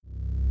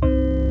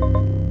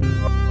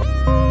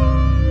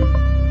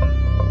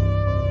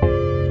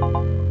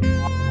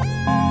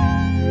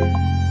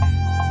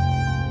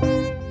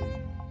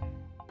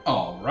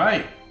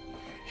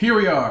Here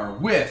we are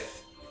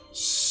with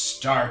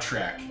Star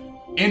Trek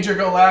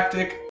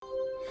Intergalactic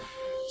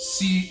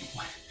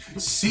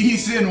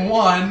Season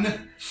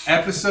 1,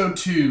 Episode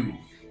 2,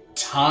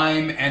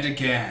 Time and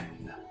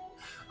Again.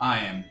 I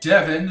am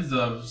Devin,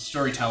 the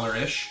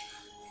storyteller-ish,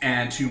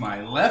 and to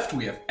my left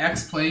we have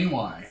X playing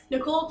Y.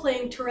 Nicole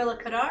playing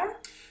Torella Kadar.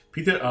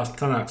 Peter as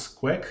Tanax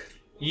Quek.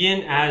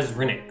 Ian as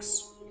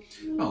Renix.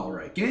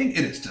 Alright, gang,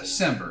 it is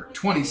December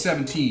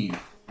 2017,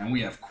 and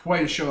we have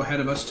quite a show ahead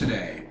of us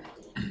today.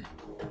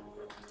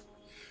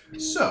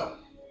 So,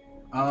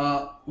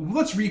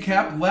 let's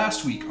recap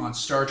last week on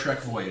Star Trek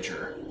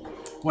Voyager.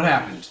 What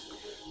happened?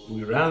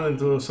 We ran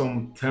into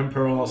some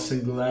temporal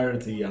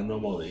singularity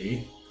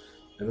anomaly,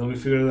 and then we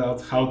figured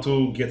out how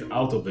to get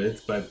out of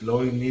it by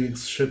blowing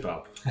Neelix's ship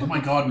up. Oh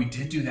my god, we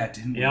did do that,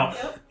 didn't we?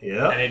 Yep.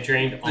 Yeah. And it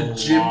drained a The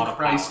Jim lot of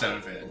Christ power. out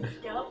of it.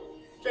 Yep.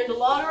 Drained a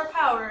lot of our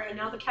power, and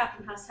now the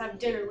captain has to have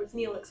dinner with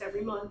Neelix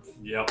every month.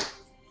 Yep.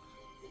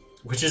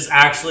 Which is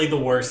actually the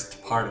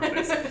worst part of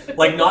this.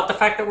 Like, not the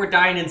fact that we're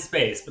dying in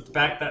space, but the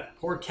fact that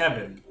poor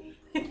Kevin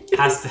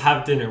has to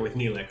have dinner with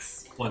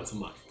Neelix once a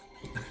month.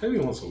 Maybe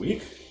once a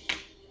week.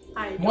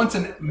 Once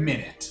a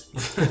minute.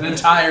 An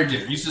entire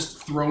dinner. He's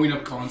just throwing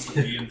up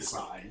constantly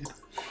inside.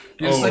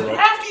 And it's like, right. you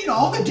have to eat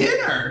all the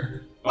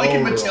dinner! Like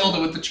in Right.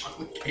 Matilda with the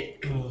chocolate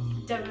cake.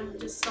 Devin,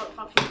 just stop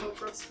talking about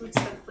gross food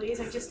stuff,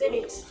 please. I just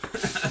ate.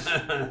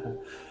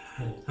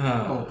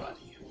 Oh,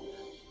 buddy.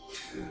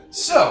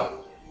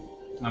 So,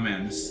 oh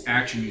man, this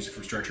action music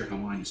for Star Trek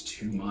Online is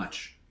too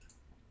much.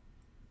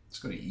 Let's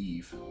go to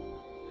Eve.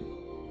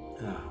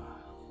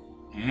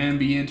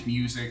 Ambient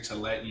music to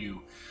let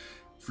you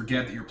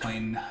forget that you're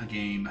playing a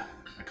game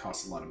that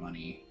costs a lot of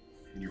money,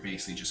 and you're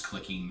basically just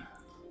clicking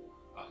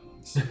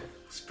buttons.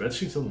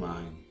 Spreadsheets on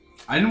mine.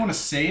 I didn't want to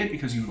say it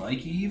because you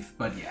like Eve,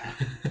 but yeah.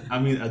 I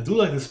mean, I do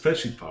like the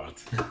spreadsheet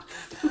part.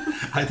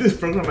 I did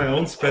program my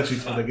own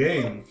spreadsheet for the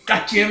game.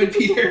 God damn it,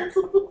 Peter!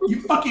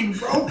 You fucking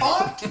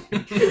robot!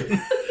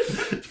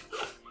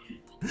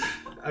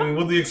 I mean,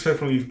 what do you expect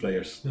from Eve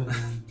players?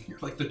 You're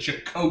like the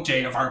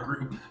Chakotay of our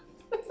group.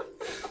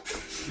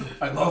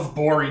 I love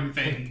boring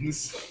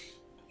things.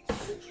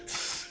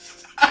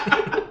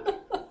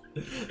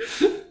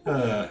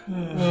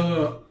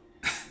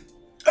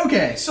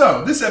 Okay,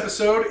 so this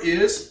episode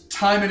is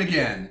Time and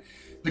Again.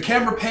 The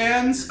camera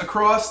pans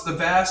across the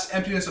vast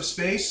emptiness of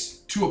space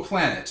to a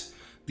planet.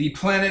 The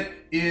planet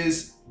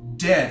is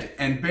dead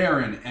and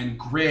barren and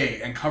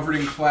gray and covered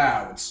in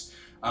clouds.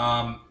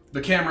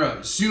 The camera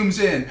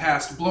zooms in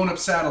past blown up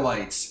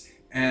satellites,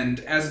 and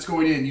as it's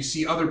going in, you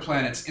see other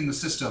planets in the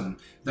system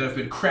that have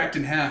been cracked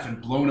in half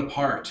and blown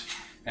apart,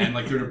 and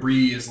like their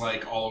debris is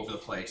like all over the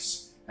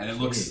place, and it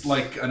looks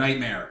like a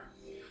nightmare.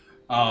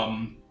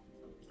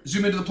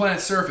 Zoom into the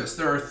planet's surface.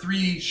 There are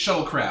 3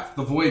 shuttlecraft,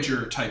 the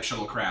Voyager type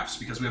shuttlecrafts,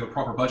 because we have a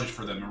proper budget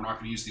for them, and we're not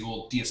going to use the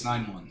old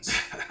DS9 ones.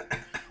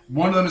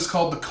 One of them is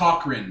called the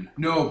Cochrane.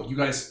 No, you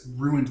guys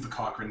ruined the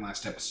Cochrane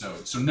last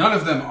episode, so none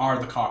of them are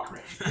the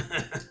Cochrane.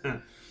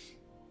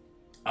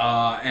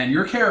 And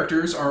your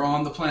characters are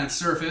on the planet's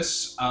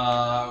surface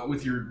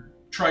with your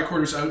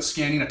tricorders out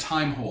scanning a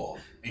time hole.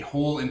 A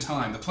hole in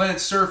time. The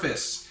planet's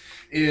surface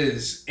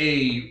is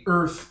a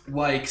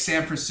Earth-like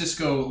San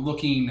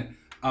Francisco-looking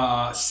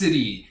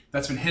city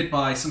that's been hit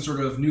by some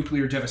sort of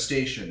nuclear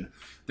devastation.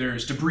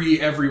 There's debris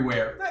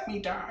everywhere. Let me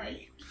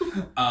die.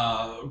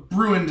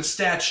 Ruined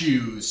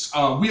statues,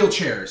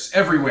 wheelchairs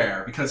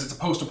everywhere because it's a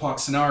post-apoc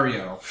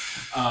scenario.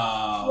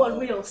 One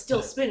wheel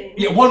still spinning.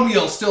 Yeah, one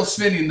wheel still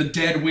spinning in the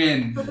dead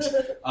wind.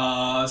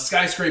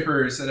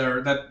 Skyscrapers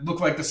that look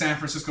like the San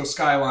Francisco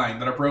skyline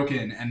that are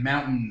broken, and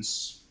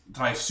mountains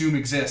that I assume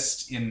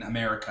exist in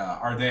America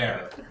are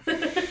there.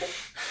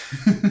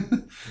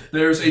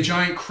 There's a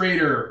giant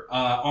crater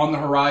on the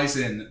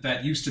horizon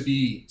that used to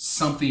be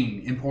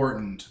something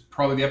important,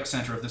 probably the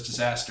epicenter of this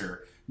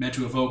disaster, meant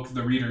to evoke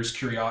the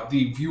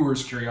the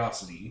viewer's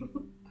curiosity.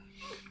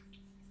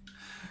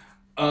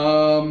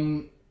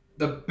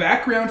 The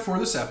background for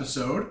this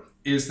episode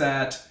is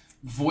that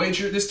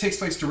Voyager, this takes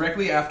place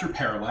directly after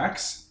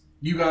Parallax.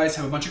 You guys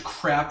have a bunch of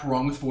crap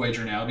wrong with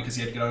Voyager now because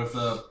you had to get out of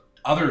the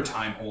other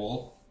time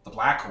hole, the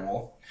black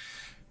hole.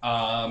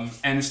 And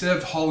instead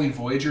of hauling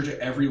Voyager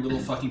to every little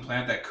fucking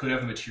planet that could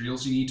have the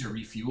materials you need to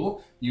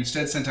refuel, you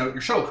instead sent out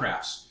your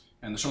shuttlecrafts.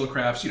 And the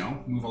shuttlecrafts,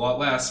 move a lot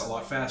less, a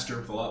lot faster,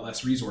 with a lot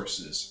less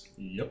resources.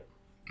 Yep.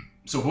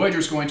 So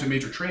Voyager's going to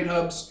major trade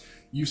hubs.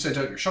 You sent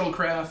out your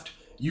shuttlecraft.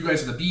 You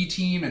guys are the B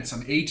team and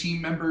some A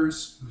team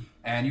members,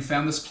 and you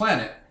found this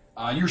planet.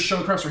 Your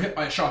shuttlecrafts were hit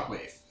by a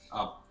shockwave.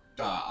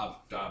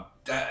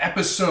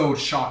 Episode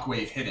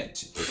shockwave hit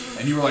it,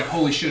 and you were like,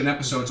 "Holy shit, an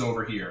episode's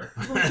over here."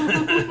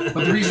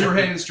 But the reason you were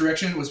heading in this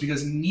direction was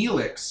because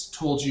Neelix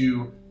told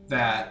you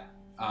that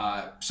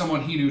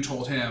someone he knew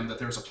told him that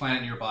there was a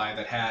planet nearby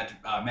that had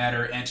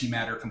matter,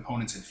 antimatter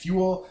components and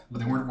fuel, but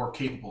they weren't warp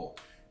capable.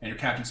 And your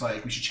captain's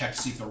like, "We should check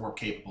to see if they're warp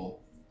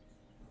capable,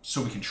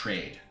 so we can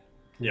trade."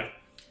 Yeah.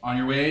 On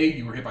your way,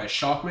 you were hit by a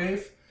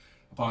shockwave.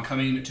 Upon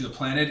coming to the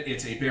planet,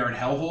 it's a barren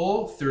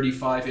hellhole,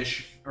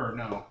 35-ish, or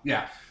no,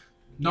 yeah,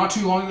 Not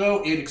too long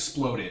ago, it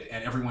exploded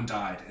and everyone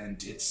died,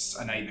 and it's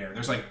a nightmare.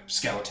 There's like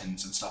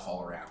skeletons and stuff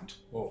all around.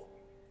 Whoa.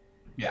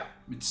 Yeah,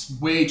 it's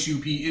way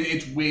too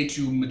it's way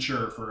too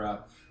mature for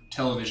a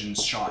television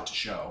shot to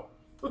show.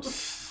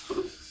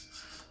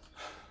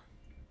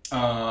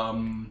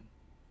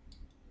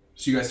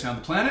 So you guys found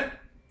the planet.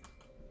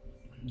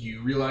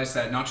 You realize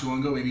that not too long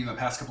ago, maybe in the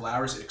past couple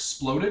hours, it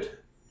exploded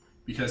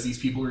because these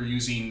people are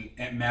using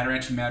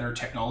matter-antimatter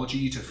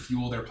technology to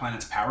fuel their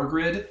planet's power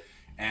grid,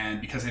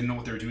 and because they didn't know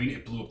what they were doing,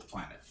 it blew up the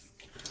planet.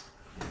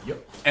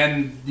 Yep.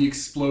 And the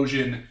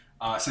explosion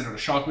sent out a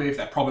shockwave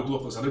that probably blew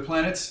up those other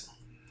planets.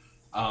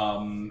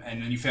 And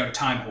then you found a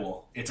time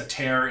hole. It's a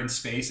tear in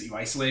space that you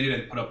isolated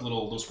and put up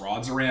those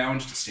rods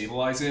around to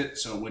stabilize it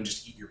so it wouldn't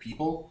just eat your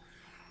people.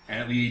 And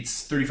it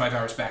leads 35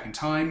 hours back in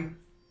time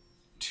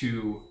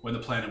to when the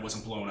planet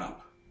wasn't blown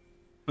up.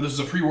 But this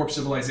was a pre-warp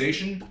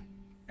civilization.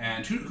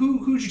 And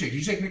who did you take? Did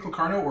you take Nick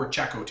Locarno or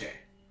Chakotay?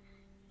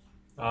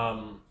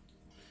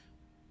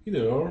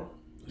 Either or.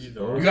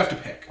 You have to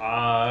pick.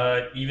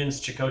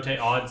 Evens, Chakotay,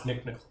 odds,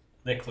 Nick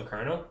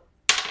Locarno.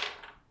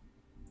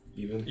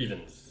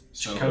 Evens.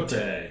 So,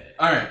 Chakotay.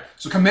 all right.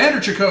 So Commander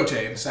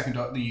Chakotay, the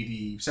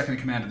second in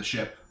command of the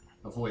ship,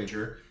 the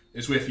Voyager,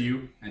 is with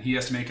you, and he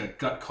has to make a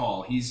gut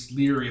call. He's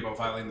leery about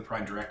violating the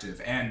Prime Directive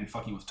and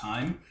fucking with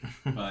time,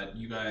 but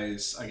you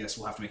guys, I guess,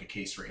 will have to make a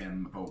case for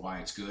him about why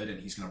it's good,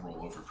 and he's going to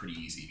roll over pretty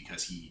easy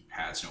because he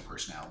has no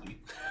personality.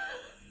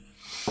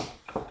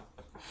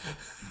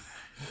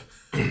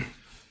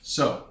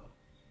 So,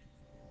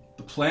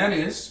 the plan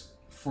is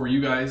for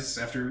you guys,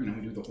 after we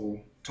do the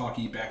whole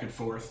talky back and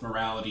forth,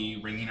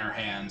 morality, wringing our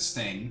hands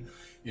thing,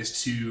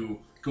 is to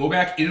go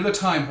back into the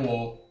time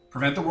hole,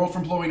 prevent the world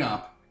from blowing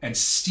up, and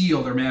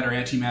steal their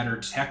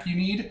matter-antimatter tech you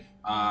need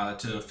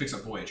to fix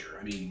up Voyager.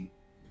 I mean,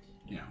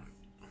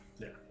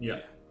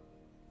 Yeah.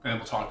 And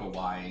we'll talk about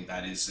why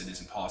it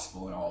isn't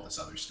possible and all this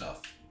other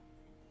stuff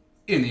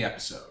in the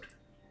episode.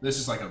 This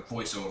is like a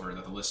voiceover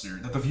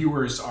that the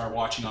viewers are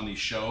watching on the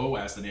show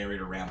as the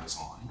narrator rambles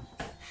on.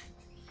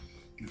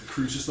 And the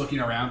crew's just looking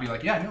around, be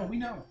like, "Yeah, no, we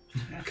know.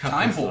 Yeah,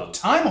 time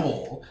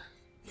hole."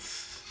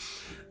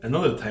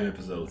 Another time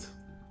episode.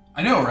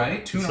 I know,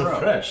 right? 2 in a row.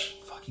 Fresh.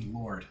 Fucking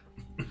Lord.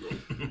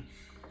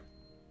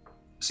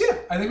 So yeah,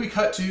 I think we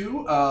cut to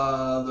you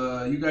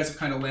guys have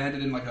kind of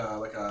landed in like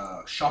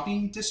a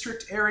shopping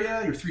district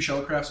area. Your 3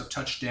 shuttlecrafts have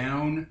touched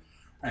down,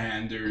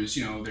 and there's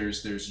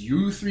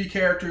you 3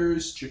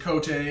 characters,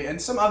 Chakotay, and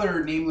some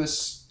other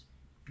nameless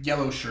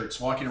yellow shirts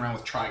walking around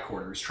with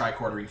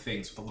tricordering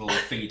things with a little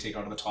thing you take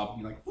out of the top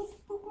and be like, whoop,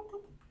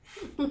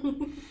 whoop,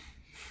 whoop.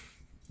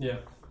 Yeah.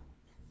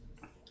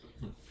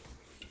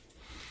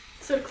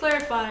 So to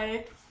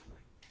clarify,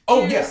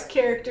 Oh here's yeah,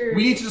 character.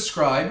 we need to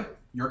describe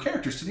your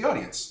characters to the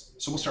audience.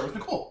 So we'll start with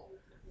Nicole.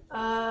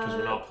 Because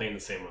we're not playing the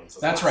same ones.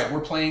 That's right. We're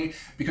playing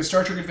because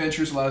Star Trek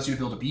Adventures allows you to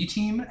build a B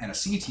team and a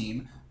C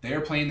team. They're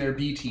playing their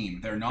B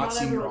team. They're not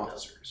senior everyone,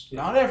 officers.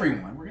 Not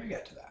everyone. We're gonna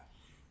get to that.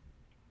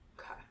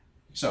 Okay.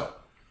 So,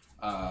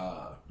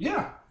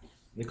 yeah.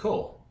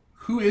 Nicole.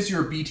 Who is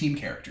your B team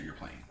character you're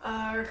playing?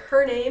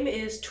 Her name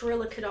is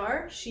Torilla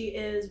Kadar. She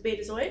is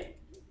Betazoid.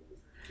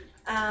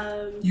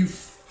 You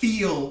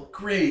feel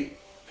great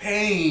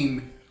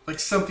pain, like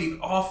something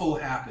awful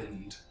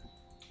happened.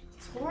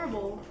 It's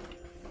horrible.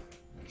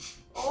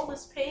 All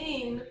this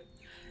pain.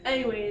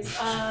 Anyways,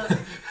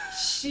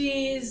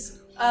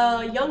 she's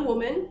a young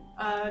woman.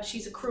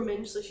 She's a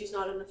crewman, so she's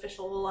not an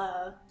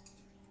official.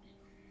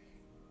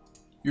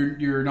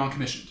 You're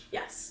non-commissioned.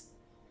 Yes.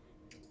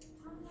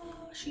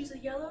 She's a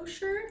yellow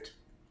shirt.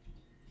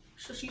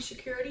 So she's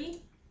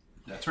security.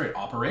 That's right.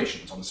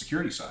 Operations on the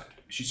security side.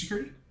 Is she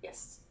security?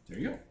 Yes. There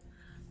you go.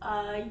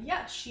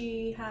 Yeah,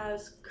 she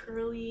has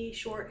curly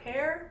short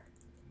hair.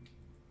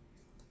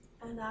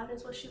 And that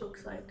is what she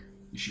looks like.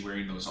 Is she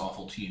wearing those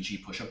awful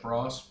TNG push-up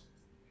bras?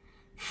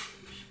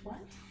 What?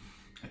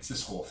 It's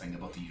this whole thing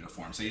about the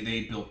uniforms.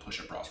 They build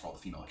push-up bras for all the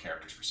female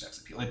characters for sex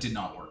appeal. It did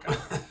not work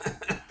out.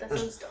 That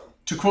sounds dumb.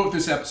 To quote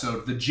this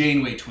episode, the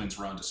Janeway twins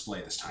were on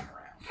display this time around.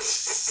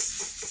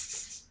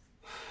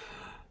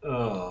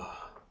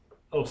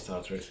 Oh,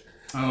 Star Trek.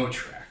 Oh,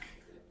 Trek.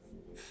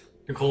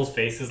 Nicole's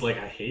face is like,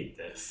 I hate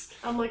this.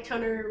 I'm like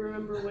trying to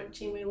remember what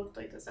Janeway looked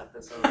like this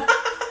episode.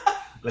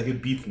 Like a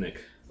beatnik.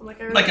 I'm like,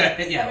 Like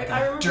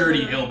a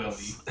dirty hillbilly.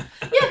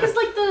 Yeah, because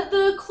like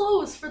the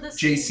clothes for this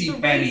J.C. the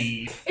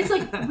Penney. race, it's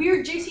like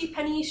weird J.C.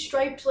 Penney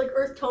striped like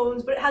earth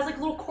tones, but it has like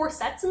little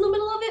corsets in the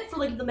middle of it for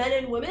like the men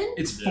and women.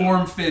 It's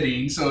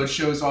form-fitting, so it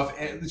shows off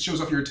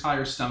your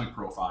entire stomach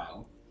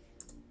profile.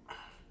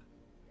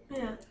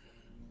 Yeah.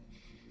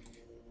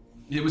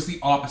 It was the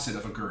opposite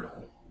of a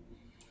girdle.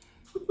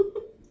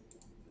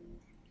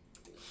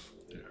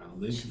 I'll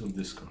link it on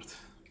Discord.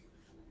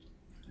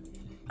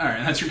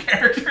 Alright, that's your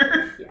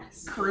character?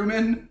 Yes.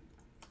 Crewman.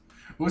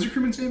 What was your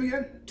crewman's name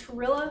again?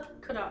 Torilla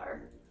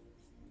Kadar.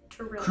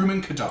 Torilla.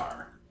 Crewman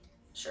Kadar.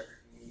 Sure.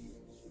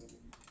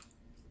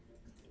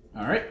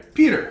 Alright,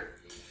 Peter.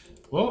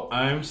 Well,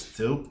 I'm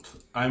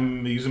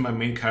using my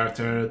main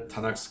character,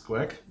 Tanax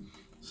Quek.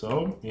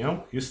 So,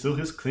 he's still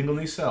his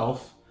Klingon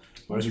self.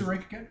 What was your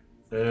rank again?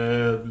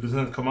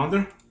 Lieutenant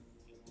Commander,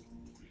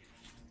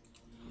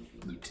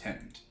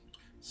 Lieutenant.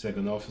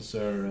 second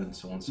officer, and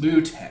so on.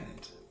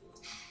 Lieutenant.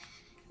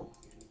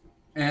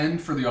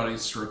 And for the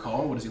audience to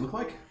recall, what does he look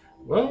like?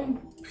 Well,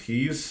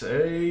 he's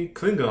a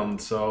Klingon,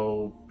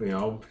 so,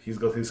 he's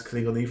got his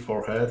Klingon-y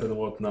forehead and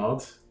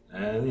whatnot.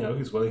 And,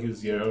 he's wearing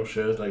his yellow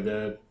shirt like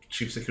the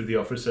chief security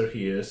officer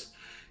he is.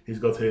 He's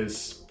got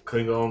his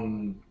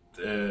Klingon,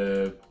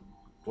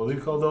 what do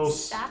you call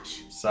those?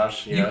 Sash?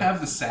 Sash, yeah. You have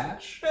the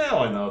sash? Yeah,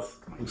 why not?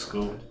 Looks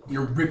cool.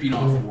 You're ripping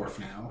off Worf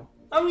now.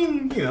 I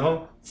mean,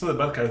 it's not a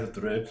bad character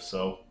to rip,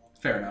 so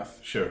Fair enough.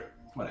 sure.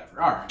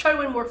 Whatever. Alright. Try to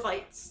win more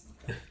fights.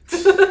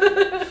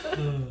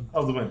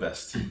 I'll do my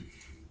best.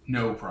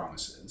 No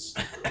promises.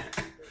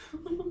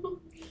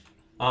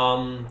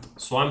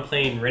 So I'm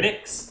playing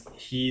Rinix.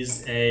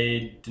 He's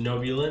a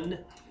Denobulan.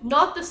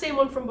 Not the same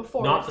one from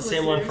before. Not the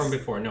same one listeners. from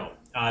before, no.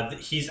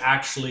 He's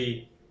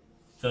actually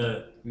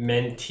the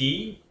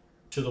mentee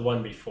to the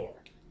one before.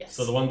 Yes.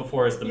 So the one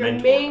before is the Your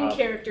mentor. main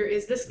character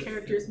is this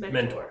character's mentor.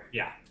 Mentor,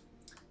 yeah.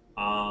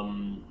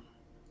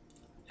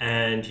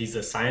 And he's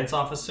a science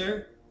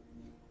officer.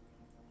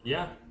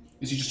 Yeah.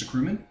 Is he just a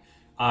crewman?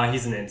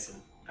 He's an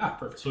ensign. Ah,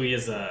 perfect. So he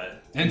is a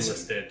Ensign.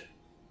 enlisted.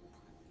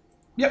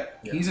 Yep,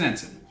 Yeah. he's an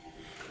ensign.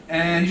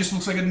 And he just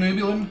looks like a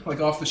Nebulan,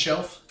 like off the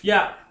shelf.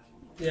 Yeah.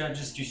 Yeah,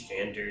 just your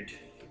standard.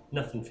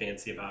 Nothing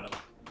fancy about him.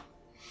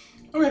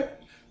 Okay.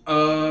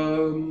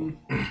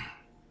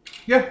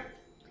 Yeah.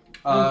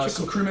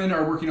 Some crewmen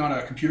are working on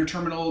a computer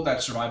terminal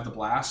that survived the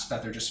blast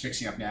that they're just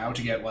fixing up now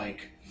to get,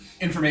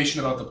 information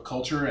about the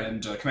culture,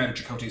 and Commander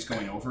Chakotay's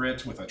going over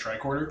it with a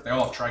tricorder. They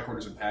all have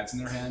tricorders and pads in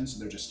their hands,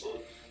 and they're just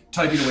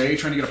typing away,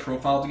 trying to get a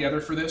profile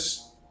together for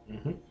this.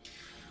 Mm-hmm.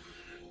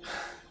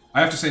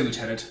 I have to say,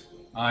 Lieutenant,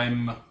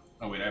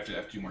 Oh, wait, I have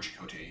to do more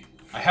Chakotay.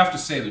 I have to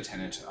say,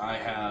 Lieutenant, I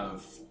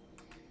have...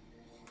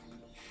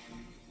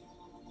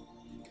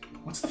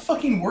 What's the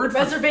fucking word for...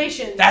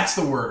 Reservation. That's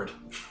the word.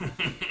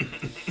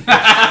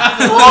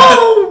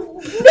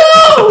 Oh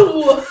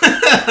no!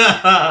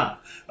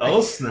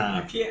 Oh,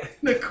 snap. can't.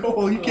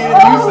 Nicole, you can't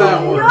use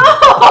that word.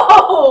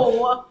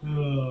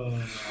 No!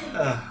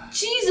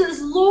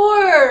 Jesus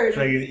Lord!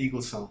 Dragon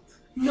Eagle sound.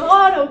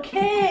 Not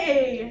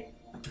okay.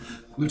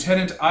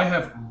 Lieutenant, I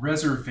have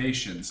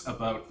reservations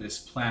about this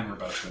plan we're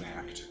about to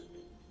enact.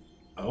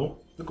 Oh,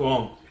 go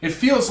on. It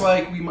feels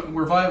like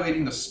we're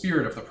violating the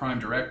spirit of the Prime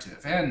Directive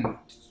and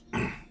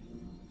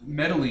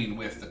meddling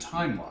with the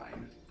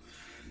timeline.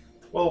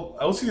 Well,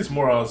 I would see this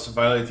more as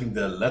violating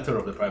the letter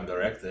of the Prime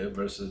Directive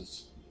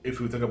versus, if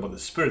we talk about the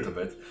spirit of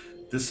it,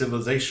 this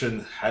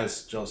civilization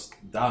has just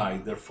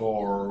died,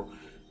 therefore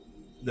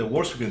the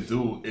worst we can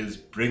do is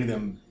bring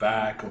them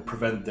back or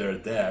prevent their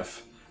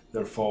death.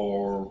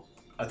 Therefore,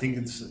 I think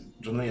it's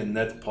generally a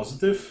net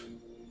positive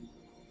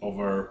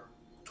over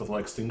total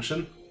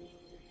extinction.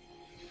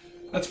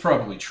 That's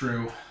probably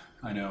true.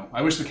 I know.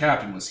 I wish the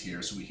captain was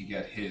here so we could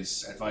get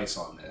his advice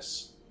on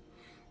this.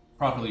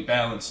 Properly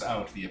balance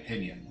out the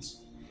opinions.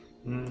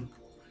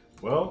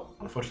 Well,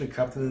 unfortunately,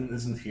 Captain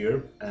isn't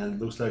here, and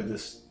looks like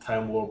this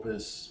time warp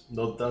is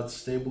not that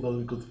stable that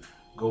we could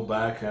go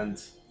back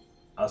and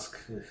ask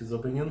his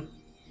opinion.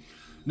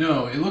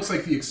 No, it looks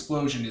like the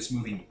explosion is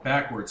moving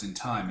backwards in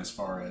time as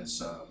far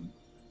as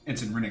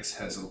Ensign Rinix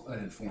has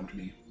informed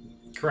me.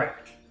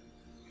 Correct.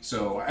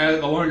 So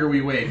the longer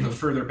we wait, the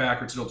further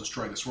backwards it'll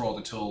destroy this world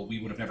until we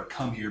would have never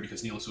come here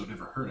because Neelis would have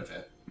never heard of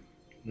it.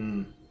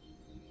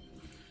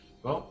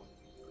 Well,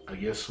 I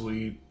guess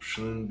we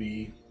shouldn't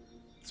be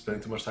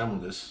spending too much time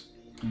on this.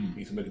 We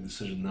need to make a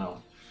decision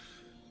now.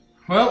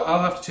 Well,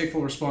 I'll have to take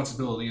full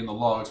responsibility in the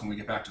logs when we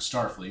get back to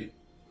Starfleet.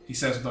 He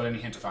says without any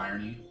hint of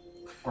irony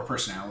or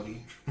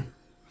personality.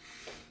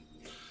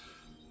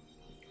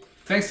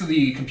 Thanks to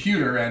the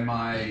computer and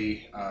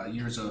my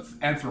years of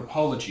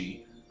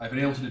anthropology, I've been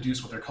able to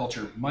deduce what their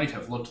culture might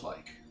have looked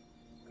like.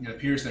 It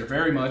appears they're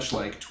very much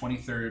like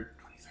 23rd,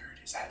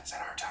 is that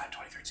our time,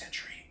 23rd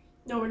century?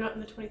 No, we're not in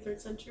the 23rd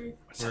century.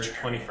 What We're century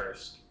are we in?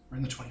 21st. We're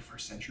in the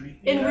 21st century?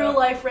 In Yeah. real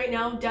life right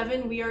now,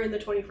 Devin, we are in the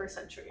 21st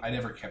century. I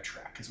never kept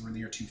track because we're in the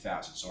year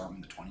 2000, so I'm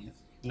in the 20th.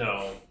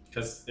 No,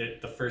 because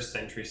the first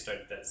century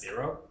started at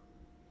 0.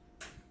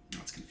 No,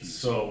 it's confusing.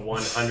 So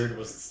 100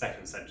 was the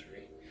second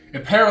century.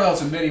 It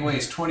parallels in many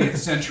ways 20th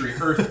century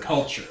Earth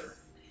culture.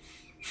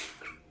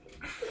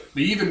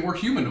 They even were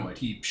humanoid.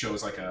 He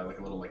shows like a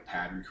little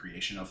pad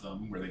recreation of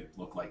them where they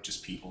look like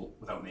just people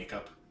without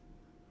makeup.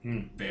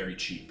 Very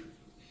cheap.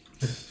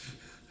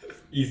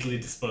 Easily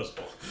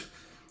disposable.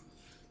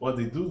 Well,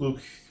 they do look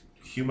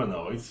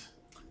humanoid.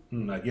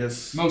 I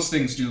guess... Most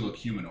things do look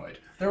humanoid.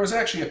 There was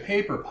actually a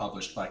paper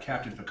published by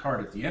Captain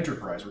Picard at the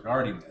Enterprise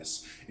regarding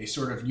this, a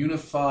sort of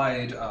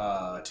unified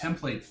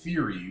template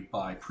theory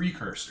by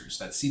precursors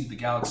that seeded the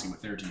galaxy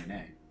with their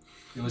DNA.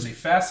 It was a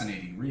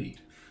fascinating read.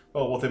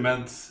 Well, what they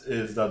meant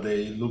is that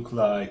they look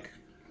like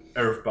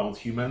Earthbound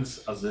humans,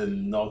 as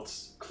in not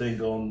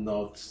Klingon,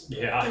 not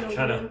Yeah, Denobulan.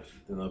 kind of.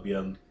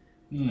 Denobian,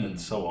 and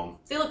so on,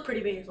 They look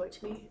pretty Betazoid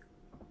to me.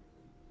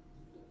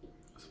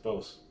 I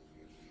suppose.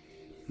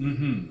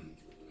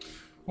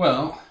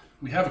 Well,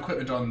 we have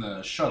equipment on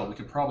the shuttle. We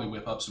could probably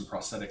whip up some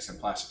prosthetics and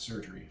plastic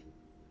surgery.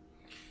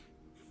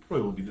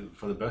 Probably will be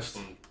for the best.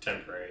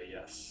 Temporary,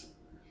 yes.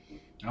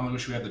 I only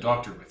wish we had the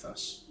doctor with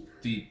us.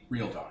 The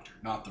real doctor,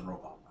 not the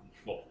robot one.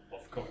 Well,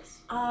 of course.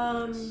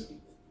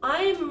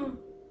 I'm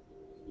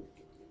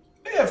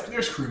Yeah,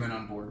 there's crewmen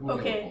on board. We'll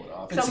be able okay. to pull it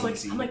off. So It's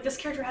I'm like, easy. this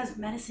character has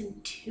medicine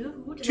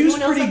too. Does Two's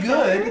anyone else pretty have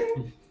good.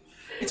 better?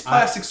 It's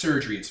plastic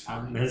surgery. It's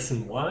fine.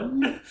 Medicine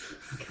 1?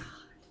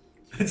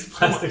 It's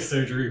plastic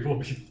surgery will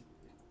be...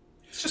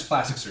 It's just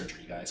plastic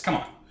surgery, guys. Come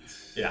on.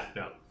 Yeah,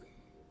 no.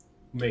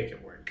 Make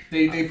it work.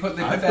 They put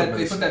I've got that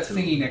medicine too.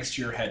 thingy next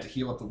to your head to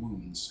heal up the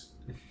wounds.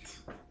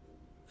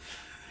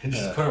 And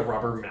just Yeah. put a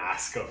rubber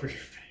mask over your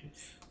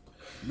face.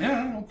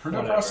 Yeah, we'll print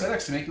out Whatever.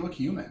 prosthetics to make you look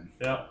human.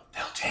 Yeah.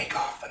 They'll take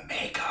off the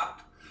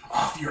makeup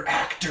off your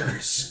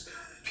actors.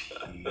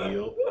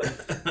 Peel.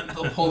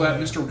 They'll pull that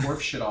Mr.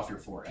 Worf shit off your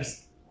forehead.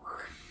 Just-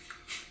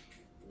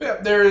 Yeah,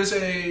 there is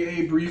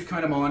a brief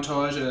kind of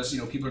montage as,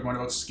 people are going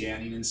about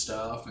scanning and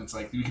stuff. And it's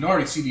like, you can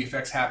already see the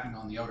effects happening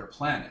on the outer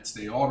planets.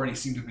 They already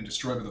seem to have been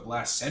destroyed by the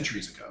blast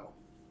centuries ago.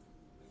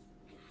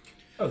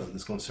 Oh, that's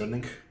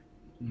disconcerting.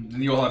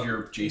 And you all have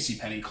your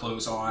JCPenney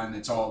clothes on.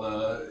 It's all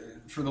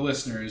for the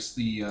listeners,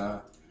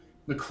 the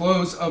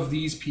clothes of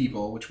these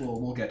people, which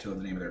we'll get to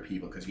the name of their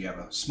people because we have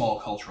a small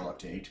cultural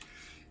update.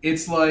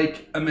 It's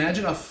like,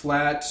 imagine a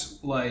flat,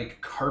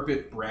 like,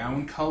 carpet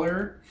brown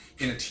color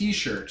in a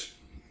t-shirt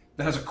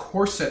that has a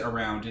corset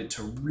around it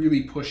to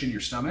really push in your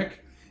stomach.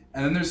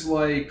 And then there's,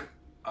 like,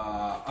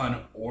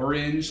 an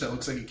orange that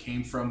looks like it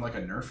came from, like,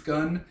 a Nerf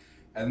gun.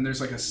 And then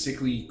there's, like, a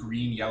sickly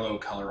green-yellow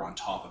color on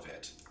top of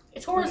it.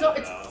 It's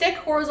horizontal. It's thick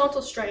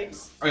horizontal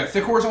stripes. Oh, yeah,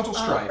 thick horizontal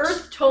stripes.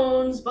 Earth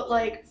tones, but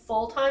like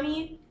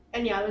fall-timey.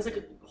 And yeah, there's like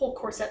a whole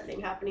corset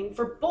thing happening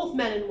for both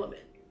men and women.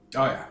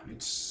 Oh, yeah.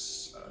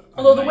 It's...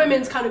 Although a the nightmare.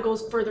 women's kind of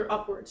goes further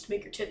upwards to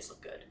make your tits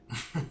look good.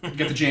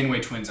 Get the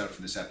Janeway twins out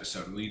for this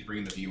episode. We need to bring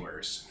in the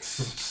viewers.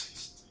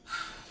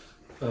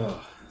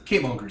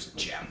 Kate Mulgre's a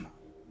gem.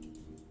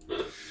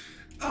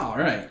 All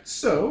right,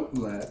 so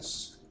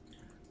let's.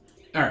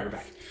 All right, we're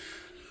back.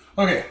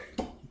 Okay.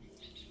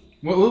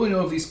 What we know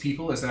of these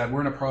people is that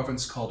we're in a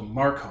province called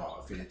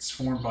Markov. It's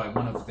formed by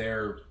one of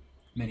their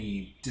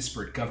many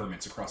disparate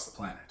governments across the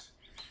planet.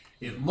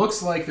 It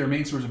looks like their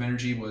main source of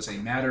energy was a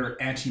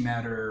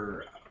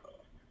matter-antimatter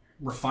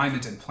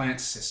refinement and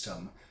plant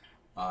system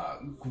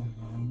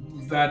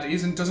that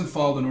doesn't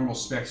follow the normal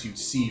specs you'd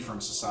see from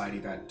a society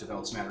that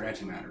develops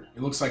matter-antimatter.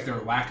 It looks like their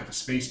lack of a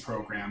space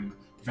program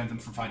prevent them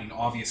from finding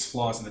obvious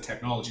flaws in the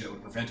technology that would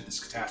have prevented this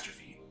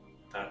catastrophe.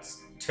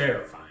 That's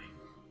terrifying.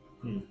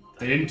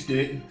 They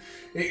didn't.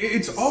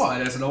 It's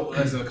odd as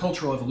a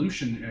cultural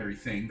evolutionary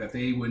thing that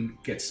they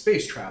wouldn't get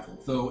space travel,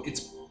 though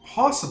it's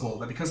possible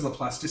that because of the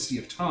plasticity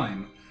of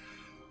time,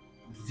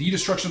 the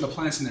destruction of the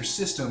planets in their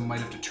system might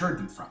have deterred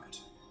them from it.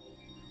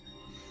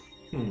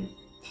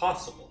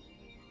 Possible.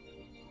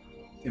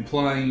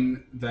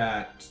 Implying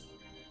that...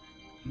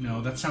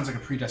 No, that sounds like a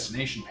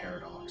predestination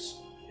paradox.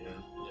 Yeah.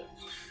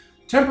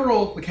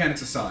 Temporal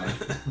mechanics aside,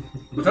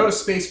 without a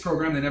space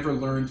program, they never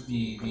learned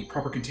the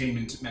proper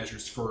containment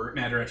measures for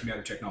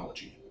matter-antimatter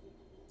technology.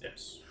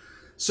 Yes.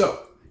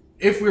 So,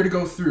 if we're to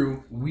go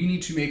through, we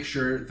need to make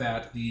sure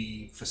that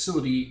the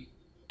facility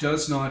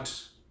does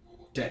not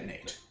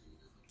detonate.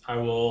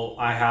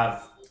 I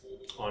have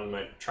on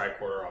my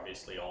tricorder,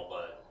 obviously, all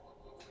the,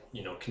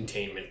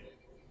 containment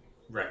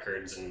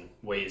records and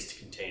ways to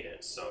contain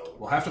it, so...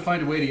 We'll have to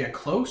find a way to get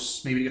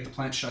close, maybe to get the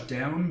plant shut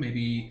down,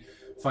 maybe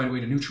find a way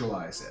to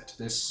neutralize it.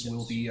 This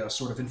will be a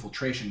sort of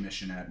infiltration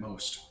mission at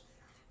most.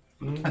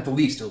 At the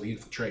least, it'll be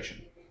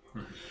infiltration.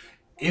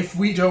 If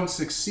we don't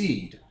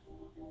succeed...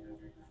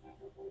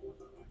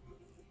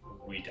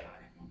 We die.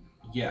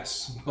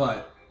 Yes,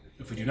 but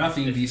if we do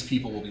nothing, these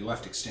people will be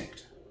left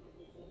extinct.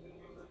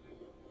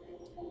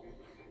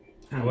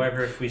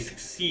 However, if we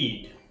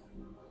succeed...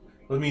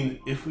 I mean,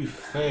 if we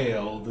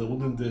fail, then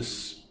wouldn't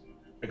this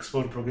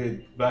explosion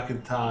propagate back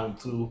in time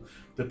to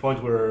the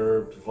point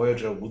where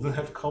Voyager wouldn't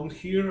have come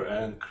here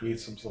and create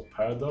some sort of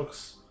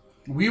paradox?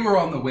 We were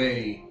on the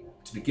way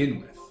to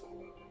begin with.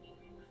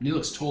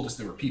 Neelix told us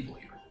there were people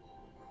here.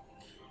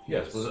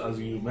 Yes, but as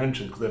you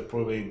mentioned, could have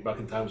propagated back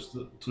in time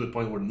to the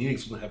point where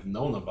Neelix wouldn't have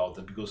known about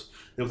it because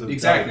they would have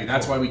Exactly, died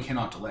that's why before. we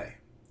cannot delay.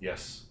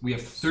 Yes. We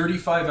have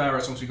 35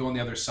 hours once we go on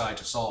the other side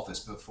to solve this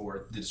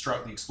before the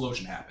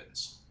explosion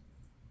happens.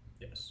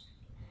 Yes.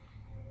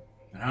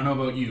 And I don't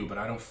know about you, but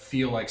I don't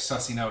feel like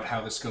sussing out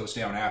how this goes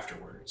down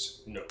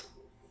afterwards. No.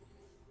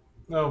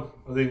 No,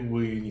 I think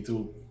we need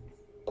to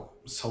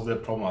solve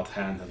that problem at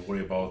hand and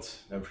worry about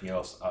everything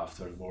else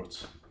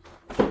afterwards.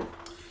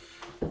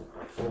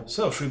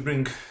 So, should we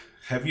bring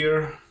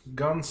heavier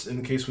guns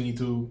in case we need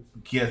to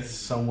get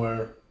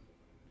somewhere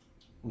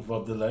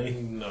without delay?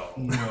 No.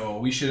 No,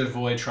 we should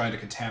avoid trying to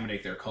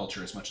contaminate their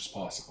culture as much as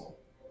possible.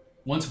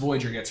 Once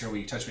Voyager gets here,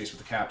 we touch base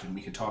with the captain.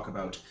 We can talk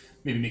about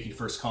maybe making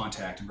first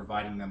contact and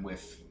providing them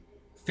with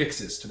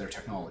fixes to their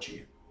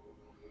technology.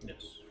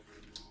 Yes.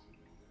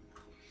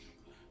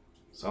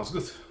 Sounds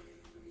good.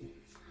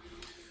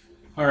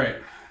 All right.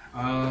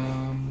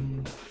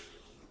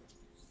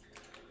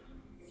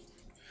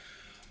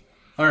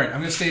 All right, I'm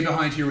going to stay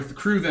behind here with the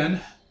crew then,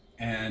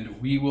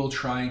 and we will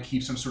try and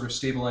keep some sort of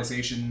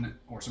stabilization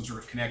or some sort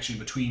of connection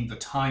between the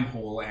time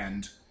hole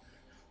and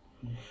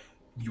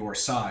your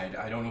side.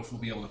 I don't know if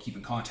we'll be able to keep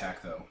in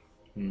contact, though.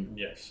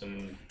 Yes,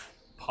 and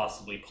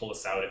possibly pull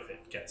us out if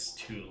it gets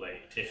too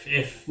late.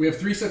 If We have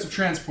 3 sets of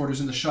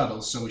transporters in the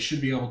shuttles, so we should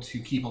be able to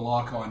keep a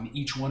lock on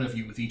each one of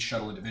you with each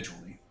shuttle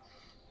individually.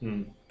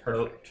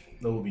 perfect.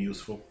 That will be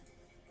useful.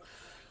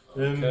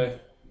 Okay.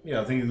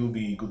 Yeah, I think it will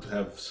be good to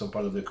have some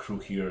part of the crew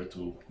here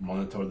to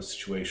monitor the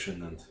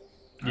situation and.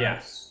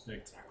 Yes,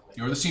 exactly.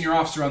 You're the senior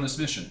officer on this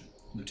mission,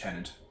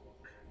 Lieutenant.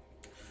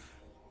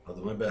 I'll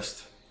do my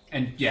best.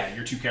 And yeah,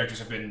 your 2 characters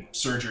have been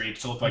surgery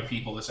to look like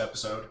people this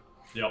episode.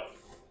 Yep.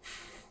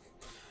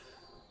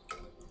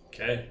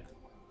 Okay.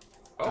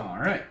 All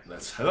right.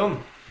 Let's head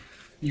on.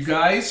 You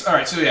guys, all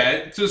right, so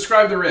yeah, to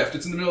describe the rift,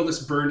 it's in the middle of this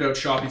burned out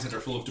shopping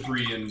center full of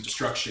debris and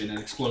destruction and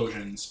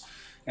explosions.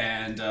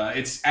 And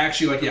it's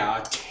actually like, yeah,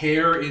 a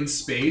tear in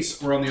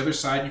space, where on the other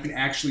side you can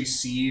actually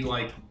see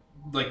like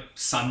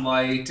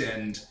sunlight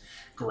and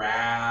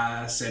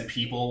grass and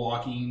people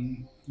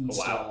walking and Oh,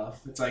 wow.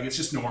 stuff. It's like, it's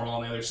just normal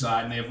on the other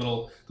side, and they have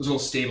those little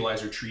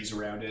stabilizer trees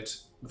around it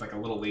with like a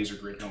little laser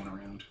grid going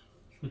around.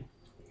 And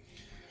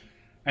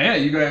yeah,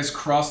 you guys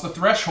cross the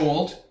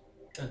threshold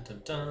Dun,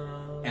 dun,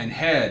 dun. and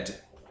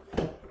head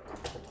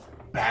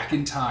back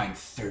in time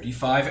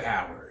 35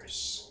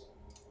 hours.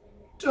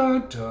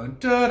 Dun, dun,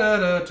 dun, dun,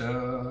 dun,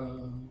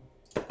 dun.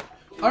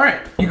 All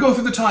right, you go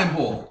through the time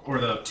hole, or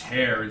the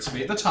tear in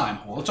space. The time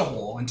hole, it's a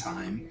hole in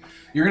time.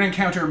 You're going to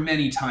encounter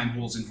many time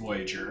holes in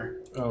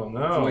Voyager. Oh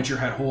no. Voyager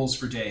had holes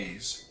for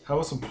days. How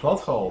about some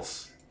plot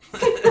holes?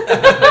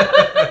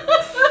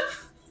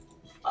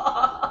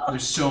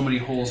 There's so many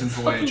holes in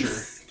Voyager.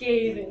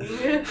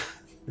 Scathing.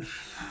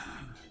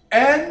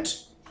 And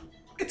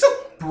it's a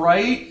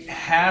bright,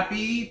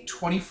 happy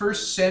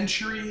 21st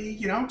century,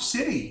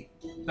 city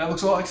that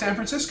looks a lot like San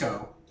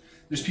Francisco.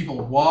 There's people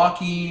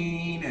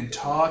walking and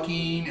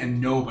talking, and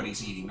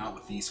nobody's eating, not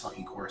with these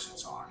fucking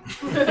corsets on.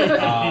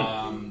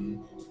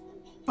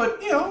 But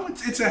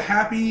it's a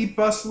happy,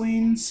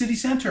 bustling city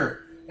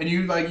center, and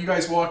you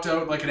guys walked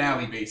out like an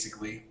alley,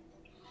 basically.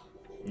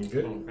 Okay.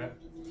 Okay.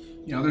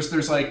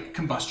 There's like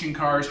combustion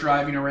cars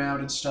driving around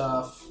and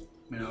stuff.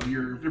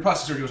 Your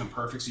plastic surgery wasn't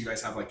perfect, so you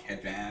guys have like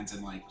headbands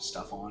and like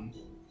stuff on.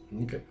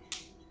 Okay.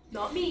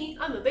 Not me.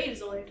 I'm a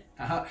Betazoid.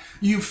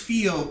 You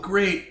feel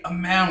great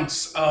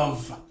amounts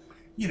of,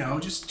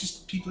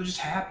 just people are just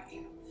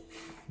happy.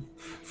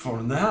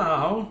 For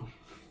now.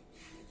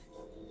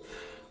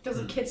 Does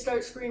the kid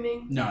start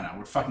screaming? No,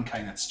 we're fucking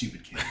kiting that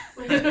stupid kid.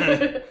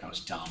 That was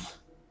dumb.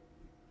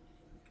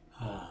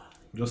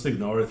 Just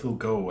ignore it, it'll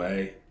go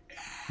away.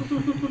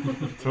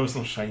 Throw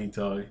some shiny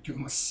toy. Give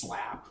him a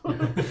slap.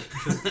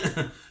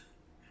 A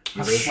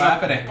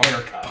slap and a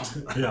haircut.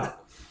 Yeah.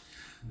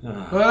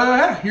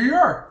 Here you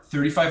are,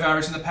 35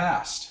 hours in the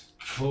past.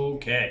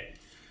 Okay.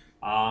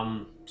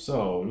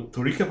 So, to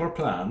recap our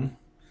plan,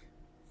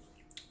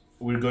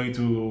 we're going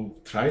to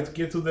try to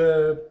get to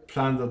the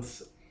plan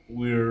that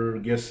we're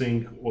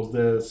guessing was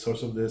the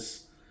source of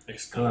this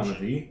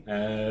calamity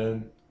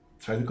and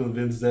try to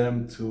convince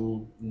them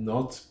to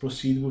not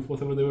proceed with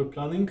whatever they were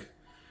planning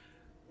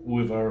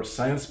with our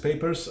science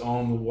papers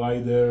on why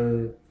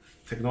their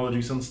technology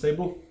is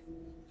unstable.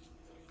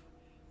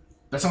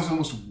 That sounds like the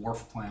most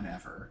Worf plan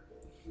ever.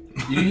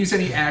 You didn't use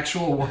any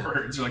actual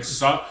words. You're like,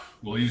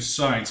 we'll use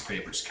science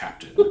papers,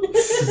 Captain.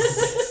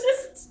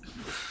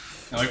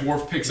 And like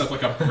Worf picks up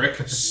like a brick,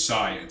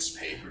 science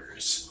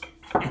papers.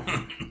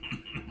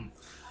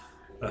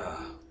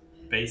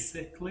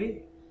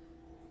 Basically.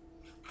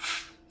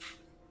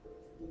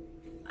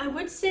 I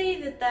would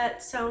say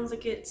that sounds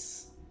like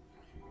it's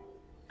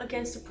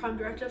against the Prime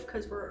Directive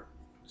because we're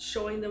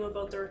showing them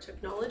about their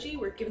technology.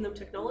 We're giving them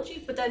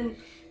technology, but then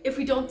if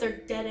we don't, they're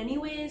dead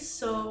anyways.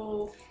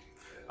 So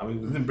I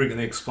mean, we didn't bring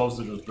any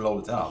explosives to just blow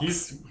it up.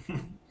 He's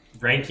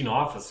ranking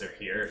officer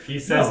here. If he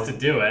says No. to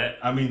do it,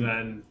 I mean-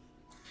 then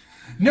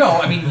No,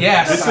 I mean,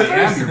 yes, This I is-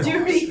 am your boss.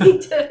 duty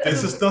to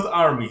This is not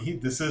army.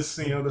 This is,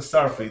 the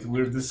Starfleet.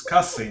 We're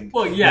discussing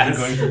well, what yes.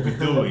 we're going to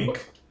be doing.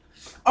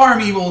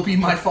 Army will be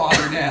my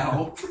father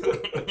now.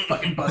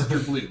 Fucking Buster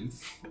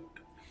Bluth.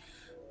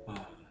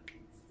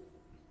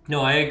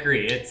 No, I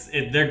agree.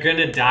 They're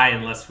gonna die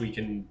unless we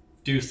can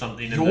do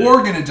something.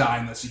 You're gonna die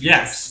unless you do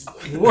Yes,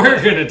 something.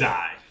 we're gonna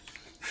die.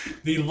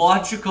 The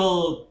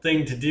logical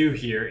thing to do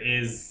here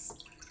is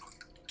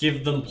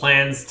give them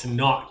plans to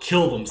not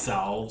kill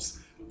themselves,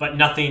 but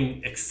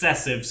nothing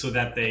excessive so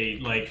that they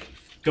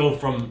go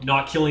from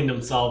not killing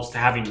themselves to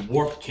having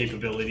warp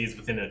capabilities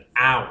within an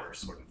hour,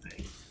 sort of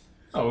thing.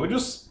 No, we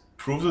just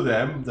prove to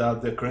them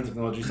that the current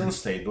technology is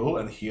unstable,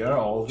 and here are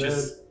all the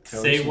Just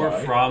tells say we're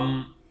why.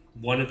 from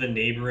one of the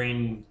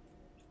neighboring.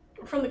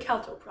 from the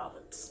Kalto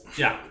province.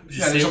 Yeah, just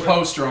Yeah, say there's a we're-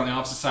 poster on the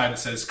opposite side that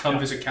says, "Come Yeah.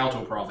 visit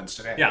Kalto Province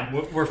today." Yeah,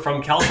 we're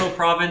from Kalto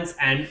Province,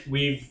 and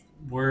we've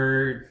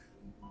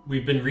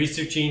been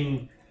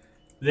researching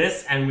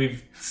this, and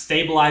we've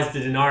stabilized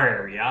it in our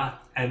area,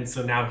 and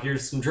so now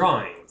here's some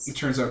drawings. It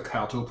turns out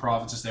Kalto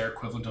Province is their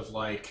equivalent of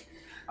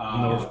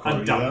North A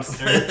Korea.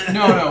 dumpster.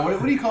 No.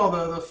 What do you call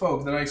the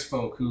folk, the nice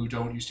folk who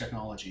don't use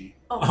technology?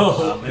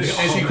 Oh,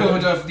 As the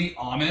equivalent of the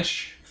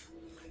Amish.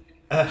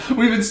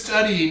 We've been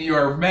studying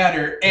your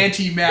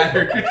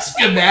antimatter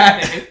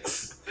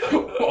schematics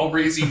while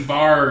raising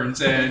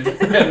barns and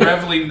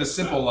reveling in the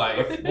simple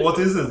life. What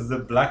is it? The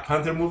Black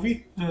Panther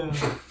movie?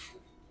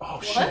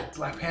 Oh shit,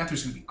 Black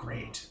Panther's gonna be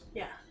great.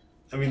 Yeah.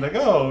 I mean, like,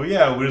 oh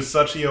yeah, we're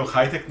such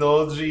high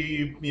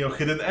technology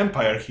hidden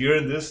empire here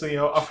in this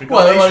African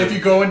Well, nation. if you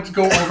go over the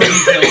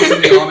hills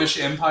in the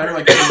Amish Empire,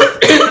 like you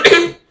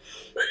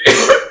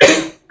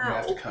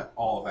have to cut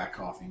all of that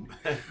coughing.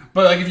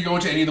 But like if you go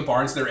into any of the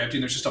barns that are empty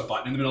and there's just a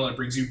button in the middle and it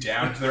brings you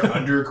down to their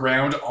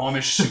underground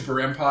Amish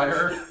super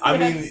empire. I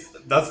mean,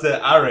 that's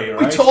the array,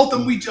 right? We told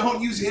them we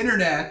don't use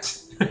internet.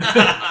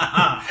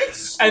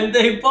 and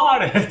they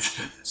bought it.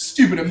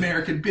 Stupid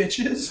American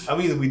bitches. I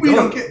mean, We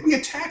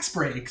get tax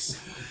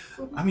breaks.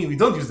 I mean, we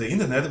don't use the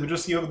internet. We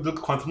just do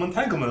quantum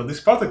entanglement of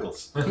these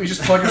particles. We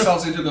just plug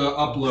ourselves into the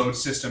upload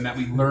system that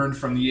we learned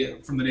from the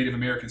Native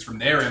Americans from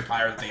their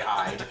empire that they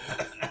hide.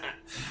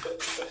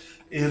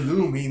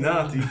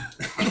 Illuminati.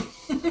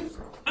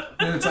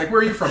 And it's like,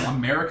 where are you from?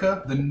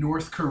 America? The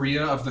North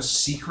Korea of the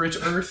secret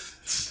Earth?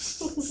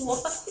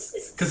 What?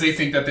 Because they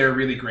think that they're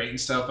really great and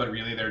stuff, but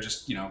really they're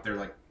just, they're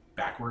like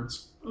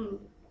backwards. Mm.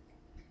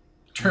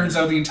 Turns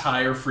out the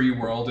entire free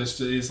world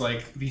is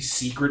like the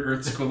secret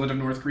Earth's equivalent of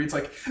North Korea. It's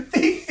like,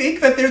 they think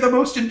that they're the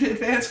most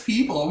advanced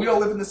people. We all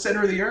live in the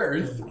center of the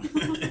Earth.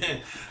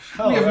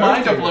 We have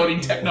mind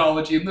uploading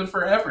technology and live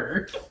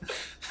forever.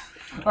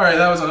 Alright,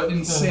 that was an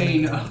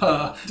insane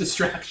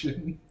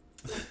distraction.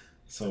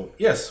 So,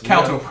 yes.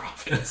 Calto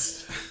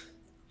Province.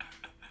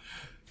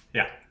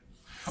 Yeah.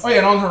 Oh yeah,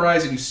 and on the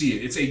horizon you see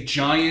it. It's a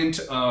giant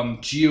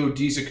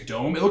geodesic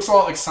dome. It looks a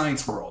lot like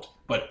Science World,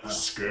 but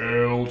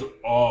scaled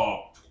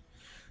up.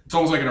 It's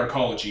almost like an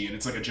arcology, and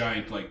it's like a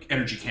giant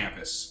energy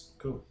campus.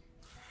 Cool.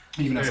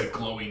 It even has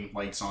glowing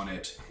lights on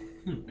it.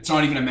 It's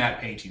not even a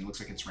matte painting. It looks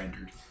like it's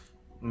rendered.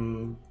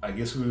 I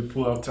guess we will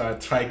pull out our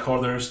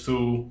tricorders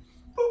to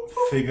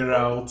figure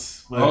out...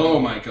 Oh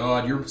my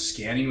god, you're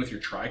scanning with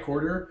your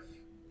tricorder?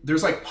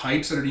 There's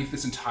pipes underneath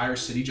this entire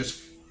city just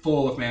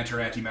full of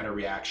matter-antimatter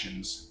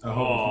reactions. Oh,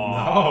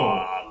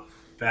 no.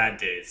 Bad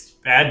days.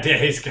 Bad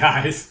days,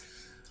 guys.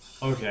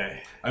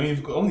 Okay. I mean,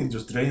 we could only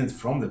just drain it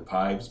from the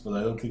pipes, but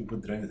I don't think we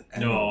drain it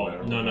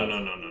anywhere.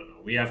 No.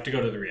 We have to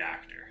go to the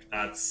reactor.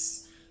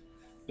 That's...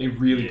 They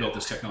really built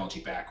this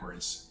technology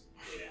backwards.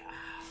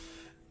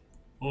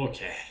 Yeah.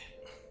 Okay.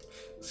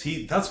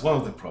 See, that's one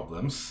of the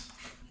problems.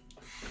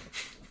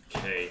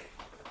 Okay.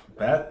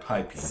 Bad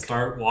piping.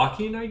 Start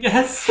walking, I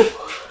guess?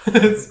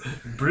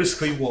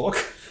 Briskly walk.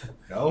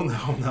 Oh,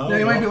 no.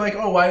 They might be like,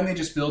 oh, why didn't they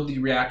just build the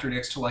reactor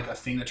next to a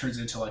thing that turns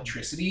into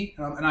electricity?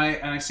 And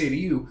I say to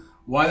you,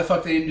 why the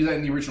fuck they didn't do that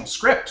in the original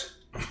script?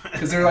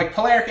 Because they're like,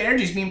 polaric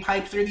energy is being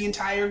piped through the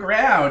entire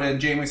ground, and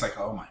Janeway's like,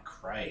 oh my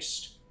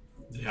Christ.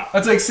 Yeah.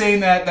 That's like saying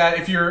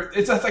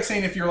that's like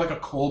saying if you're like a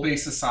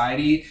coal-based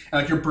society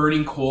and you're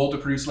burning coal to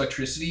produce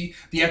electricity,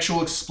 the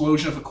actual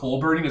explosion of the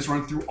coal burning is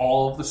run through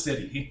all of the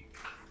city.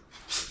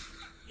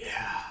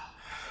 Yeah.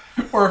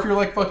 Or if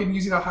you're fucking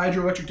using a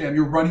hydroelectric dam,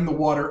 you're running the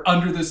water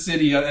under the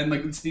city and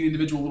it's the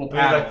individual little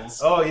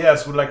paddles. Oh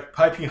yes, we're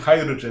piping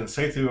hydrogen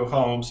straight to your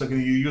home, so you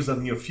use that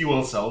in your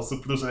fuel cells to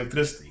produce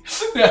electricity.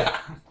 Yeah.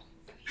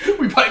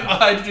 We pipe the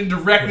hydrogen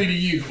directly to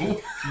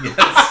you.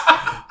 Yes.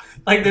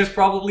 There's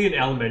probably an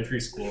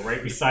elementary school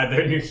right beside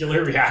their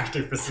nuclear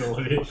reactor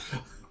facility.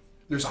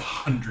 There's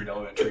 100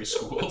 elementary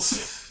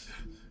schools.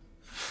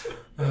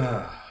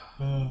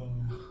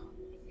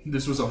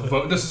 This was a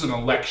vote. This is an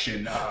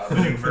election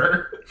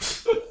maneuver.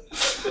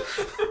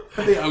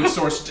 They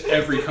outsourced it to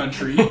every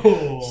country.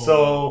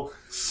 So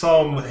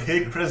some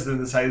hick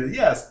president decided,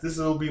 yes, this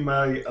will be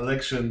my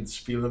election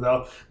spiel, and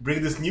I'll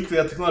bring this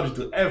nuclear technology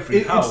to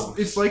every house.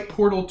 It's like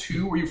Portal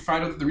 2, where you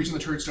find out that the reason the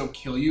turrets don't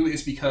kill you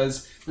is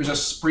because there's a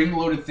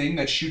spring-loaded thing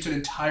that shoots an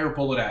entire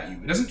bullet at you.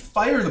 It doesn't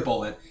fire the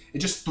bullet; it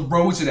just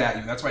throws it at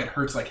you. That's why it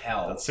hurts like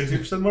hell. That's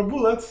 60% more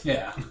bullets.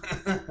 Yeah.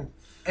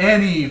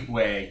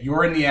 Anyway,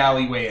 you're in the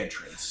alleyway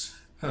entrance.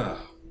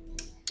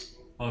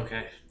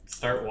 Okay.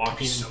 Start walking. It'd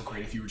be so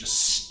great if you were just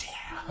stabbed.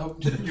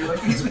 You're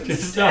like, he's been No.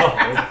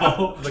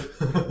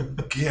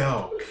 stabbed.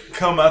 Yo,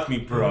 come at me,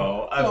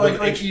 bro. I've got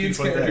Like HP Ian's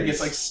for character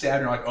days. gets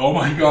stabbed, and you're like, oh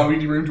my god, we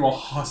need to bring him to a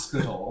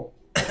hospital.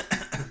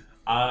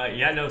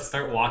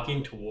 Start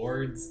walking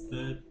towards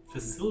the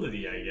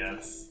facility, I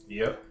guess.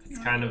 Yep.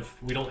 It's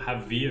we don't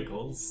have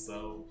vehicles,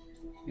 so...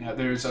 Yeah,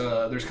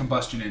 there's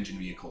combustion engine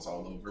vehicles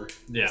all over.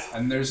 Yeah.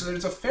 And there's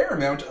a fair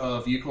amount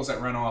of vehicles that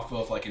run off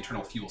of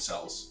internal fuel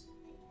cells.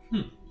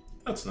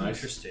 That's nice.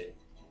 Interesting.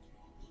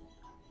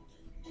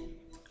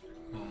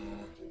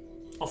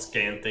 I'll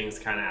scan things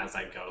as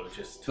I go,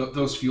 just...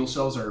 Those fuel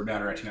cells are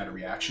matter-antimatter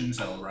reactions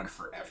that'll run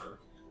forever.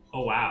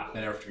 Oh, wow.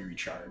 They never have to be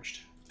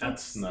recharged.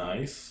 That's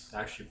nice.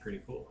 Actually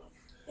pretty cool.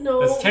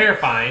 No. It's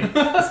terrifying.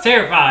 It's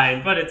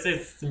terrifying, but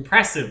it's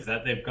impressive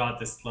that they've got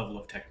this level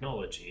of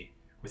technology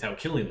without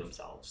killing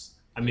themselves.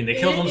 I mean, they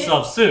kill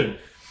themselves soon,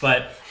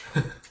 but...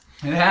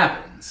 It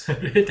happens.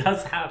 It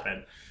does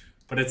happen.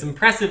 But it's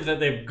impressive that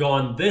they've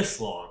gone this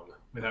long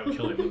without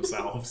killing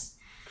themselves.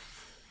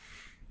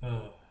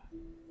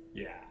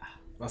 Yeah.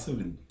 Must have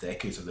been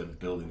decades of them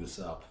building this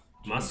up.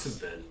 Must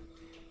have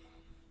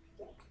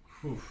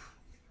been.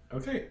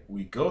 Okay,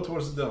 we go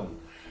towards the dome.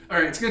 All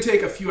right, it's going to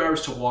take a few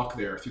hours to walk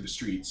there through the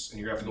streets, and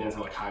you're going to have to go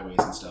over like highways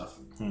and stuff.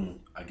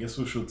 I guess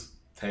we should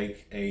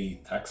take a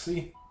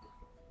taxi.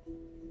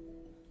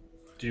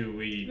 Do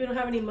We we... don't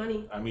have any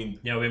money. I mean,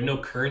 Yeah, we have no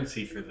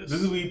currency for this.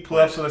 this we pull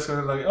up so that's kind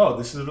of like, oh,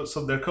 this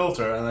is their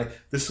culture, and like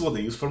this is what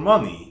they use for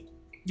money.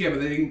 Yeah,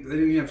 but they didn't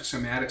even have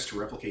schematics to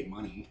replicate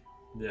money.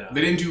 Yeah.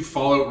 They didn't do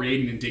Fallout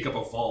raiding and dig up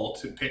a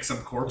vault and pick some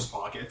corpse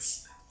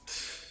pockets.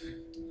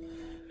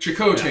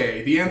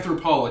 Chakotay, the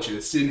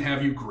anthropologist, didn't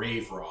have you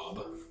grave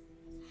rob.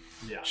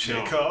 Yeah. No.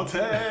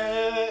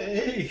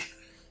 Chicote!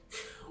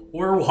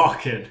 We're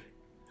walking.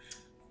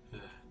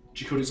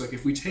 Chakotay's like,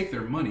 if we take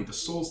their money, the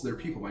souls of their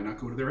people might not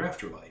go to their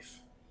afterlife.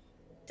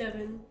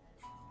 Devin.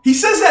 He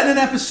says that in an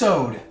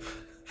episode!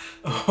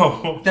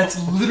 Oh,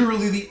 That's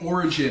literally the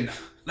origin.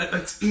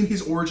 That's in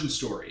his origin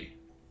story.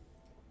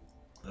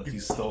 that he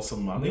stole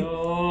some money.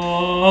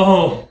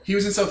 Oh. He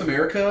was in South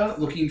America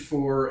looking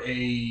for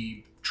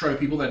a tribe of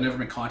people that had never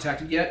been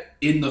contacted yet.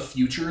 In the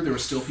future, there were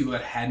still people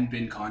that hadn't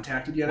been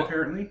contacted yet,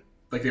 apparently.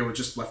 Like, they were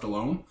just left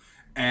alone.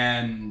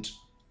 And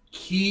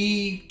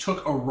he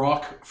took a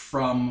rock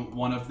from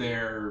one of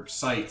their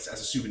sites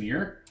as a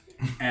souvenir.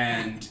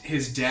 And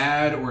his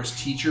dad or his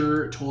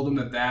teacher told him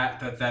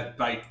that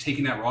by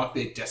taking that rock,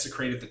 they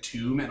desecrated the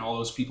tomb, and all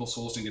those people's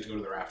souls didn't get to go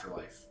to their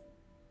afterlife.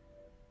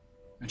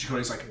 And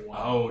Chakotay's like,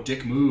 oh,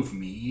 dick move,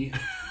 me.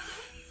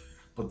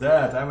 But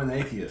Dad, I'm an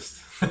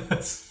atheist.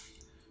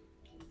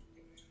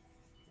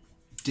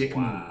 Dick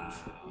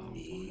move,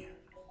 me.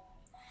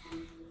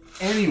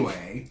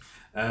 Anyway,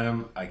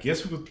 I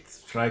guess we could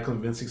try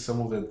convincing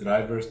some of the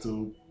drivers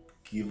to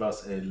give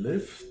us a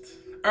lift.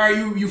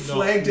 alright, you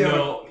flagged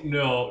down.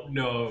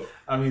 No.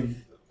 I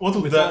mean, what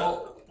would be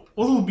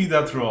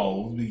that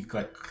role? Would be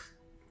like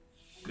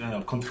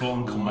control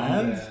and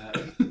command?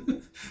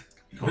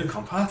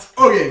 Combat?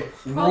 Okay,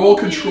 roll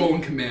Probably- control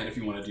and command if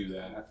you want to do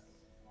that.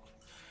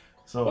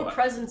 So Or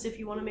presence if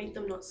you want to make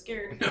them not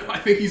scared. No, I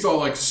think he's all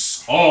like,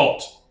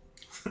 salt!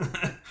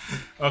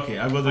 okay,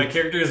 I got My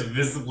character is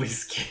visibly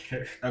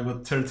scared.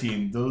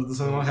 13.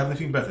 Does anyone have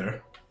anything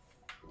better?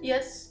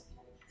 Yes.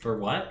 For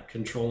what?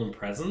 Control and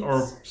presence?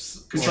 Or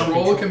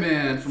Control a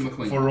command from the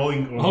Klingon. for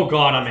rolling? Oh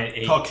god, I'm at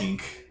 8.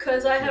 talking.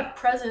 Because I have Yeah.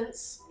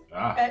 presence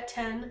Ah, at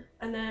 10,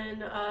 and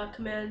then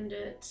command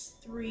at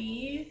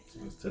 3. so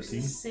it's Which 13.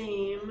 is the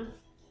same.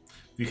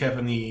 Do you have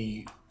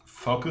any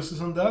focuses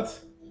on that?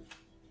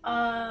 You've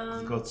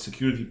Um, got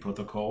security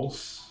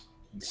protocols.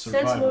 And sense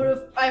survival.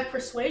 motive. I have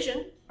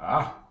persuasion.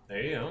 Ah,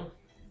 There you go.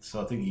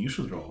 so I think you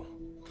should roll.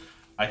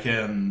 I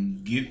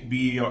can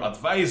be your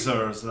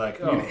advisor. So like,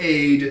 You can oh,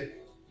 aid.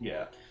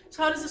 yeah.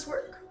 So how does this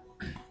work?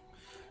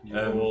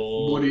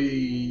 Roll. What are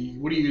you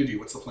going to do?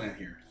 What's the plan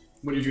here?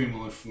 What you're doing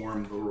will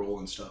inform the roll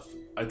and stuff.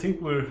 I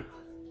think we're.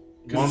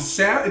 Because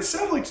it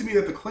sounded like to me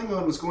that the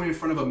Klingon was going in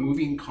front of a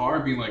moving car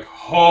and being like,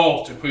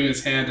 halt, and putting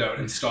his hand out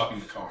and stopping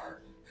the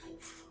car.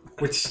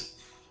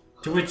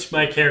 To which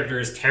my character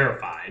is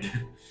terrified.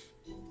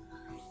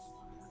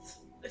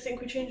 I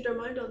think we changed our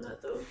mind on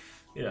that though.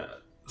 Yeah.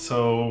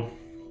 So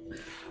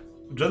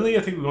generally,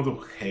 I think we want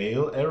to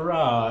hail a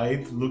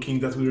ride, looking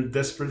that we're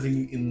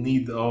desperately in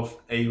need of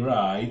a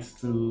ride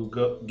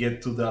to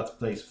get to that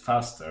place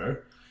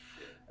faster.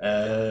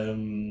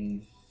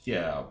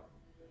 Yeah.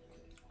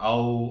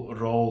 I'll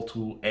roll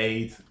to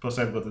 8, plus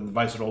I've got an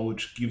advice roll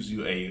which gives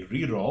you a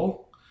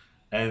reroll,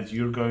 and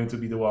you're going to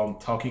be the one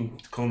talking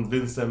to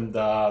convince them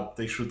that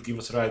they should give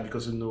us a ride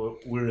because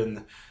we're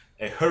in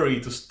a hurry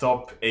to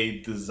stop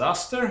a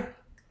disaster,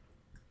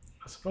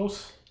 I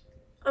suppose.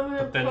 I'm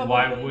gonna But then probably,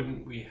 why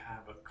wouldn't we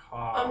have a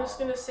car? I'm just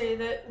gonna say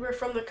that we're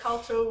from the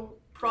Kalto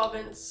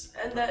province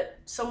and that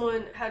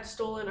someone had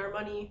stolen our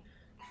money,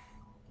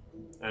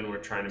 And we're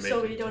trying to make so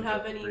it we to don't the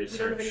have any. We research.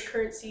 don't have any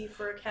currency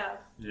for a cab.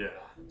 Yeah.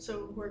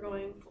 So we're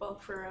going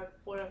for a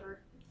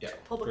whatever. Yeah,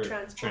 Public For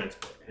transport.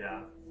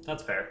 Yeah.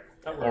 That's fair.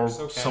 That Or works.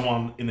 Okay.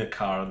 someone in a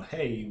car and,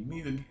 hey,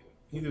 need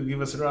to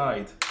give us a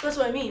ride. That's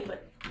what I mean.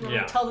 But we're Yeah.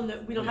 gonna tell them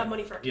that we don't Yeah. have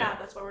money for a cab. Yeah.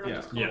 That's why we're not Yeah.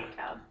 just calling Yeah. a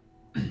cab.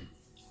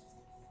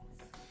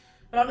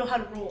 But I don't know how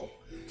to roll.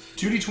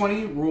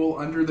 2d20, roll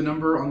under the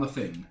number on the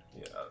thing.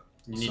 Yeah.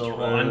 You need So, to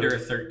roll under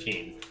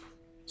 13.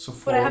 So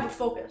But I have a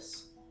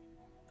focus.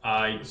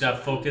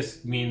 That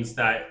focus means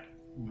that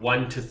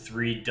 1 to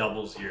 3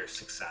 doubles your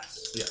success.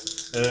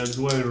 yeah.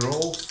 Do I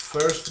roll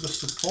first for the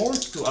support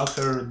to add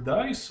her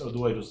dice, or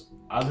do I just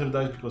add her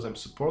dice because I'm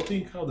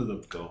supporting? How did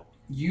that go?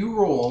 You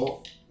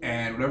roll,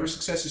 and whatever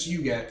successes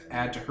you get,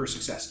 add to her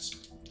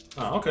successes.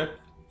 Ah, okay.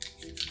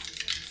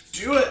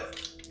 Do it!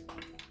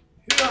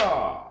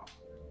 Yeah.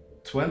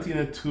 20 and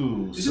a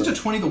 2. Isn't a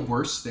 20 the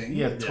worst thing?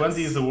 Yeah,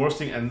 20 is the worst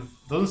thing, and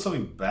doesn't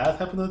something bad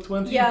happen at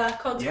 20? Yeah,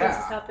 consequences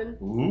Yeah. happen.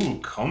 Ooh,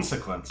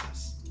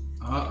 consequences.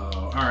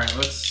 Uh-oh. Alright,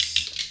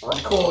 let's...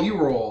 Nicole, you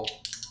roll.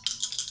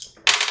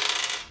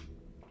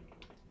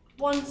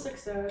 1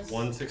 success.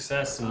 1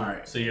 success. And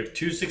Alright. So you have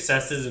 2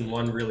 successes and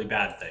 1 really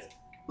bad thing.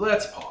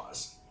 Let's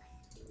pause.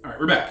 All right,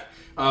 we're back.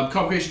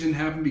 Complication didn't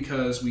happen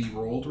because we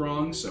rolled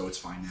wrong, so it's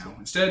fine now.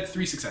 Instead,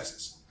 3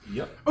 successes.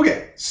 Yep.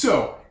 Okay,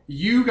 so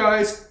you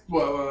guys,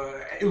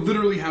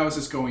 literally, how is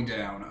this going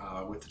down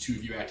with the two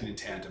of you acting in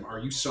tandem? Are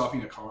you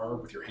stopping a car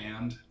with your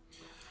hand?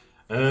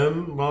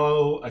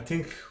 Well, I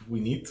think we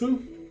need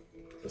to,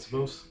 I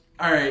suppose.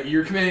 All right,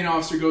 your commanding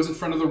officer goes in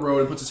front of the road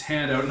and puts his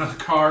hand out, and the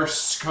car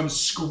comes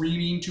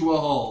screaming to a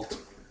halt.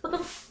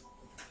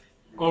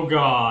 Oh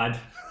god.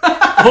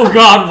 Oh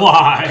god,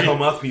 why?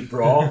 Come at me,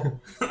 bro.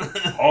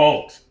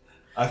 Halt.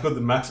 I've got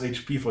the max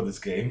HP for this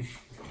game.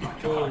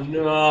 Oh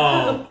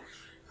no.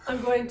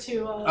 I'm going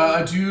to.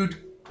 A dude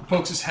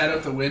pokes his head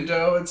out the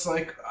window. It's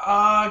like,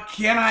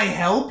 can I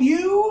help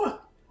you?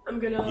 I'm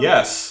gonna.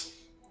 Yes.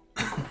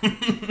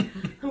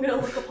 I'm gonna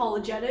look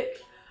apologetic.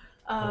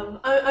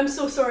 I'm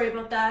so sorry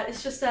about that.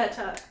 It's just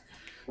that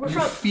we're You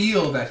from.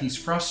 feel that he's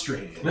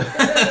frustrated.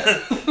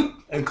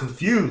 And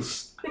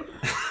confused.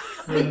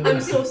 I'm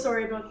so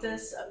sorry about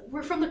this.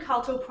 We're from the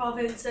Kanto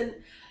province, and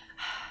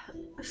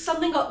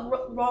something got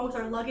wrong with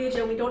our luggage,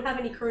 and we don't have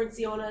any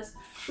currency on us.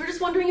 We're just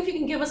wondering if you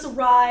can give us a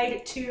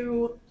ride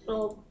to.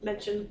 I'll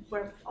mention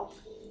where. I'll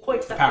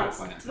point to that Power place.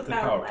 plant. To the The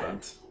power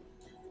plant.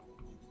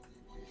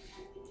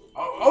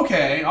 Oh,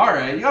 okay, all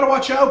right. You gotta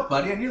watch out,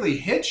 buddy. I nearly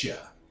hit you.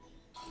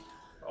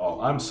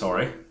 Oh, I'm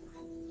sorry.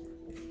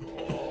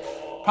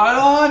 Pile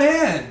on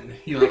in.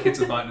 He hits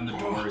a button, and the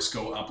doors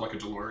go up like a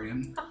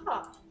DeLorean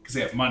Haha. because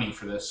they have money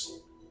for this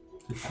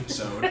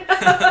episode.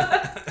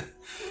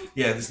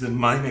 Yeah, this is the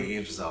money-making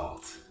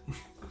result.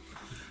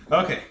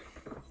 Okay.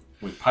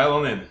 We pile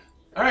on in.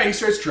 All right, he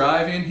starts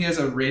driving. He has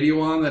a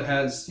radio on that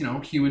has,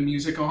 human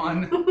music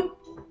on.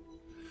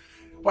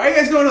 Why are you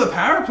guys going to the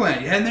power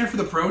plant? You heading there for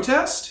the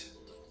protest?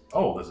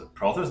 Oh, there's a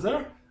protest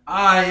there?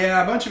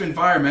 Yeah, a bunch of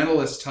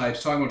environmentalist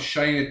types talking about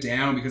shutting it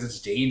down because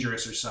it's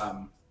dangerous or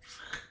something.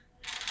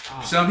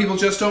 Some people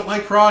just don't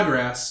like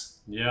progress.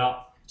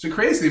 Yeah. So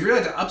crazy. They've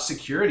really had to up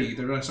security.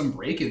 They're doing some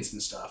break-ins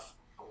and stuff.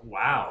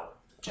 Wow.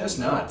 Just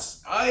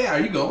nuts. Oh yeah, are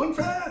you going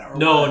for that? Or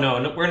No, what?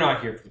 no, we're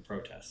not here for the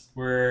protest.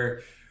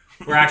 We're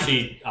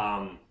actually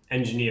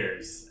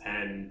engineers,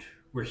 and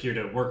we're here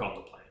to work on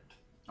the plant.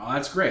 Oh,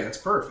 that's great. That's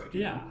perfect.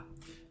 Yeah.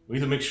 We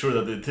need to make sure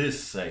that it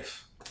is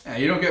safe. Yeah,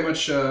 you don't get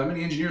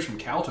many engineers from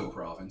Kanto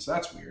province.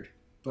 That's weird.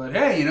 But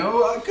hey,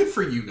 good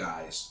for you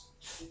guys.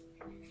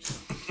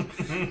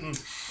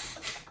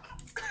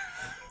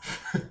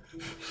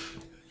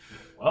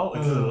 Well,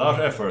 it is a large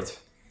effort.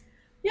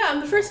 Yeah,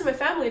 I'm the first in my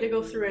family to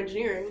go through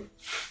engineering.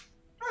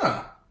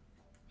 Huh.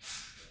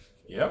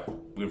 Yep,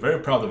 we're very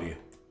proud of you.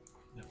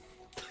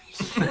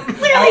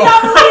 Clearly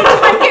not related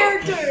to my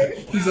character.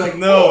 He's like,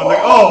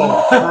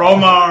 no,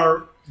 from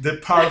our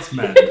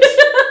department.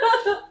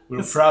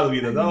 We're proud of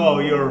you that,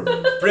 you're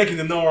breaking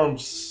the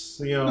norms,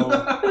 pulling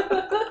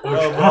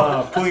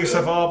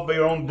yourself up by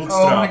your own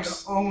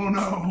bootstraps. Oh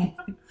no.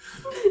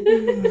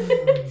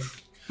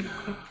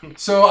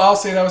 So I'll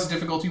say that was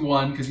difficulty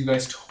 1 because you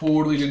guys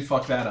totally didn't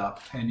fuck that up,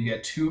 and you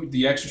get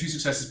the extra 2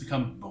 successes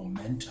become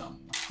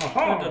momentum.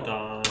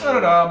 Da-da-da.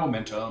 Da-da-da,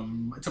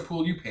 momentum. It's a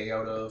pool you pay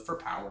out of for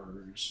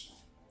powers.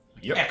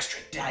 Yep. Extra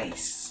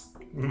dice.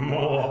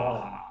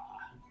 Oh.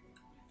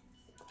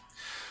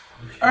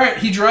 All right,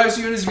 he drives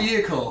you in his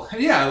vehicle,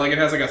 and yeah, it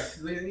has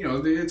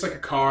it's like a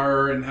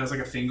car and has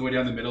a thing going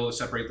down the middle to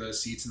separate the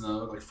seats and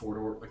the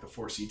 4-door, the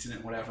 4 seats in it,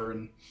 and whatever.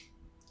 And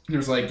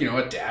there's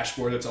a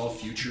dashboard that's all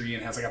future-y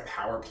and has a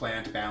power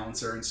plant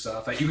balancer and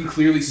stuff. That you can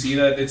clearly see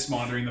that it's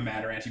monitoring the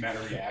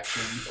matter-antimatter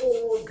reaction.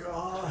 Oh,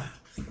 God.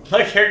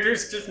 My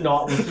character's just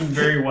not looking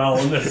very well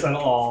in this at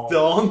all.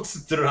 Don't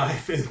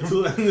drive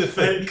into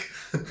anything.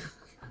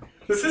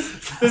 This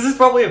is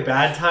probably a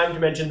bad time to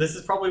mention. This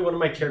is probably one of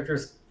my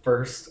character's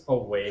first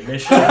away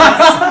missions.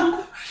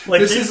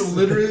 This is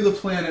literally the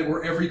planet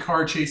where every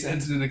car chase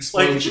ends in an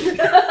explosion.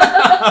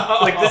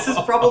 this is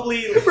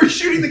probably We're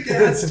shooting the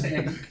gas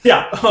tank.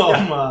 yeah. Oh,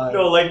 yeah. my.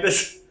 No,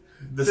 this is-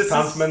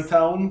 Stuntman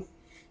town?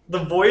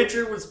 the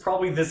Voyager was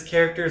probably this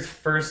character's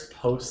first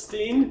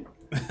posting,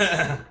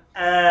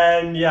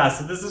 and yeah,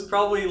 so this is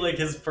probably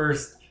his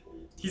first.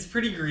 He's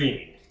pretty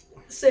green.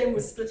 Same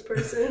with this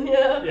person,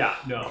 yeah. Yeah.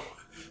 No.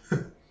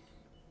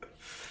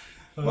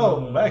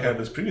 Well, back at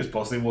this previous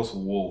boss, it was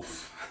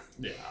Wolf.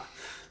 Yeah.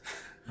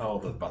 Oh,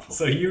 that battle.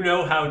 So you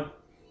know how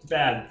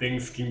bad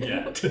things can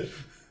get.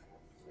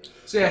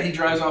 So yeah, he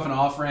drives off an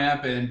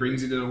off-ramp and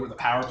brings you to the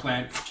power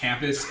plant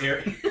campus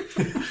area.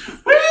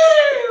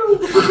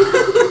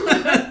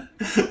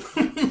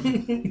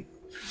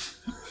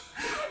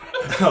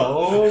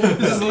 Oh,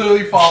 This is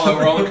literally Fallout,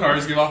 where all the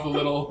cars give off a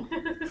little...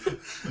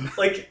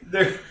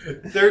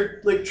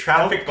 they're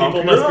traffic Bump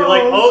people must be your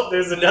like, road. oh,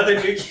 there's another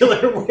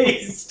nuclear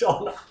waste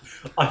on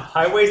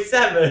Highway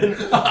 7.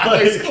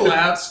 Highways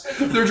collapse.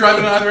 They're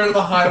driving on either end of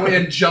the highway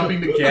and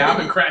jumping the gap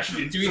and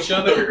crashing into each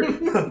other.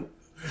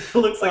 It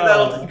looks like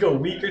that'll take a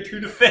week or 2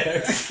 to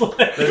fix.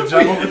 they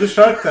jump over the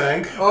shark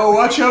tank. Oh,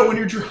 watch out when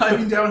you're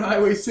driving down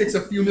Highway 6.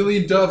 A few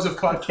million doves have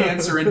caught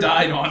cancer and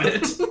died on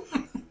it.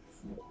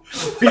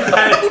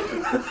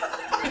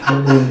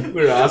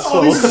 We're All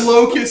assholes. these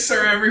locusts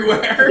are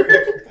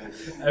everywhere.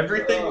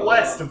 Everything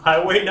west of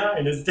Highway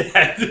 9 is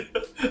dead.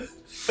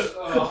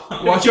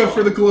 Watch out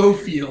for the glow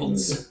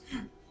fields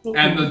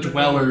and the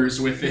dwellers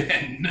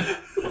within.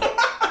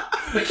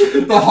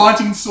 The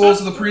haunting souls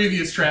of the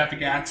previous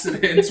traffic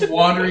accidents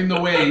wandering the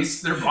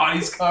waste, their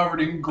bodies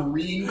covered in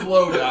green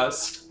glow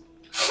dust.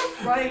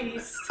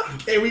 Christ.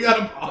 Okay, we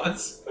gotta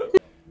pause.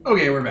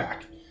 Okay, we're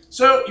back.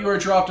 So, you are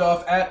dropped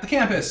off at the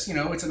campus. You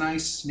know, it's a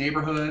nice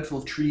neighborhood full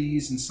of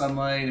trees and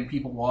sunlight and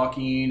people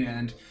walking,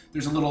 and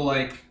there's a little,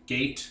 like,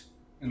 gate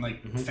and,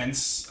 like,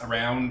 fence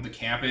around the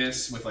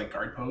campus with, like,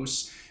 guard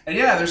posts. And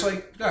yeah, there's,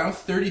 like, I don't know,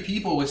 30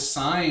 people with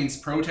signs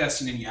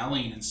protesting and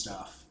yelling and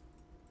stuff.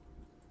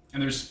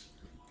 And there's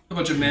a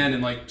bunch of men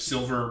in, like,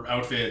 silver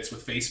outfits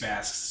with face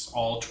masks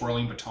all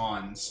twirling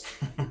batons.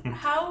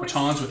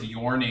 Batons with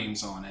your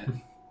names on it.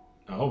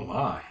 Oh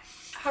my.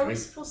 How are we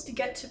supposed to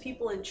get to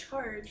people in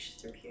charge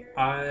through here?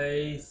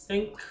 I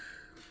think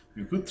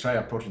You could try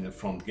approaching the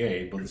front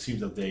gate, but it seems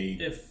that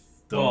they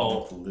don't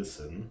want to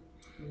listen.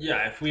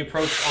 Yeah, if we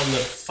approach on the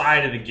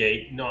side of the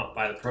gate, not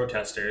by the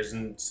protesters,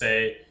 and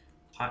say,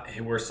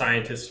 hey, we're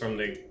scientists from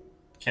the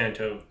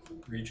Kanto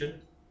region.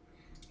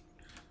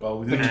 Well,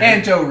 we The didn't.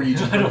 Kanto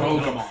region for I don't know.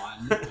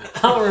 Pokemon.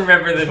 I don't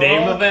remember the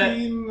name of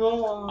it.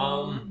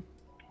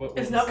 What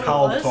was Isn't that it?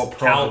 what it was?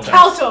 Calto.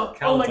 Calto!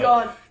 Oh my Calto.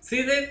 god.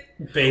 See, they're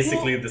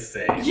basically the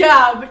same.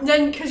 Yeah, but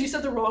then because you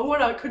said the wrong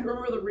one, I couldn't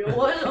remember the real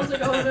one. I was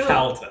like, oh no.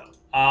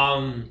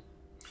 Calto.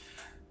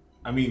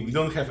 I mean, we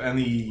don't have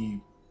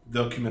any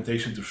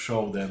documentation to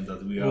show them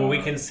that we are. Well,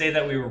 we can say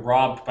that we were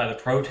robbed by the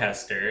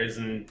protesters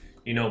and,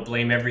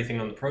 blame everything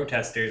on the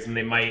protesters and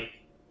they might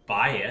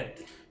buy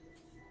it.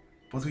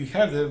 But we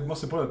have the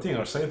most important thing,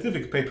 our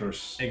scientific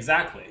papers.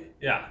 Exactly.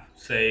 Yeah.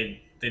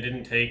 Say they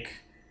didn't take.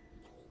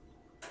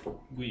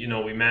 We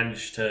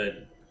managed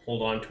to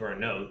hold on to our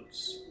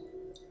notes,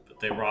 but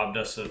they robbed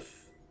us of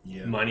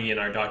money and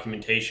our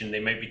documentation. They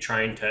might be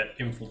trying to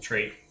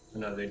infiltrate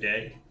another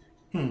day.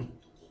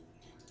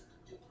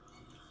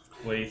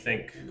 What do you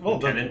think, Well,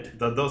 Lieutenant?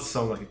 that does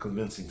sound like a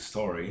convincing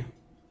story.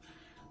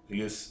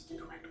 Because The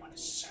correct one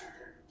is sir.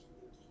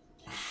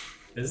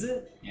 Is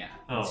it? Yeah,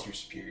 Oh. that's your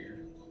superior.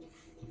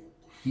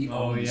 He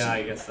Oh owns yeah, I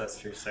you. guess that's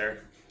true, sir.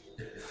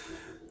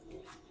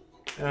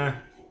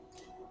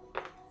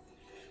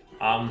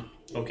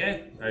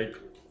 Okay.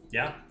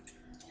 Yeah.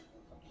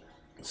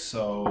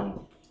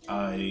 so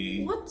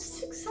I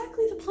What's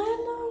exactly the plan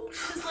though?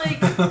 Because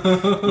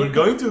like, we're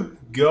going to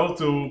go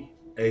to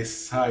a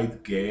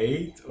side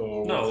gate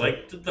or No, what's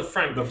like the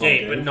front The front gate,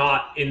 gate. but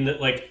not in the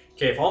Okay,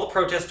 if all the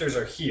protesters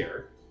are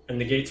here and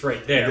the gate's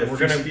right there, The we're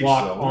free gonna speech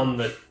walk zone. on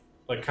the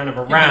kind of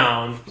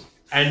around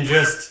and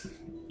just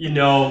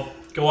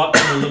go up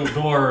to the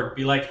little door,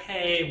 be like,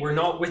 "Hey, we're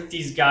not with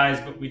these guys,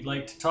 but we'd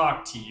like to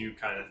talk to you,"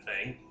 kind of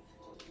thing,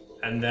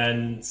 and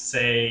then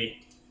say,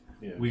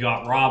 Yeah. "We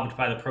got robbed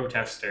by the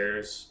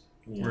protesters.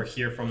 Yeah. We're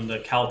here from the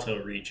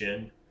Kalto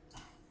region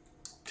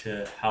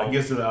to help." I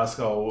guess they'll ask,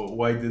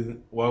 why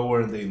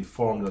weren't they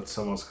informed that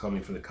someone's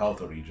coming from the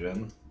Kalto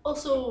region?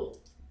 also,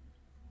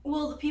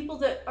 will the people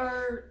that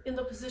are in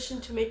the position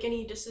to make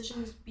any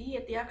decisions be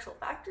at the actual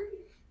factory?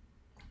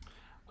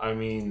 I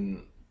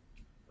mean,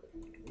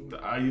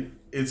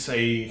 it's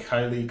a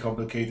highly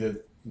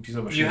complicated piece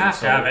of machinery. You have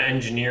to have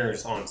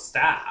engineers on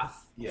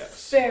staff.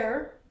 Yes.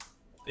 Fair.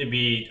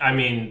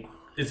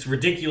 It's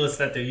ridiculous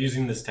that they're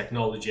using this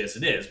technology as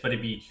it is, but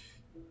it'd be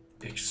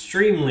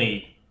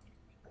extremely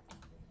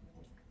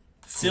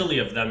silly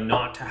of them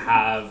not to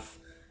have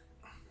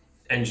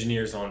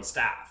engineers on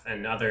staff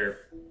and other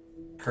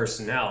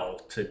personnel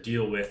to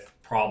deal with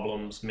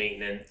problems,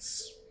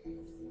 maintenance,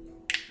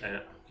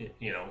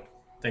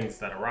 things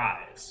that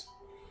arise.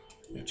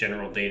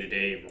 General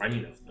day-to-day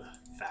running of the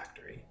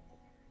factory.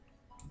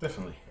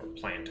 Definitely. Or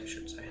plant, I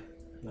should say.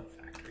 Not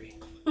factory.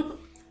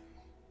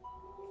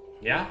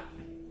 Yeah?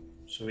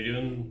 So we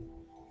doing...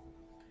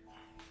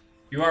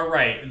 You are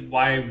right.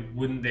 Why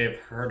wouldn't they have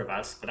heard of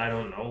us? But I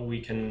don't know. We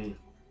can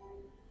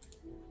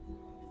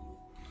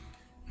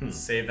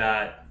say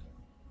that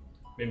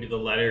maybe the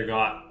letter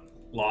got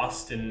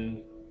lost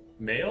in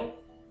mail?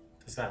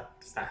 Does that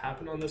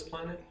happen on this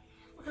planet?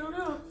 I don't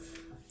know.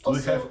 Do we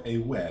Also, have a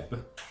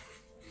web?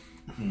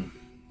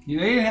 Yeah,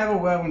 they didn't have a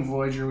web when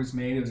Voyager was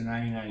made. It was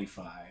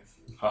 1995.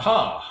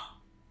 Haha!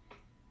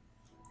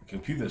 The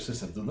computer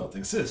systems do not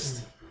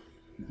exist.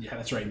 Yeah,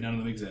 that's right. None of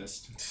them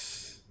exist.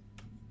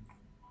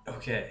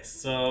 Okay,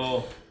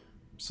 so...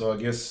 So I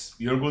guess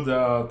you're good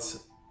at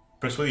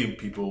persuading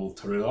people,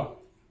 Tarilla,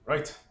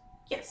 right?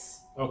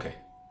 yes. Okay.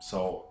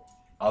 So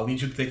I'll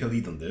need you to take a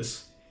lead on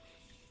this.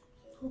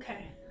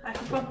 Okay. I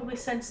can probably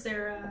sense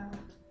their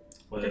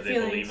Whether their they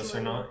feelings believe us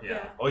or not?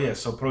 Yeah. Oh yeah,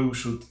 so probably we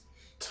should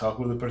talk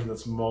with the person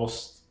that's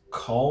most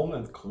calm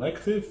and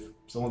collective.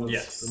 Someone that's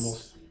Yes. the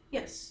most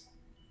Yes.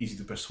 easy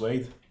to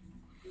persuade.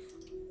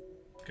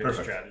 Good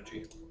Perfect.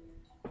 strategy.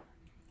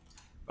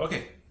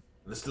 Okay,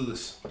 let's do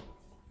this.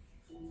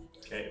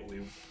 Okay, we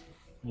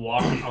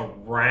walk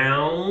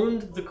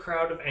around the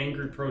crowd of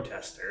angry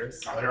protesters.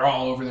 Oh, they're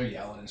all over there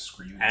yelling and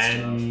screaming and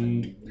stuff.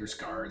 And- And there's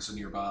guards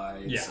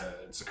nearby.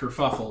 It's a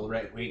kerfuffle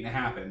right waiting to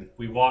happen.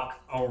 We walk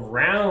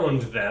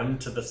around them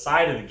to the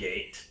side of the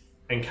gate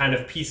and kind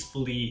of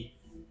peacefully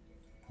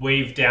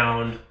wave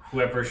down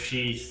whoever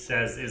she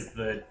says is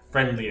the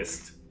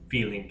friendliest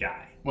feeling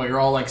guy. Well, you're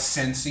all like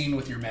sensing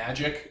with your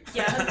magic.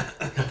 Yeah.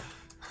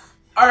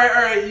 All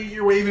right.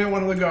 You're waving at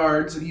one of the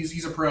guards, and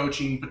he's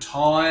approaching,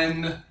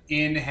 baton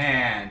in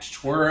hand,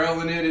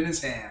 twirling it in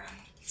his hand,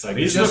 So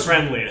he's just- the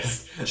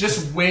friendliest.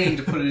 just waiting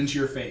to put it into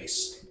your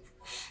face.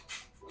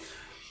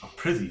 A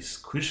pretty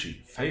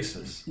squishy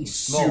faces. He's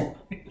Small.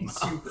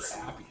 super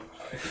happy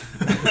about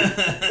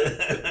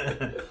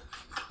it.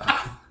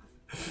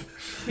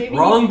 Maybe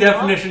Wrong he's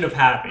definition of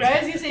happy. Not, right, I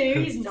was gonna say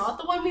maybe he's not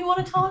the one we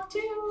want to talk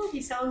to.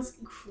 He sounds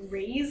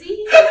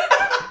crazy.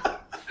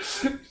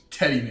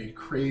 Teddy made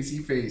crazy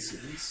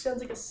faces. Sounds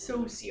like a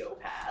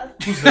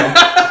sociopath.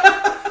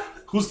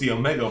 Who's the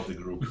Omega of the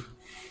group?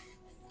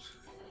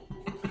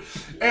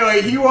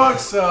 Anyway, he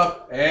walks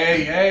up.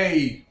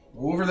 Hey,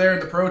 over there in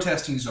the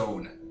protesting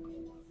zone.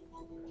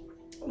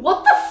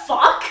 What the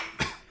fuck?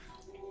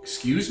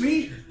 Excuse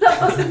me? That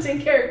wasn't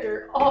in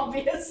character,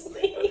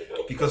 obviously.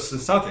 Because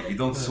it's something, you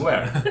don't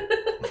swear.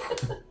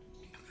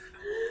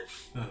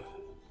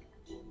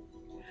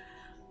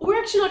 We're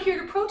actually not here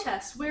to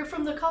protest. We're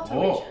from the Kanto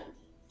Oh. region.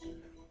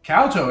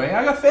 Kalto, eh?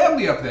 I got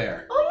family up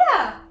there. Oh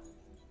yeah.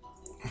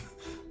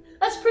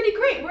 That's pretty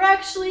great. We're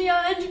actually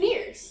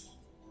engineers.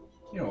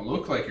 You don't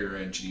look like you're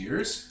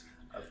engineers.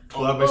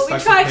 Pull out my Well,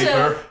 stacks of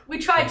paper. we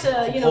tried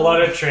to, Pull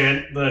out the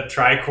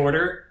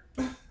tricorder.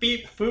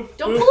 Beep, boop,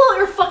 Don't boop. pull out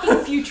your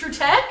fucking future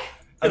tech.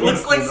 It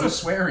looks like no some,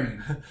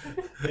 swearing.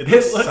 It it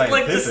is looks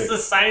like this scientific.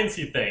 is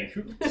a sciencey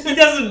thing. He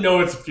doesn't know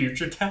it's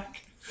future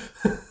tech.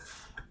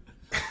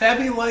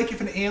 That'd be like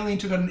if an alien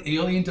took out an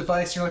alien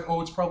device and you're like,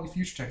 oh, it's probably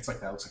future tech. It's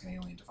like, that looks like an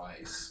alien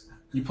device.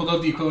 You pulled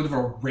out the equivalent of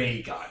a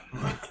ray gun.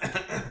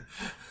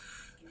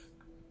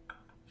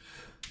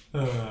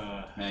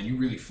 Man, you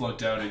really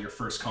flunked out at your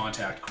first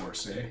contact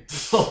course, eh?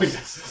 Oh,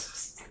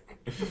 yes.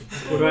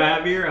 What do I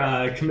have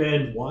here?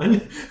 Command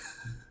 1?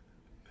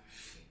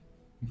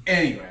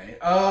 Anyway,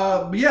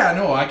 but yeah,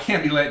 no, I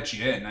can't be letting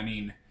you in. I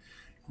mean,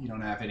 you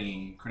don't have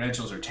any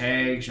credentials or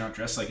tags. You're not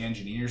dressed like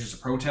engineers. There's a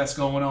protest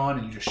going on,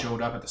 and you just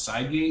showed up at the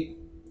side gate.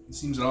 It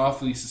seems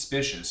awfully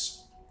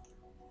suspicious.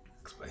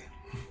 Explain.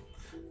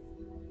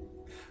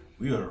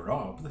 We were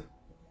robbed.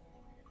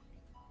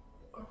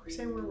 Oh, we're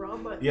saying we're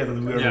wrong, but Yeah, that we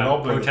were Yeah,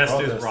 robbed by the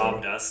protesters protester.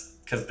 robbed us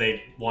because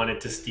they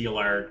wanted to steal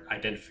our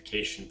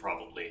identification,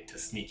 probably, to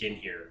sneak in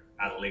here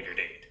at a later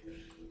date.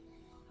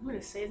 I'm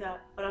gonna say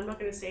that, but I'm not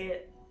gonna say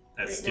it.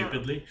 As Right now.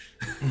 stupidly.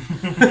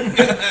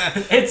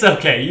 It's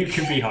okay, you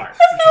can be hard. That's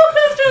not what I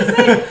was trying to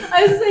say.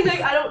 I was saying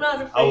like I don't know how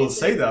to phrase I will it.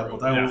 say that,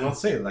 but I Yeah. will not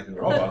say it like a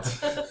robot.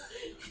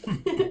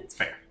 It's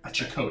fair. A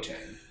Chakotay. I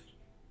You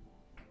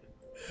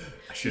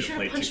should should have have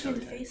played punched me in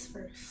the Chakotay. face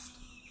first.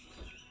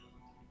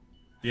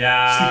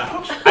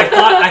 Yeah,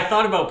 I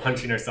thought about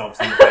punching ourselves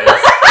in the face.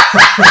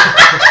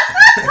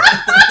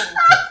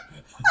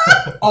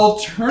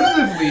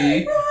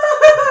 Alternatively,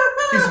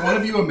 is one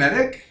of you a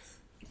medic?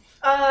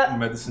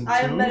 Medicine 2? I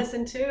have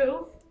medicine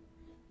too.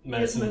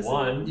 Medicine medicine.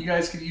 1. You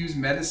guys could use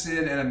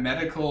medicine and a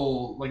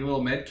medical, like a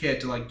little med kit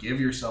to like give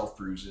yourself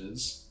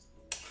bruises.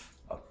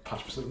 I'll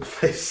punch myself in the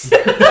face. The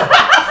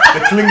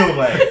Klingle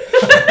way.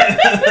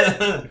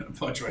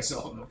 Punch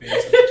myself in the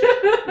face.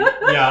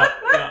 Yeah,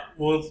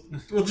 we'll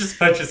just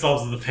punch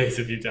ourselves in the face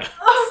if you don't.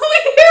 Oh,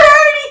 we're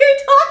already here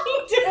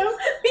talking to him.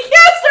 We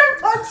can't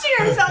start punching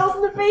ourselves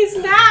in the face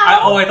now.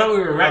 I thought we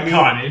were I mean-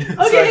 retconning.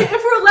 Okay, Sorry. if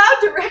we're allowed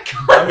to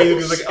retcon. I mean, it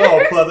was like,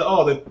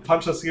 they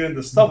punch us here in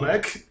the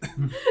stomach.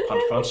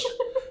 punch.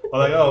 Or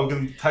like, oh, we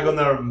can tag on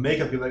our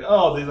makeup. Be like,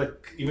 oh, they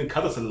like even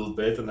cut us a little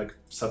bit and like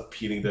start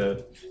peeling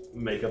the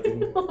makeup.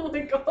 And Oh my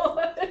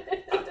god.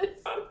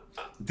 it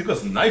took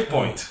us a knife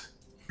point.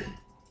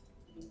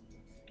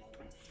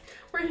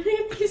 We're gonna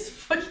get these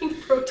fucking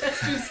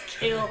protesters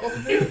killed.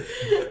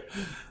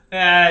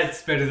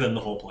 It's better than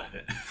the whole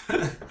planet.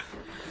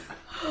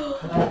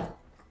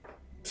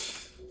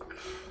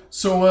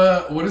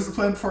 So, what is the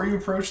plan before you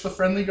approach the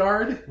friendly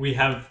guard? We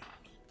have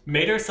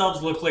made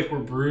ourselves look like we're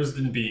bruised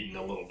and beaten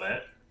a little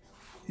bit.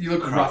 You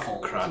look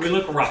ruffled. Crack. We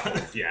look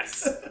ruffled,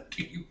 yes.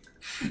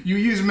 You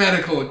use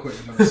medical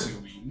equipment, I'm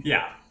assuming.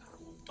 Yeah.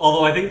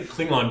 Although I think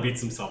Klingon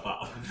beats himself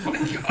up. Oh my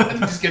god, he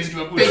just gets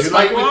into a Would you fist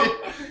like fight one? with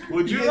it.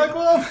 Would you like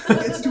one? He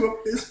gets into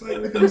a fist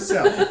fight with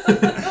himself.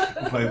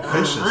 With my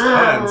vicious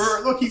hands.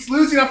 Look, he's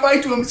losing a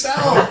fight to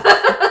himself.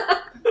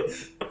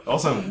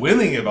 Also, I'm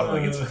winning about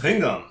like it's a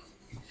Klingon.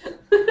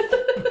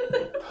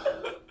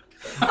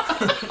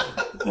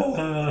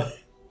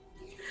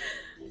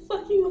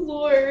 Fucking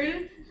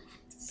lord.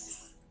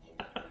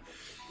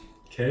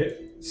 Okay.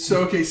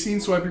 So, okay, scene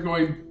swipe, you're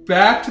going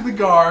back to the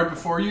guard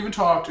before you even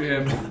talk to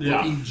him, Yeah.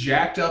 looking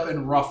jacked up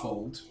and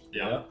ruffled.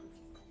 Yeah.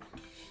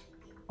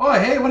 Oh,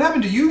 hey, what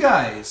happened to you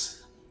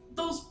guys?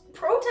 Those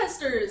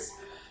protesters.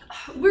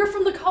 We're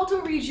from the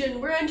Kanto region.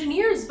 We're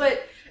engineers,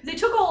 but they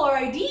took all our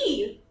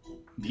ID.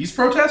 These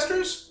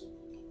protesters?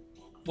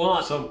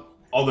 Well, Some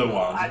other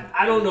ones.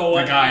 I don't know The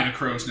what guy in a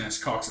crow's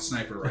nest cocks a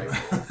sniper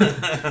rifle.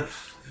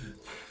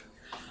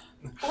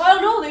 Well, I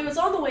don't know. They was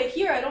on the way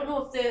here. I don't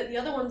know if the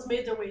other ones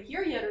made their way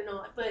here yet or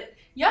not. But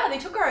yeah, they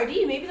took our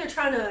ID. Maybe they're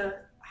trying to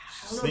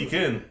Sneak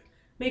in.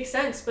 make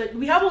sense. But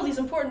we have all these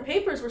important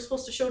papers we're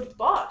supposed to show to the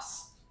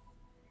boss.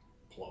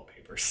 pull out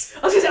papers.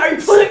 I was gonna say, are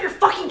you pulling out your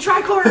fucking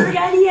tricorder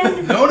again,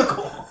 Ian? No,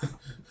 Nicole.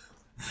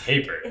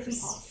 Papers. It's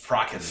impossible.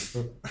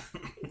 Fracking.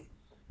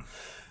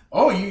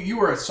 Oh, you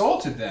were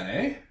assaulted then,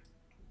 eh?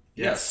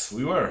 Yes,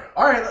 we were.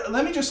 All right,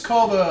 let me just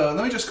call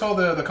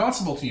the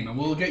constable team, and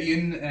we'll get you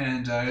in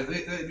and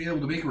be able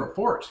to make a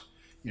report.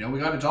 You know, we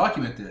got to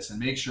document this and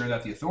make sure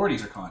that the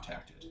authorities are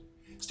contacted.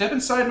 Step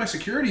inside my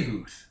security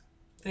booth.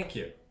 Thank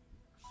you.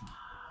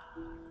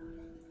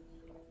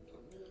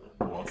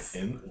 Walk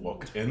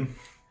in.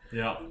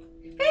 Yeah.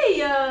 Hey,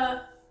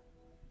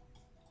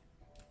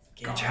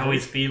 Gauge how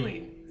he's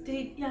feeling.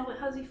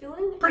 how's he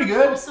feeling? Pretty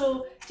good.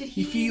 Also, did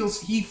he...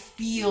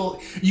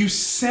 You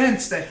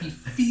sense that he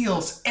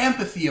feels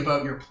empathy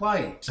about your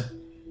plight.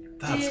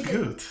 That's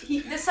good.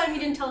 This time he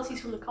didn't tell us he's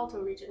from the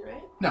Kalto region,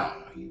 right? No,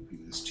 he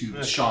was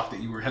too shocked that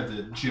you had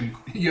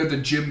the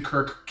Jim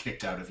Kirk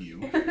kicked out of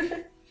you.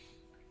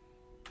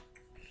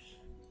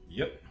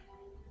 Yep.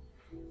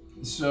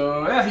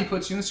 So yeah, he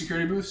puts you in the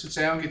security booth, sits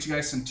down, gets you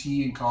guys some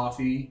tea and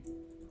coffee.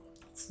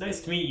 It's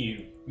nice to meet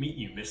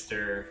you,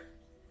 Mr.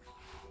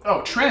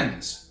 Oh,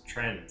 Trends.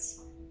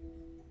 Trends.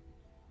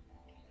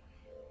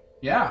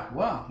 Yeah,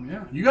 well,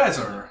 yeah. You guys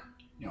are,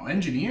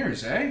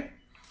 engineers, eh?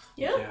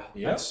 Yeah.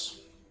 Yes.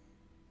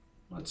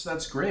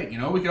 That's great.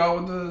 We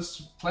go with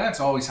the plant's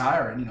always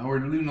hiring. We're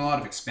doing a lot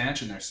of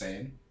expansion, they're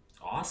saying.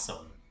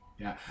 Awesome.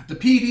 Yeah. The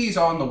PD's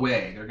on the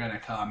way. They're going to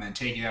come and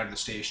take you out of the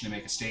station to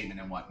make a statement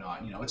and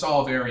whatnot. It's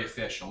all very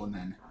official, and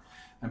then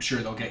I'm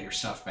sure they'll get your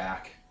stuff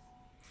back.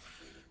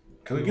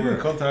 Can we get in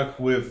contact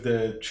with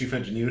the chief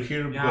engineer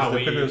here? Because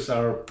the papers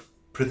are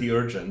pretty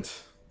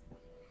urgent.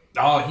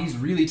 Oh, he's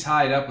really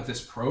tied up with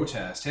this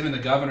protest. Him and the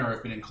governor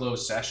have been in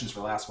closed sessions for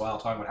the last while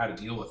talking about how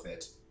to deal with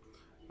it.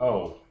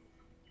 Oh.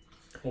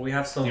 Well, we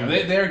have some...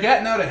 They're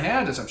getting out of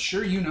hand, as I'm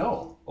sure you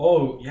know.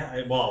 Oh,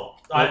 yeah.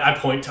 Well, I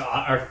point to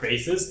our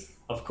faces.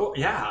 Of course,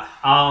 yeah.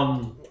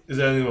 Is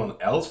there anyone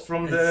else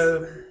from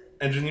the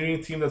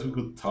engineering team that we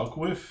could talk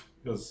with?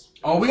 Because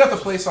we got the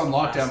place on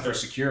lockdown for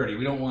security.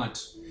 We don't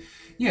want,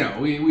 we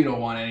don't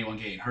want anyone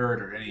getting hurt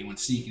or anyone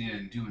sneaking in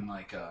and doing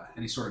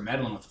any sort of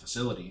meddling with the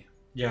facility.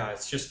 Yeah,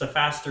 it's just the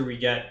faster we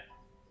get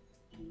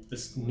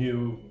this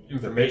new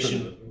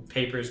information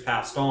papers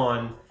passed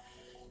on,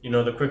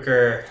 the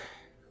quicker.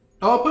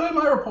 I'll put in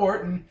my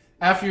report, and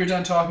after you're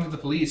done talking to the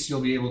police,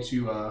 you'll be able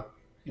to,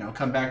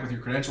 come back with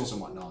your credentials and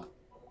whatnot.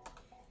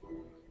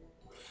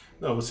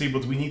 No,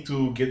 but we need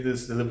to get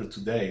this delivered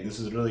today. This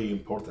is really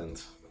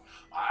important.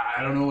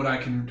 I don't know what I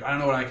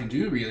can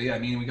do really. I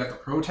mean, we got the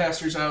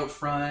protesters out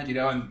front,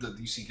 and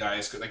you see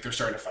guys they're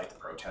starting to fight the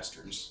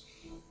protesters.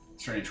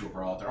 It's turning into a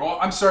brawl there. Oh,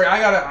 I'm sorry.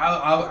 I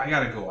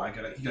gotta go.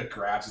 He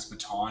grabs his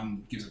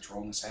baton, gives a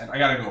twirl in his hand. I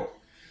gotta go,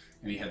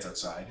 and he heads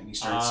outside and he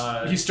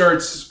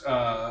starts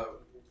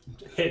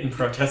hitting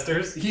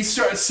protesters.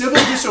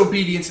 Civil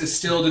disobedience is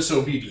still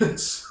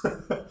disobedience.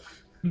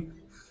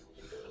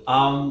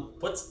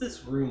 What's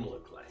this room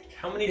look like?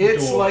 How many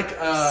It's doors?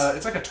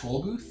 It's like a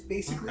toll booth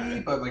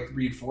basically, but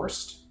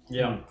reinforced.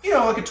 Yeah.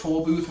 Like a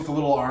toll booth with a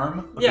little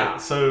arm. Okay, Yeah.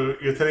 So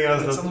you're telling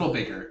us It's that a little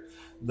bigger.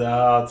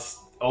 that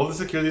all the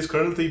security is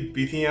currently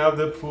beating up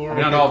the poor.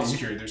 Not all the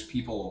security. There's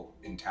people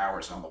in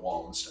towers and on the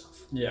wall and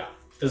stuff. Yeah.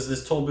 Does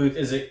this toll booth,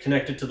 is it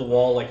connected to the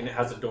wall and it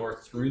has a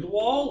door through the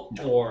wall?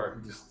 No.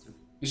 Or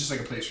It's just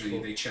a place where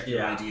they check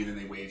your ID and then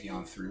they wave you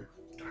on through.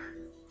 It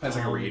has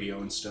a radio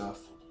and stuff.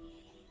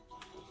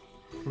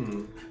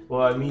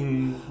 Well, I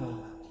mean,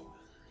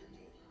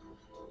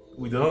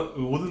 we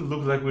wouldn't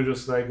look like we're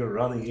just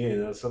running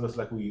in. As long as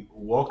we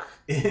walk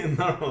in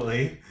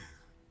normally,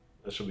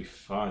 that should be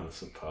fine, I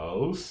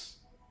suppose.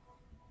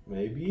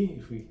 Maybe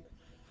if we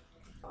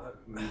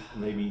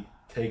maybe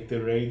take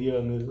the radio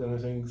and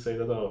anything, say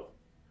that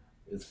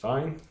it's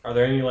fine. are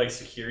there any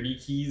security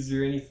keys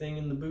or anything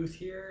in the booth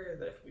here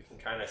that we can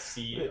kind of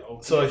see?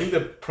 So I think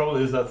the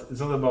problem is that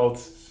it's not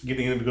about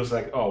getting in because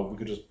we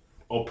could just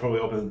probably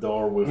open the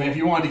door with. I mean, if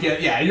you want to get,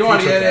 in, Yeah.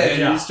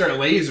 you start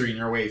lasering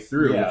your way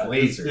through with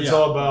lasers. It's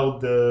all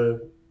about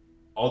the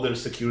other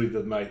security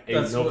that might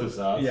notice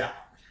us. Yeah.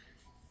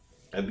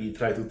 And we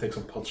try to take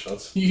some pot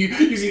shots.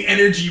 Using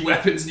energy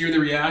weapons near the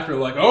reactor,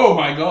 oh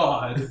my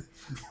god.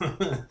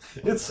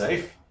 It's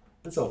safe.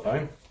 It's all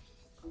fine.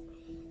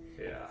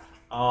 Yeah.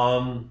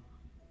 I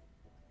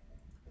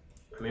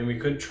mean, we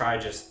could try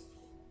just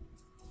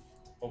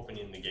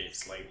opening the gate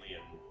slightly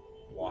and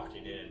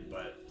walking in,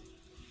 but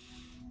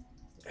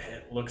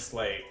it looks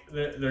like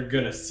they're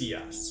gonna see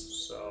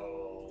us,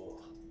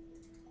 so...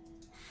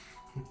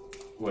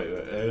 Wait.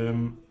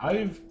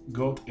 I've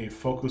got a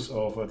focus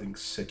of, I think,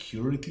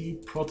 security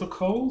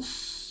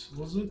protocols,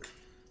 was it?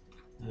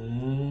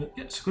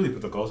 Yeah, security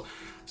protocols.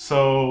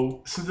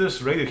 So since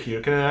there's radio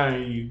here, can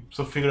I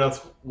figure out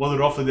what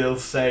roughly they'll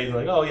say?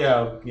 Like, oh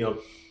yeah,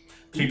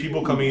 3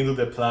 people coming into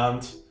the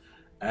plant,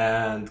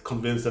 and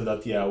convince them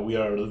that we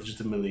are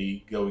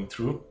legitimately going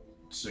through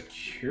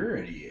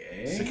Security,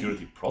 eh?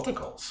 security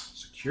protocols.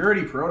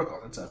 Security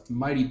protocol. That's a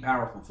mighty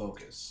powerful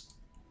focus.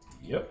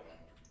 Yep.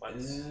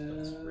 That's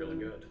really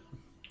good.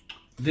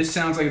 This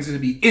sounds like it's going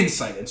to be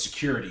insight and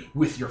security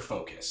with your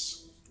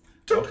focus.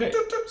 Okay.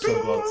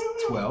 So about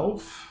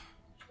 12.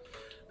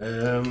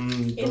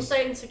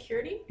 Insight and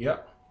security. Yeah.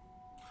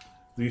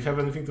 Do you have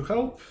anything to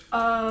help?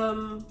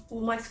 Well,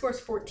 my score's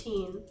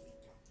 14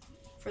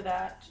 for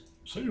that.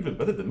 So you're a bit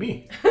better than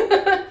me.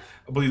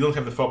 But you don't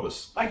have the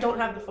focus. I don't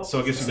have the focus.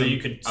 So I guess So you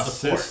could support.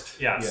 assist.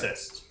 Yeah,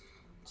 assist.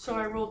 So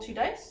I roll 2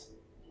 dice.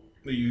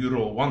 You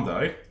roll 1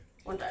 die.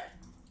 1 die.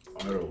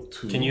 I roll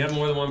 2. Can you have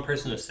more than one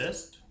person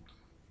assist?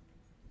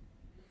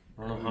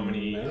 I don't know how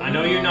many. No. I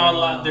know you're not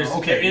allowed. There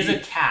is a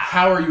cap.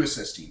 How are you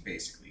assisting,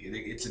 basically?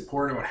 It's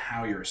important about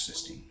how you're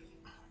assisting.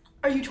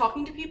 Are you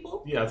talking to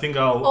people? Yeah, I think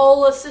I'll.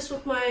 I'll assist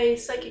with my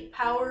psychic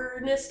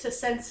powerness to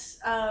sense.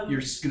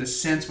 You're just going to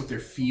sense what they're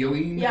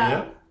feeling.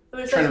 Yeah. I'm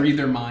gonna Try to sense- read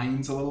their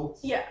minds a little.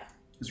 Yeah,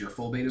 Because you're a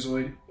full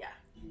betazoid.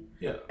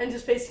 Yeah. and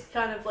just basically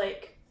kind of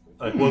like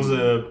Like, what's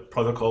the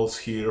protocols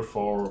here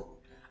for?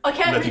 I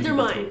can't Letting read their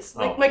people through. minds.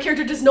 Like Oh. my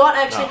character does not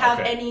actually Oh, have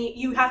okay. any.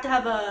 You have to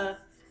have a.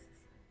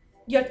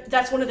 Yeah,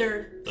 that's one of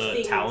their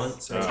things.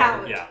 Talents. A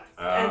talent. Yeah.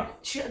 And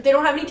they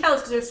don't have any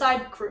talents because they're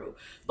side crew.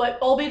 But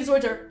all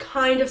betazoids are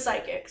kind of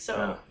psychic,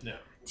 so Yeah.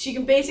 she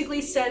can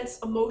basically sense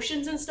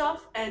emotions and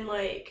stuff, and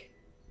like,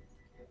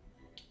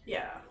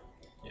 yeah.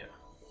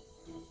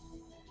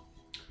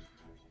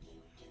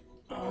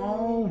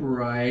 All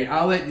right.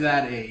 I'll let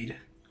that aid.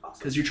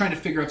 Because you're trying to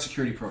figure out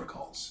security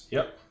protocols.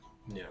 Yep.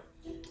 Yeah.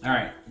 All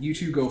right. You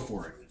two go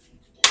for it.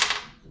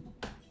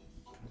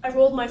 I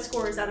rolled my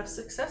scores out of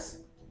success.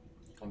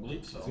 I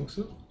believe I so. think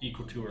so.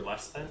 Equal to or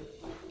less than.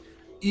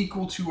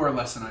 Equal to or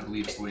less than, I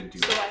believe, is the way to do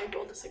So it. I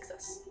rolled a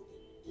success.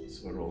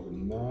 So I rolled a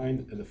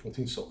 9 and a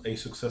 14, so a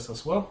success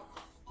as well.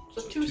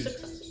 So two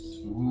successes.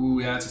 Ooh,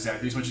 yeah, that's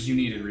exactly as much as you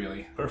needed,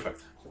 really.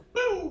 Perfect.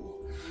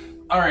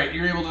 All right,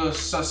 you're able to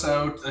suss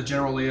out a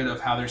general layout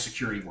of how their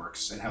security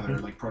works and how their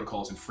like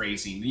protocols and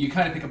phrasing. You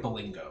kind of pick up the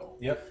lingo.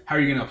 Yep. How are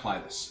you going to apply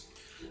this?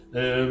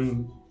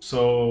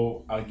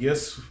 So I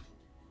guess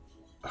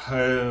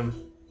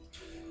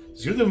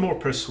you're the more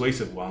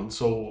persuasive one,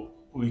 so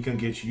we can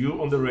get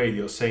you on the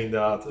radio saying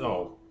that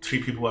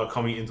 3 people are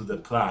coming into the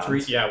plant.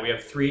 We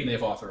have three.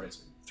 They've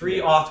authorized.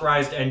 Three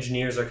authorized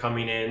engineers are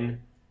coming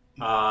in.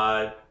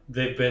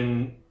 They've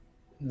been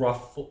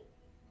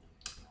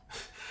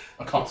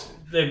Accosted.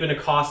 They've been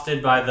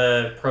accosted by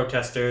the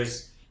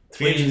protesters.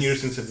 3 Please-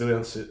 engineers in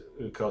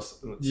civilian clothes.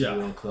 Let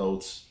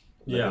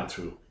Yeah. them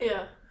through.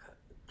 Yeah.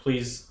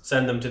 Please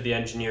send them to the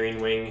engineering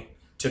wing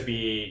to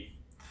be.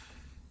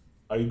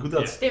 Are you good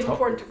at They have talk-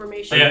 important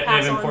information. They to they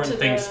pass have on important to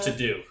things the, to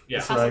do. Yeah.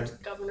 Yes. pass on Like, to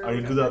the governor. Are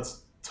you good at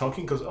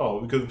talking? Because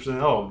we could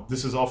present.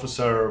 This is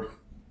Officer,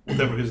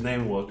 whatever his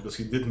name was, because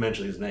he did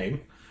mention his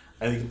name,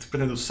 and you can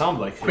pretend to sound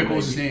like him. Quick, what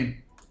was his maybe. name?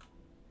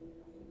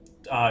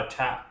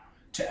 Ta.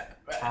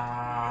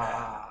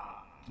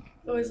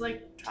 It was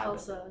like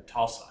Tulsa.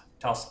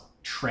 Tulsa.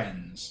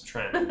 Trends.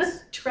 Trends.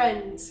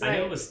 Trends. I Right?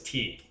 knew it was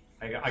T.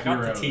 I got the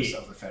Heroes T.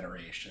 of the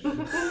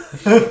Federation.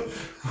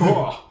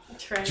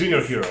 Trends.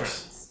 Junior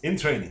heroes in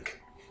training.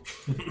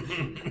 So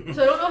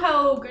I don't know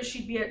how good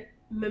she'd be at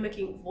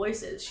mimicking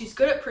voices. She's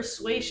good at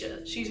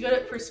persuasion. She's good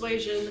at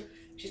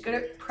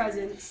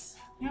presence.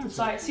 Yeah,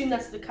 So I assume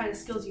that's the kind of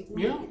skills you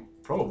need. yeah,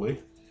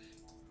 probably.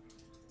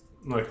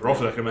 Like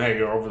roughly like a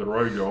mayor over the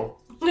radio,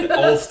 the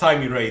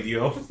old-timey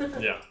radio.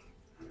 Yeah.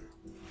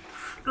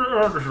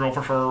 This is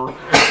Officer.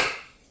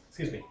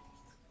 Excuse me.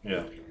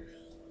 Yeah.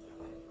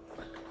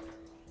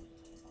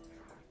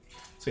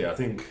 So yeah, I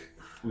think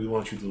we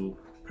want you to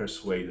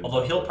persuade him.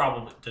 Although he'll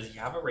probably. Does he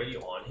have a radio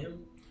on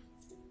him?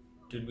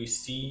 Did we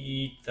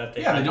see that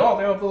they? Yeah, had- they all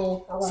have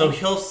little. So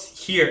he'll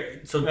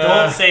hear. So don't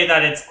Uh, say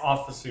that it's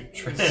Officer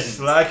Trent, It's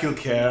like he'll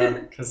care.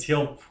 because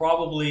he'll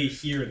probably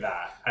hear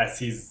that as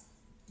he's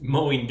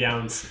mowing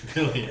down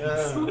civilians.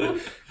 Yeah.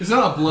 It's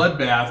not a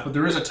bloodbath, but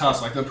there is a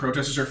tussle. Like the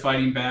protesters are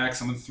fighting back.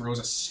 Someone throws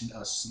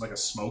like a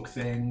smoke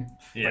thing, like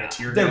Yeah. a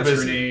tear They're gas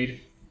busy.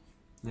 grenade.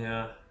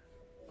 Yeah.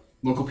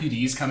 Local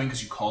PD's coming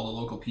because you called the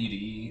local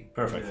PD.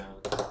 Perfect.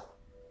 Yeah.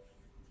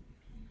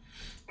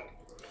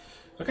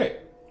 Okay,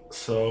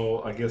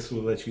 so I guess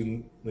we'll let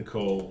you,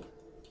 Nicole,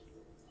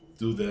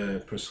 do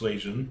the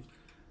persuasion.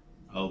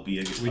 I'll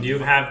be. We do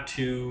have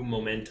 2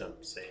 momentum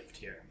saved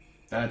here.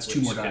 That's 2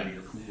 Which more die to can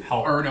your pool.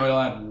 help. Or no, it'll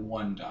add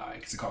 1 die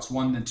because it costs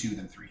 1, then 2,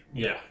 then 3.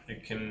 Yeah,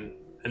 it can,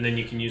 and then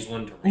you can use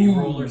 1 to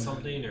reroll or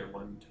something, or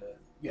 1 to.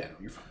 Yeah, no,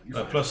 you're fine. You're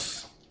fine.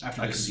 Plus,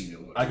 After I this can- scene,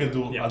 it'll I can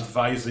do Yeah.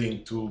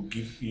 advising to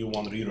give you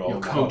 1 reroll.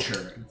 You'll coach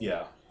her.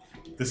 Yeah.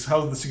 This is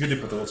how the security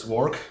patrols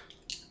work.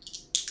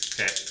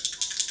 Okay.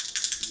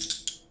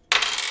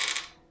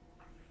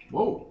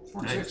 Whoa,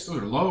 46. Those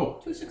are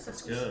low. 2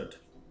 successes. Good.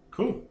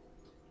 Cool.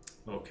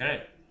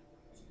 Okay.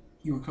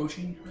 You were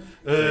coaching?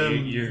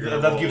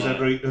 That gives a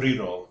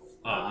reroll.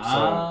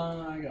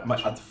 I got My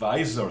you.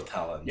 advisor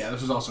talent. Yeah,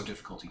 this was also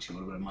difficulty too. It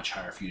would have been much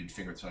higher if you had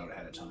figured this out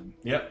ahead of time.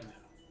 Yep.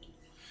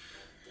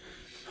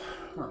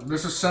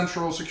 This is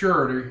Central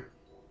Security.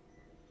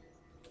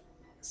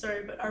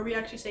 Sorry, but are we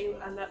actually saying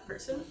I'm that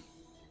person?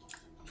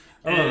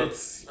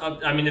 It's,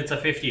 I mean, it's a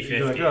 50-50.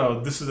 You're like, oh,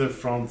 this is the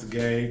front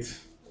gate.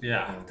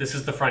 Yeah, this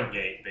is the front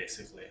gate,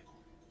 basically.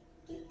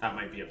 That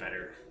might be a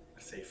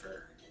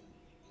safer.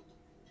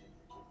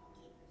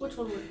 Which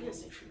one would be a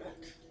safer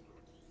bet?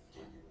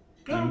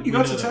 No, We you got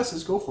know that.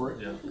 successes. Go for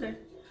it. Yeah. Okay.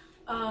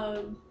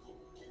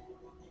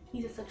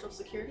 He's at Central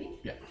Security?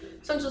 Yeah.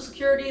 Central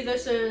Security,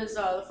 this is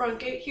the front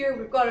gate here.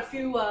 We've got a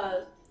few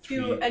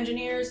Three.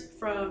 engineers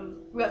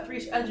from... We've got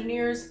 3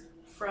 engineers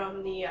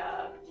from the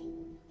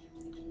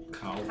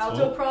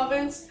Kanto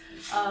province.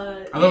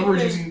 I love we're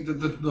using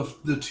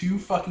the 2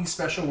 fucking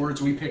special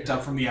words we picked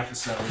up from the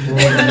episode.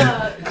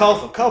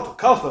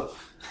 Kalto.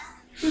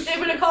 They've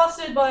been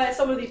accosted by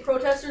some of the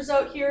protesters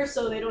out here,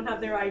 so they don't have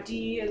their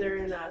ID and they're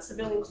in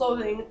civilian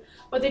clothing.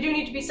 But they do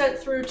need to be sent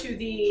through to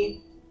the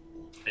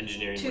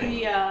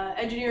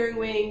engineering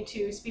wing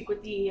to speak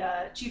with the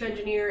chief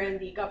engineer and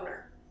the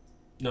governor.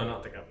 No,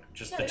 not the governor.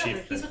 Just Yeah, the governor.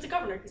 chief. He's with the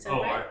governor, he said,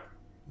 Oh, right?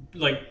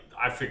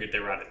 I figured they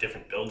were at a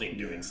different building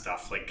doing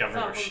stuff, like Oh,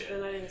 governorship.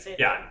 then I didn't say that.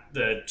 Yeah,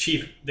 the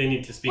chief, they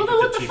need to speak Well, then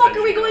with what the the chief fuck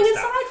are we engineer going and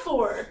stuff. inside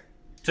for?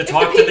 To If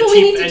talk the to the people we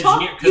chief need to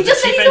talk- engineer, you because the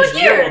just said chief he's not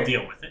engineer here. will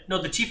deal with it.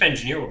 No, the chief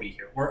engineer will be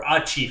here, or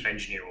a chief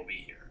engineer will be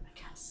here. I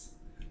guess.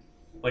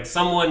 Like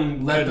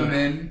someone Let could- them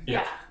in.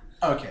 Yeah.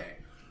 Okay.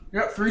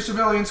 Yep, 3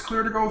 civilians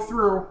clear to go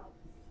through.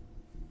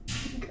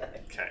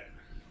 Okay.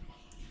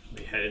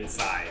 We head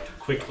inside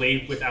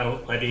quickly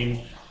without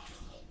letting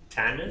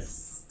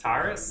Taris,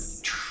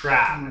 Trez.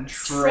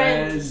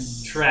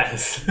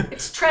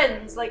 It's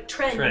trends, like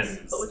trends, Trends.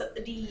 but without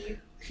the D.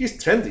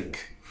 He's trending.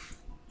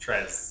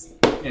 Trez.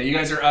 Yeah, you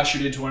guys are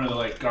ushered into one of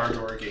the guard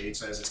door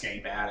gates as it's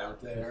getting bad out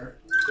there.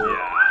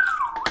 Yeah.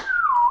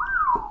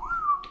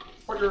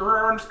 Put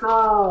your hands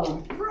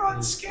down.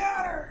 Run,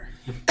 scatter.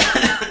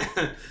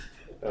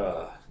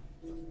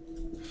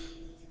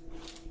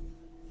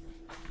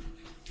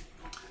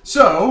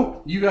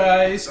 So, you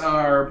guys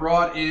are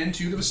brought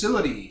into the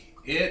facility.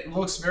 It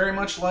looks very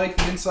much like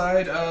the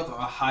inside of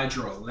a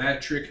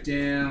hydroelectric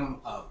dam,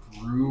 a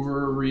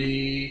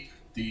brewery,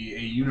 a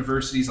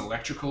university's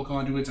electrical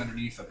conduits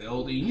underneath a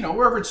building, you know,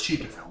 wherever it's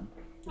cheap to film.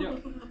 Yeah.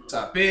 It's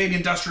a big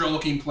industrial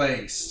looking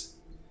place.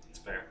 It's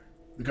fair.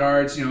 The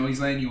guards, you know, he's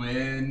letting you in,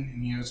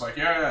 and he was like,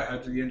 yeah,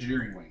 head to the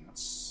engineering wing.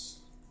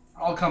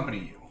 I'll accompany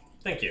you.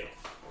 Thank you.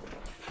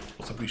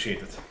 Most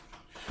appreciated.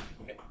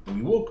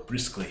 We walk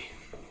briskly,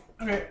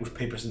 Okay. with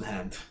papers in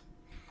hand.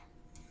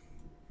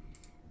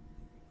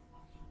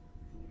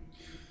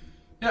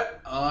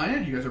 Yeah,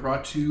 you guys are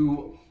brought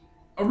to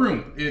a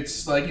room.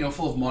 It's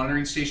full of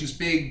monitoring stations,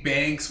 big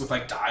banks with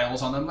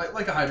dials on them,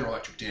 like a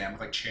hydroelectric dam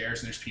with chairs,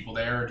 and there's people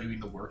there doing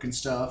the work and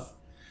stuff.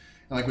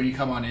 And when you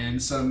come on in,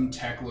 some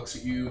tech looks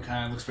at you,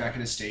 kind of looks back at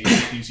his stage.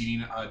 He's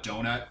eating a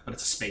donut, but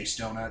it's a space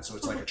donut, so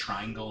it's like a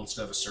triangle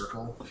instead of a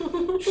circle.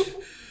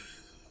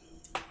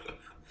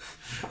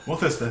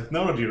 What is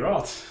technology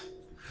rot?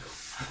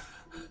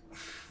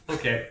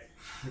 Okay.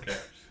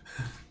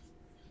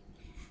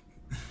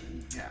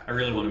 Yeah. I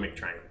really want to make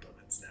triangle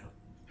donuts now.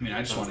 I mean,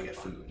 I just want to get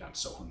food. I'm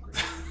so hungry.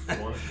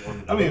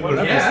 I mean, we'll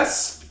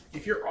Yes!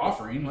 If you're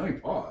offering, let me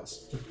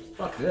pause.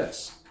 Fuck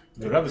this.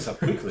 wrap this up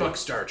quickly. Fuck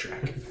Star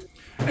Trek.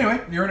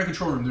 Anyway, you're in a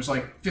control room. There's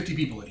 50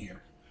 people in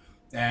here.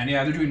 And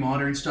yeah, they're doing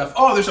monitoring stuff.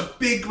 Oh, there's a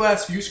big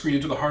glass view screen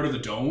into the heart of the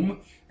dome.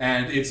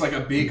 And it's a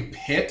big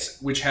pit,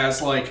 which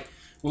has what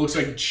looks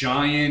like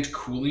giant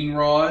cooling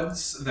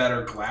rods that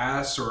are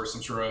glass or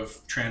some sort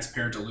of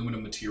transparent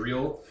aluminum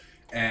material.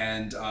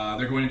 And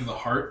they're going into the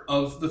heart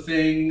of the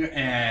thing.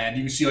 And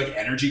you can see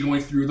energy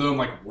going through them,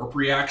 warp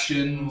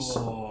reactions.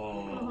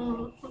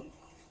 Oh.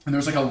 And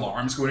there's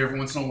alarms going every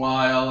once in a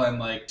while,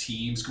 and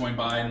teams going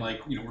by and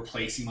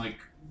replacing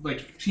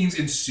teams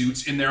in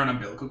suits in there on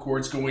umbilical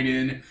cords going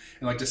in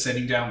and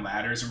descending down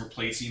ladders and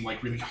replacing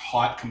really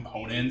hot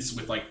components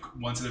with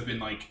ones that have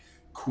been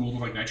cooled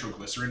with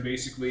nitroglycerin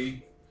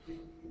basically,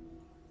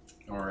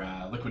 or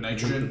liquid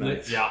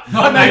nitrogen. Yeah.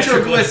 Not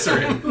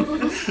nitroglycerin.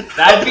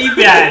 That'd be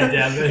bad,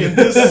 Devin. In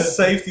this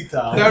safety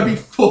town. That would be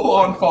full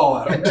on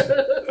Fallout.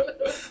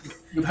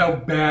 With how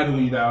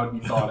badly that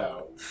would be thought out.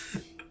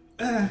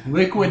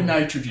 Liquid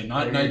nitrogen,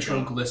 not There you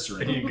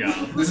nitroglycerin. There you go.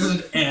 This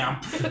is an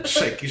amp.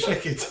 Shake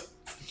it.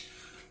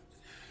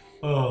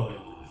 Oh.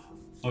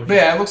 Okay. But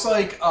yeah, it looks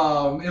like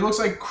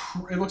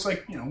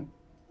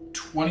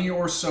 20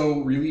 or so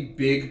really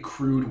big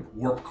crude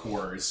warp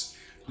cores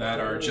that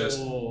are just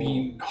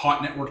being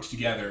hot networked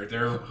together.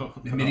 They're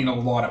emitting a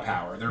lot of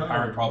power. They're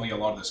powering probably a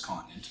lot of this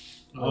continent.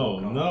 Oh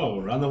no,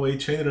 runaway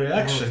chain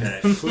reaction. Okay.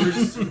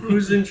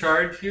 Who's in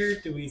charge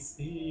here? Do we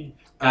see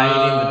guy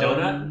eating the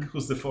donut?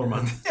 Who's the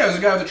foreman? Yeah, there's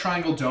a guy with a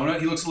triangle donut.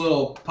 He looks a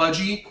little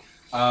pudgy.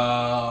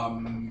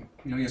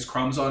 He has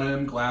crumbs on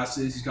him,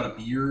 glasses. He's got a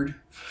beard.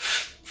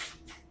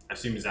 I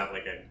assume he's at a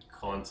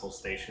console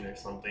station or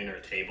something, or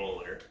a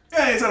table, or...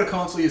 Yeah, he's at a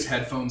console, he has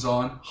headphones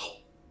on.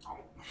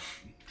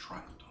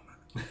 Triangle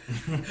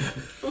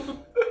donut.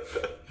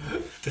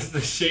 Does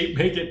the shape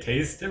make it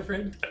taste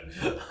different?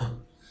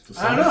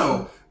 I don't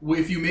know.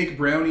 If you make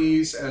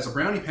brownies as a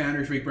brownie pan,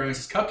 or if you make brownies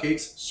as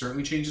cupcakes,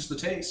 certainly changes the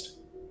taste.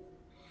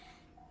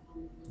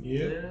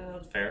 Yeah. Yeah,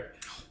 fair.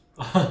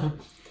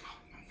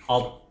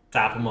 I'll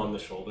tap him on the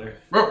shoulder.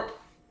 Oh,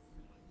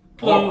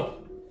 Hello.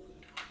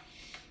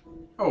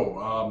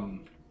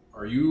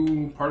 Are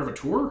you part of a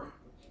tour?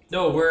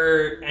 No,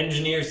 we're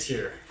engineers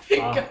here.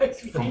 Guys,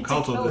 we from need to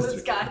Kanto kill this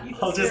district. guy. He's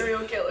I'll a just-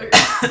 serial killer.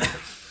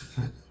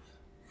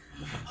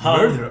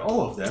 Murder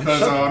all of them. Because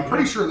Shut I'm up.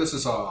 pretty sure this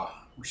is a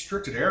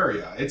restricted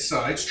area. It's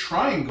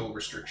triangle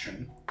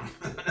restriction.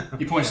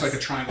 He points to like a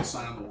triangle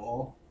sign on the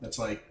wall that's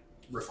like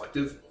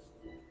reflective.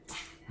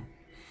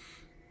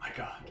 My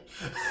God.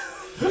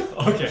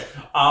 Okay.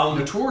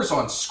 The tours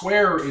on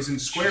square is in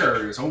square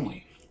areas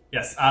only.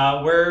 Yes,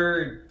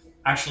 we're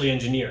actually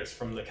engineers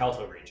from the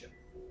Kalto region.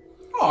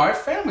 Oh, I have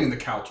family in the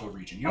Kalto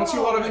region. You don't see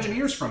a lot of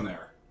engineers from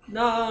there.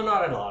 No,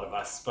 not a lot of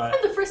us, but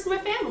I'm the first in my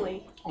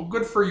family. Oh,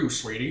 good for you,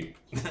 sweetie.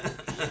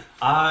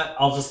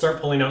 I'll just start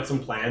pulling out some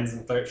plans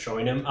and start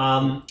showing him.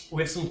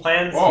 We have some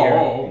plans Oh, here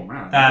oh,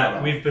 man.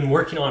 that we've been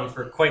working on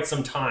for quite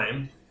some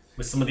time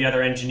with some of the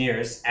other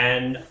engineers,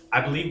 and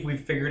I believe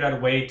we've figured out a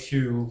way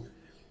to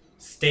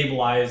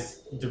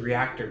stabilize the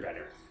reactor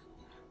better.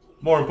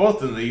 More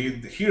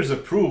importantly, here's a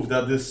proof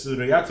that this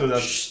reactor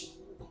that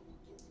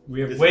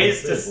We have It's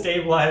ways to unstable.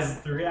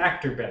 stabilize the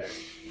reactor better.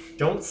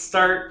 Don't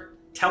start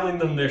telling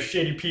them they're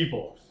shitty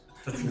people.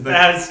 That's a Like-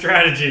 bad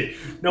strategy.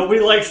 Nobody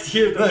likes to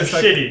hear that No, they're it's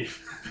like- shitty.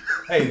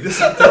 hey, this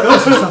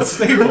technology is not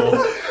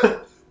stable,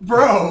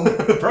 Bro!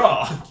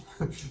 bro.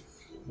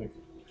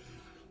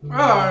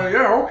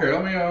 Yeah, okay,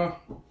 let me,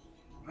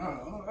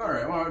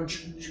 alright, well,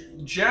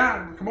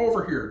 Jan, come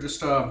over here.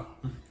 Just,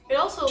 It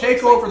also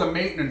take looks over the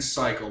maintenance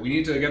cycle. We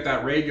need to get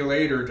that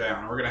regulator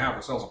down, or we're going to have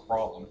ourselves a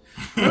problem.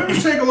 Let me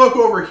just take a look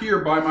over here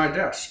by my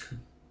desk. He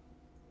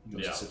goes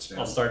and Yeah, sits down.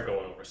 I'll start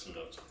going over some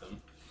notes with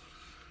them.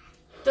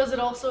 Does it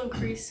also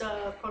increase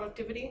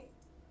productivity?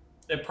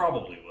 It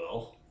probably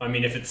will. I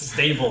mean, if it's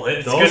stable,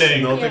 it's Does gonna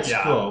not Yeah.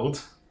 explode.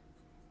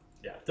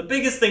 Yeah. The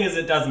biggest thing is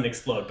it doesn't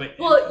explode, but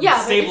Well, yeah,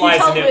 but if you stabilizing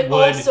tell them it it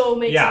would. also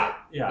makes yeah, it.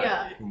 yeah.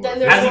 Yeah. More. Then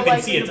there's As no you can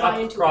likelihood see, it's to buy up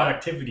into it.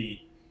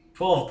 productivity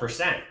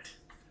 12%.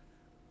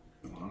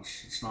 Well,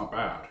 it's not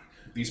bad.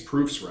 These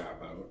proofs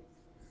wrap out.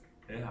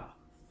 Yeah.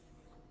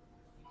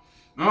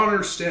 I don't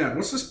understand.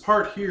 What's this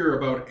part here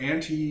about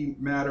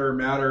antimatter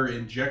matter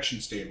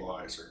injection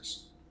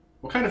stabilizers?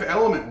 What kind of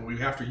element will we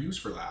have to use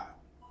for that?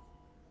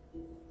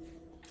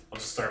 I'll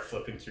just start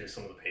flipping through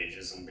some of the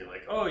pages and be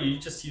like, oh, you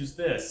just use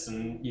this,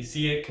 and you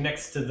see it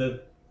connects to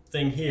the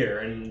thing here,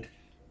 and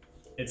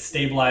it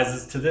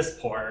stabilizes to this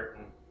port.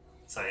 And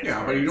science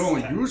Yeah, but you'd works.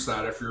 only use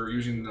that if you're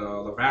using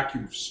the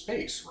vacuum of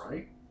space,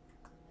 right?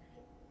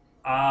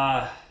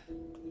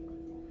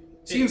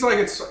 Seems like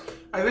it's.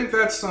 I think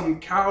that's some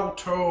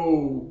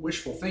Kalto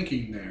wishful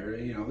thinking there.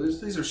 You know,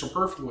 these are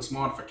superfluous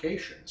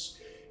modifications.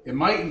 It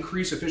might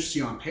increase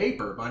efficiency on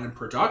paper, but in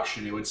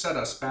production, it would set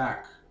us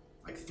back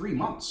like 3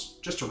 months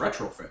just to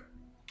retrofit.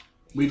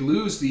 We'd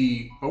lose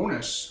the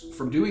bonus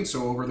from doing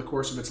so over the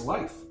course of its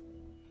life.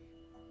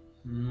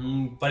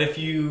 But if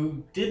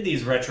you did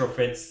these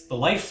retrofits, the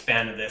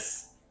lifespan of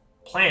this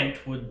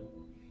plant would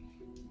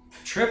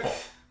triple.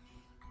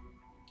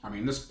 I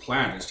mean, this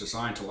plant is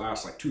designed to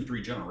last like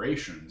 2-3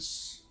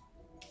 generations.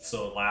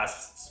 So it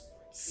lasts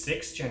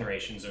 6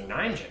 generations or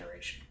 9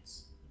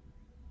 generations.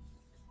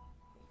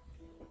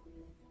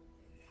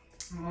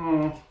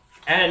 Oh,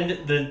 And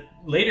the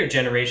later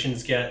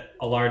generations get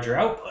a larger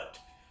output.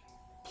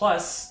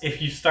 Plus,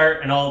 if you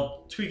start, and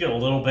I'll tweak it a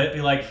little bit,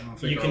 be like, I don't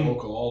think you our can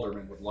local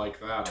alderman would like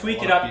that. A tweak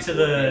lot it of up to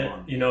people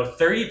would be the, on-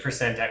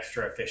 30%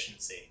 extra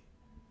efficiency.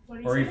 What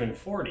do you Or say? even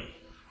 40.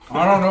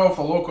 I don't know if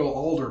a local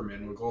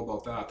alderman would go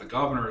about that. The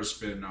governor has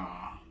been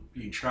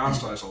being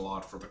chastised a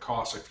lot for the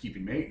cost of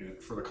keeping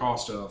maintenance, for the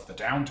cost of the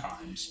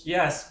downtimes.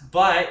 Yes,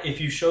 but if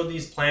you show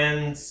these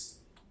plans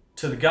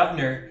to the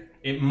governor,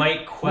 it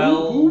might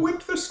quell Who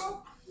whipped this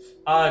up?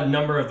 a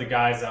number of the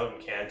guys out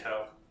in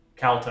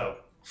Kalto.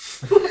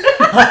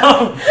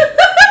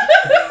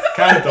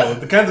 Kanto,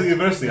 the Kanto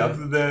University,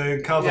 after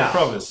the Kanto Yeah.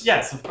 province.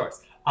 Yes, of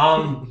course.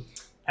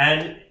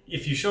 And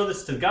if you show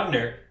this to the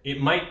governor, it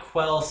might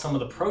quell some of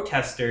the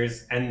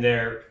protesters and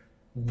their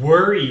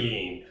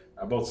worrying.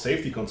 About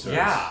safety concerns.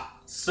 Yeah.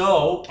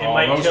 So it Oh,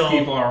 might those kill.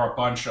 people are a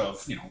bunch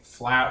of,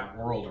 flat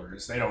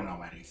worlders. They don't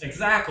know anything.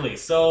 Exactly.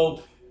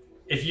 So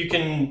if you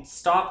can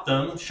stop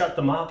them, shut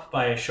them up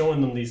by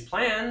showing them these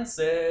plans,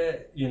 Yeah,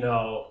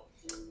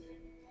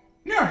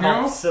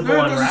 Civil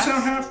that doesn't unrest.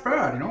 sound half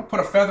bad. Put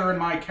a feather in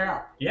my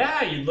cap.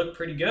 yeah, you'd look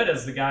pretty good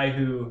as the guy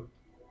who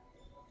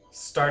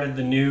started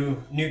the new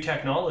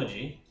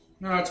technology.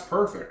 No, that's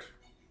perfect.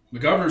 The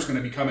governor's going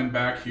to be coming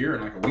back here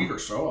in like a week or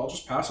so. I'll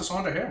just pass this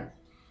on to him.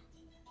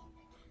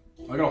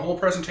 I got a whole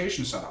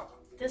presentation set up.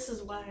 This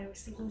is why I was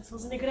thinking this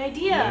wasn't a good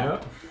idea.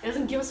 Yeah. It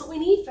doesn't give us what we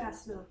need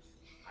fast enough.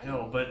 I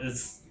know, but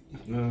it's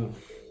No.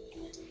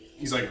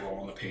 He's like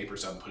rolling the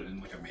papers up and put it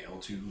in like a mail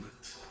tube.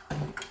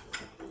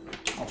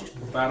 I'll just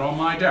put that on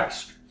my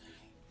desk.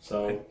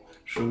 So,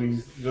 should we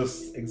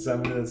just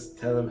examine it,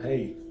 tell them,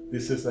 hey,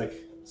 this is like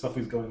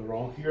something's going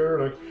wrong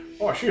here? Like,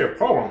 oh, I see a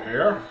problem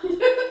here.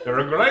 The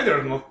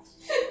regulator is not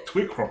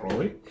tweaked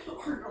properly.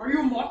 Are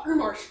you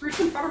mocking our speech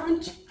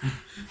impairment?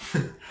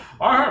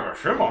 I have a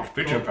similar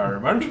speech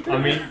impairment. I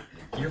mean,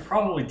 you're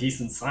probably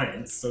decent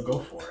science, so go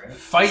for it.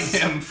 Fight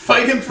him!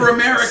 Fight him for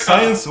America!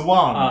 Science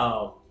 1.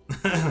 Oh.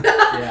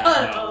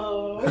 Yeah.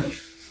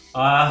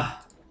 Oh.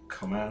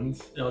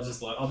 Command.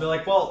 I'll be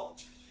like, well,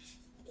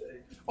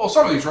 Well,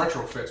 some of these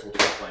retrofits will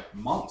take like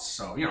months,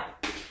 so, you know.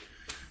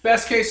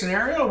 Best case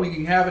scenario, we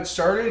can have it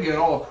started, get it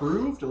all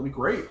approved. It'll be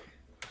great.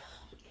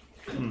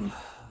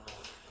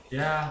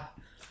 yeah.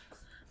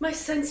 Am I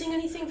sensing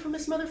anything from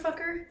this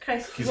motherfucker? Can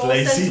I He's roll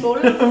lazy. sense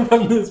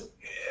motive?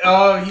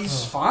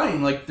 He's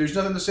fine. Like, there's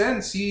nothing to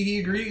sense. He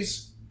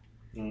agrees.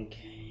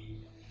 Okay.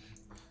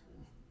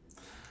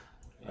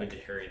 I need to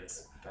hurry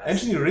this. fast.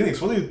 Engineer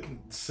readings, what do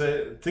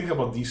you think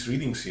about these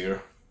readings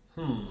here?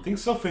 I think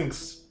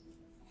something's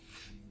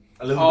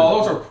a little Oh,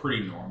 bit... those are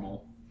pretty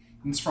normal.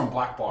 It's from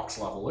black box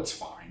level. It's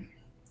fine.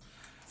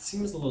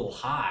 Seems a little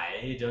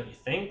high, don't you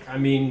think? I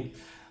mean,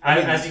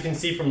 as you can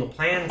see from the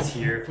plans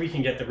here, if we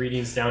can get the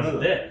readings down to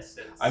this.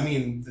 I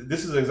mean,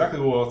 this is exactly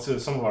what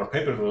some of our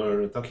papers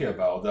were talking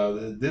about.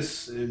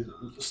 This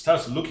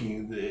starts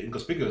looking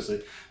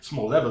inconspicuously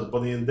small levels,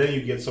 but then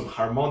you get some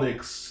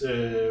harmonics,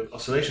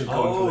 oscillations going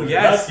Oh, through the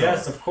yes, electron.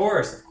 yes, of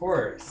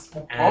course.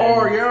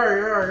 Oh,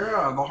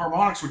 yeah. The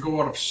harmonics would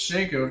go out of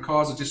sync. It would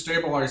cause a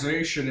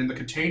destabilization in the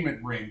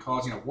containment ring,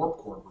 causing a warp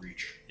core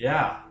breach.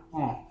 Yeah.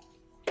 Oh.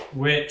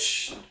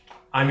 Which,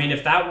 I mean,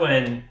 if that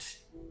went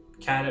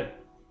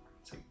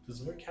does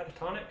the word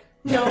catatonic?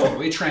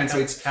 No. It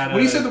translates. Cata-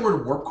 When he said the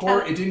word warp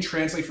core, it didn't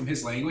translate from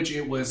his language.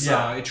 It was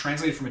Yeah. it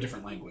translated from a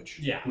different language.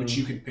 Yeah. Which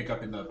you can pick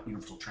up in the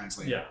Universal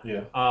Translator.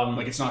 Yeah. Yeah.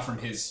 Like it's not from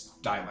his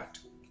dialect.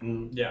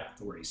 Yeah.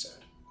 The word he said.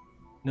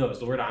 No, is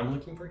the word I'm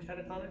looking for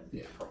catatonic?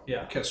 Yeah. Probably.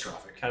 Yeah.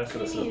 Catastrophic. What do you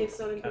Catastrophic. mean it's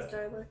not in his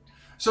dialect?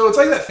 So it's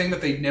like that thing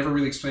that they never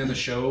really explained in the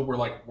show, where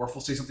like Worf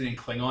will say something in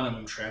Klingon and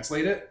we'll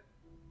translate it.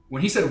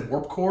 When he said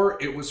warp core,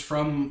 it was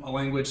from a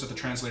language that the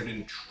translator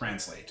didn't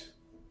translate.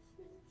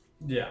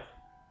 Yeah.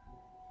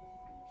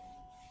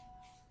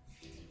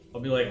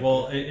 I'll be like,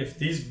 well,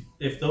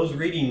 if those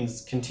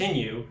readings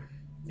continue,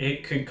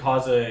 it could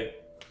cause a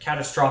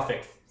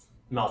catastrophic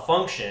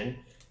malfunction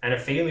and a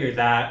failure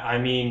that, I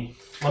mean,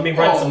 let me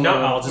run some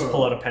numbers. I'll just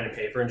pull out a pen and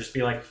paper and just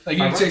be like, Like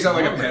if I you run take some out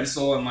like a numbers-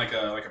 pencil and like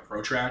a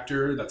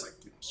protractor. That's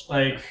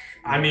Like,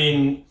 I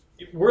mean,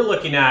 we're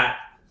looking at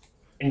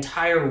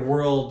entire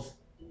world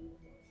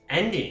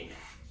ending.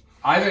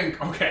 I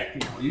think okay.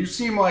 You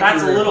seem like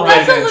That's you're a little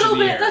That's bit- a little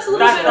bit. That's a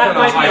little bit. That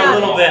might be a high.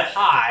 little bit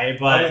high,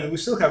 but I mean, we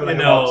still have like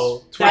you know,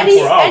 about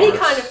 24 hours. Any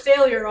kind of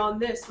failure on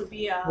this would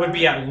be at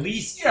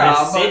least Yeah, this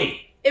but-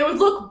 city. It would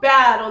look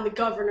bad on the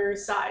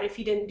governor's side if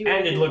he didn't do And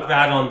anything it'd look about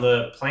bad it. on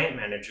the plant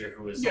manager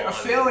who was Yeah, a on.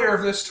 failure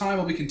of this time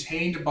will be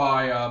contained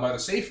by the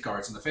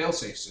safeguards in the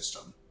failsafe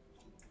system.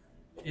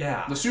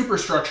 Yeah. The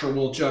superstructure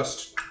will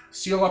just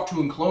seal up to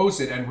enclose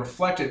it and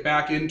reflect it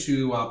back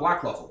into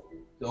black level.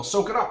 They'll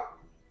soak it up.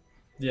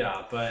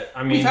 Yeah, but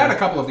I mean, We've had a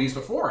couple of these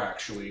before,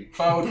 actually.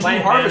 About 2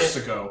 Plant harvests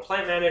mana- ago.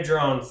 plant manager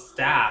on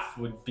staff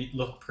would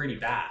look pretty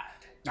bad.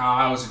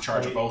 I was in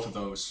charge of both of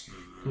those.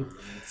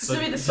 So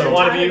be the So third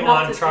want to time, be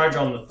not on the- charge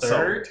on the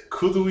third?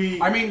 Could we...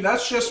 I mean,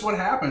 that's just what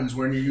happens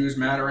when you use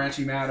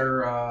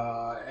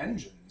matter-antimatter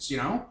engines, you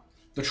know?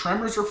 The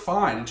tremors are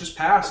fine. It just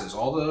passes.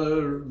 All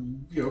the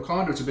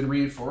conduits have been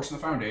reinforced and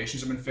the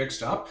foundations have been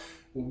fixed up.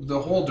 The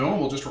whole dome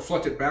will just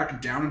reflect it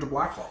back down into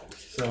black level.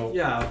 So,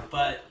 Yeah,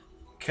 but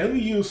can we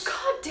use... God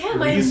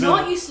damn, I am Reason-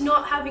 not used to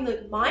not having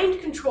like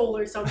mind control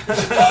or something.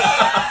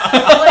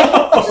 Like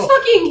just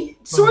fucking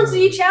swords to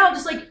each out,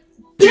 just like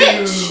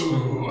bitch.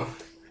 Ooh.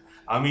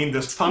 I mean,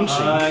 there's punching.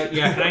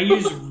 yeah, can I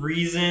use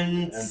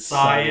reason,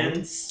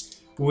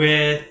 science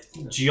with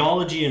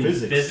geology and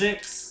Physics.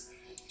 physics?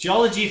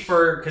 Geology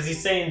because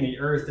he's saying the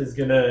Earth is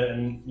gonna,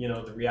 and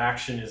the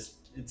reaction it's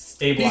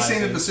stabilizing. He's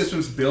saying that the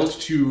system's built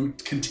to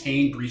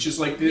contain breaches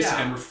like this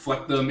Yeah. and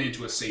reflect them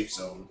into a safe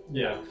zone.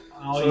 Yeah,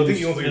 I'll So I think use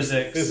you want to use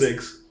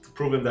physics to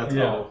prove him that,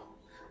 Yeah.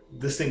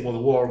 this thing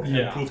won't work, and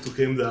Yeah. prove to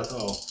him that,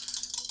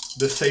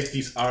 the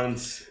safeties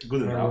aren't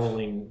good I'm enough.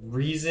 rolling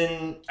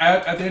reason.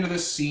 At the end of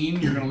this scene,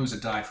 you're going to lose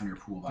a die from your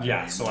pool. By the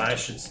Yeah, way. so I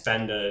should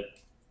spend a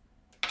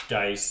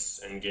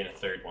dice and gain a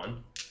third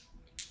one.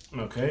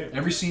 Okay.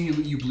 Every scene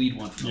you bleed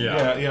one from.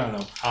 Yeah. Yeah, I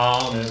know.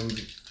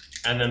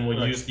 And then we'll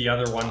Like, use the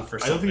other one for I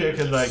don't something. think I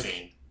can, in this like,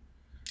 scene.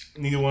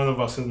 Neither one of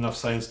us has enough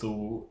science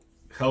to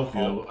help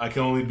you. I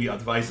can only be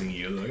advising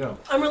you. Like,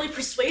 I'm really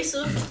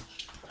persuasive.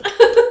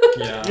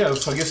 Yeah. yeah,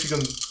 so I guess you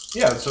can.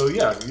 Yeah, so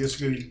yeah, I guess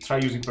you can try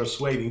using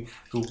persuading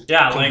to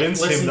Yeah, like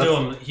convince listen him to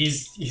that him.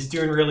 He's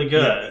doing really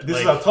good. yeah, this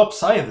is Like, our top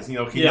scientist. He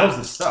Yeah. knows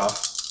this stuff.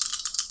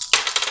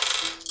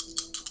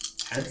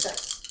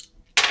 Success.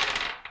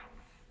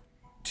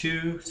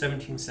 2,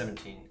 17,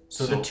 17.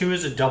 So So- the 2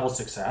 is a double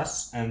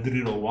success. And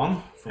reroll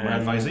 1 for my And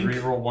advising.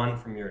 reroll 1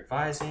 from your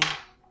advising.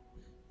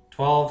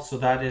 12, so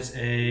that is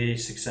a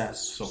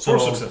success. So 4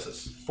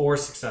 successes. 4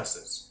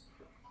 successes.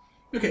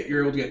 Okay,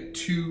 you're able to get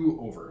 2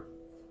 over.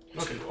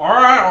 Okay. All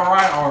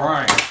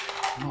right.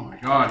 Oh my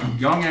God, you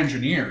young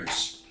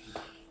engineers.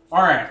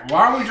 All right,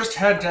 why don't we just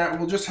head down?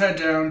 We'll just head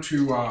down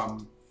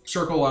to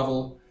circle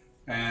level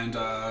and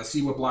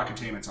see what Black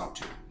Containment's up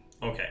to.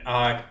 Okay.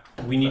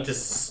 We need to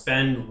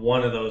spend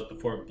one of those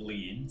before it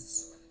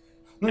bleeds.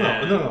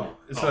 No.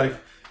 It's like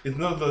it's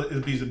not that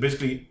it'll be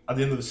basically at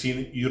the end of the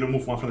scene you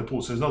remove one from the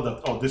pool. So it's not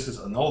that this is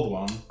an old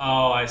one.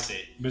 Oh, I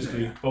see.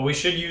 Basically, But we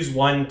should use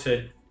one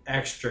to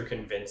extra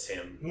convince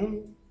him.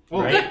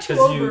 well, Right. We got 2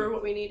 'cause you- over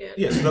what we needed.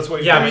 yes, that's why.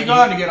 Yeah, I but mean,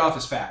 got to get off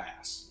his fat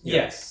ass.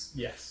 Yes.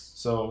 Yes.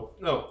 So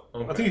no, I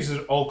Okay. think he's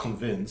all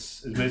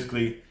convinced. It's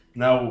basically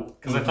now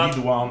 'Cause we'll I thought-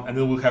 need one, and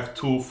then we'll have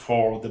 2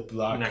 for the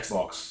black Next.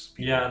 box.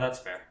 Yeah, that's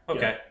fair.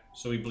 Okay.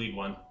 So we bleed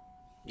 1.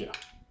 Yeah.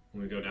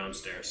 And we go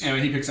downstairs.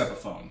 And he picks up a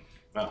phone.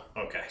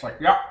 Okay. It's like,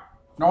 yeah,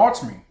 no,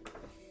 it's me.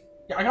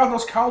 Yeah, I got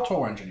those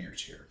Calto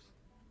engineers here.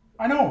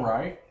 I know,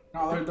 right?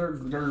 No,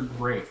 they're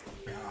great.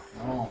 Yeah,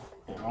 no.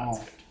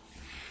 Well,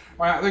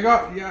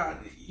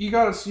 you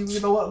got to see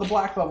the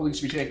black level needs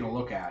to be taken a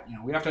look at. You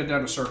know, we have to head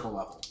down to circle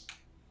level.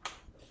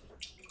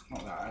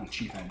 Oh, I'm the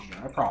chief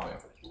engineer. I probably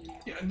have.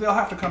 Yeah, they'll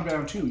have to come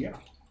down too. Yeah.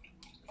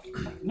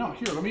 No,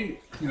 here, let me.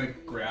 He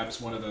like grabs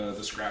one of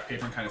the scrap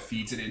paper and kind of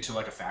feeds it into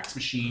like a fax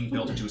machine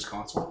built into his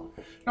console.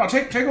 No,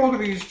 take a look at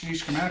these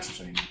schematics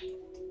I'm saying.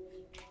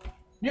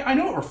 Yeah, I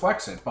know it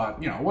reflects it,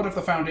 but, you know, what if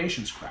the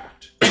foundation's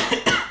cracked?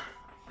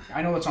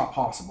 I know that's not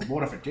possible, but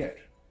what if it did?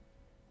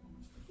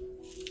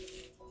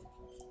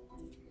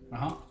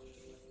 Uh-huh.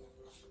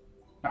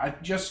 I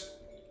just...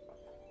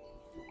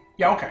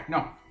 Yeah, okay,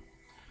 no.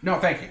 No,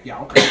 thank you.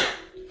 Yeah, okay.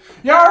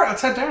 Yeah, all right,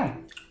 let's head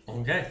down.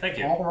 Okay, thank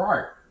you. All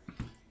right.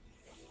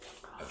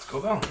 Let's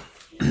go down.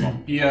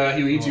 He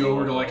leads you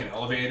over to, like, an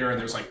elevator, and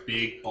there's, like,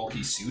 big,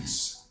 bulky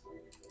suits.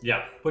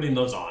 Yeah, putting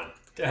those on.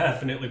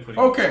 Definitely putting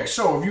Okay,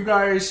 so have you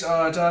guys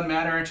done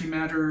matter,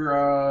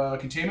 antimatter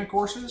containment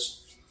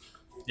courses?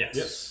 Yes.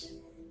 Yes.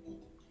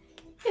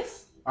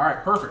 Yes. All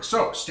right, perfect.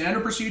 So,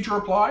 standard procedure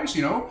applies,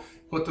 you know,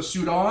 put the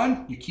suit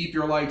on, you keep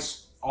your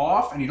lights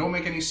off, and you don't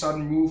make any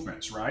sudden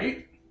movements,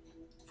 right?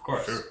 Of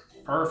course. Sure.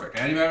 Perfect.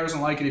 Antimatter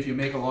doesn't like it if you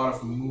make a lot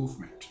of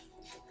movement.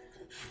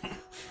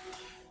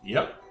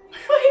 Yep.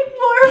 Wait,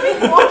 are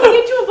we walking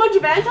into a bunch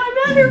of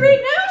antimatter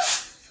right now?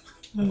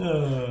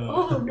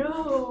 Oh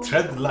no.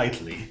 Tread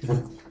lightly.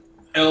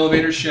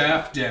 Elevator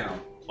shaft down.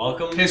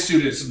 Welcome. His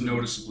suit is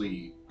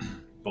noticeably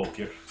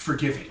Bulkier.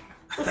 forgiving.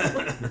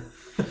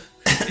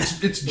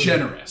 It's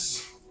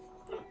generous.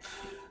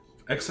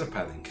 Extra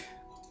padding.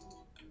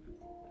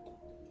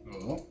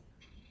 Oh.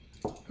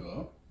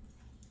 Oh.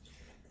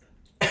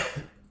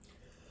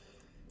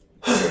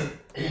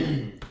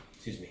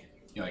 Excuse me.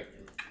 He, like,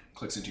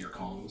 clicks into your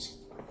comms.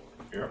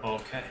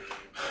 Okay.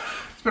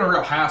 It's been a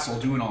real hassle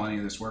doing any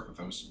of this work with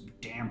those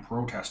damn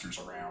protesters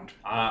around.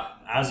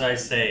 As I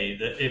say,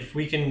 if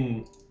we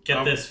can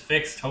get this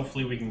fixed,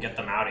 hopefully we can get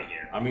them out of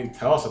here. I mean,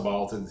 tell us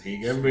about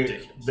it.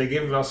 Ridiculous. They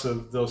gave us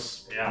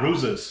those Yeah.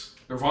 bruises.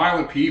 They're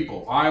violent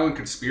people, violent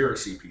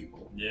conspiracy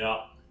people.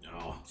 Yeah.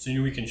 Oh.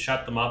 Sooner we can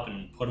shut them up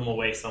and put them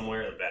away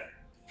somewhere, the better.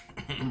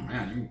 Oh,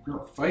 man, you're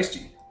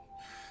feisty.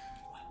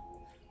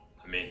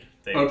 I mean,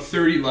 they. About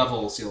 30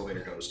 levels the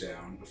elevator goes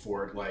down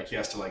before like he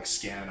has to like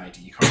scan an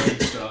ID card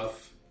and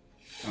stuff.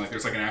 And like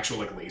there's like an actual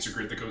like laser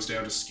grid that goes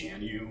down to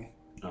scan you.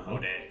 Oh,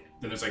 dang.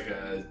 Then there's like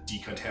a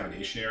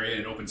decontamination area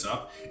and it opens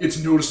up. It's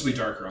noticeably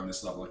darker on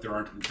this level. Like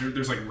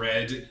there's like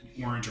red,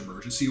 orange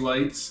emergency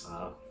lights.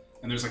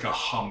 And there's like a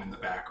hum in the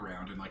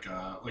background and like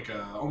a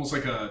almost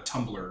like a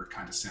tumbler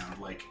kind of sound,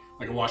 like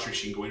a washing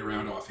machine going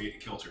around off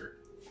kilter.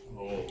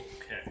 Oh,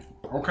 okay.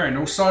 Okay,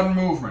 no sudden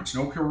movements,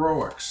 no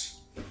heroics.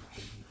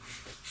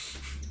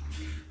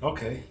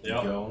 Okay.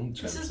 Yep. Go on,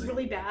 This is translate.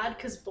 really bad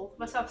because both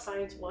of us have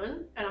science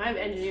 1 and I have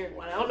engineering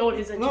 1. I don't know what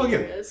his No,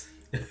 engineering again. is.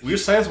 We're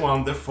science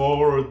 1,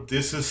 therefore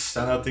this is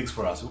standard things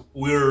for us.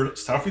 We're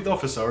Starfleet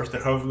officers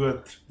that have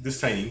got this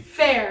training,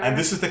 Fair. and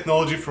this is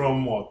technology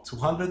from what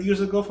 200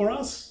 years ago for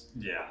us.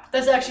 Yeah.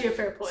 That's actually a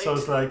fair point. So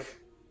it's like,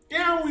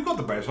 yeah, we got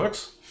the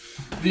basics.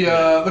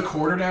 The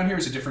corridor down here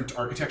is a different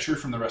architecture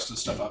from the rest of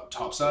the stuff up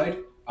topside.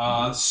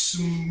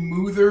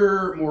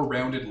 Smoother, more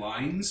rounded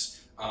lines.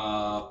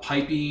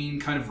 Piping,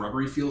 kind of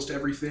rubbery feels to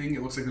everything.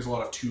 It looks like there's a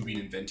lot of tubing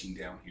and venting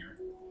down here.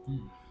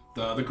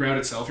 The ground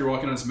itself, you're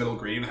walking on this metal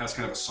grating that has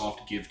kind of a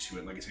soft give to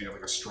it, like it's made of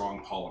like a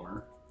strong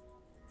polymer.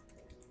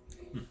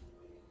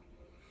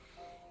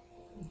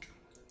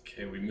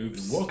 Okay, we move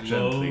Walk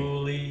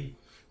slowly.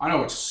 I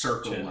know it's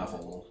circle General.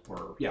 level,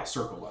 or yeah,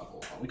 circle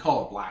level. We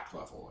call it black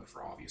level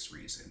for obvious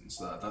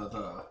reasons.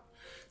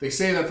 They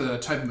say that the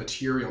type of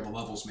material the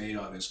level's made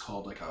of is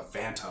called like a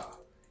vanta.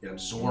 It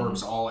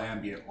absorbs all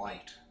ambient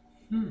light.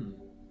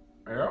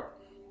 Yeah.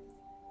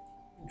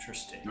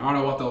 Interesting. I don't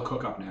know what they'll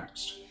cook up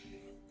next.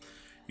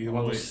 You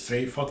want to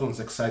stray photons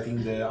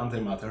exciting the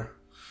antimatter.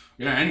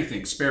 Yeah,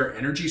 anything. Spare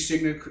energy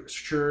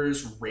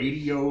signatures,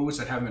 radios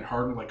that haven't been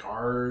hardened like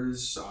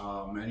ours,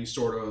 any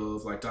sort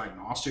of like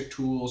diagnostic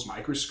tools,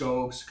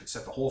 microscopes. Could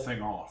set the whole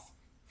thing off.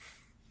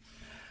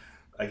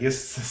 I guess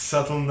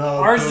subtle now.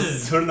 Ours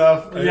is- turn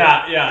off.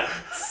 Yeah.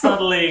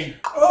 Subtly.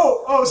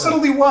 Oh,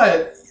 suddenly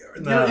what?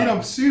 No. You're in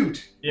a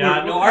suit.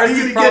 Yeah, How ours are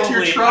you is gonna get to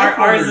your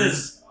probably ours tricorders?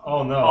 is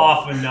Oh no.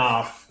 off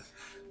enough.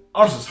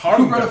 Ours is Who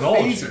hard brought a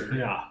technology. phaser?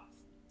 Yeah.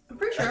 I'm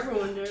pretty sure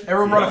everyone did.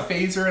 Everyone brought a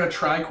phaser and a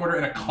tricorder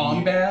and a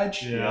comm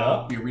badge.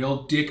 Yeah. Be a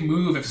real dick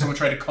move if someone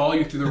tried to call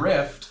you through the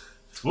rift.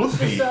 It would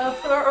be.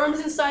 Just put our arms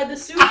inside the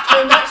suit,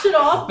 turn that shit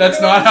off. That's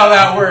not how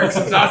that works.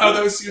 That's not how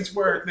those suits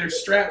work. They're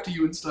strapped to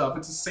you and stuff.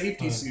 It's a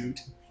safety suit.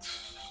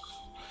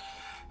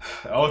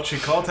 Oh,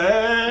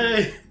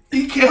 Chicote!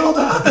 He killed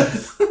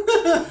us.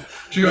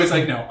 Chicote's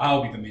like, no,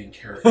 I'll be the main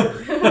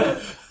character.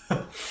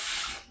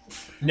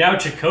 Now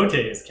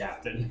Chakotay is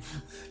captain.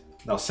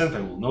 Now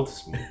Senpai will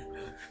notice me.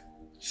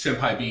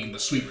 Senpai being the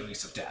sweet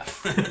release of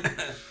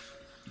death.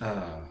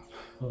 Uh,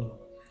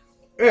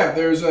 Yeah,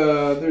 there's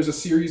a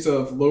series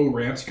of low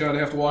ramps you kind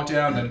of have to walk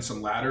down, and then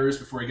some ladders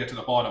before you get to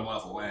the bottom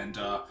level. And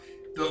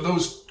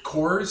those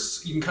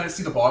cores, you can kind of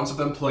see the bottoms of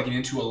them plugging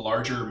into a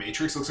larger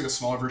matrix. It looks like a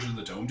smaller version of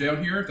the dome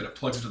down here that it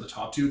plugs into the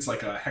top to. It's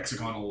like a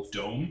hexagonal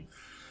dome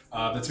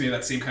that's made of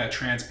that same kind of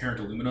transparent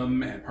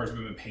aluminum, and parts of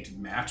it have been painted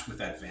matte with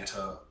that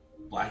Vanta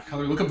black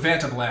color. Look up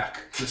Vanta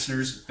Black,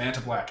 listeners.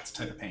 Vanta Black, it's a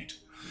type of paint.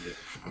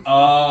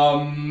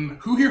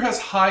 Who here has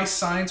high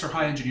science or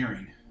high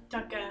engineering?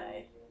 Duck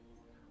guy.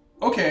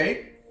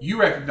 Okay, you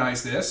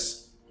recognize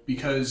this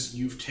because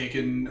you've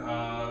taken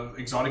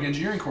exotic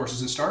engineering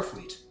courses in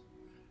Starfleet.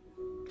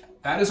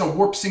 That is a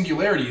warp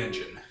singularity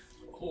engine.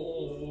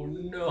 Oh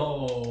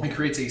no. It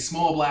creates a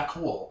small black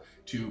hole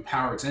to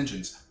power its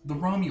engines. The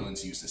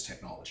Romulans use this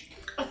technology.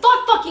 I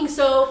thought fucking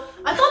so.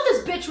 I thought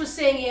this bitch was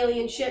saying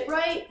alien shit,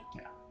 right?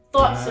 Yeah.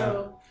 Thought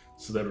so.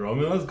 so the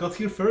Romulans got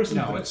here first?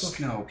 No, and it's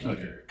no, Peter.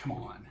 Okay. Come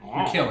on,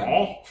 you're killing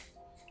me.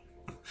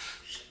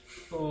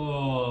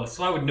 Oh,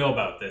 so I would know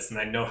about this, and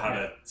I know how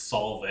to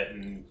solve it.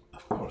 And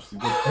Of course, you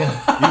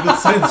got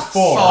science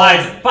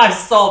 4. by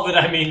solve it,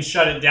 I mean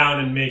shut it down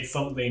and make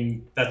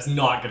something that's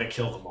not gonna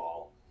kill them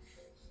all.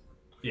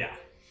 Yeah,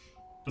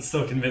 but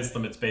still convince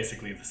them it's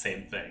basically the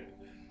same thing.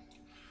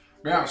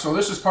 Yeah, so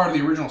this is part of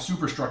the original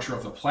superstructure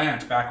of the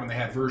plant back when they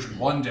had version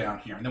 1 down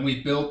here. And then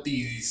we built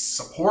these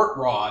support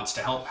rods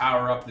to help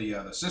power up the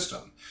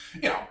system.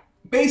 You know,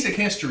 basic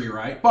history,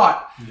 right?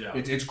 But Yeah.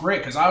 it's great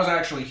because I was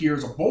actually here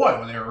as a boy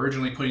when they were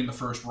originally putting the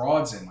first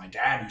rods in. My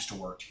dad used to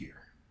work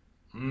here.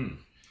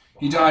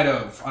 He died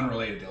of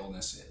unrelated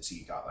illnesses. He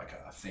got like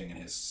a thing in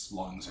his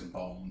lungs and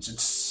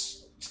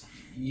bones.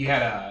 He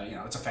had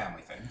it's a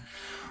family thing.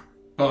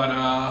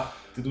 But,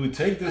 Did we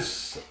take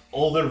this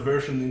older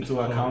version into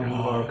account no.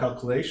 with our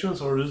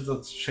calculations, or is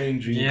that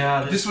changing?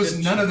 Yeah,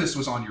 none of this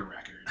was on your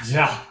records.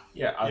 Yeah,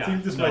 Yeah, I yeah,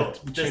 think this no,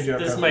 might change our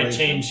this might calculations.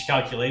 change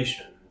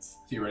calculations.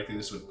 Theoretically,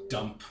 this would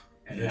dump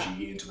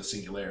energy into the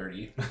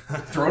singularity.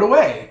 Throw it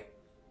away.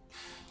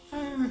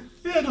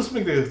 Yeah, just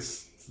make the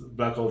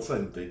black hole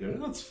slightly bigger.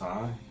 That's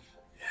fine.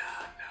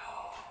 Yeah,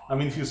 no. I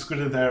mean, if you squid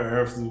the entire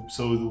Earth,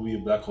 so it will be a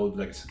black hole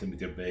like a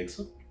centimeter big.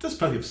 So there's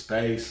plenty of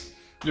space.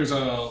 There's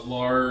a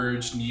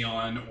large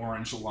neon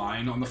orange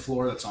line on the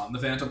floor that's on the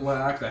Vanta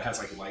Black that has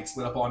like lights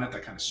lit up on it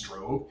that kind of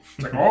strobe.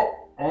 It's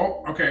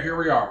like, okay, here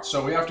we are.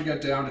 So we have to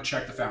get down to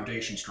check the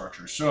foundation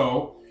structure.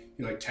 So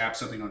he like taps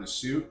something on his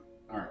suit.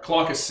 All right,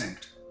 clock is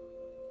synced.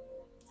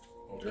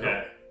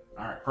 Okay.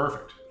 All right,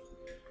 perfect.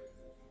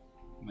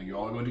 And then you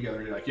all go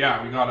together. You're like,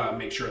 yeah, we gotta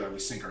make sure that we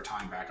sync our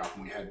time back up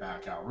when we head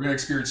back out. We're gonna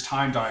experience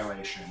time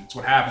dilation. It's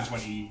what happens when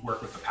you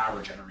work with the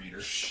power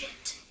generator.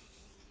 Shit.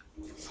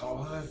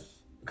 So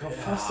go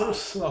faster or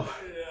slower?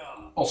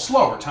 Yeah. Well,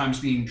 slower. Time's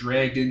being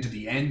dragged into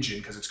the engine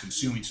because it's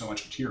consuming so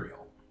much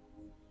material.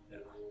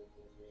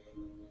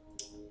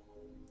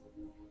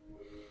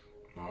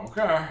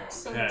 Okay.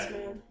 Sucks, Okay.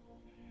 man.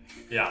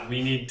 Yeah,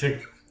 we need to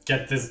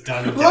get this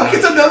done. and get Look, out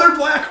it's of another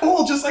black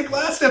hole, just like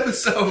last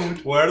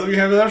episode. Where do we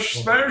have our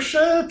spare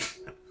ship?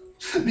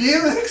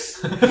 Neelix,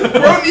 throw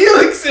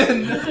Neelix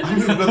in. I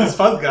mean, but this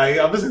fat guy,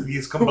 obviously,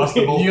 he's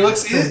combustible.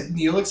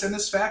 Neelix and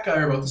this fat guy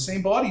are about the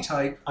same body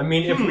type. I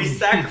mean, if we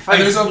sacrifice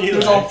And there's a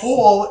Neelix-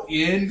 hole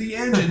in the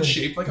engine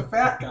shaped like a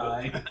fat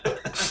guy.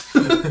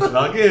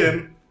 Plug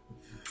in.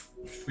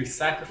 If we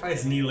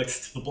sacrifice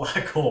Neelix to the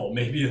black hole,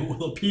 maybe it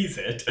will appease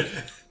it.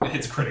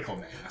 It's critical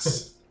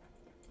mass.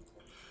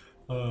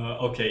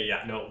 Okay,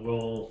 yeah, no,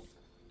 we'll...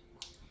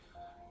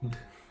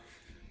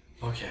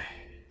 Okay.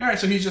 All right,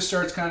 so he just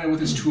starts kind of with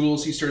his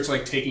tools. He starts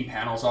like taking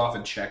panels off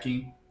and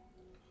checking.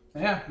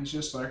 Yeah, he's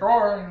just like, all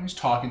right, and he's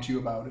talking to you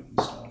about it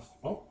and stuff.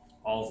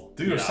 I'll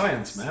Do your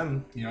science,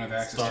 man. You don't have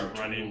access start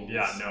to your running. tools.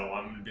 Yeah, no,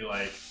 I'm gonna be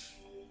like...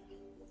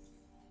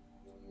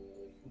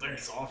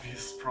 There's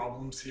obvious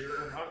problems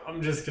here.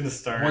 I'm just gonna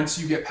start... Once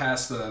you get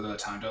past the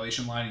time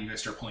dilation line and you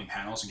guys start pulling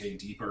panels and getting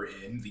deeper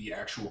in, the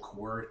actual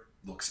core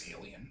looks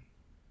alien.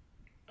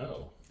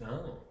 Oh.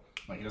 Oh.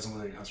 Like it doesn't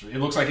look like it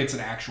looks like it's an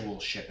actual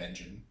ship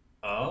engine.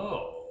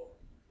 Oh.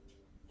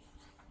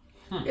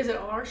 Is it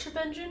our ship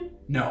engine?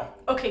 No.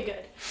 Okay,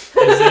 good.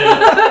 Is it?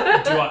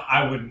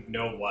 I wouldn't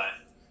know what.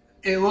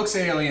 It looks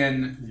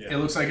alien. Yeah. It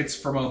looks like it's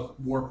from a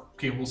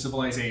warp-capable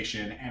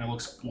civilization, and it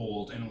looks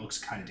old, and it looks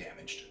kind of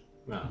damaged.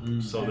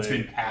 So And it's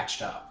they. been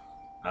patched up.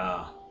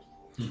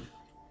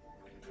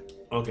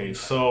 Okay,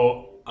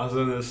 so as I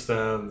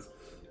understand,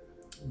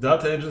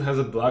 that engine has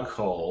a black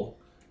hole.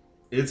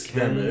 It's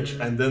damaged,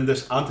 and then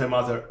there's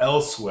antimatter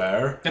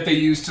elsewhere. That they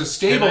use to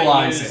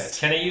stabilize it.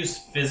 Can I use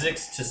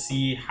physics to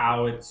see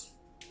how it's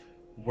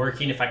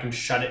working? If I can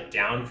shut it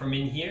down from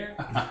in here?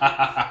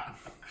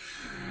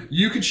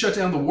 You could shut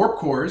down the warp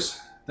cores,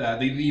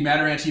 the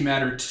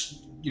matter-antimatter,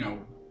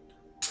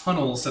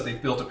 tunnels that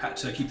they've built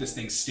to keep this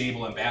thing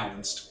stable and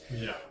balanced.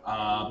 Yeah.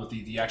 But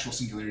the actual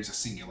singularity is a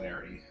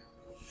singularity.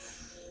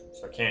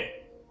 So I can't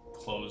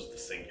close the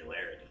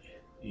singularity.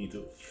 You need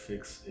to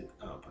fix it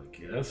up, I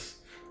guess.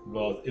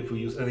 But if we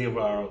use any of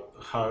our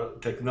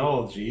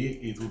technology,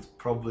 it would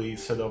probably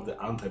set off the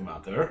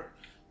antimatter.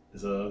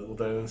 Is that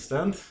what I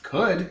understand? It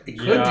could do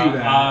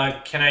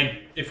that. Can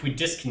I? If we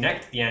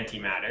disconnect the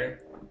antimatter,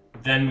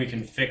 then we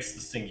can fix the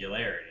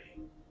singularity.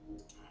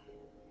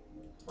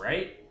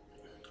 Right?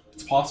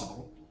 It's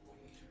possible.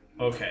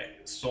 Okay.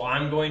 So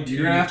I'm going to.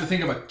 You're gonna have to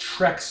think of a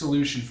Trek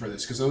solution for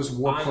this, because those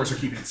warp cores are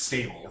keeping it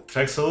stable.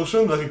 Track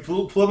solution? Let me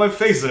pull out my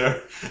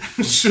phaser.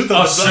 Shoot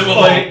Oh, at so that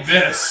Like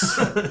this.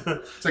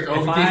 It's like,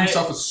 If he gave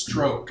himself a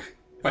stroke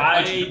by I-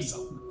 punching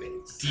himself in the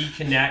face.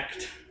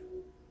 deconnect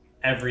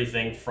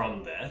everything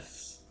from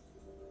this.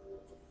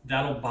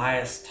 That'll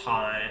buy us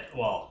time.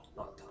 Well,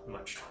 not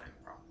much time,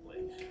 probably.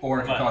 Or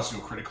it could But- cause you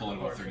a critical in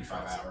about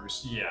 35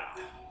 hours. Yeah.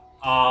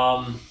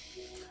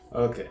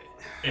 Okay.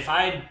 If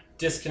I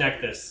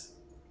disconnect this,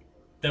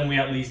 then we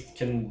at least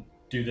can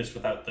do this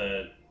without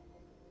the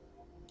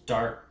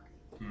dark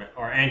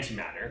or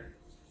antimatter,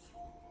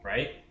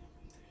 right?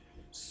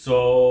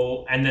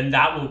 So, and then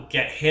that will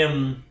get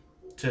him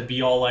to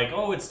be all like,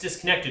 "Oh, it's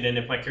disconnected," and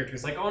if my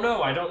character's like, "Oh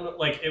no, I don't know,"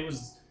 like it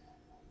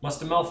must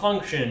have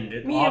malfunctioned.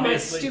 It Me and my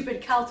obviously,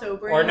 stupid Calto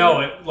brain. or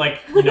no,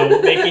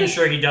 making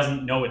sure he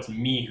doesn't know it's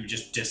me who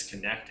just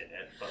disconnected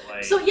it. But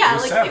like, So yeah,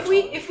 It was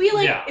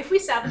like Yeah. if we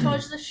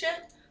sabotage this shit,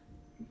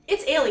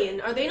 it's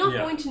alien. Are they not Yeah.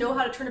 going to know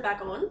how to turn it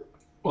back on?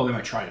 Well, they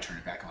might try to turn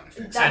it back on and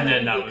fix it. That And might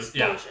then be that the was-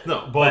 yeah. explosion.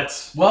 No,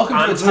 but Welcome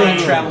to I'm the time saying-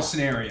 travel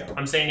scenario.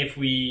 I'm saying if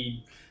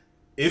we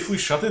if we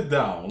shut it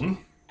down,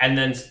 and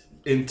then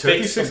in Fix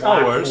 36 the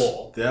black hours,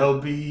 hole. there'll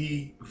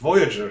be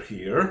Voyager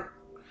here.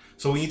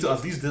 So we need to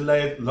at least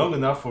delay it long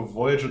enough for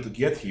Voyager to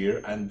get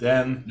here, and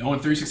then... No, in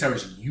 36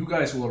 hours, you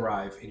guys will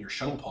arrive in your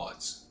shuttle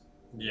pods.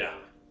 yeah.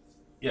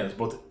 Yes,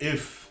 but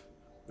if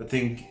the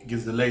thing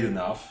gets delayed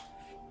enough...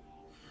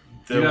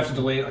 You'd have to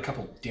delay it a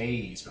couple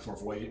days before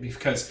Voyager,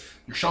 because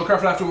your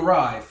shuttlecraft would have to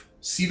arrive,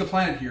 see the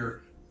planet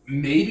here,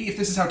 maybe if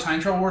this is how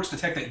time travel works,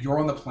 detect that you're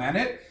on the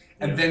planet,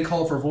 and then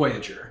call for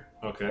Voyager.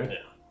 Okay.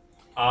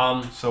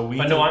 So we...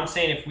 But no, I'm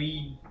saying if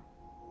we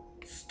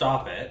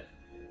stop it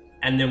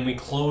and then we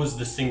close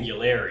the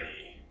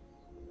singularity,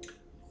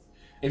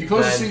 If you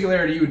close the Then-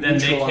 singularity, you would then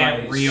they neutralize...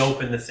 can't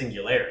reopen the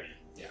singularity.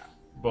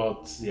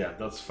 But, yeah,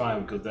 that's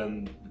fine, because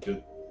then...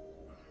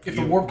 If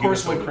the You- warp give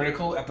cores us went all the-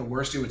 critical, at the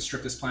worst, it would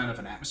strip this planet of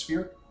an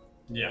atmosphere.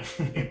 Yeah.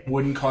 It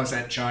wouldn't cause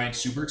that giant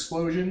super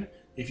explosion.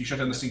 If you shut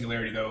down the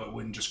singularity, though, it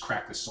wouldn't just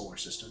crack the solar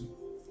system.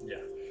 Yeah.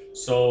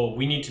 So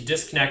we need to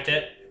disconnect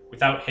it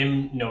without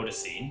him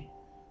noticing,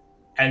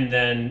 and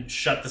then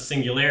shut the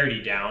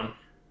singularity down.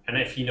 And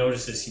if he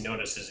notices, he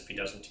notices. If he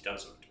doesn't, he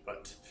doesn't.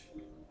 But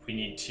we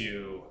need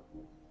to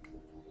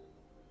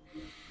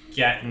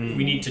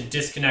we need to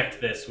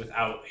disconnect this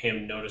without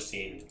him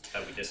noticing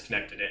that we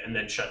disconnected it, and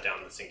then shut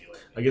down the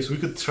singularity. I guess we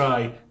could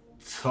try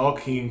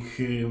talking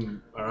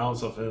him around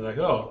something like,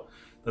 oh,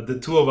 that the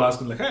two of us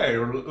could like, hey,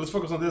 let's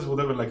focus on this,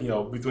 whatever, like,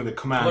 between the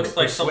command. It looks and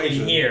like something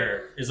persuasion.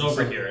 here is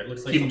over here. It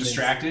looks like Keep them something's-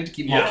 distracted,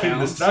 keep them Yeah. off Keep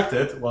balance.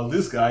 distracted while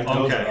this guy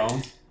goes Okay.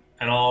 around.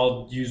 And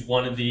I'll use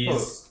one of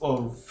these.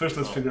 Well, first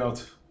let's figure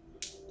out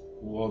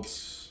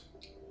what's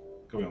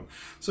going on.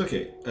 So,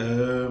 okay,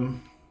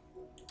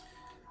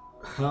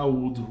 how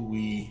would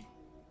we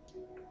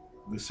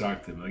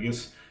distract him? I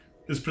guess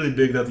it's pretty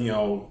big that,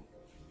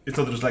 it's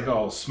not just like,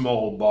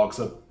 small box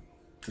that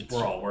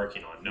We're all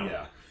working on. No.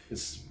 yeah,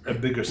 it's a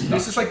bigger stuff.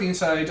 This is like the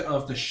inside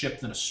of the ship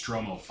that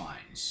Nostromo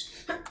finds.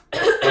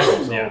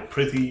 So Yeah.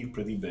 pretty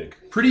big.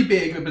 Pretty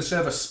big, but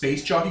instead of a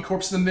space jockey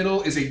corpse in the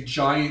middle, is a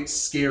giant,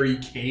 scary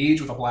cage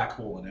with a black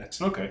hole in it.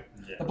 Okay,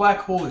 The black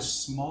hole is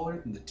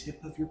smaller than the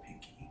tip of your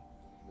pinky.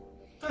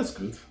 that's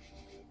good.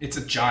 It's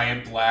a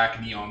giant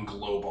black neon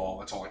glow ball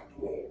that's all like...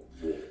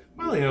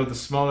 Well, the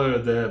smaller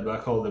the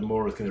black hole, the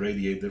more it can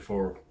radiate.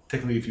 Therefore,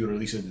 technically, if you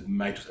release it, it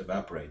might just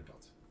evaporate.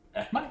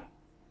 But Might.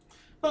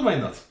 well, might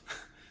not.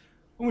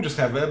 We just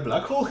have a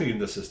black hole here in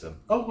the system.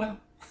 Oh, well.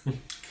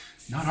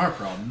 Not our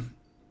problem.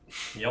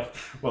 Yep.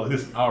 Well, it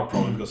isn't our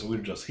problem because we're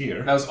just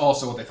here. That was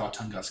also what they thought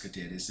Tunguska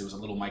did, is there was a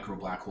little micro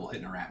black hole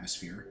hitting our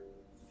atmosphere.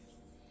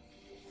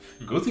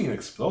 Good thing it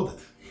exploded.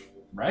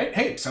 Right?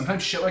 Hey,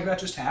 sometimes shit like that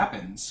just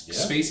happens. Yeah.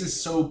 Space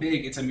is so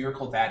big, it's a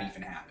miracle that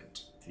even happened.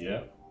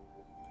 Yeah.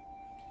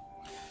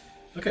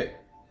 Okay.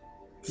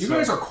 You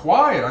guys are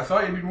quiet. I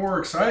thought you'd be more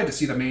excited to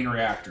see the main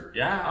reactor.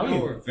 Yeah, I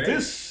mean,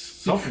 this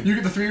something. You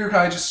get the three of you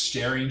kind of just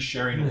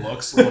sharing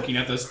looks, looking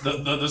at this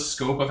the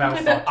scope of how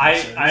fucked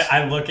this is.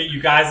 I look at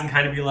you guys and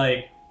kind of be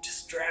like,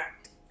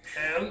 distract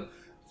him.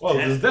 Well,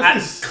 And there's that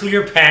definitely.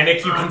 clear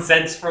panic you can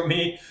sense from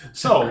me.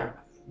 So,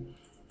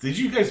 did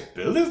you guys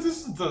build this?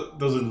 This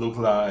doesn't look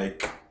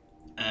like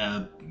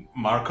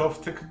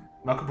Markov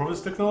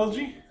Province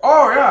technology.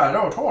 Oh yeah,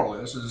 no,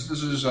 totally. This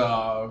is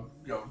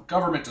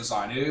government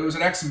design. It was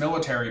an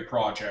ex-military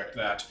project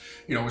that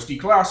was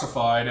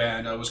declassified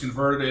and was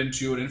converted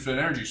into an infinite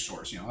energy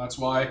source. That's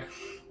why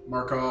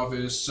Markov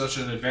is such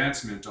an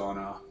advancement on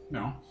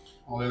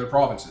all the other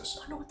provinces.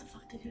 I don't know what the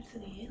fuck they did to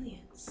the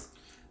aliens.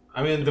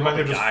 I mean, they might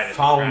have Died in just the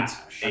found.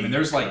 crash. I mean,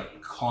 there's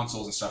like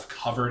consoles and stuff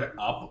covered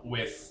up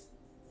with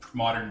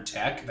modern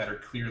tech that are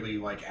clearly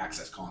like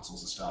access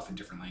consoles and stuff in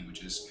different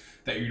languages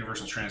that your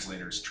universal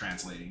translator is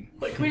translating.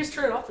 Like, can we just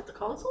turn it off with the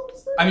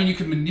consoles then? I mean, you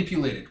can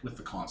manipulate it with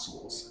the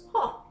consoles.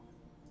 Huh.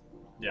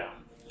 Yeah.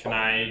 Can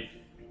I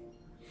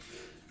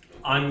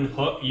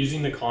unhook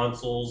using the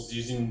consoles,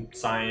 using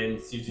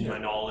science, using my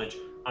knowledge?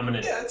 I'm gonna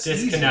It's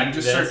disconnect easy. You just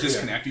this. start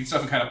disconnecting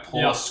stuff and kind of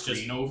pull Yeah, a screen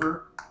just-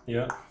 over.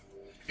 Yeah.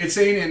 It's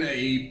saying in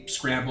a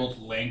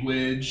scrambled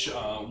language,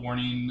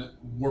 warning,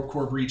 warp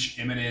core breach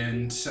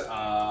imminent,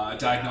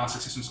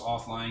 diagnostic systems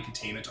offline,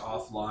 containment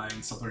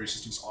offline, supplementary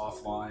systems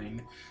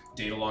offline,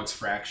 data logs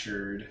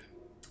fractured,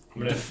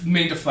 I'm gonna,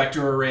 main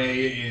deflector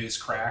array is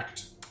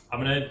cracked. I'm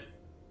gonna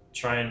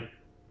try and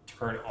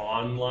turn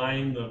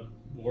online the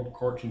warp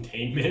core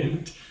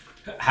containment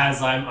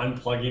as I'm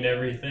unplugging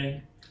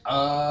everything.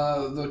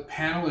 The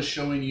panel is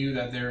showing you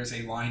that there is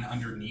a line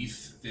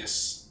underneath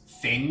this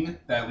thing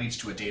that leads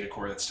to a data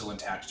core that's still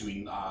intact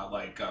doing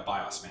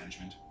BIOS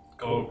management.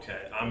 Okay,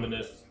 I'm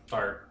gonna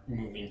start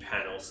moving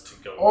panels to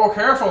go. Oh,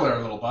 careful there,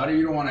 little buddy.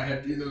 You don't want to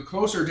hit. The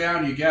closer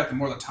down you get, the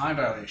more the time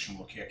dilation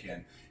will kick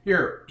in.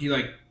 Here, he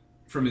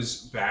from his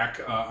back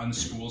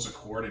unspools a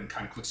cord and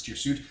kind of clicks to your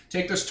suit.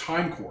 Take this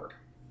time cord.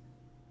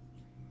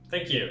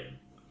 Thank you.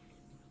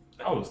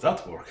 How does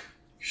that work?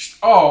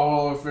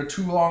 Oh, well, if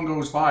too long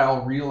goes by,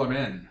 I'll reel him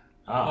in.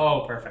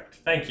 Oh, perfect.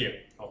 Thank you.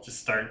 I'll just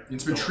start.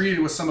 It's been treated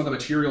with some of the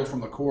material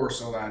from the core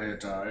so that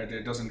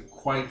it doesn't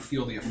quite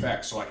feel the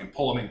effect, so I can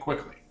pull him in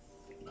quickly.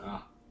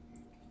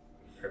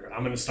 Perfect.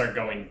 I'm gonna start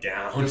going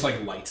down. There's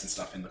lights and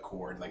stuff in the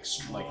cord, like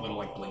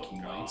little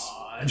blinking lights.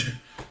 God.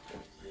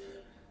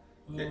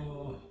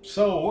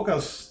 So walk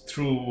us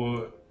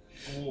through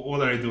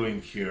what are you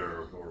doing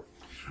here? Or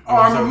Oh,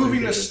 I'm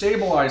removing the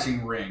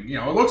stabilizing ring.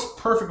 It looks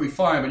perfectly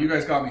fine, but you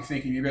guys got me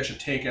thinking maybe I should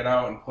take it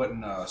out and put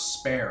in a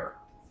spare.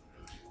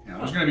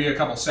 There's going to be a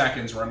couple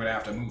seconds where I'm going to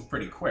have to move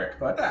pretty quick,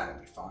 but that'll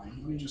be fine.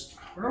 Let me just...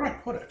 Where do I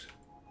put it?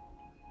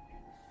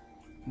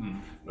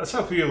 Let's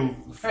help you.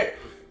 Hey,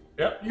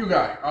 Yeah. you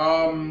guy.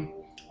 I'm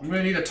going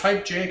to need a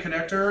Type J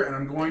connector, and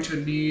I'm going to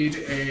need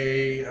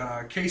a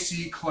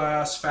KC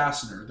class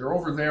fastener. They're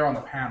over there on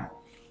the panel.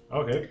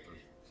 Okay.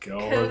 Go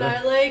over Can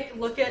there. I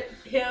look at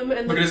him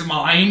and Look at his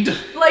mind.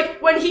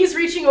 when he's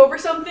reaching over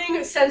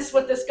something, sense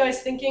what this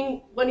guy's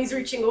thinking when he's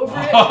reaching over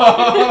it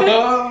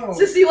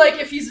to see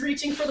if he's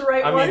reaching for the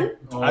right I one. mean,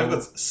 I've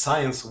got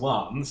science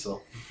 1,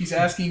 so. He's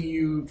asking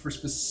you for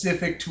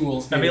specific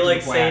tools. That'd be to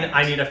like plan saying it.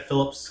 I need a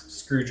Phillips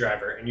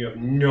screwdriver, and you have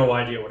no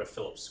idea what a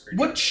Phillips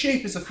screwdriver. What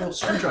shape is a Phillips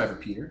screwdriver,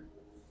 Peter?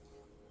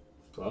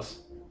 Plus.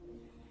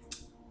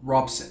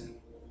 Robson.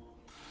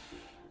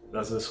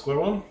 That's a square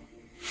one?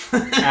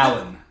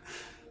 Allen.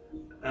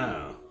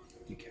 Oh.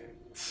 Okay.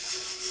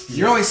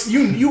 You're only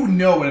you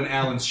know what an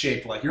Allen's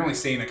shaped like. You're only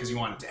saying that because you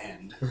want it to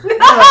end.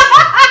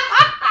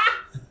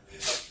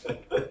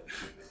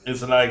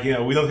 It's like,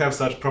 we don't have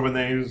such proper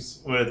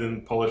names with it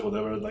in Polish,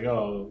 whatever. Like,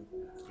 oh,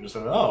 we just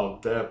said, oh,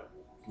 that,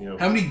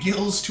 How many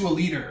gills to a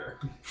liter?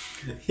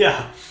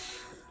 Yeah.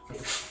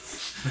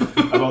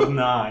 about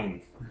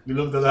 9. We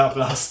looked that up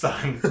last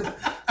time.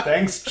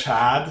 Thanks,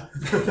 Chad.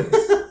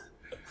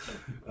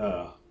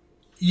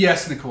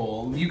 Yes,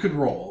 Nicole. You could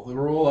roll. The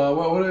roll.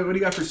 What do you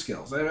got for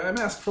skills? I'm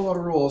asked for a lot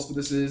of rolls, but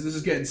this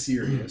is getting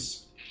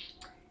serious.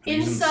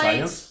 Using Insight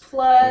science?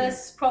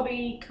 plus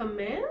probably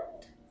command?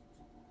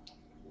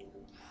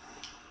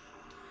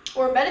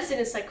 Or medicine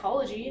is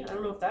psychology. I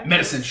don't know if that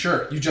Medicine, counts.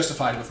 sure. You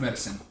justified with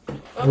medicine.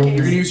 Okay.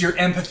 You're gonna use your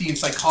empathy and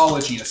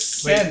psychology to Wait,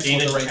 sense gain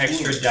what the an right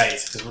extra tool is.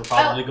 dice because we're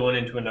probably going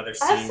into another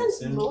I have scene sense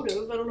soon.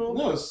 motive. I don't know.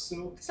 No,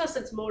 so. It's not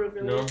sense motive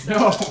really. No. It's No.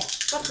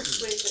 not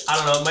persuasion. I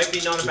don't know. It might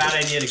be not a bad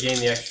idea to gain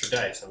the extra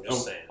dice. I'm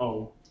just saying.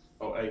 What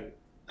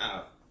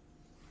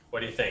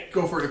do you think?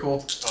 Go for it,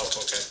 Nicole. Oh,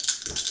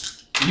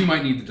 okay. You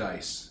might need the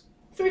dice.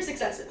 3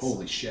 successes.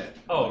 Holy shit.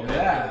 Oh, Look okay.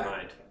 at Never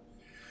that.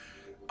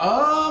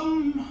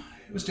 mind.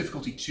 It was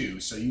difficulty 2,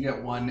 so you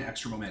get 1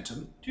 extra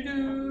momentum. Doo-doo.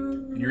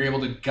 And you're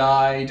able to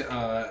guide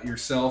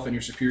yourself and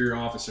your superior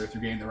officer through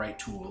getting the right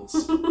tools.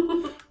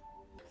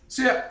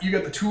 So yeah, you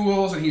get the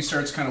tools, and he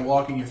starts kind of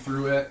walking you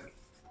through it.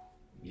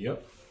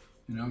 Yep.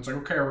 It's like,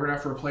 okay, we're gonna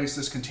have to replace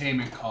this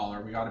containment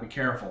collar. We gotta be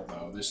careful,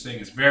 though. This thing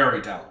is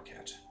very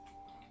delicate.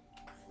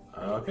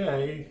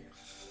 Okay.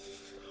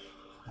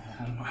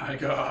 Oh my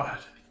god.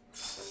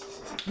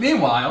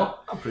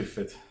 Meanwhile, I'm pretty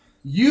fit.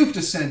 you've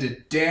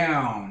descended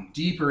down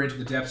deeper into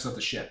the depths of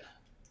the ship.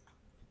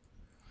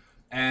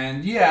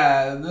 And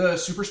yeah, the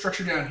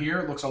superstructure down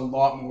here looks a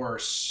lot more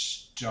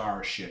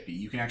starshipy.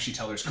 You can actually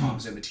tell there's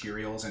composite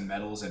materials and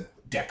metals and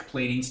deck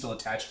plating still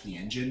attached to the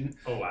engine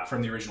Oh wow.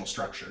 from the original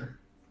structure.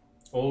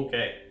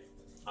 Okay.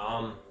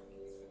 I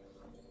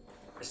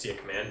see a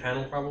command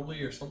panel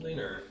probably or something,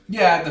 or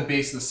Yeah, at the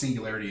base of the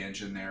Singularity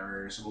engine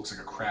there, so it looks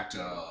like a cracked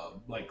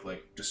like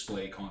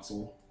display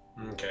console.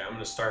 okay. I'm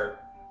gonna start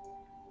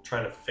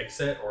trying to fix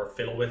it or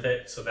fiddle with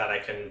it so that I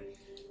can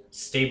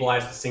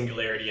stabilize the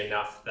Singularity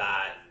enough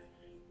that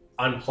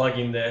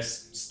unplugging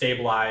this,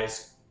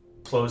 stabilize,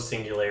 close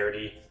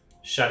Singularity,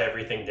 shut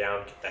everything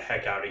down, get the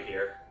heck out of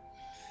here.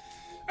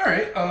 All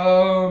right.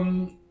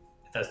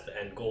 That's the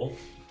end goal.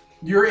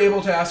 You're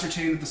able to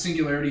ascertain that the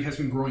Singularity has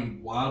been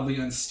growing wildly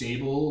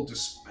unstable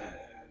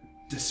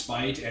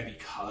despite and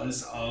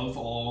because of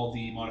all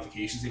the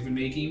modifications they've been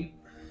making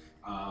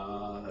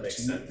Makes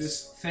to sense.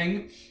 this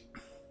thing.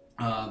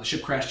 The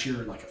ship crashed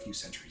here like a few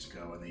centuries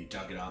ago, and they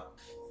dug it up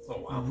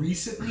Oh wow.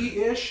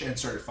 recently-ish and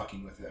started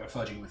fudging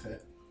with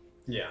it.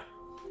 Yeah.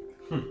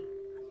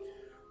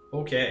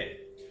 Okay.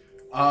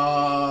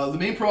 The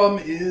main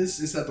problem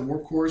is that the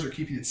warp cores are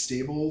keeping it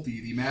stable.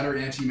 The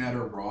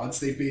matter-antimatter rods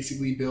they've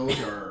basically built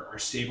are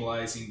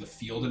stabilizing the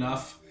field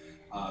enough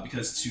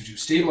because to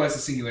stabilize the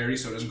Singularity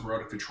so it doesn't grow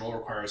out of control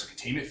requires a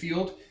containment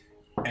field,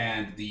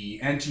 and the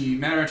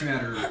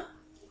antimatter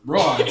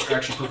rods are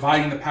actually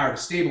providing the power to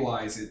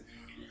stabilize it,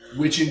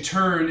 which in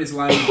turn is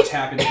allowing them to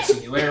tap into the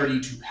Singularity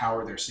to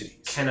power their cities.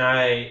 Can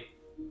I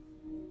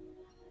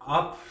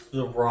up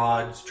the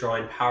rods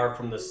drawing power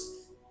from the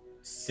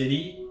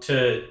city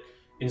to,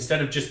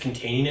 instead of just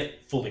containing it,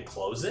 fully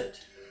close it?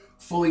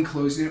 Fully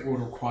closing it would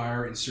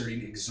require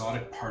inserting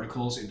exotic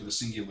particles into the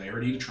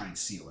Singularity to try and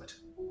seal it.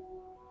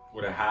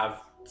 Would I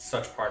have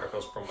such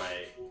particles from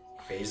my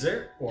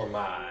phaser or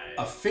my...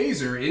 A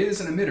phaser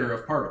is an emitter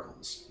of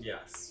particles.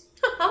 Yes.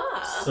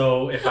 Haha.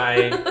 So if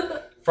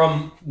I,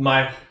 from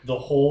the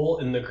hole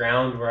in the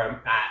ground where I'm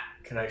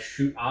at, can I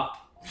shoot up?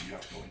 You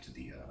have to go into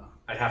the...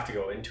 I'd have to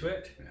go into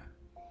it?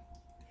 Yeah.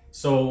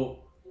 So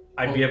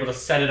I'd be able to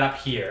set it up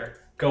here,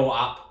 go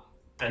up,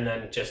 and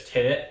then just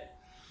hit it,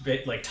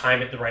 like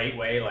time it the right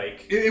way,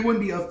 like... It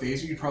wouldn't be a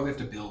phaser. You'd probably have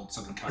to build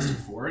something custom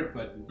for it,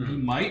 but you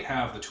might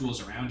have the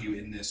tools around you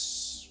in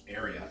this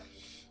area.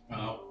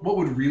 What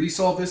would really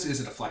solve this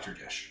is a deflector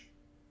dish.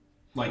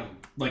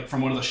 Like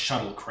from one of the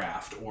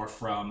shuttlecraft or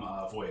from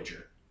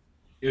Voyager.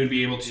 It would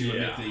be able to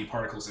emit the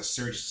particles as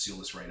surge to seal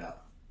this right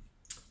up.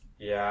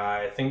 Yeah,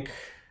 I think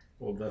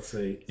Well, that's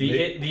a...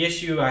 the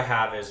issue I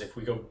have is if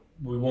we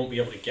won't be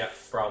able to get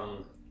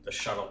from the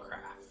shuttlecraft.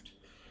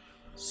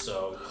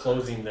 So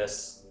closing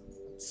this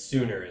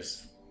sooner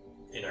is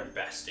in our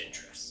best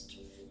interest.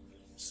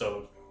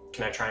 So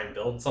can I try and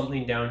build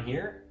something down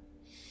here?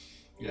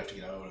 You'd have to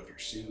get out of your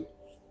suit.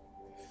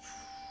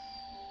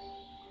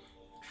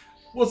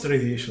 What's the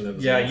radiation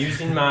level? Yeah,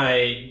 using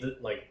my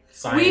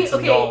science and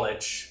okay.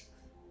 knowledge.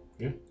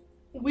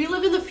 We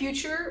live in the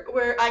future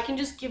where I can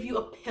just give you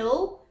a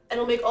pill and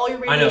it'll make all your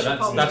I know radiation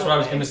problems that's go what I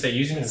was away. going to say.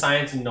 Using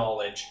science and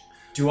knowledge,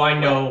 do I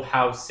know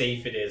how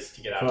safe it is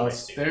to get out of my Well,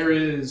 suit? There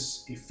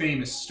is a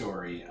famous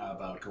story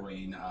about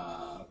going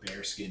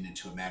bearskin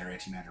into a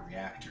matter-antimatter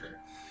reactor.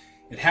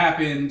 It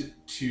happened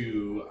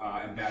to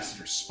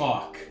Ambassador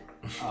Spock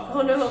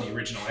Oh, no. from the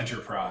original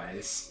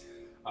Enterprise.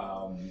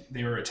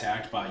 They were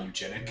attacked by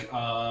eugenic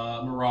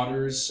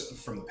marauders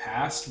from the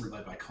past, were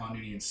led by Khan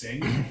Noonien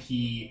Singh.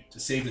 He, to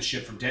save the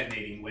ship from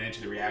detonating, went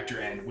into the reactor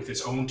and with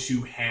his own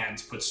two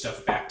hands put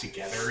stuff back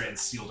together and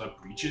sealed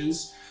up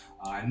breaches.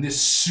 And this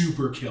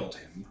super killed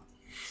him.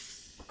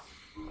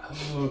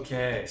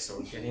 Okay,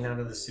 so getting out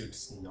of the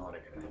suit's not a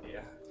good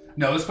idea.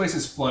 No, this place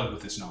is flooded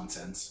with this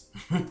nonsense.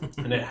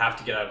 And I'd have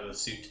to get out of the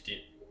suit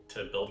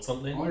to build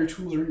something. All your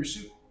tools are in your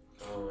suit.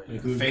 Oh, You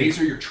yeah. could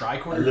Phaser, your a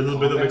tricorder, little your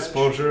bit of badge.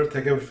 exposure,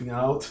 take everything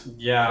out,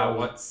 Yeah,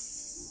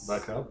 what's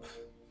back up.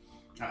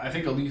 I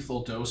think a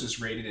lethal dose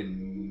is rated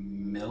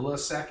in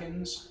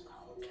milliseconds.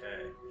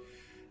 okay?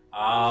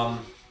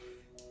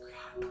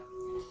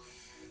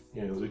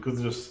 Yeah, we could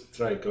just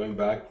try going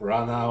back,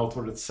 run out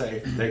where it's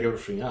safe, take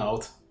everything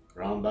out,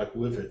 run back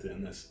with it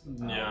in this.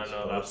 Yeah,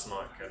 no, that's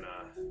not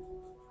gonna.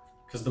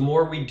 Because the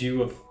more we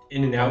do of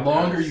in and The out,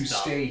 longer kind of you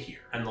stuff, stay here,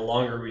 and the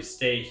longer we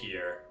stay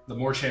here, the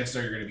more chances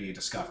are you're going to be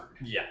discovered.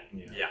 yeah.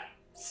 Yeah.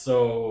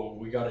 So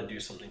we got to do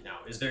something now.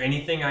 Is there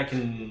anything I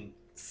can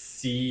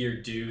see or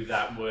do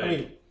that would? I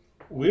mean,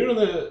 we're on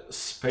a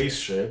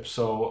spaceship,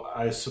 so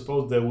I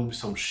suppose there will be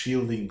some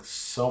shielding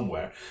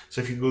somewhere. So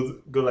if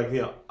you go like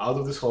out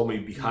of this hole,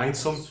 maybe behind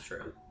some That's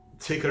true.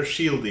 thicker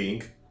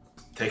shielding,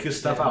 take his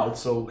stuff out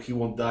so he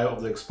won't die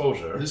of the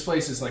exposure. This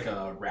place is like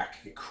a wreck.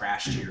 It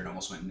crashed here and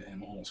almost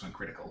went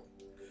critical.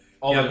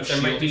 All Yeah, the but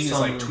there might be shielding is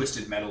like some-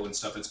 twisted metal and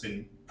stuff that's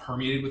been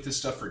permeated with this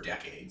stuff for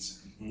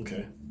decades.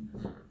 Okay.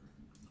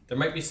 There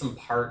might be some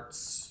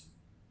parts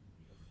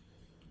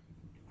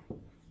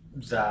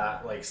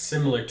that like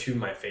similar to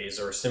my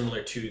phaser or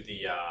similar to the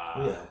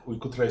Yeah, we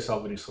could try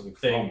salvaging something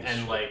thing, from and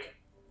this. like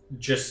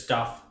just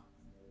stuff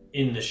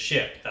in the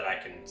ship that I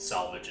can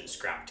salvage and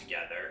scrap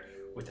together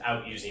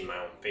without using my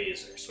own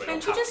phaser. So I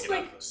Can't don't you have just to get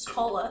out like of the suit.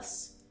 call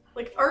us?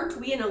 Like, aren't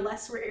we in a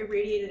less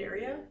irradiated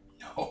area?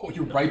 Oh,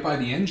 you're right by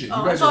the engine.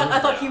 Oh, You guys I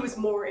thought yeah. he was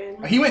more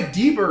in. He went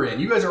deeper in.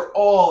 You guys are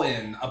all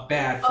in a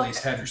bad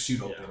place to have your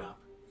suit open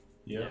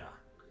Yeah. up.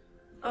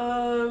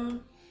 Yeah.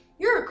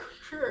 You're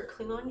a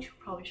Klingon. You should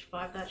probably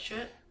survive that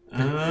shit.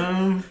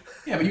 Yeah,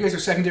 but you guys are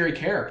secondary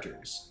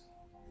characters.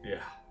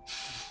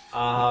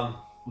 Yeah.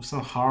 With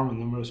some harm and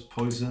numerous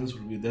poisons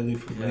will be deadly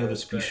for many Yeah, other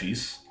that's fair.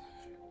 species.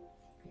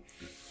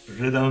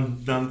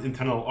 Redundant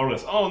internal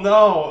organs. Oh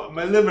no,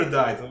 my liver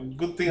died.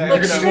 Good thing I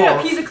Like ate straight up,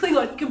 more. he's a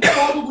Klingon. He can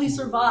probably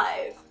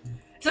survive,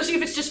 especially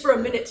if it's just for a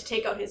minute to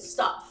take out his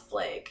stuff.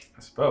 Like,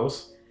 I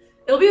suppose.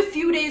 it'll be a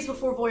few days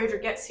before Voyager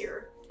gets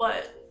here,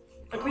 but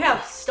like we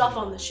have stuff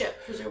on the ship,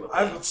 presumably.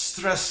 I've got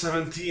stress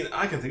 17.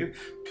 I can take it.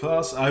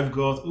 Plus, I've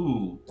got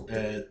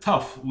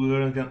tough.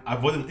 We're gonna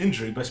avoid an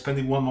injury by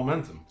spending 1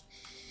 momentum.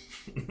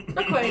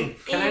 Not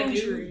quite Can I do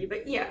injury,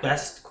 but yeah.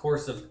 Best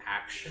course of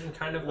action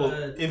kind of Well,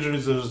 a injury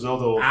is a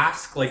result of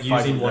ask, like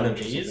fighting using one of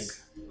damage or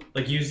these.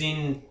 Like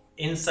using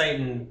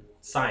insight and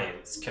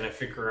science, can I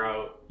figure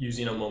out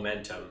using a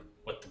momentum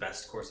what the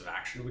best course of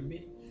action would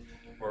be?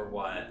 Or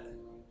what?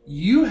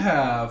 You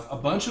have a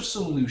bunch of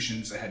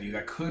solutions ahead of you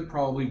that could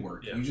probably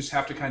work. Yeah. You just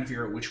have to kind of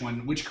figure out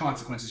which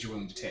consequences you're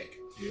willing to take.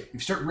 Yeah. If you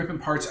start ripping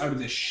parts out of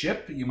this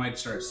ship, you might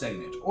start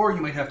upsetting it. Or you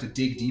might have to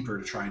dig deeper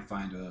to try and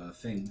find a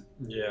thing.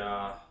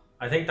 Yeah.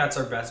 I think that's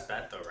our best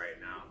bet though right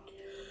now.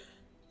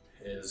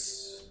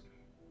 Is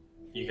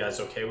you guys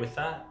okay with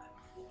that?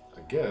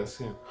 I guess,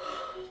 yeah.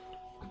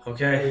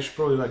 Okay. We should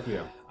probably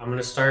I'm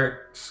gonna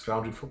start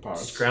scrounging for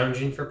parts.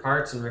 scrounging for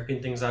parts and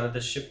ripping things out of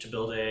this ship to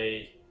build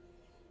a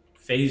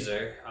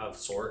phaser of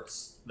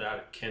sorts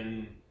that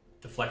can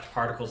deflect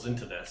particles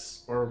into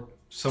this. Or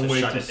some To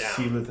way shut to it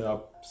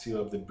down. seal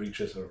up the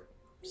breaches or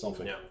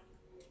something. Yeah.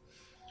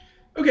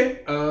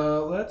 Okay,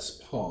 let's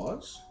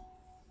pause.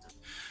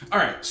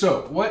 Alright,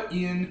 so what's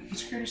your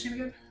character's name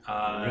again?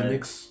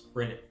 Renix.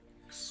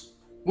 Renix.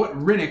 What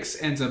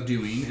Rinix ends up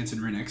doing, Ensign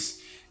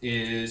Rinix,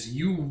 is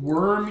you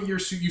worm your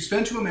suit. You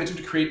spend 2 momentum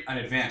to create an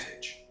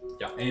advantage.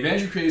 Yeah. And the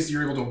advantage you create is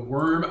you're able to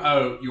worm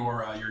out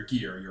your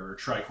gear, your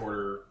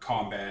tricorder,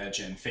 comm badge,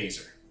 and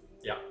phaser.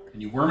 Yeah.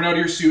 And you worm it out of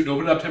your suit and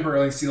open it up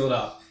temporarily and seal it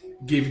up,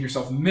 giving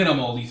yourself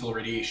minimal lethal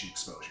radiation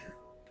exposure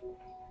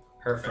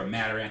Perfect. from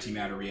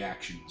matter-antimatter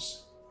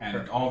reactions and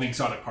Perfect. all the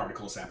exotic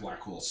particles that black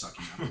hole's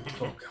sucking up.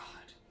 Oh god.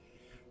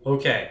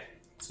 Okay.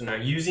 So now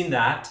using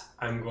that,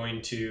 I'm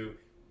going to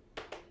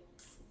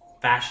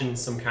fashion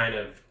some kind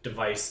of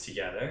device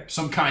together.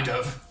 Some kind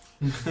of.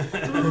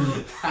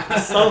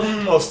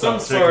 Some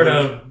sort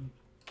of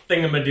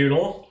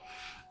thingamadoodle.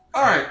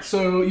 Alright,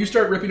 so you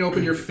start ripping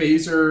open your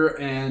phaser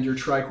and your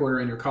tricorder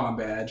and your comm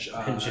badge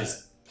And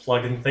just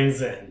plugging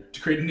things in.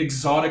 to create an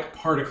exotic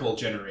particle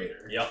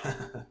generator. Yep.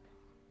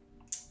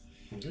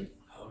 Okay.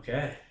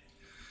 Okay.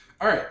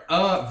 Alright,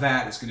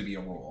 that is going to be a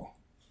roll.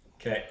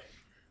 Okay.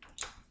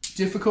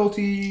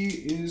 Difficulty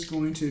is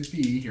going to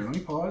be... Here, let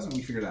me pause and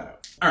we figure that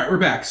out. Alright, we're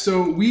back.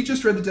 So we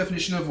just read the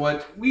definition of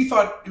what we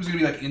thought it was going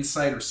to be like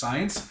insight or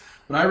science,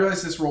 but I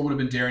realized this roll would have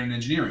been daring and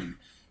engineering,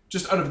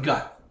 just out of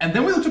gut. And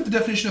then we looked up the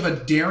definition of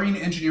a daring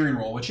engineering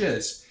roll, which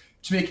is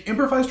to make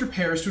improvised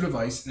repairs to a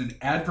device in an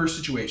adverse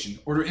situation,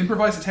 or to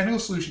improvise a technical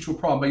solution to a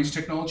problem by using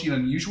technology in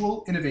an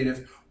unusual,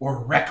 innovative,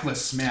 or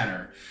reckless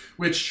manner.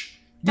 Which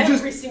we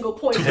Every single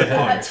point of the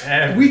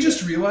that. we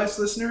just realized,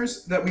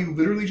 listeners, that we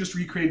literally just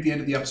recreated the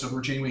end of the episode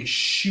where Janeway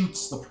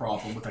shoots the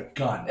problem with a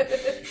gun.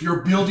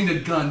 You're building a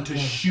gun to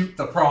shoot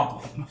the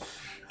problem.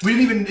 We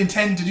didn't even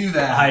intend to do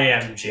that. I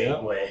am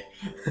Janeway.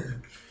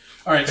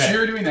 All right, so Okay.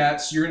 you're doing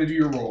that. So you're going to do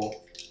your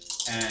roll,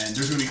 and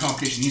there's going to be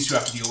complication these two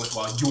have to deal with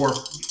while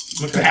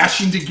you're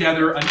bashing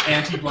together an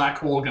anti-black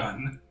hole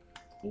gun.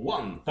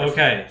 1.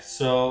 Okay,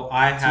 so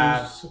I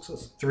have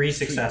Success. 3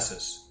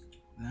 successes.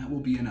 That will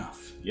be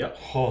enough. Yep.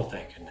 Oh,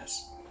 thank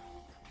goodness.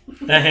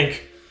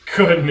 Thank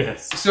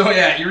goodness. So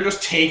yeah, you're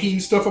just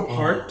taking stuff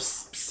apart,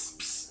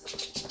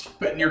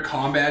 putting your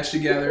comm badge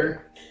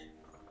together.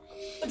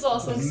 It's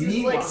awesome. These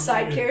Meanwhile- like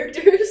side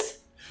characters.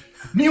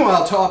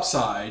 Meanwhile,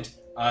 topside,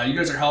 you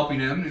guys are helping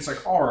him. It's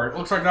like, all right,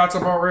 looks like that's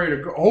about ready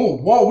to go. Oh,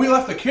 whoa, we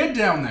left the kid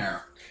down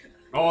there.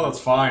 Oh, that's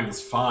fine.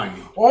 That's fine.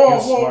 Oh,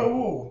 He's whoa, smart.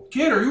 whoa,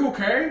 kid, are you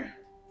okay?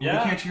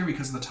 Yeah. We can't hear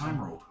because of the time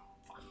rope.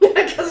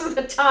 Because of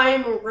the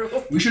time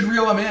rope. We should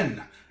reel him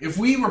in. If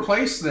we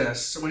replace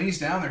this when he's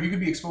down there, he could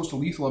be exposed to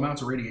lethal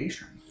amounts of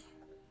radiation.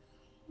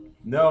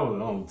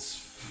 No,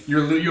 it's... You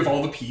have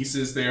all the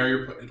pieces there.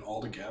 You're putting it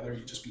all together.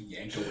 You just be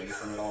yanked away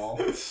from it all.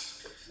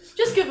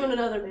 Just give him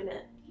another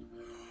minute.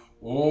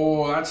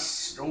 Oh,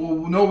 that's...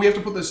 Oh, no, we have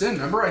to put this in.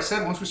 Remember I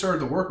said once we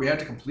started the work, we had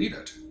to complete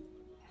it.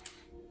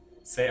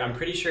 Say, I'm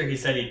pretty sure he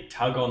said he'd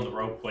tug on the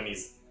rope when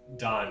he's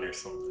done or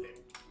something.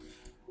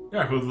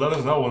 Yeah, he'll let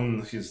us know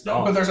when he's No,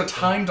 done. but there's a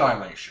time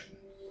dilation.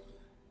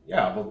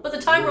 Yeah, but... But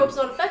the time rope's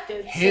not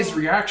affected. His so-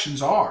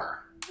 reactions are.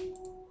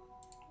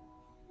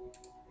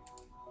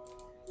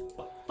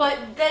 But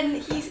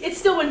then it's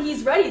still when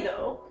he's ready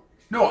though.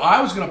 No,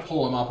 I was gonna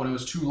pull him up when it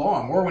was too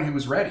long, or when he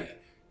was ready.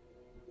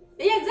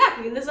 Yeah,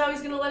 exactly. And this is how he's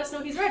going to let us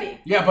know he's ready.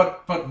 Yeah,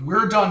 but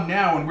we're done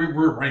now, and we're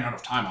running out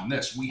of time on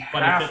this. We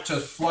But have if to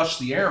it's- flush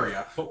the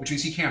area, which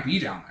means he can't be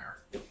down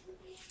there.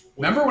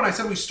 Remember when I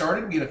said we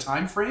started? We had a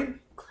time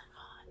frame.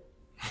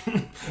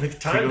 With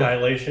time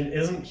dilation,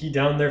 isn't he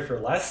down there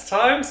for less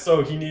time?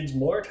 So he needs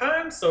more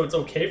time. So it's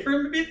okay for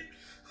him to be.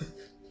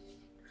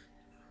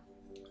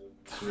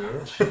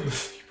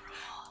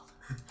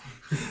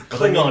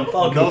 Klingon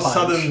Falcon no punch.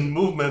 sudden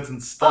movement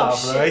and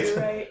stuff, oh, right? shit,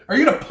 you're right. Are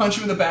you gonna punch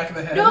him in the back of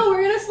the head? No,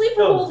 we're going to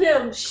sleeper No. hold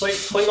him.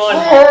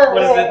 Klingon.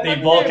 What is it? The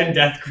What's Vulcan there?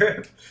 death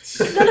grip.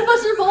 None of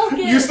us are Vulcan.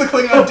 Use the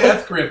Klingon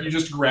death grip. You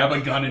just grab a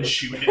gun and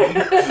shoot him.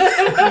 The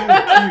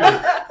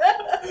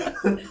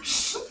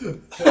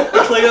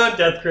Klingon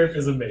death grip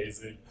is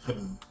amazing.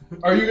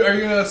 Are you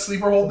gonna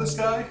sleeper hold this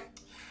guy?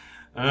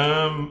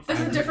 There's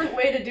a different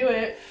way to do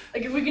it.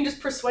 Like, if we can just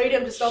persuade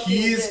him to stop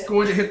being a He's dick.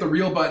 going to hit the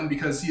real button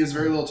because he has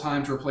very little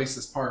time to replace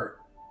this part.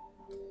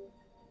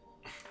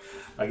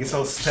 I guess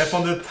I'll step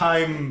on the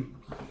time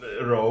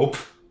rope,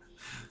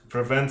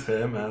 prevent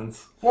him, and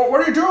What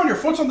are you doing? Your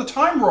foot's on the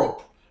time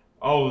rope.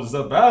 oh, is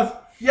that bad?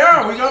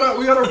 Yeah, we gotta.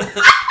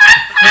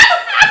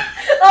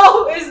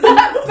 Oh, is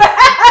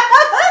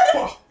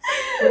that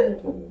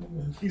bad?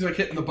 He's like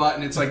hitting the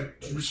button. It's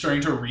like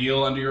starting to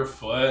reel under your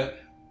foot.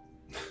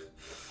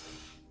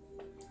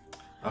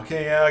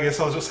 Okay, yeah, I guess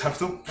I'll just have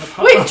to.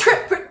 Wait,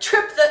 trip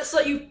that so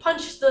that you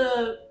punch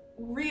the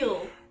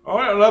reel.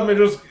 Alright, let me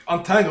just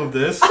untangle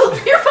this.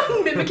 Oh, you're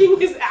fucking mimicking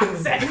his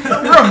accent.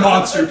 You're a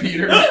monster,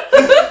 Peter.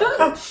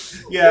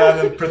 Yeah, and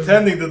then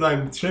pretending that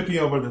I'm tripping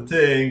over the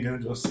thing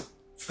and just.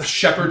 A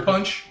shepherd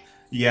punch.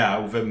 Yeah,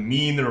 with a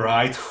mean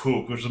right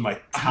hook, which is my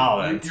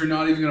talent. You're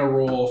not even gonna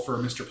roll for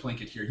Mr.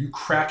 Plinkett here. You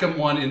crack him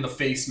one in the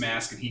face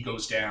mask and he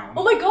goes down.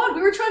 Oh my god,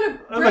 we were trying to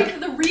break like,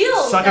 the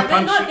reel. sucker And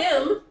then punch not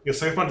him. You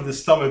second punch in the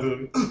stomach.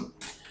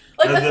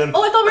 Like, And then-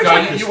 oh, I thought we were No,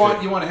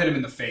 trying. you want to hit him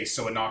in the face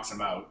so it knocks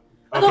him out.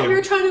 I thought Okay. we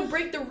were trying to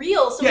break the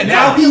reel. So Yeah, we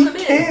now can reel he him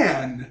in.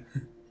 can.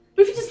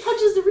 But if he just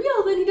punches the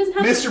reel, then he doesn't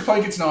have. Mr.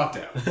 Plankett's knocked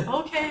out. To...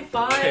 Okay,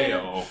 fine.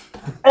 KO.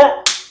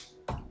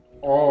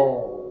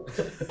 Oh.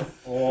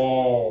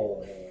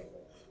 Oh.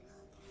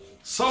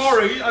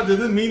 Sorry, I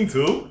didn't mean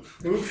to.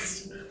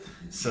 Oops.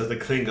 Says the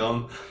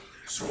Klingon.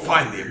 So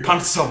finally,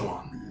 punch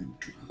someone.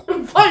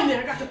 Finally,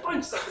 I got to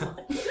punch someone.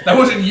 That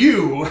wasn't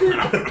you.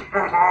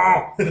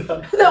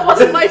 That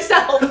wasn't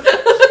myself.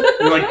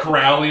 You're like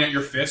growling at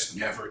your fist.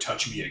 Never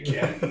touch me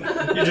again.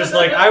 You're just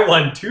like, I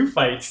won 2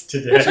 fights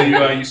today. So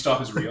you stop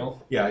his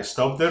reel. Yeah, I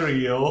stopped the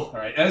reel. All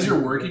right. As you're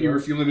working, you were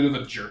feeling a bit of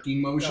a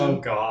jerking motion. Oh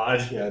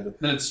god. Yeah, the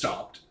Then it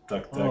stopped.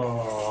 tuck tuck.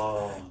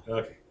 Oh.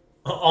 Okay.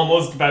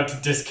 Almost about to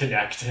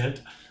disconnect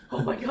it.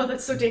 Oh my god,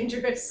 that's so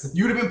dangerous.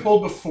 You would have been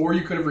pulled before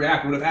you could have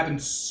reacted. It would have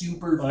happened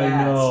super fast.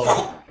 I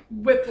know.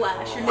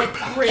 Whiplash, you're like,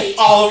 great.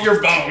 All of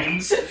your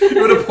bones. It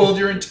would have pulled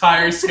your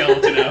entire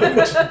skeleton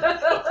out.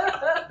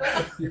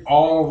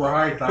 All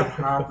right, that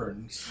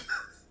happens.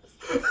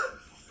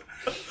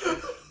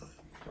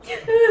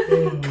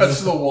 Cuts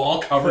to the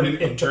wall covered in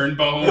intern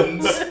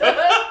bones.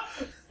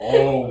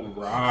 All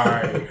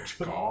right.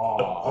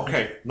 God.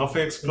 Okay,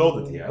 nothing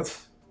exploded yet,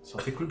 so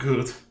I think we're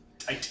good.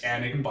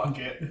 Titanic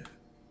bucket.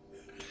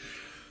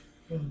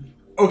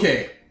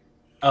 Okay.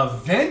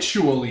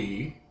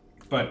 Eventually,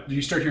 but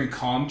you start hearing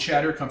comm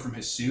chatter come from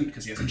his suit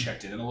because he hasn't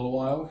checked in a little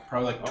while.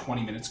 Probably like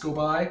 20 minutes go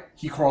by.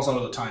 He crawls out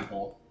of the time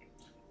hole.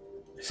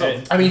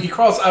 So, I mean, he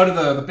crawls out of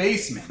the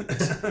basement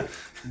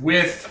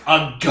with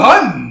a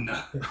gun.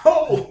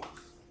 oh,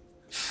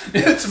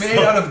 It's made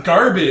out of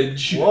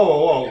garbage.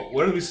 whoa!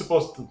 Weren't we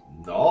supposed to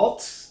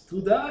not do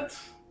that?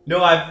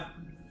 No, I've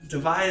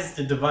devised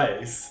a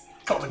device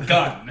It's called a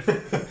gun.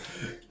 to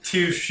It's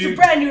a shoot.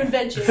 brand new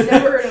invention.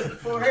 Never heard of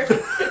before.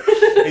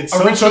 It's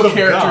some Original sort of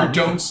character, gun.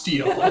 don't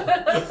steal.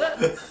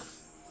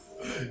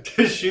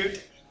 To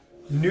shoot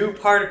new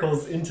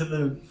particles into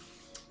the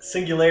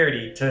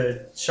singularity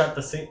to shut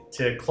the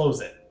to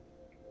close it.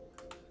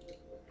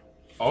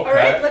 Okay. All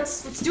right,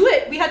 let's do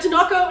it. We had to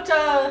knock out.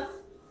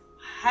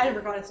 I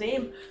never got his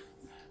name.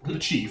 The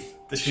chief.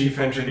 The chief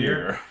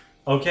engineer.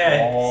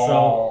 Okay, Oh.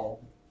 so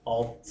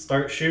I'll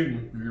start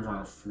shooting. Even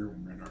a few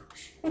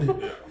minutes.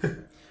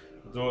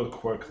 Do a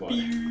quirk like.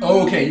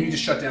 Oh, okay, you need to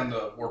shut down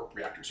the warp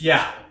reactors.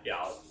 Yeah.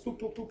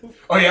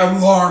 Oh yeah,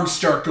 alarms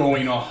start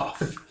going off.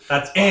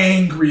 That's fine.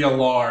 Angry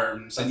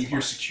alarms, and That's you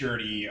hear fine.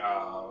 security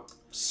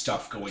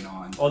stuff going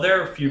on. Well,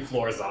 they're a few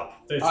floors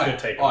up. It's gonna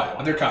take a oh, while.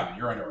 yeah, they're coming.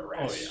 You're under Oh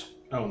arrest.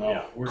 yeah. Oh no.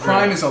 Yeah. We're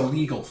Crime gonna- is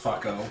illegal,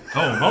 fucko.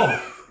 Oh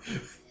no.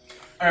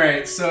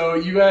 Alright, so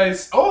you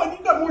guys... Oh, and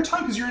you've got more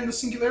time because you're in the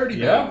singularity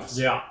Yeah. bands.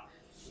 Yeah.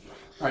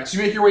 Alright, so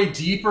you make your way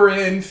deeper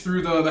in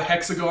through the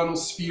hexagonal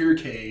sphere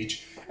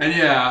cage. And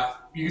yeah,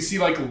 you can see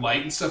like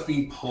light and stuff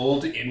being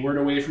pulled inward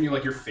away from you,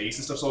 like your face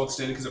and stuff's all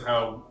extended because of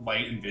how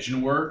light and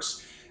vision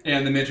works.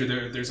 And the mentor,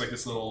 there's like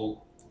this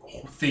little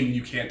thing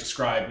you can't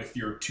describe with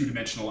your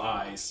two-dimensional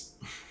eyes.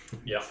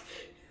 Yeah.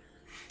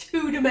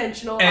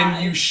 Two-dimensional. And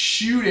eyes. you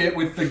shoot it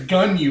with the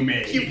gun you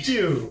made. Pew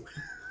pew.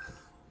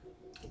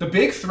 The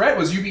big threat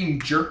was you being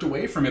jerked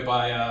away from it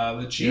by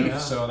the chief. Yeah.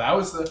 So that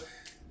was the.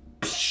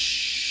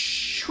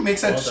 Who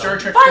makes that Well Star done.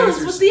 Trek Violence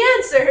phaser? was the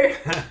answer.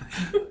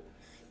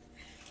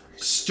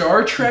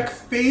 Star Trek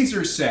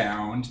phaser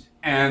sound,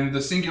 and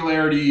the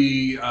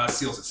singularity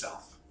seals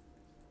itself.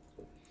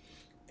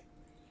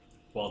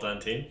 Well done,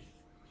 team.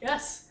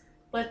 Yes.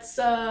 Let's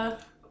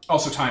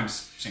Also,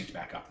 time's synced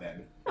back up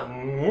then.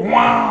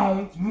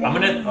 Wow. I'm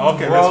gonna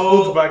Okay, throw,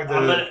 let's put back the-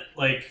 I'm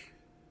gonna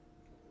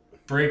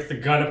break the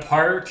gun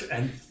apart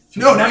and.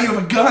 No, now you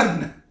have a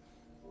gun.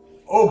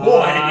 Oh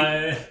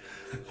boy,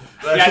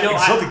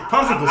 Exotic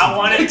particles. I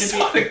want it to be.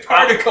 exotic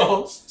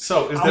particles.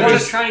 So is I there want to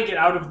just try and get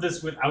out of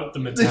this without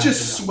them attacking. They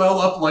just swell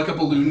up like a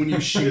balloon when you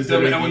shoot Is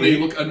them, there and when any- they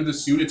look under the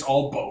suit, it's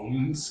all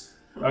bones,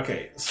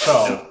 okay?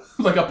 So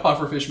like a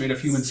pufferfish made of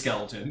human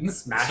skeleton.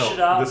 Smash so it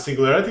up. the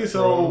singularity. Throw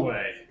So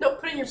away. no,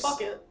 put it in your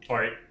pocket.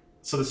 Alright.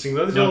 so the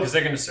singularity. No, So because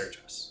they're gonna search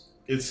us.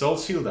 it's all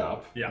sealed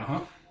up. Yeah. Uh-huh.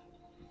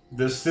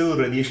 There's still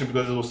radiation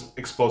because it was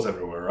exposed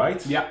everywhere,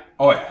 right? Yeah.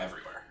 Oh yeah,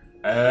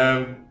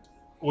 everywhere.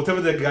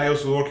 Whatever the guy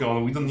was working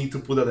on, we don't need to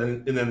put that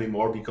in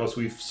anymore because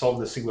we've solved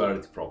the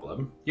singularity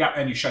problem. Yeah,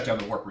 and you shut down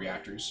the warp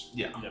reactors.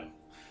 Yeah. Yeah.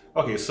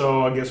 Okay,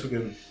 so I guess we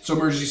can. So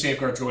emergency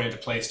safeguards go into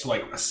place to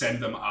like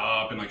ascend them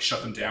up and like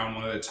shut them down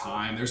one at a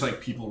time. There's like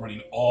people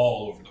running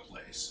all over the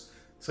place.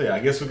 So yeah, I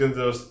guess we can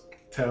just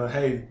tell,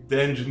 hey,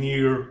 the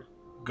engineer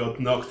got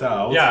knocked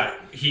out. Yeah,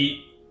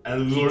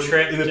 And we He were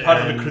tripped in a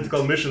part of and- the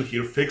critical mission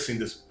here fixing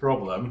this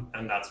problem.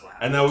 and that's what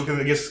happened. And now we can,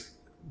 I guess,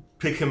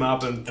 pick him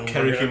up and And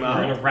carry we're him gonna,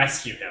 We're out. gonna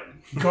rescue him.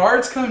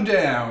 Guards come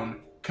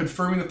down,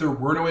 confirming that there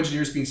were no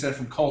engineers being sent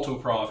from Kanto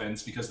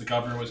province because the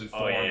governor was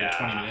informed yeah. that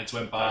 20 minutes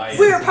went by.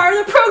 We're part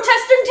of the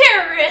protesting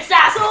terrorists,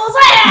 assholes!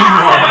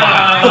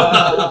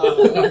 Ah!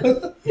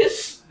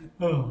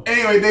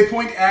 Anyway, they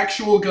point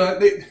actual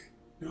gun.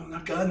 No,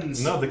 not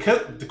guns. No, they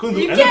couldn't do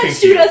You anything can't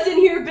shoot here. us in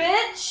here,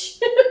 bitch!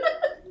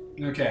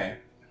 Okay.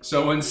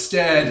 So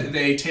instead,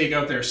 they take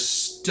out their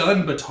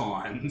stun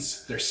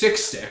batons, their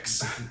six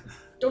sticks.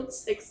 Don't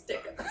stick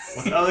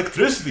us.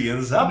 Electricity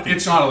and zapping.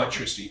 It's not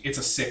electricity. It's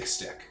a six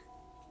stick.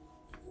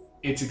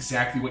 It's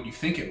exactly what you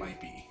think it might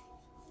be.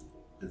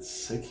 It's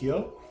sick,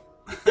 yo.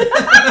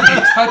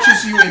 It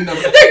touches you in the.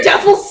 They're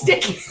devil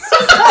sticks!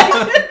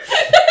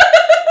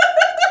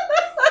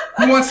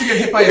 Who wants to get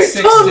hit by a You're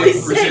six totally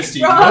stick sick,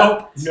 resisting?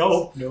 Rob.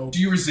 No. Do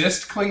you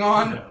resist,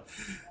 Klingon? No.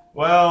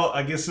 Well,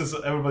 I guess since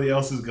everybody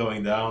else is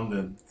going down,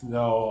 then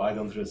no, I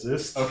don't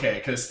resist. Okay,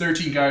 because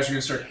 13 guys are going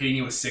to start hitting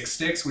you with six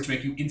sticks, which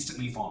make you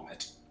instantly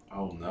vomit.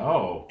 Oh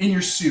no. In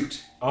your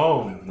suit.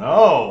 Oh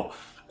no.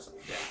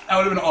 That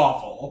would have been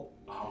awful.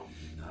 Oh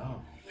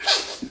no.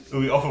 It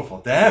would be awful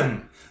for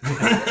them. You're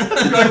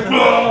like,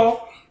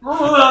 "Oh,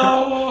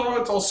 oh,"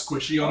 it's all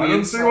squishy on I the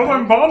don't see inside. what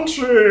I'm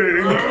punching.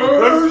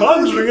 They're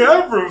punching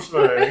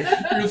everything.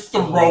 You're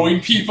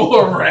throwing people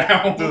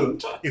around.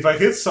 Dude, if I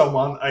hit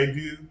someone, I'd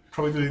be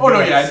probably Oh, no,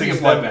 like yeah, I'd be a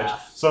 6 bloodbath. damage.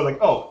 So like,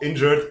 oh,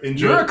 injured.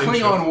 You're a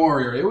Klingon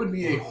warrior. It would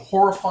be a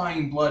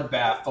horrifying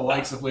bloodbath, the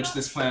likes of which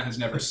this planet has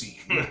never seen.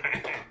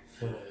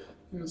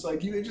 It was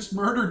like they just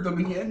murdered them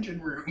in the engine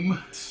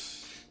room.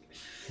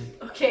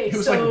 Okay, It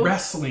was so like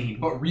wrestling,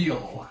 but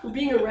real. we're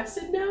being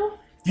arrested now?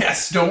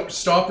 Yes, don't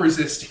stop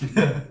resisting.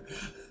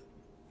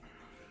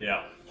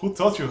 Yeah. Who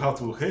taught you how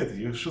to hit?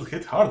 You should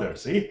hit harder,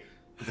 see?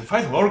 The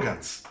vital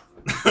organs.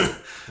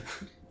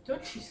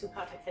 Don't teach them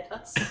how to hit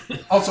us.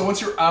 Also,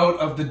 once you're out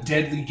of the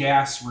deadly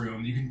gas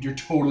room, you're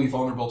totally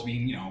vulnerable to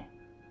being,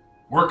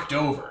 worked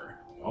over.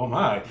 Oh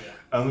my.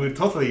 And we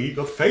totally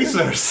got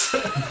phasers.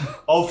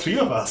 All three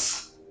of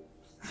us.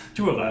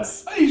 2 of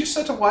us. Oh, you just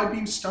set a wide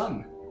beam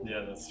stun.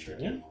 Yeah, that's true.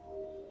 Yeah.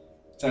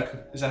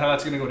 Is that how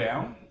that's going to go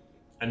down?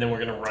 And then we're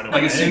gonna run away.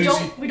 Like, as soon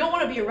as We don't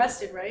want to be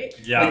arrested, right?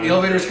 yeah. Like, the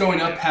elevator's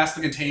going up past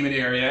the containment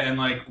area, and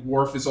like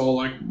Worf is all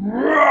like,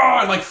 "Roar,"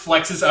 and like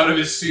flexes out of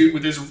his suit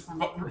with his,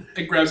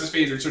 and grabs his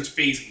phaser and starts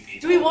phasing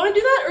people. Do we want to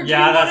do that, or do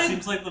Yeah, we that want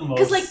seems like the most.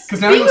 Because like Because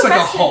now he being looks like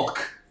a arrested-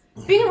 Hulk.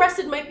 Being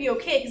arrested might be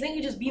okay, because then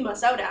you just beam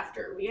us out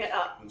after we get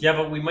up. Yeah,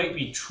 but we might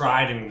be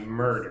tried and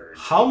murdered.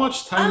 How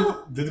much time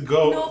don't did it I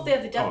go? don't know if they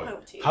have the death Oh,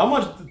 penalty. How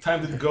much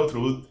time did it go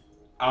through?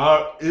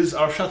 Is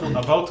our shuttle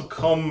about to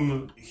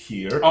come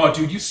here? Oh,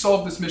 dude, you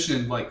solved this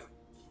mission in like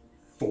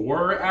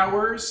 4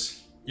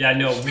 hours. Yeah,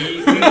 no,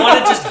 we want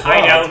to just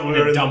hide Well, out in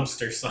we're a in-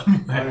 dumpster Oh,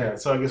 somewhere. yeah,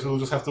 so I guess we'll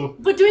just have to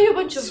But doing a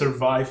bunch of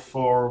survive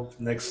for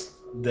next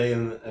day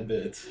and a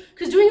bit.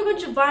 because doing a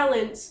bunch of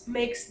violence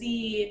makes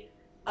the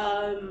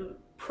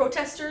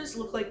protesters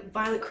look like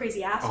violent,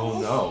 crazy Oh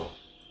assholes. no.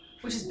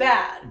 Which is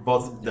bad.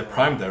 But the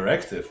Prime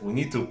Directive, we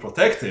need to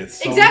protect it.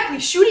 So Exactly.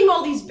 Shooting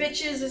all these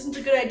bitches isn't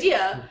a good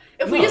idea.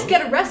 If we No. just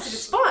get arrested,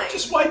 it's fine.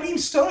 Just wide beam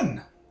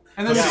stun,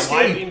 and then Yeah,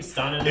 why escape. beam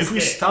stun and If we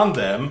escape? stun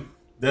them,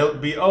 they'll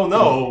be, oh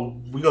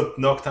no, we got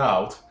knocked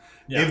out.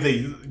 Yeah. If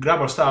they grab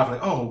our stuff,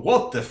 like, oh,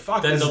 what the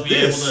fuck Then is they'll be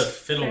this? able to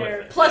fiddle Fair.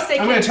 with it. Plus, they I'm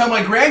can. going to tell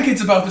my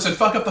grandkids about this and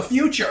fuck up the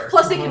future.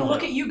 Plus, they can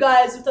look at you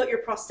guys without your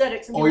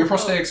prosthetics. And Oh, be your like,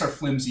 prosthetics are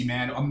flimsy,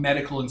 man. A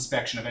medical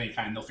inspection of any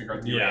kind, they'll figure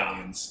out that you're Yeah.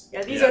 aliens.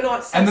 Yeah, these Yeah. are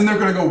not. Seska. And then they're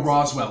going to go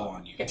Roswell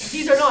on you. Yeah,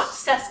 these are not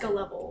Seska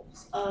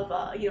levels of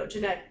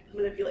genetic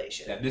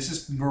manipulation. Yeah, this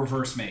is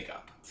reverse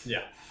makeup.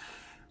 Yeah.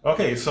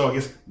 Okay, so I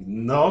guess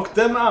knock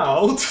them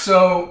out.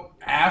 So,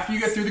 after you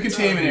get through the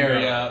containment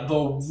area,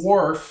 the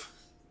Worf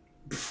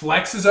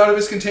flexes out of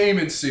his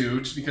containment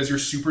suit because you're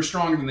super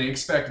stronger than they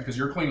expected because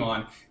you're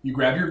Klingon. You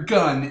grab your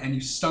gun and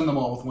you stun them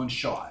all with one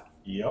shot.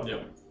 Yep.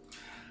 Yep.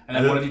 And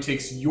then one of you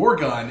takes your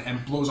gun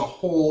and blows a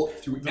hole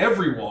through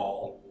every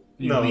wall.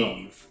 And you No.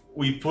 leave.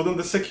 We put on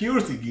the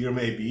security gear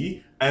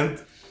maybe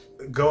and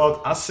go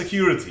out as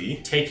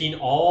security. Taking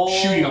all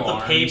Shooting the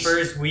alarms.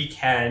 papers we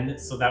can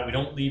so that we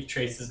don't leave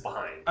traces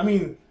behind. I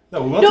mean,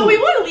 no, we want No, to. we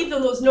want to leave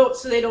them those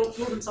notes so they don't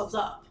blow themselves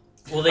up.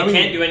 Well, they I mean-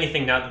 can't do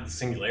anything now that the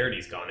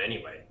singularity's gone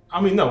anyway. I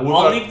mean, no.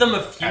 I'll leave them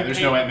a few Yeah, there's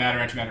no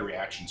matter-antimatter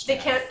reactions. They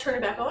can't turn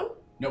it back on.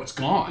 No, it's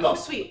gone. Oh,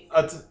 sweet.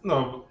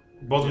 No,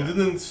 but we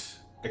didn't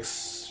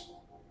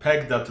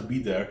expect that to be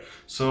there.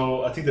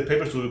 So I think the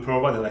papers will be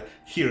provided. Like,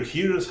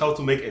 here's how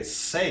to make a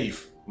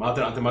safe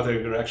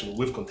matter-antimatter reaction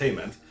with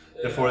containment.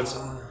 Therefore, it's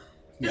Yeah,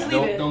 Just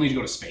they'll, leave it. they'll need to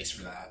go to space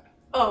for that.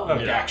 Oh. Okay.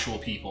 Like actual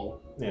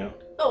people. yeah.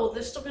 Oh, well,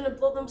 they're still gonna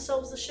blow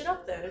themselves the shit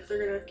up then if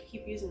they're gonna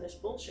keep using this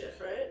bullshit,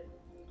 right?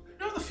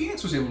 No, the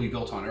Phoenix was able to be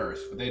built on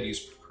Earth, but they'd use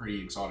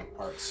pretty exotic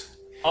parts.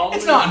 I'll It's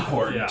leave- not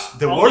important. Yeah.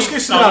 The I'll worst leave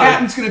case some- scenario-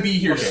 Patton's gonna be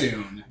here Okay.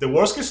 soon. The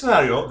worst case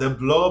scenario, they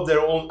blow up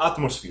their own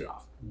atmosphere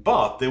up,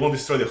 but they won't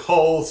destroy the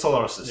whole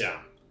solar system. Yeah.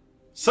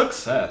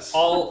 Success.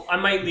 I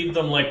might leave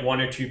them like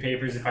one or two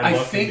papers if I I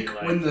look think and be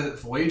like, when the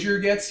Voyager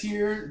gets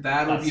here,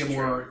 that'll That's be a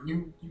more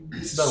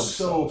this That'll is be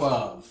so so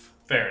above.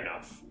 fair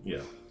enough.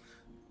 Yeah.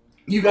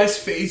 You guys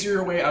phase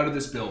your way out of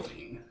this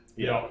building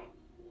Yeah.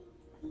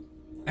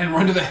 and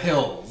run to the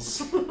hills.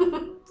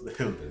 The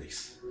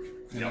hillbillies.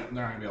 They're not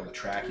gonna be able to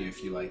track you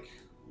if you like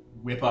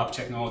whip up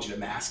technology to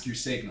mask your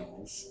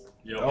signals.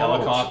 Yep. Oh.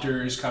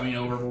 Helicopters coming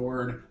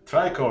overboard.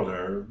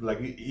 Tricorder, like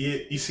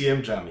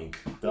ECM jamming,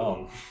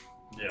 done,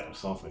 Yeah. or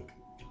something.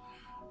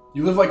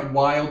 You live like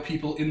wild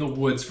people in the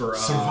woods for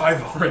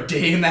Survival. for a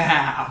day and a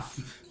half.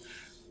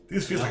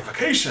 This feels like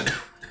vacation.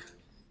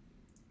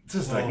 This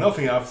is like Oh.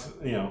 nothing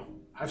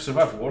I've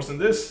survived worse than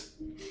this.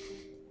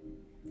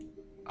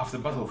 After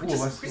Battle of We're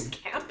Wolf, just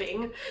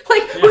camping.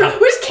 Like, Yeah. we're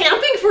just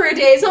camping for a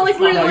day. It's not like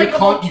we're in No, like you a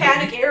can't-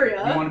 volcanic you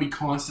area. want to be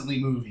constantly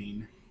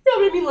moving. No,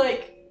 but I mean,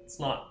 like, It's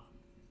not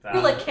that.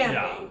 we're like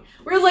camping.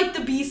 We're like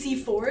the BC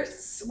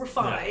forests. We're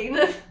fine.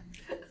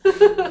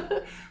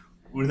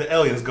 we're the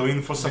aliens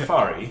going for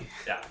safari.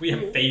 Yeah. We have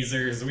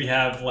phasers. We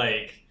have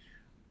like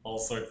all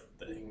sorts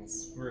of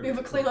things. We have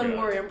a Klingon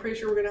warrior. I'm pretty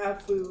sure we're gonna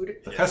have food,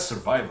 That has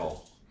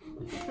survival.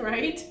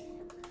 right?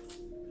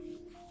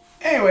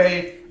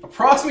 Anyway,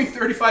 approximately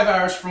 35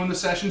 hours from when the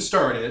session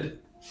started,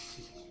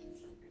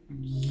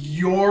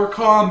 your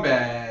comm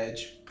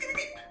badge. Beep, beep,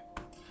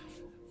 beep.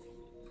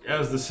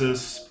 Yes, this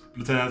is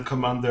Lieutenant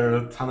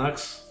Commander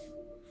Tanax.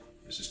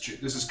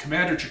 This is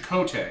Commander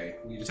Chakotay.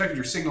 We detected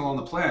your signal on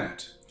the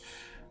planet.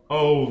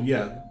 Oh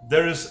yeah,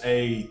 there was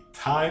a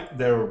time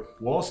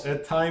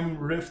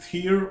rift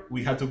here.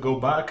 We had to go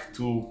back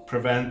to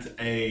prevent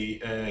a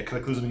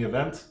cataclysmic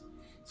event.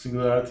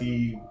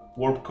 Singularity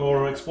warp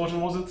core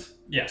explosion, was it?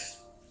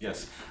 Yes.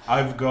 Yes.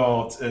 I've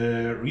got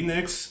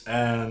Renix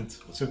and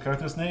what's your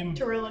character's name?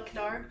 Torilla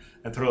Kadar.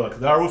 And Torilla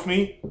Kadar with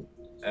me.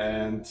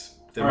 And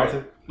All right,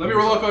 let me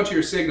roll up onto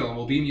your signal and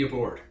we'll beam you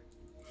aboard.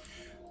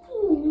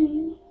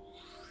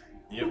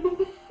 Yep.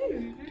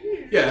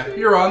 Yeah,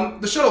 you're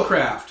on the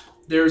shuttlecraft.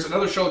 There's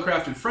another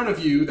shuttlecraft in front of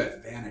you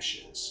that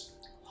vanishes.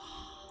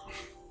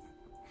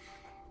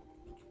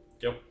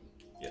 Yep.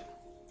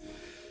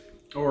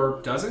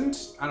 Or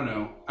doesn't? I don't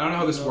know. I don't know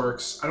how this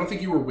works. I don't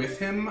think you were with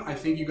him. I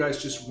think you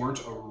guys just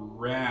weren't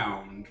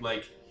around.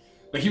 Like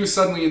he was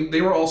suddenly in,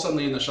 they were all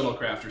suddenly in the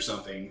shuttlecraft or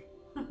something.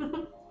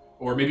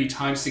 Or maybe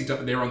time synced up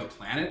and they were on the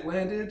planet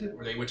landed,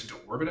 or they went into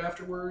orbit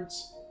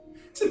afterwards.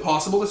 It's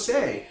impossible to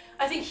say.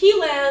 I think he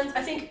lands.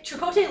 I think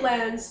Chakotay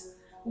lands.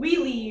 We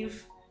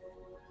leave.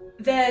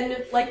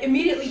 Then, like,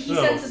 immediately he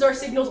No. senses our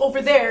signals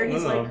over there, and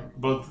he's like,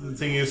 But the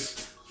thing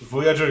is,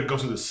 Voyager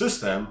goes into the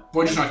system.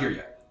 Voyager's not here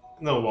yet.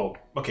 No, well,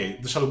 okay,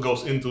 the shuttle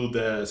goes into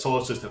the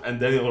solar system, and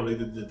then it already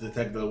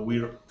detect that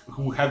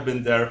who have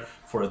been there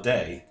for a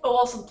day. oh,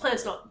 also the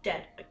planet's not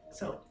dead, like,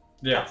 so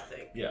Yeah. that's the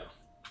thing. Yeah.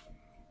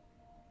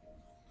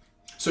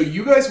 So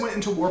you guys went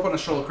into warp on a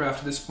shuttlecraft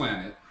to this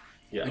planet,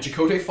 Yeah. and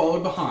Chakotay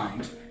followed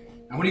behind.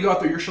 And when he got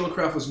there, your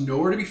shuttlecraft was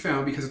nowhere to be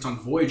found because it's on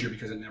Voyager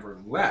because it never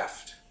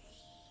left.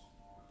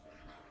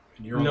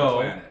 And you're on the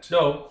planet.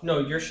 No.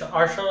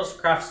 Our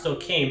shuttlecraft still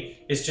came.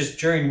 It's just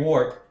during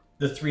warp,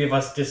 the three of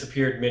us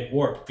disappeared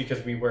mid-warp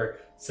because we were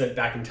sent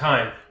back in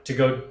time to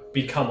go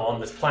become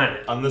on this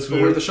planet. Unless But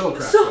we where'd were the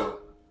shuttlecraft So- go?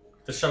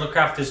 The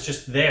shuttlecraft is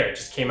just there. It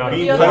just came out of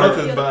being The other-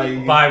 piloted the other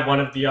by by one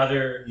of the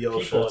other Yellow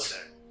people shirts. in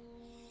there.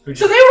 Who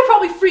So just- they were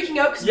probably freaking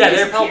out because yeah, we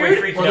they're probably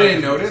disappeared. freaking Or out. they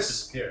didn't because we notice.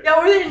 just disappeared. Yeah,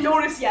 or they didn't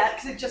notice yet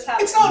because it just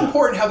happened. It's not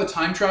important how the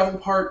time travel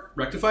part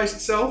rectifies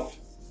itself.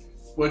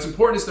 What's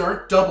important is there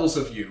aren't doubles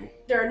of you,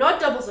 There are not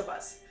doubles of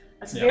us.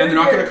 That's Yeah. very and they're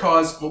not going weird. to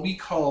cause what we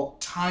call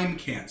time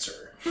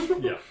cancer.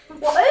 Yeah.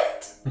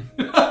 What?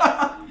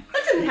 That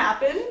didn't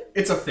happen.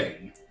 It's a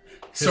thing.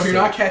 So History.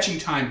 you're not catching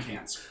time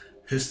cancer.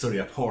 History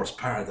abhors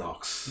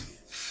paradox.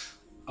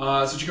 So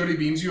Chakotay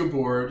beams you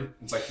aboard.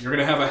 It's like, you're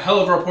going to have a hell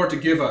of a report to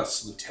give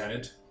us,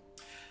 Lieutenant.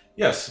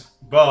 Yes,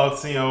 but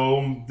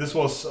this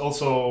was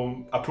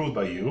also approved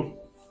by you,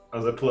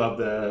 as I pull up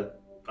the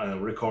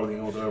recording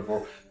or whatever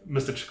for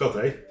Mr.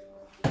 Chakotay.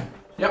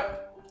 Yep.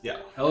 Yeah,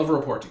 Hell of a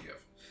report to give.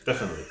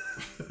 definitely.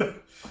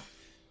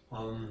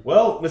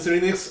 Well, Mr.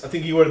 Enix, I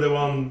think you were the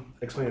one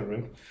explaining for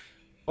him.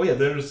 Oh yeah,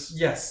 there's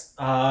Yes.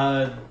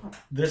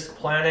 This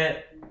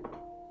planet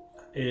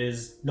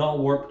is not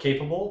warp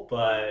capable,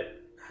 but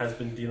has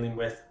been dealing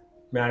with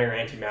matter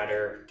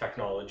antimatter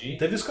technology.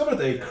 they've discovered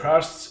a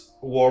crashed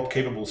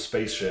warp-capable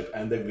spaceship,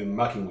 and they've been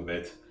mucking with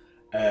it,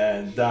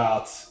 and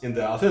that in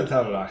the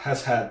alternative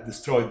has had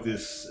destroyed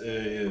this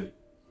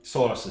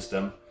solar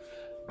system.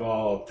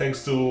 But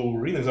thanks to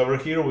Renix over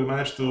here, we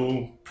managed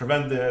to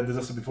prevent the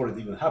disaster before it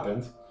even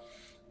happened.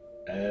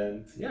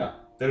 And yeah,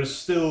 there's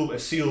still a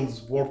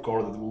sealed warp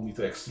core that we'll need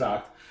to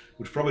extract,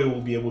 which probably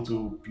we'll be able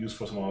to use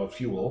for some of our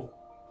fuel.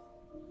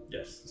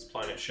 Yes, this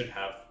planet should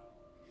have.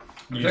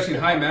 Protecting useful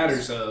high parts.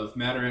 matters of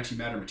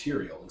matter-antimatter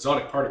material,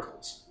 exotic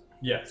particles.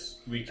 Yes,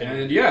 we can.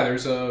 And yeah,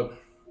 there's a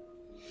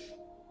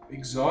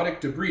exotic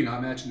debris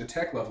not matching the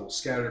tech level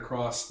scattered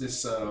across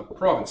this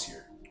province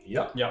here.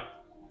 Yeah. Yeah.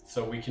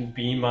 So we can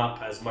beam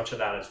up as much of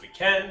that as we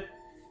can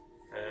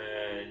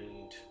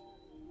and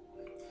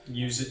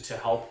use it to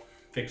help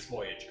fix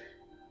Voyager.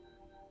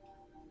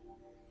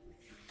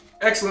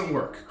 Excellent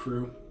work,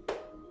 crew.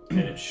 And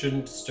it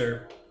shouldn't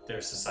disturb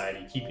their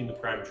society, keeping the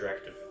Prime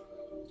Directive.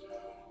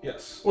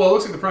 Yes. Well, it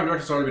looks like the Prime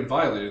Directive's already been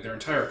violated. Their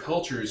entire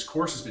culture's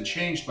course has been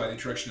changed by the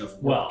introduction of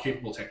Well.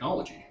 warp-capable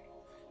technology.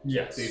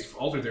 Yes. They've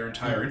altered their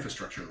entire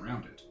infrastructure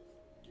around it.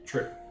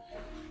 True.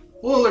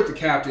 We'll alert the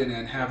captain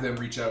and have them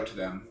reach out to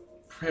them.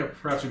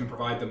 Perhaps we can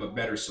provide them a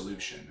better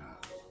solution.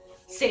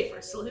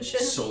 Safer solution.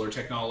 Solar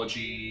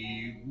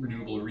technology,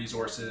 renewable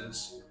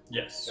resources.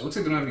 Yes. It looks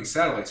like they don't have any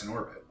satellites in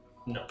orbit.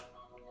 No.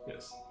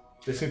 Yes.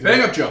 They seem to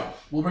Bang up job.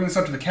 We'll bring this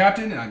up to the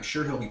captain, and I'm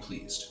sure he'll be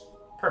pleased.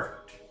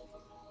 Perfect.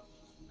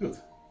 Good.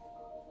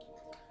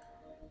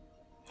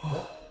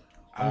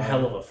 A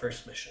hell of a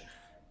first mission.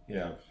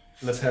 Yeah.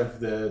 Let's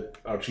have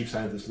our chief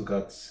scientist look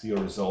at your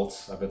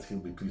results. I bet he'll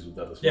be pleased with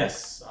that as well.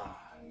 Yes.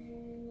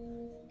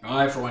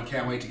 I, for one,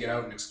 can't wait to get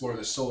out and explore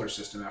the solar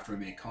system after we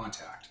make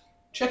contact.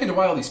 Check into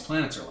why all these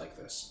planets are like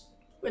this.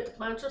 Wait, the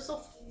planets are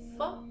so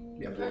fucked?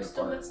 Yeah, They're blown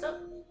still apart. messed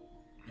up?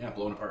 Yeah,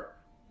 blown apart.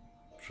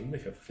 Shouldn't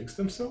they have fixed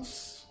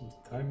themselves with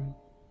time?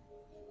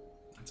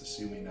 That's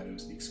assuming that it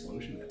was the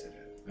explosion that did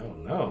it. Oh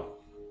no.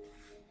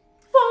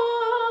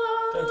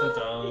 Dun, dun,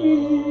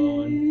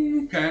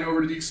 dun. Pan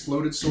over to the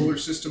exploded solar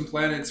system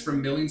planets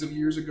from millions of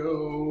years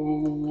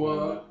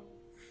ago.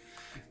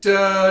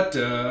 Da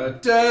da da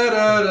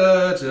da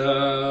da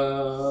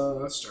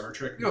da. Star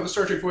Trek. No, the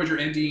Star Trek Voyager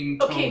ending.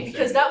 Tone Okay,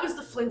 because thing. that was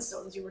the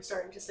Flintstones you were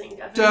starting to sing,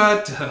 Devin.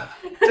 Da da.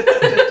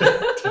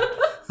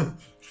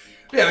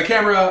 Yeah, the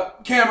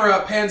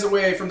camera pans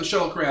away from the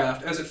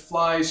shuttlecraft as it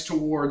flies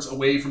towards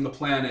away from the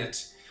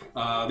planet. The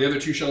other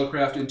two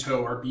shuttlecraft in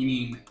tow are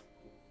beaming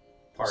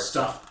Parts.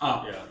 stuff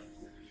up. Yeah.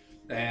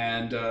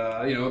 And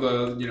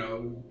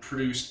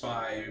produced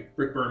by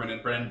Rick Berman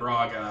and Brennan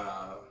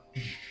Braga.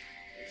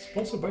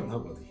 Sponsored by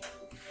nobody.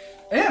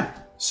 Yeah.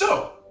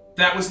 So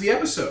that was the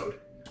episode.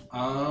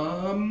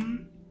 What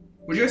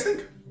do you guys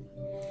think?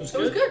 It was It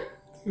was good. good.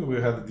 I think we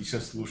had a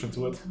decent solution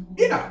to it.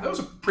 Yeah, that was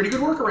a pretty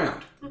good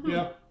workaround.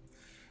 Yeah.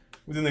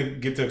 We didn't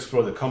get to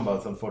explore the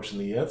combat,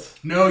 unfortunately, yet.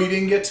 No, you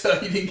didn't get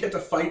to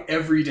fight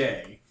every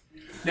day.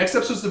 Next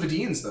episode's the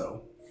Vidians,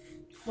 though.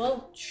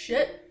 Well,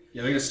 shit.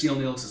 Yeah, they're gonna steal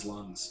Neelix's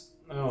lungs.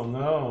 Oh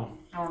no.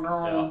 Oh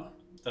no. Yeah.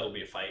 That'll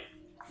be a fight.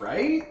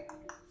 Right?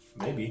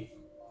 Maybe.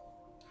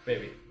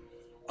 Maybe.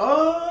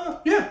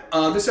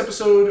 This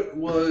episode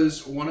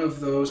was one of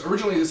those.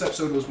 Originally, this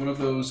episode was one of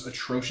those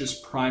atrocious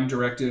Prime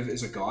Directive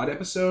is a God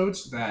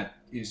episodes that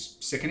is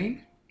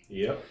sickening.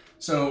 Yep.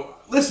 So,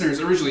 listeners,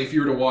 originally, if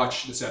you were to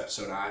watch this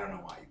episode, I don't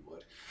know why you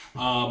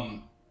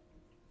would.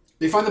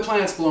 They find the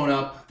planet's blown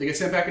up. They get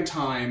sent back in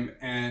time,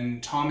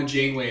 and Tom and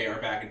Janeway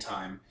are back in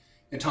time.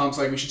 And Tom's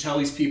like, we should tell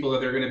these people that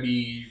they're going to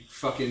be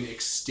fucking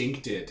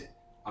extincted,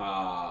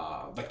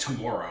 like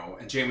tomorrow.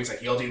 And Janeway's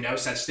like, you'll do no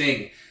such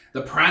thing.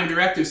 The Prime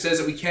Directive says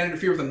that we can't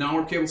interfere with a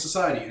non-warp capable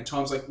society. And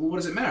Tom's like, well, what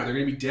does it matter? They're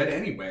going to be dead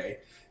anyway.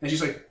 And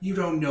she's like, you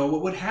don't know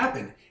what would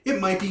happen. It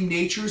might be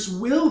nature's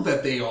will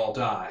that they all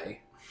die.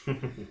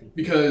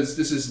 Because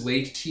this is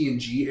late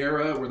TNG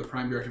era, where the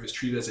Prime Directive is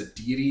treated as a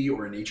deity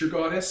or a nature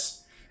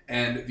goddess.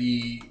 And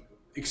the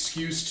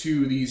excuse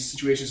to these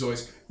situations is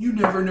always, you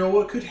never know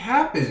what could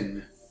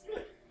happen.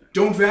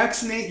 Don't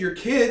vaccinate your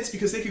kids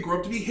because they could grow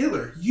up to be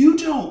Hitler. You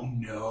don't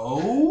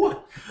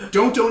know.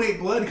 Don't donate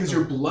blood because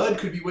your blood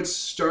could be what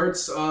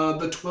starts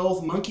the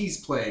 12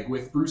 Monkeys plague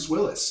with Bruce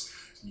Willis.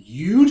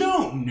 You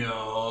don't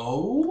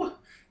know.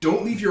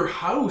 Don't leave your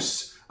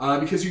house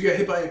because you get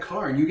hit by a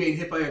car, and you getting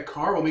hit by a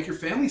car will make your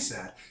family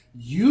sad.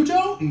 You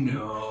don't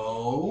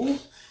know.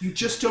 You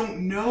just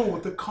don't know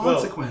what the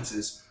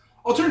consequences.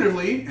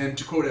 Alternatively, and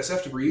to quote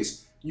SF Debris,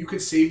 you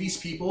could save these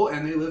people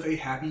and they live a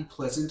happy,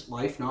 pleasant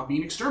life not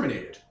being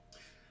exterminated.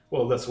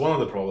 Well, that's one of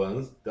the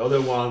problems. The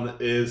other one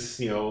is,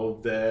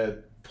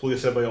 the pull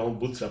yourself by your own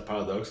bootstrap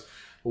paradox,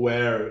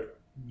 where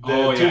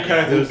the two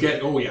characters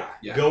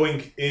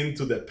going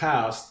into the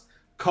past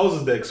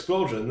causes the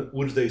explosion,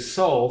 which they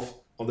solve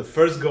on the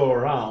first go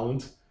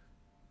around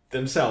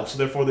themselves. So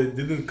therefore, they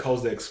didn't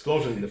cause the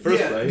explosion in the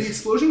first place. The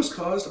explosion was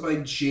caused by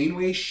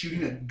Janeway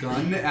shooting a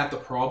gun at the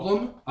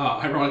problem,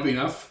 ironically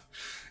enough,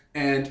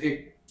 and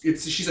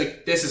she's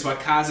like, this is what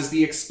causes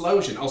the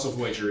explosion. Also,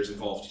 Voyager is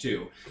involved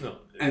too. No.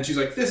 And she's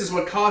like, this is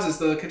what causes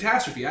the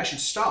catastrophe. I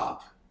should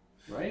stop.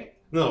 Right?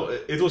 No,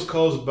 it was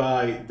caused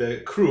by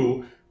the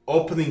crew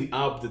opening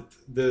up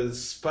the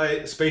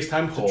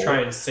space-time hole. To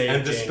try and save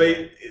and the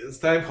Janeway.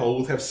 space-time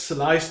hole would have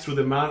sliced through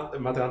the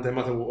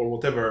matter or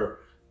whatever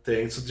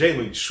thing. So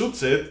Janeway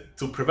shoots it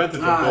to prevent it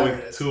from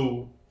going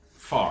too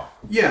far.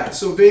 Yeah,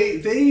 so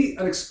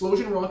an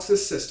explosion rocks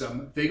this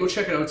system. They go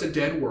check it out. It's a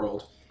dead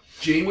world.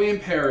 Janeway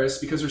and Paris,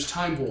 because there's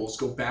time holes,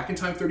 go back in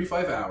time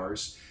 35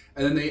 hours,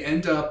 and then they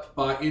end up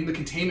in the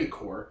containment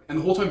core. And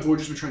the whole time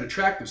Voyager's been trying to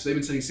track them, so they've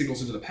been sending signals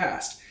into the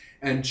past.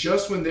 And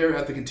just when they're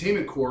at the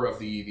containment core of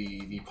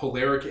the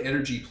Polaric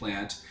energy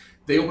plant,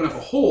 they open up a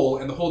hole,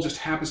 and the hole just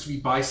happens to be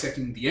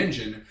bisecting the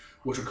engine,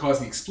 which would cause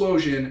the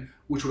explosion,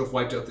 which would have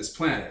wiped out this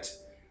planet.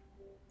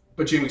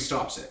 But Janeway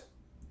stops it.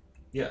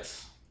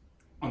 Yes.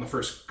 On the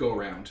first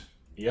go-around.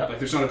 Yeah. Like,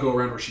 there's not a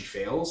go-around where she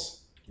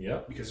fails. Yeah.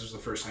 Because it was the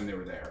first time they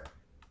were there.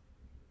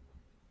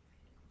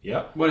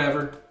 Yeah.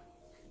 Whatever.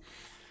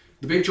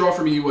 The big draw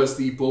for me was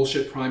the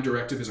bullshit Prime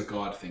Directive is a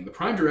god thing. The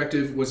Prime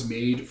Directive was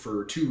made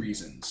for two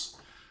reasons.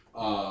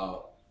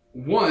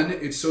 One,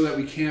 it's so that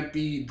we can't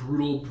be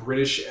brutal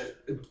British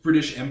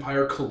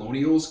Empire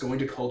colonials going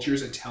to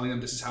cultures and telling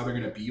them this is how they're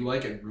going to be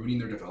like and ruining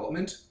their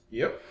development.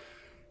 Yep.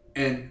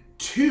 And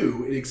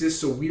two, it exists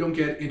so we don't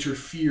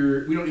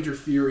interfere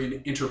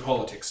in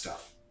interpolitics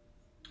stuff.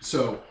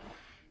 So,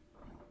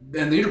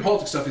 and the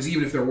interpolitics stuff is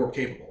even if they're warp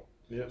capable.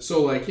 Yeah.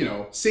 So, like,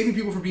 saving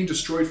people from being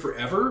destroyed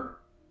forever,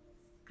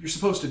 you're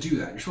supposed to do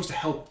that. You're supposed to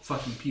help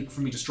fucking people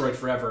from being destroyed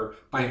forever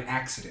by an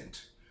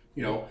accident.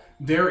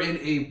 They're in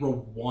a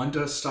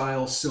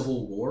Rwanda-style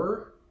civil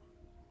war.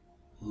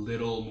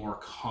 Little more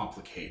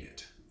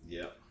complicated.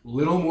 Yeah.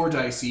 Little more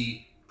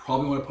dicey.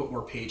 Probably want to put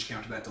more page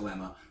count to that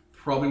dilemma.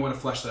 Probably want to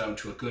flesh that out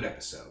into a good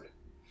episode.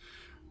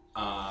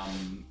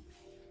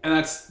 And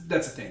that's the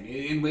thing.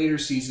 In later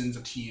seasons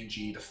of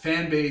TNG, the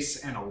fan base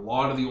and a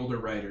lot of the older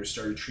writers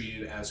started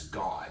treating it as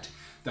God.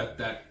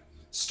 That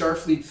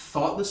Starfleet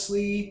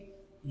thoughtlessly,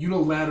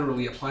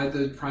 unilaterally applied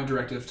the Prime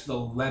Directive to the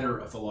letter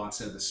of the law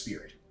instead of the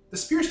spirit. The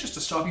spirit's just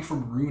to stop you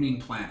from ruining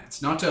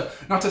planets, not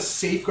to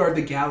safeguard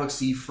the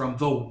galaxy from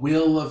the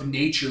will of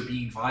nature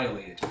being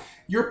violated.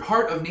 You're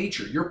part of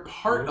nature. You're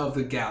part of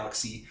the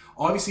galaxy.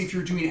 Obviously, if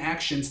you're doing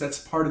actions, that's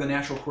part of the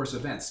natural course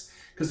of events.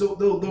 Because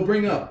they'll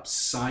bring up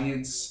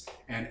science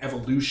and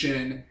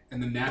evolution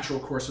and the natural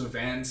course of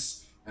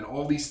events and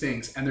all these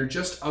things, and they're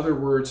just other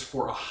words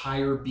for a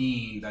higher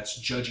being that's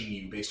judging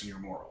you based on your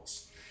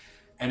morals.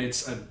 And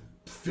it's a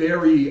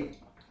very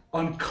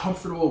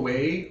uncomfortable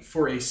way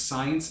for a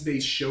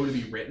science-based show to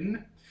be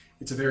written.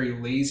 It's a very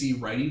lazy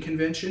writing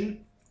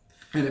convention,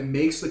 and it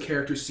makes the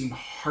characters seem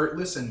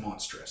heartless and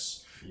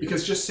monstrous. Yeah.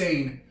 Because just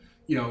saying,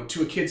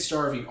 to a kid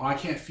starving, I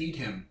can't feed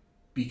him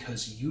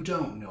because you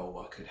don't know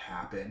what could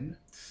happen.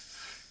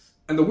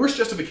 And the worst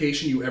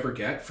justification you ever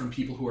get from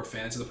people who are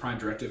fans of the Prime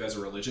Directive as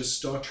a religious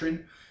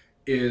doctrine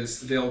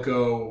is they'll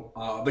go,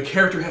 the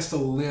character has to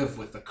live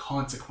with the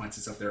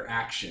consequences of their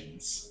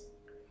actions.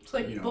 It's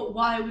like, but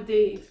why would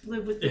they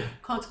live with the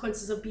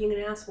consequences of being an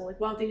asshole? Like,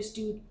 why don't they just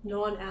do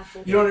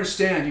non-asshole? You don't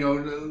understand,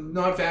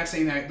 not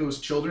vaccinating those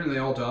children and they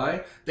all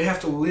die. They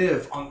have to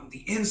live on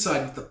the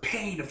inside with the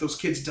pain of those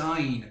kids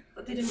dying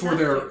for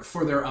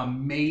their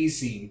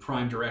amazing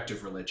Prime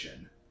Directive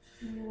religion.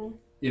 Mm-hmm.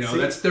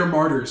 That's their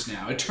martyrs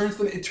now. It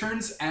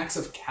turns acts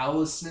of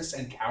callousness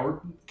and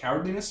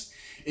cowardliness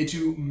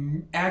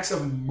into acts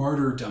of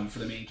martyrdom for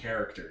the main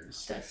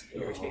characters. That's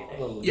irritating.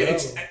 Yeah,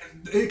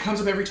 it comes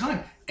up every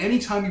time.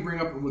 Anytime you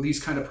bring up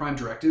these kind of Prime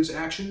Directives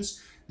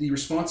actions, the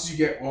responses you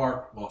get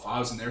are, well, if I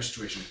was in their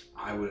situation,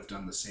 I would have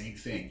done the same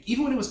thing,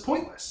 even when it was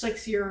pointless. It's like,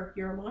 so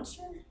you're a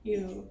monster?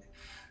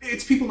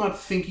 It's people not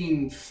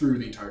thinking through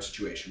the entire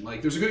situation.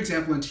 Like, there's a good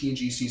example in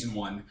TNG Season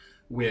 1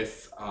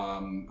 with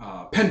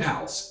Pen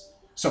Pals.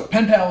 So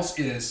Pen Pals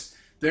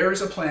there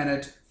is a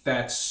planet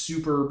that's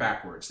super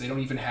backwards. They don't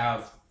even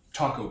have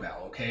Taco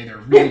Bell, okay? They're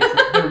really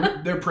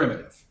they're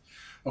primitive,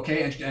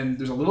 okay? And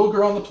there's a little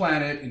girl on the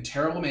planet in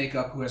terrible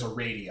makeup who has a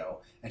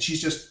radio, and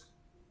she's just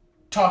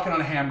talking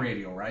on a ham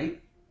radio,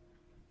 right?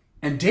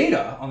 And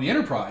Data on the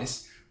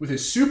Enterprise, with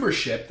his super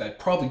ship that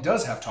probably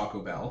does have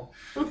Taco Bell,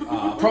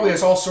 probably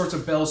has all sorts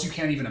of bells you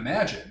can't even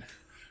imagine.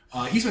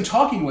 He's been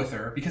talking with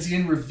her because he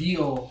didn't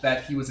reveal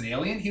that he was an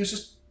alien. He was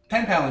just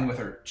pen paling with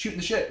her, shooting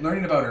the shit,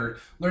 learning about her,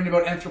 learning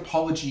about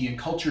anthropology and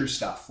culture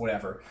stuff,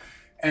 whatever.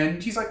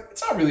 And he's like,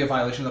 it's not really a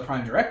violation of the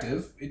Prime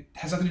Directive. It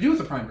has nothing to do with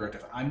the Prime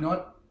Directive. I'm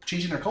not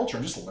changing their culture.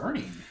 I'm just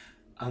learning.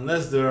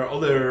 Unless there are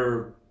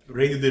other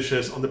radio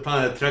dishes on the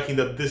planet tracking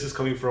that this is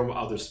coming from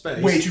outer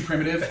space. Way too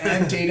primitive.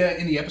 And Data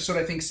in the episode,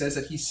 I think, says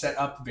that he set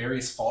up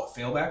various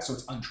failbacks, so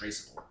it's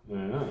untraceable.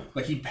 Yeah.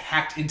 Like he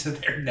hacked into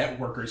their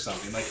network or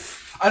something. Like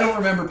I don't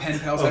remember pen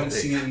pals. I haven't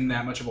seen it in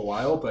that much of a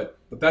while, but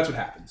that's what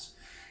happens.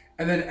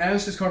 And then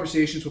as his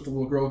conversations with the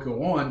little girl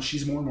go on,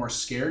 she's more and more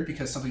scared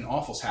because something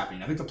awful's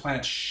happening. I think the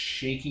planet's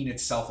shaking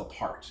itself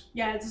apart.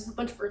 Yeah, it's just a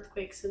bunch of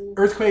earthquakes and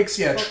Earthquakes,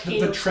 yeah, the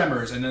volcanoes.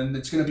 tremors, and then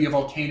it's going to be a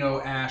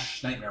volcano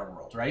ash nightmare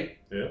world, right?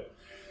 Yeah.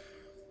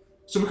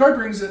 So Data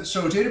brings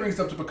it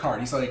up to Picard.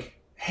 He's like,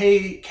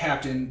 hey,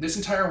 Captain, this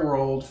entire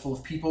world full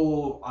of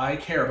people I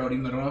care about,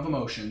 even though I don't have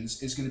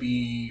emotions, is going to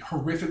be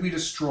horrifically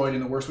destroyed in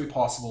the worst way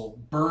possible,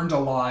 burned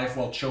alive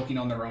while choking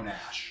on their own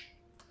ash.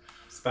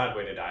 It's a bad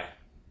way to die.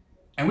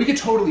 And we could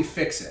totally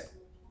fix it.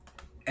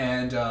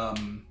 And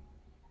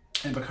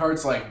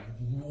Picard's like,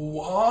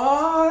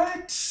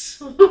 what?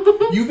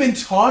 You've been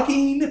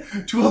talking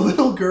to a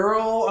little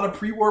girl on a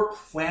pre-war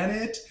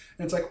planet?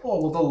 And it's like,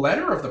 oh, well, the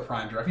letter of the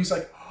Prime Directive. He's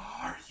like,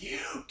 are you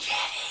kidding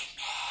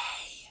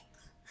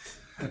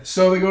me?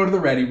 So they go to the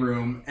ready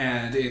room,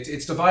 and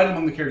it's divided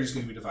among the characters who's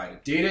going to be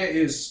divided. Data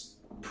is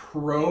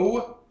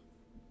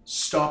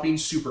pro-stopping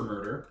super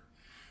murder.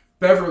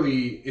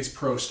 Beverly is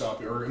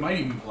pro-stopping, or it might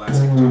even be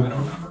Pulaski, I don't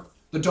remember.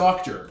 The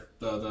Doctor,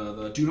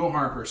 the do no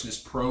harm person, is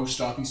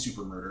pro-stopping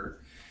super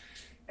murder.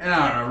 And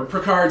I don't remember,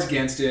 Picard's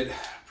against it.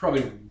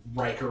 Probably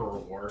Riker or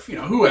Worf,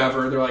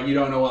 whoever. They're like, you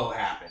don't know what'll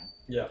happen.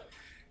 Yeah.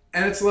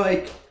 And it's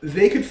like,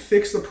 they could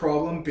fix the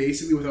problem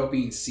basically without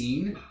being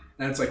seen.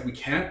 And it's like, we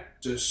can't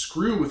just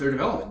screw with their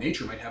development.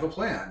 Nature might have a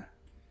plan.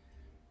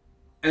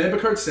 And then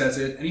Picard says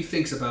it, and he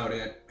thinks about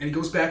it, and he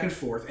goes back and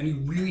forth, and he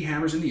really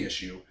hammers in the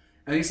issue.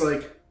 And he's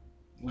like,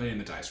 laying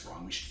the dice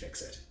wrong, we should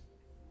fix it.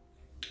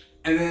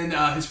 And then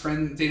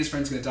Data's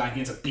friend's gonna die, and he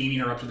ends up beaming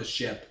her up to the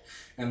ship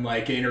and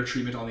like getting her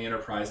treatment on the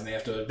Enterprise, and they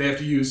have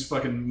to use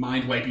fucking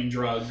mind-wiping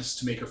drugs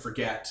to make her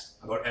forget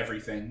about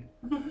everything.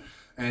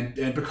 And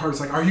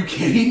Picard's like, are you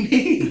kidding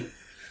me?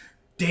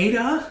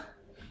 Data?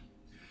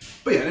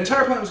 But yeah, the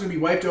entire planet was going to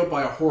be wiped out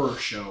by a horror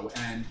show,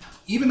 and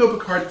even though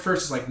Picard at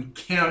first is like, we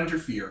cannot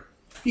interfere,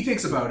 he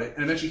thinks about it,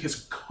 and eventually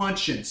his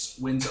conscience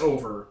wins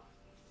over,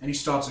 and he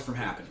stops it from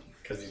happening.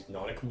 Because he's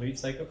not a complete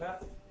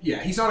psychopath?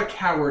 Yeah, he's not a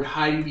coward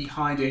hiding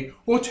behind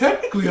well,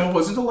 technically I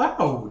wasn't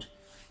allowed.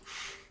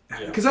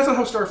 Because that's not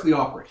how Starfleet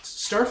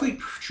operates. Starfleet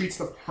treats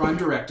the Prime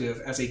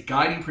Directive as a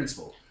guiding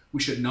principle. We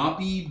should not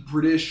be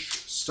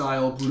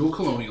British-style brutal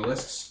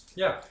colonialists.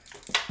 Yeah.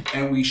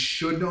 And we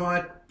should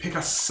not pick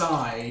a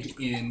side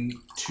in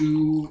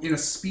a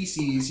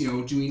species,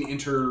 doing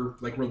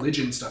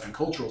religion stuff and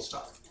cultural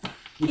stuff.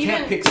 We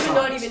can't pick sides.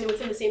 Not even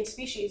within the same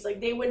species.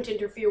 Like, they wouldn't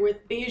interfere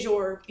with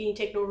Bajor being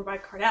taken over by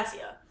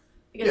Cardassia.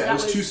 Because yeah, it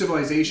was two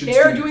civilizations.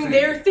 They're doing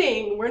their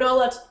thing. We're not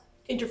allowed to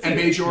interfere. And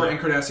Bajor and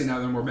Cardassia now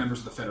they're more members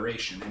of the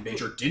Federation. And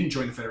Bajor didn't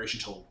join the Federation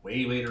until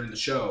way later in the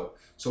show.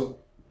 So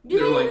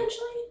Did they're they like,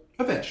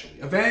 eventually?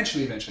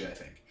 Eventually, I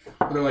think.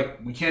 But they're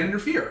like, we can't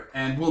interfere,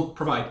 and we'll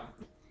provide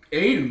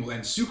aid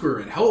and succor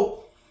and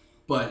help,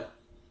 but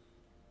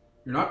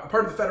you're not a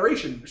part of the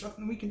Federation. There's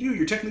nothing we can do.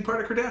 You're technically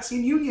part of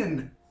Cardassian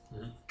Union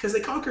because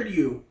they conquered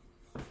you.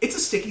 It's a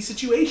sticky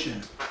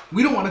situation.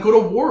 We don't want to go to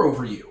war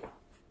over you,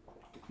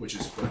 which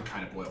is what it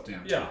kind of boiled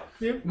down to.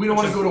 Yeah. We don't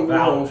want to go to war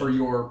over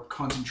your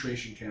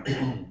concentration camp.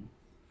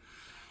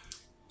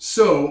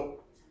 So,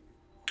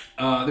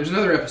 there's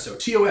another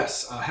episode.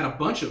 TOS had a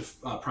bunch of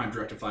Prime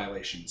Directive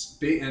violations,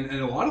 and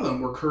a lot of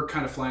them were Kirk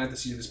kind of flying at the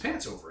seat of his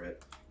pants over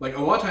it. Like,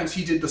 a lot of times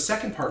he did the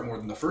second part more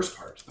than the first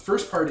part. The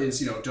first part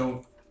is,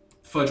 don't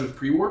fudge with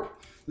pre-warp.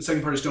 The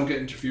second part is don't get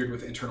interfered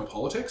with internal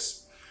politics.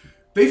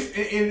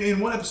 In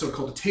one episode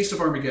called A Taste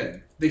of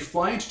Armageddon, they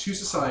fly into two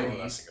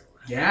societies.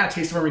 Yeah,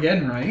 Taste of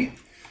Armageddon, right?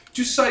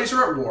 Two societies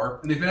are at war,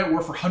 and they've been at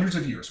war for hundreds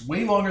of years,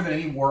 way longer than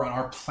any war on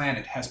our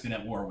planet has been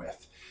at war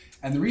with.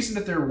 And the reason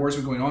that their wars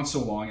have been going on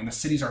so long and the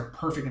cities are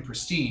perfect and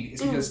pristine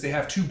is because they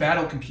have two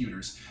battle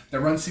computers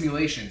that run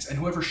simulations, and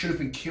whoever should have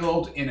been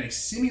killed in a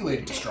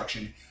simulated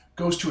destruction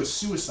goes to a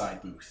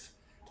suicide booth.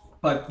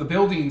 But the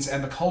buildings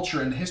and the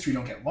culture and the history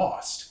don't get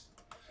lost.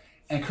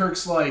 And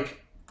Kirk's like,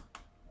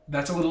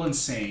 that's a little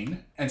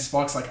insane. And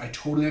Spock's like, I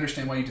totally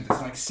understand why you did this.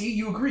 I'm like, see,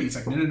 you agree. He's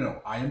like,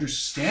 no. I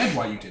understand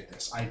why you did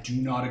this. I do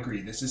not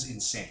agree. This is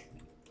insane.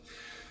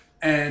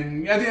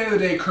 And at the end of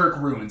the day, Kirk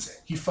ruins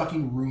it. He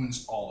fucking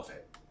ruins all of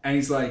it. And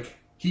he's like,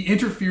 he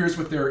interferes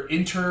with their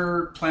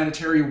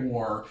interplanetary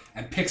war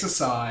and picks a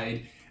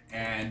side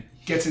and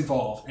gets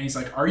involved. And he's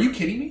like, are you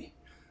kidding me?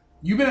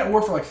 You've been at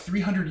war for like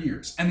 300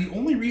 years, and the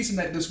only reason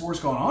that this war's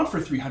gone on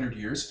for 300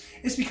 years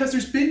is because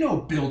there's been no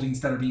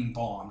buildings that are being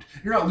bombed.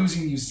 You're not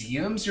losing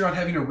museums, you're not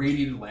having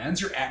irradiated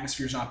lands, your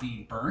atmosphere's not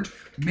being burned.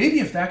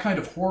 Maybe if that kind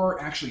of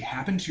horror actually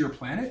happened to your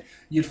planet,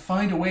 you'd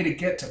find a way to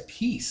get to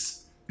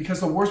peace. Because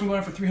the war's been going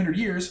on for 300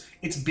 years,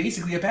 it's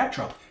basically a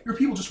backdrop. Your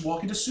people just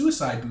walk into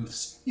suicide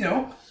booths. You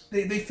know,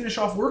 they finish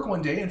off work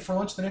one day, and for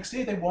lunch the next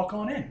day, they walk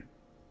on in.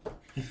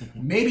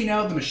 Maybe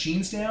now that the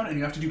machine's down and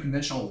you have to do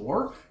conventional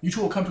war, you two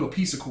will come to a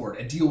peace accord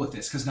and deal with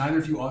this, because neither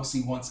of you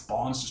obviously wants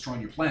bombs destroying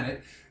your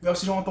planet. You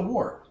obviously don't want the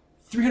war.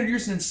 300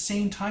 years is an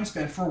insane time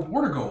span for a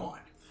war to go on.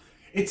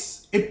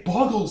 It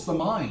boggles the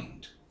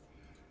mind.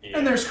 Yeah.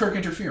 And there's Kirk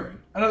interfering.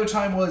 Another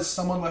time was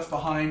someone left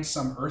behind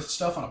some Earth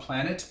stuff on a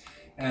planet,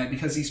 and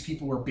because these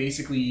people were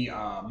basically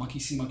monkey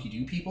see, monkey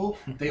do people,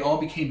 they all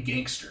became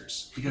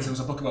gangsters, because it was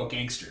a book about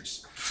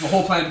gangsters. So the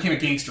whole planet became a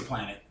gangster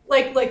planet.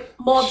 Like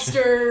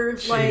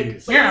mobster,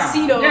 like Yeah,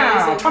 casinos.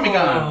 yeah, and- Tommy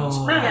guns.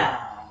 Oh. Yeah.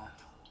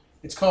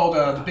 It's called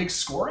The Big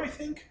Score, I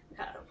think.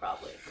 I don't know,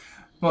 probably.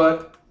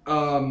 But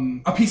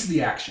a piece of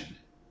the action.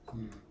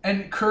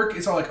 And Kirk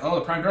is all like, oh,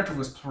 the Prime Directive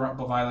was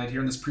violated here,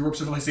 and this pre-warp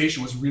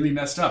civilization was really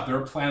messed up. They're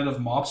a planet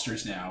of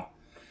mobsters now.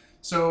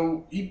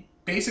 So he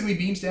basically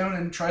beams down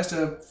and tries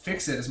to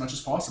fix it as much as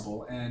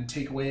possible and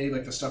take away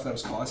like the stuff that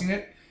was causing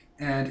it.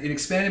 And in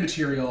expanded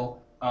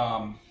material,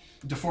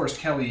 DeForest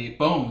Kelly,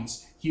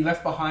 Bones, he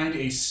left behind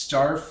a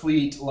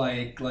Starfleet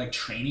like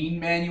training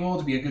manual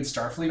to be a good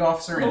Starfleet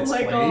officer in Oh its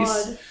my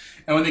place. god.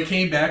 And when they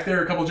came back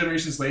there a couple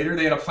generations later,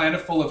 they had a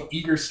planet full of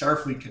eager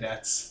Starfleet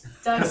cadets.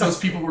 Because That's those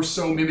people were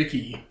so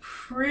mimicky.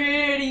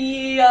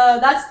 pretty.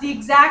 That's the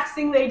exact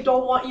thing they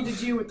don't want you to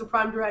do with the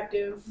Prime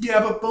Directive.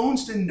 Yeah, but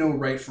Bones didn't know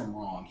right from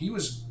wrong. He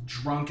was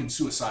drunk and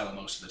suicidal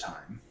most of the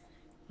time.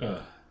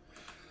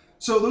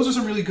 So those are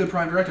some really good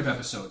Prime Directive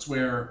episodes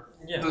where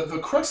Yeah. the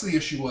crux of the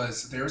issue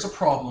was there's a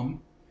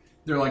problem.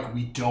 They're like,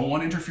 we don't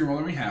want to interfere more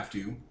than we have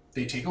to.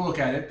 They take a look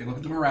at it. They look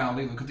at the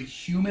morality, look at the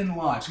human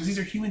lives. Because these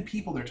are human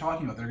people they're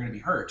talking about. They're going to be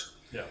hurt.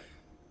 Yeah.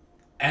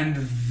 And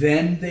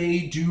then they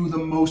do the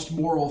most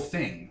moral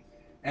thing.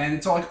 And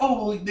it's all like,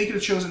 oh, well, they could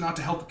have chosen not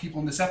to help the people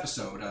in this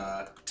episode,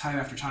 time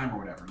after time or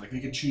whatever. Like, they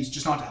could choose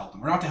just not to help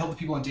them, or not to help the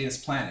people on Data's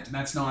planet, and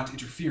that's not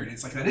interfering.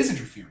 It's like, that is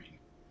interfering.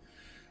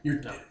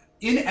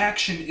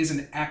 Inaction is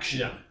an action.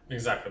 Yeah,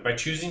 exactly. By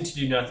choosing to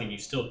do nothing, you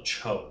still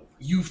chose.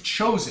 You've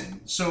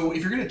chosen. So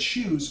if you're going to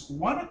choose,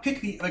 why not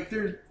pick the, like,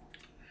 there's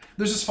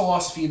this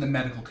philosophy in the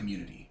medical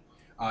community.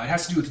 It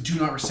has to do with do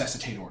not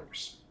resuscitate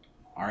orders.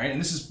 All right?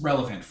 And this is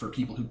relevant for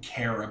people who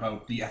care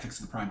about the ethics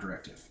of the Prime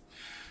Directive.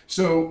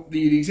 So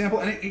the example,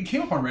 and it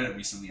came up on Reddit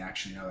recently,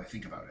 actually, now that I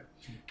think about it.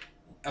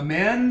 A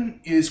man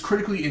is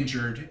critically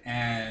injured,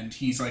 and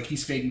he's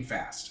fading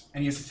fast.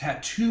 And he has a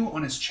tattoo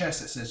on his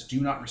chest that says,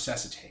 do not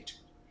resuscitate.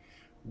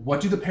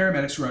 What do the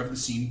paramedics who arrive at the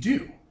scene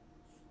do?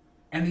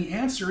 And the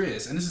answer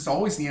is, and this is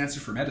always the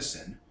answer for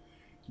medicine,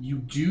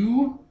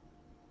 you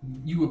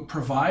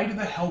provide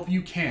the help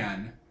you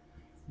can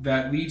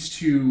that leads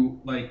to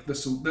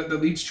that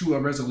leads to a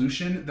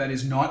resolution that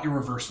is not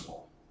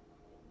irreversible.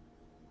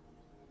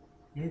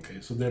 Okay,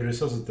 so they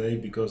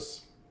resuscitate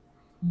because...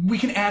 We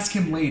can ask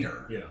him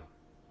later. Yeah.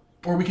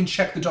 Or we can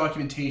check the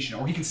documentation,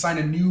 or he can sign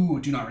a new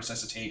do not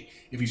resuscitate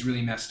if he's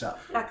really messed up.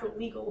 Actual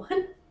legal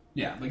one.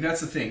 Yeah, like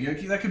that's the thing.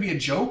 That could be a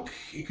joke.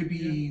 It could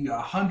be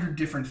 100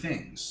 different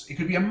things. It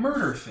could be a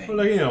murder thing. Well,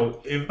 like, you know,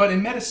 if... But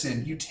in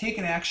medicine, you take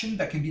an action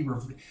that can be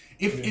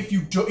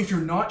if you're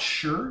not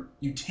sure,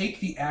 you take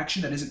the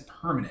action that isn't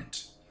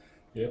permanent.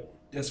 Yep.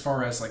 As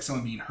far as like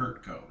someone being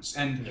hurt goes,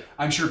 and Yeah.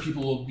 I'm sure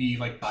people will be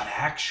like, but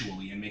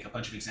actually, and make a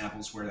bunch of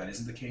examples where that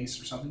isn't the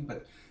case or something.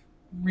 But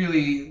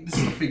really, this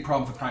is a big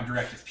problem with the Prime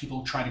Directive.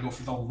 People try to go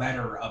for the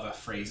letter of a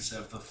phrase instead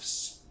of the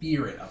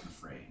spirit of the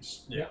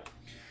phrase. Yeah.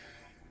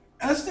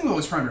 And that's the thing about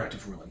those Prime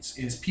Directive rulings,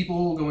 is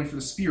people going for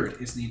the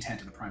spirit is the intent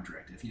of the Prime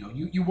Directive. You know,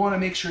 you want to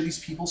make sure these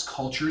people's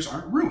cultures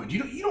aren't ruined. You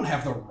don't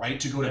have the right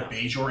to go to Yeah.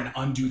 Bajor and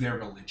undo their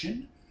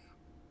religion.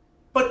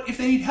 But if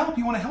they need help,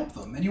 you want to help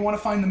them, and you want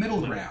to find the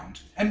middle Yeah. ground.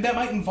 And that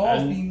might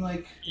involve And- being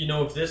like... You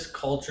know, if this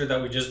culture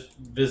that we just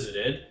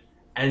visited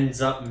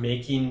ends up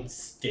making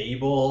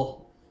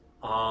stable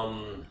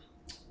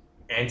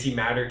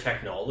antimatter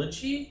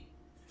technology,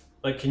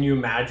 like, can you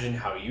imagine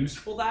how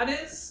useful that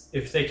is?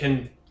 If they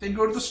can They'd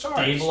go to the stars.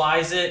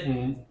 stabilize it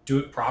and do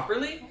it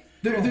properly,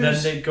 then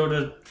There's, they'd go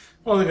to...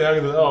 Well, they could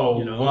argue that,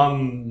 You know?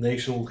 one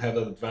nation will have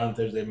that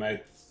advantage, they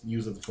might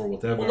use it for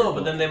whatever. Well, no,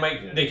 but then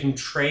Yeah. they can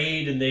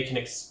trade and they can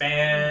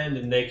expand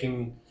and they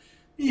can...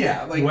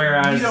 yeah, like, we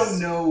Whereas- don't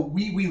know...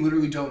 We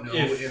literally don't know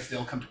If- if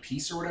they'll come to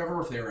peace or whatever,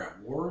 or if they're at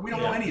war. We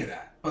don't know Yeah. any of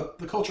that. But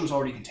the culture is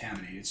already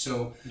contaminated,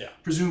 so Yeah.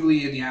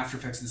 presumably in the after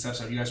effects of this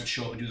episode, you guys would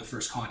show up and do the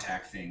first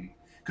contact thing.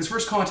 Because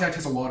first contact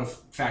has a lot of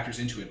factors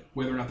into it,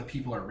 whether or not the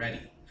people are ready.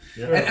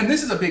 Yeah. And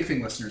this is a big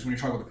thing, listeners, when you're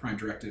talking about the Prime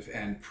Directive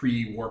and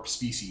pre-warp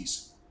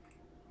species.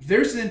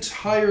 There's an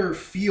entire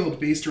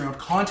field based around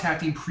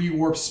contacting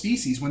pre-warp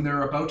species when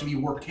they're about to be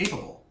warp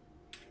capable.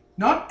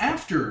 Not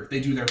after they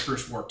do their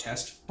first warp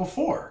test,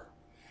 before.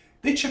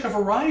 They check a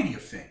variety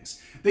of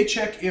things. They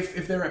check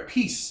if they're at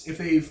peace, if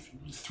they've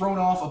thrown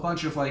off a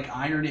bunch of like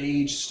Iron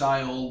Age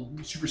style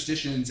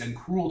superstitions and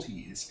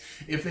cruelties,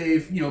 if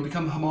they've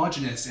become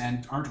homogenous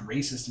and aren't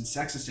racist and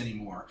sexist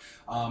anymore,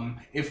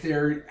 if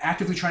they're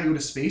actively trying to go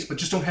to space but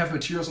just don't have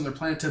materials on their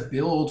planet to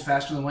build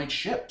faster than light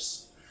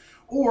ships,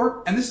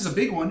 or, and this is a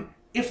big one,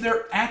 if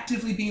they're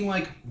actively being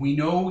like, we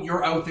know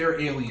you're out there,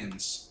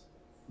 aliens,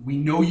 we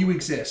know you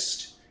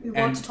exist. We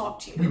want to talk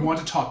to you. We want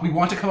to talk. We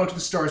want to come out to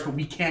the stars, but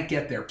we can't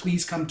get there.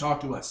 Please come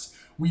talk to us.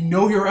 We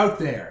know you're out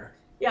there.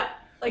 Yeah.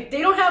 Like,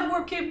 they don't have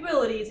warp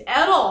capabilities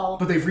at all.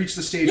 But they've reached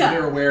the stage where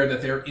they're aware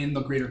that they're in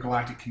the greater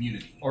galactic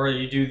community. Or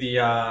you do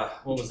the,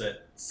 what was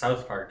it?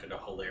 South Park did a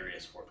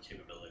hilarious warp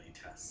capability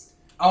test.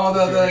 Oh, Did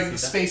you the see that?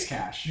 space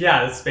cache.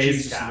 Yeah, the space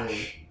Jesus cache.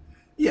 Lord.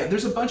 Yeah,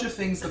 there's a bunch of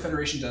things the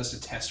Federation does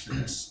to test for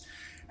this.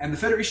 And the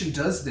Federation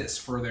does this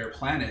for their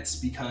planets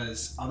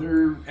because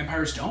other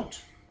empires don't.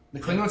 The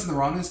Klingons and the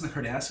Romulans and the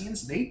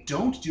Cardassians, they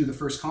don't do the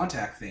first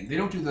contact thing. They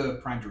don't do the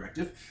Prime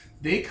Directive.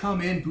 They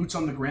come in, boots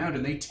on the ground,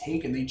 and they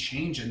take and they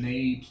change and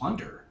they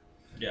plunder.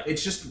 Yeah.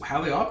 It's just how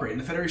they operate.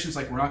 And the Federation's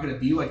like, we're not going to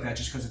be like that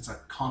just because it's a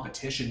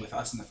competition with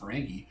us and the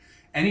Ferengi.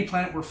 Any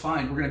planet we're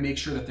fine, we're going to make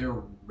sure that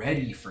they're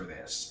ready for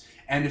this.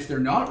 And if they're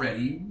not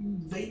ready,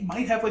 they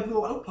might have like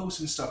little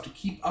outposts and stuff to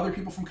keep other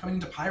people from coming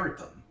to pirate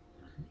them.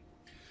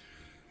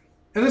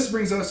 And this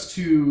brings us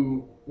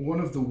to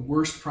one of the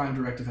worst Prime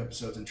Directive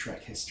episodes in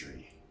Trek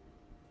history.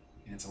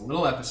 And it's a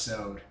little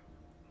episode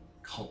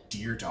called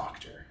Dear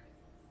Doctor.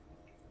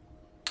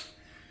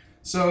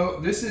 So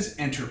this is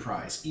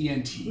Enterprise,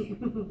 ENT.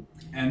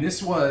 And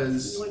this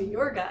was... One of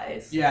your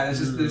guys. Yeah, this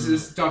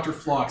is Dr.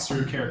 Phlox,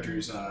 your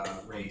character's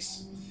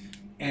race.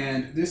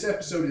 And this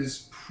episode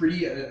is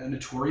pretty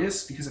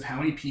notorious because of how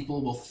many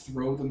people will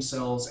throw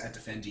themselves at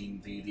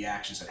defending the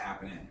actions that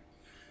happen in.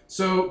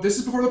 So this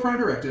is before the Prime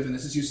Directive, and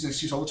this is used as an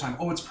excuse all the time.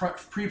 Oh, it's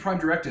pre-Prime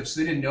Directive, so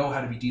they didn't know how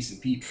to be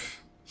decent people.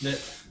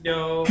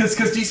 No. Because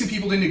decent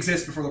people didn't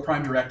exist before the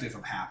Prime Directive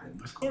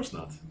happened. Of course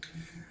not.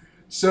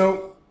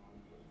 So,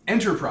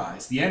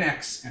 Enterprise, the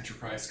NX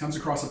Enterprise, comes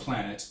across a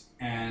planet,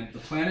 and the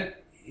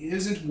planet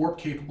isn't warp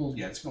capable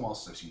yet. It's been a while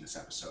since I've seen this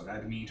episode.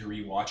 I've been meaning to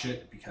rewatch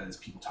it because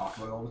people talk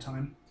about it all the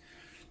time.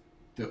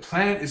 The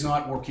planet is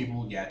not warp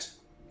capable yet.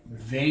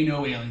 They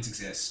know aliens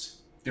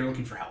exist. They're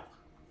looking for help.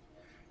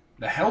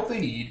 The help they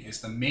need is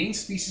the main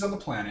species on the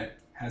planet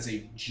has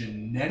a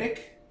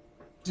genetic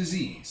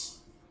disease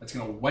that's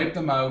going to wipe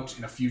them out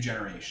in a few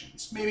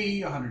generations,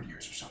 maybe 100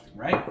 years or something,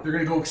 right? They're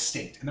going to go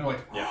extinct. And they're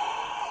like,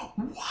 oh,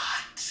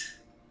 what?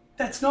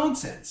 That's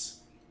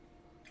nonsense.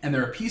 And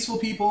they're a peaceful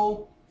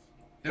people.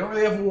 They don't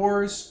really have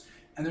wars.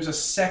 And there's a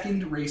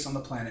second race on the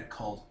planet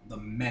called the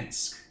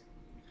Mensk.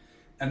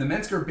 And the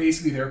Mensk are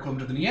basically their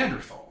equivalent to the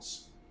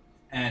Neanderthals.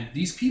 And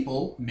these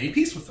people made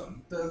peace with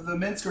them. The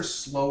Mensk are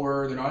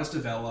slower, they're not as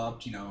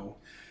developed,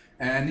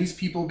 and these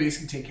people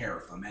basically take care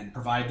of them and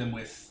provide them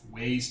with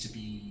ways to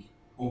be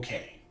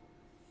okay.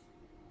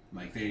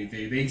 Like, they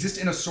exist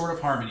in a sort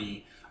of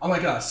harmony.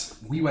 Unlike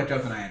us, we wiped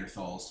out the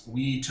Neanderthals.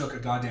 We took a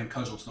goddamn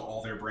cudgel to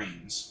all their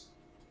brains.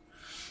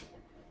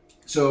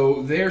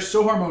 So they're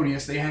so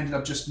harmonious, they ended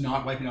up just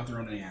not wiping out their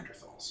own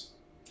Neanderthals.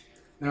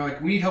 And they're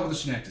like, we need help with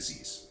this genetic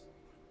disease.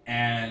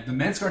 And the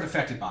Mensk aren't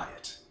affected by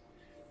it.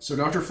 So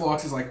Dr.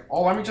 Phlox is like,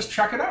 oh, let me just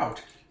check it out.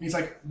 And he's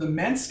like, the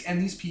Mensk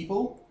and these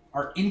people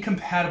are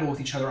incompatible with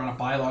each other on a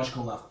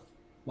biological level.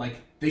 Like,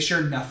 they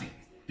share nothing.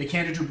 They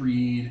can't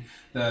interbreed.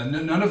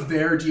 None of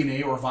their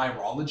DNA or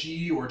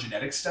virology or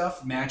genetic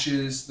stuff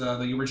matches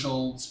the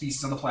original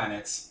species on the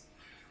planets.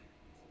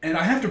 And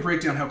I have to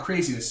break down how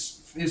crazy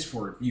this is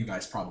for you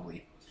guys,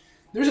 probably.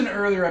 There's an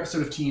earlier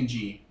episode of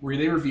TNG where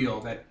they reveal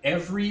that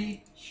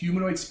every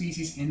humanoid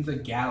species in the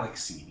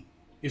galaxy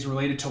is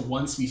related to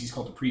one species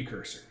called the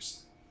Precursors.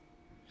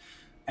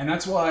 And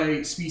that's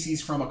why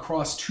species from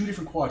across two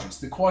different quadrants,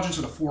 the quadrants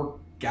are the four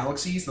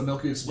galaxies, the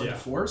Milky Way is split into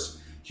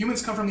fours.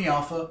 Humans come from the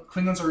Alpha,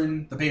 Klingons are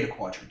in the Beta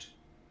quadrant.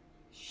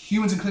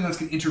 Humans and Klingons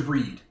can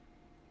interbreed.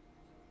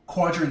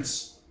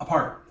 Quadrants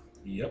apart.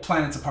 Yep.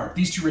 Planets apart.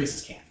 These two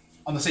races can't.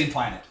 On the same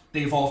planet.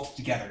 They evolved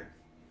together.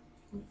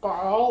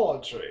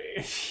 Biology.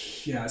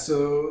 Yeah,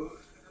 so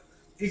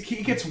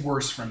it gets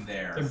worse from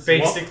there. They're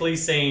basically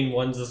saying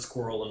one's a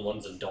squirrel and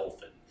one's a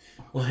dolphin.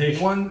 Like,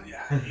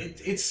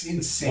 It's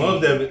insane. One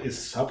of them is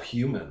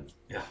subhuman.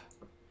 yeah.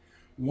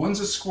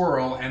 One's a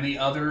squirrel, and the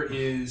other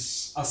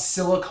is a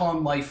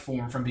silicon life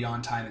form from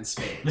beyond time and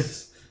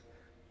space.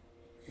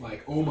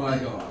 Like, oh my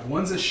god.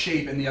 One's a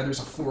shape, and the other's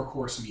a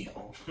 4-course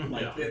meal.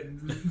 Like,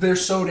 they're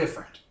so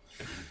different.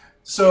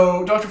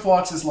 So Dr.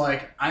 Phlox is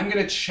like, I'm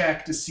going to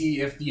check to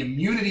see if the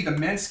immunity the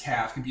Mensk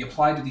have can be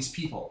applied to these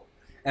people.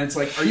 And it's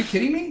like, are you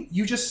kidding me?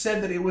 You just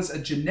said that it was a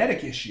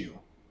genetic issue.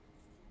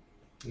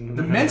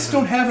 The Mensk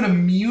don't have an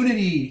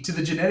immunity to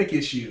the genetic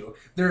issue.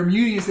 Their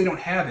immunity is they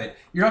don't have it.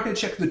 You're not going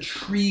to check the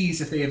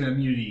trees if they have an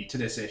immunity to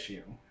this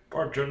issue.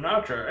 Or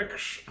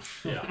genetics.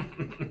 Yeah.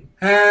 And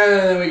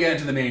then we get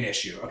into the main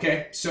issue,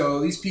 okay? So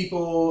these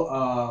people,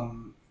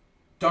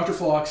 Dr.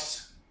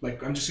 Phlox,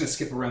 like, I'm just going to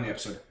skip around the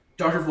episode.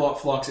 Dr.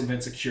 Phlox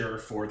invents a cure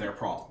for their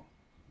problem.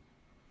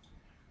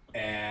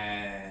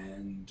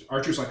 And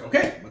Archer's like,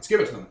 okay, let's give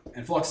it to them.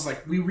 And Phlox is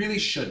like, we really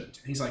shouldn't.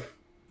 And he's like,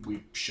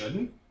 we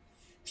shouldn't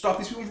stop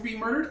these people from being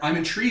murdered? I'm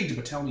intrigued,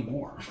 but tell me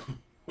more.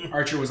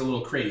 Archer was a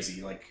little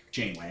crazy, like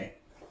Janeway.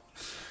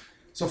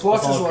 So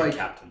Phlox That's is all good like,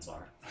 captains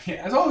are. yeah,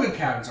 as all good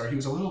captains are, he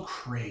was a little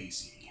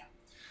crazy.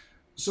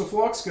 So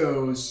Phlox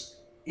goes,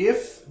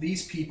 if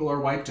these people are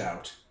wiped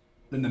out,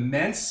 then the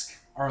Mensk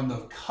are on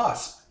the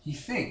cusp, he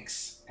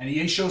thinks, and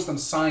he shows them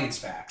science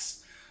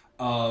facts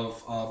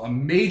of a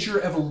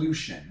major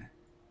evolution,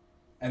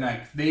 and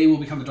that they will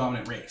become the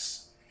dominant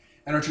race.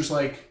 And Archer's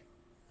like,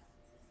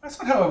 that's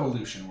not how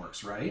evolution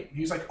works, right? And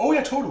he's like, oh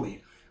yeah,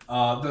 totally.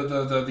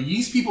 The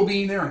yeast people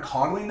being there and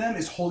coddling them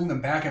is holding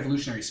them back,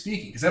 evolutionary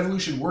speaking, because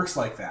evolution works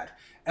like that.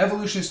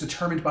 Evolution is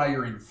determined by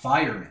your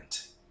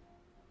environment.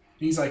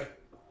 And he's like,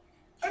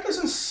 that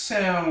doesn't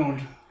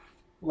sound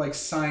like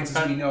science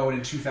as we know it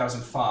in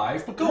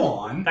 2005, but go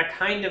on. That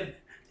kind of is.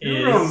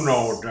 You don't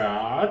know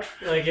that.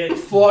 Like it.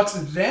 Phlox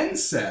then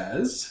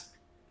says,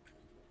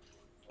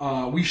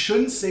 we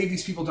shouldn't save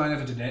these people dying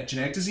of a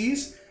genetic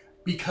disease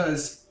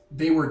because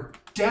they were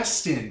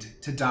destined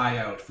to die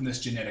out from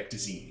this genetic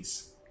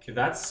disease. Okay,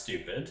 that's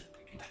stupid.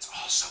 That's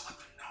also what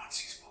the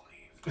Nazis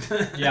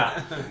believe.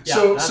 Yeah. Yeah.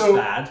 So- that's so-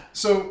 bad.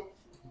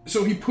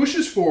 So he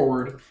pushes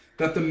forward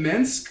that the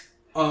Mensk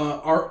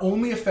are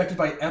only affected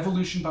by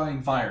evolution by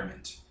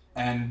environment.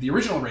 And the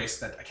original race,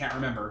 that I can't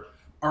remember,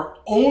 are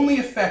only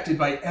affected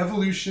by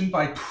evolution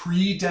by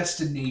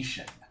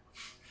predestination.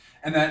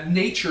 And that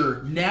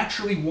nature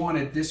naturally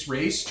wanted this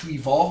race to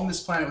evolve on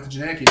this planet with a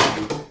genetic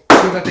issue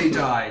so that they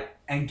die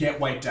and get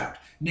wiped out.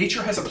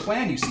 Nature has a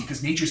plan, you see,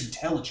 because nature's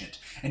intelligent,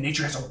 and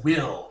nature has a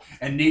will,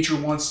 and nature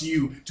wants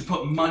you to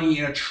put money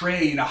in a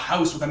tray in a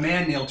house with a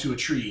man nailed to a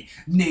tree.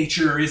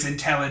 Nature is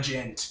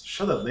intelligent.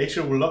 Shut up,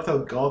 nature. We locked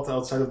out God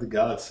outside of the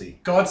galaxy.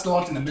 God's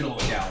locked in the middle of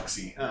the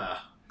galaxy.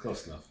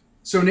 Close enough.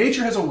 So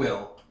nature has a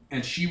will,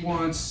 and she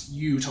wants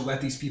you to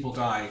let these people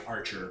die,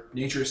 Archer.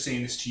 Nature is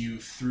saying this to you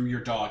through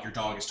your dog. Your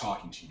dog is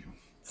talking to you.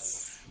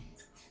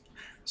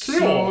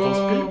 Kill all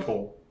those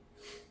people.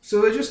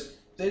 So they just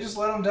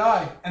let them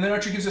die. And then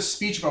Archer gives a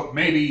speech about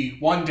maybe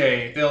one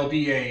day there'll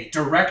be a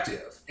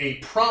directive, a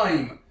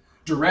prime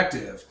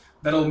directive,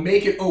 that'll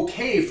make it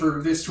okay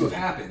for this to have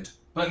happened.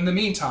 But in the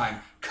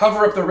meantime,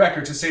 cover up the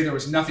record to say there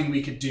was nothing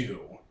we could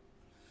do.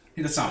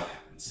 Hey, that's not what happens.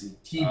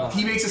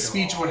 He makes a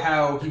speech about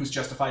how he was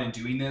justified in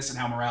doing this and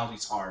how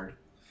morality's hard.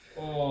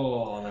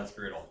 Oh, that's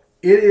brutal.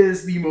 It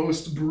is the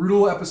most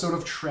brutal episode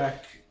of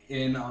Trek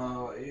in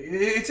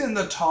it's in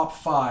the top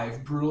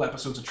 5 brutal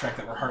episodes of Trek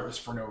that were heartless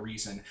for no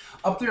reason.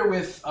 Up there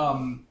with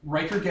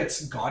Riker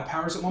gets god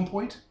powers at one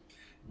point,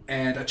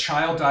 and a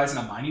child dies in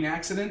a mining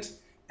accident,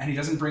 and he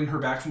doesn't bring her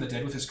back from the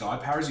dead with his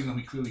god powers, even though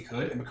he clearly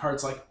could. And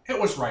Picard's like, it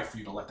was right for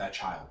you to let that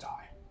child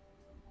die.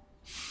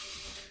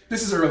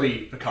 This is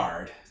early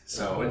Picard,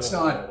 so it's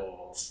not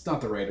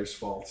the writer's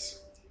fault.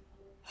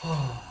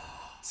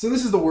 So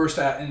this is the worst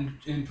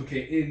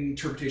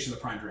interpretation of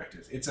the Prime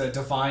Directive. It's a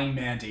divine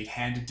mandate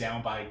handed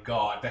down by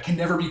God that can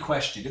never be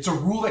questioned. It's a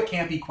rule that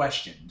can't be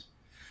questioned,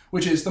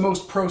 which is the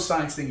most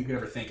pro-science thing you could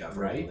ever think of,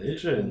 right?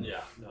 Religion.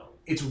 Yeah, no.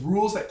 It's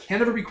rules that can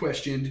never be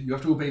questioned. You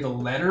have to obey the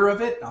letter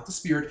of it, not the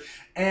spirit.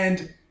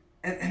 And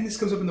this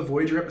comes up in the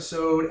Voyager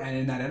episode and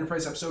in that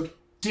Enterprise episode.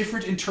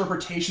 Different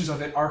interpretations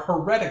of it are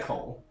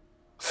heretical.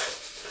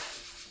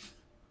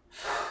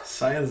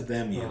 Science,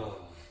 damn you.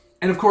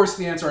 And of course,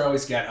 the answer I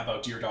always get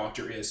about Dear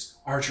Doctor is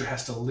Archer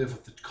has to live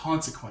with the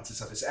consequences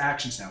of his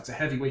actions now. It's a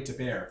heavy weight to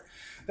bear.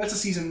 That's a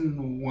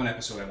season 1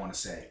 episode, I want to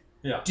say.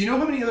 Yeah. Do you know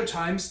how many other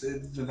times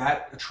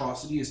that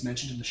atrocity is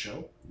mentioned in the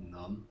show?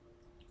 None.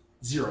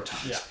 0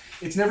 times. Yeah.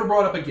 It's never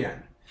brought up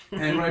again.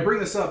 And when I bring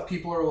this up,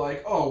 people are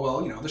like, oh, well,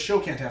 the show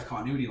can't have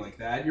continuity like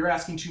that. You're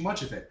asking too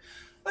much of it.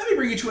 Let me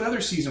bring you to another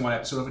season 1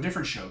 episode of a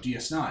different show,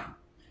 DS9.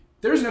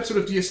 There's an episode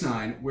of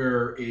DS9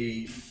 where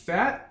a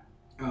fat,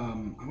 I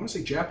want to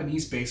say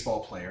Japanese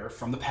baseball player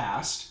from the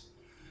past,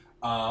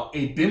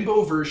 a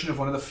bimbo version of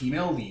one of the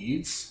female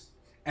leads,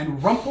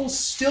 and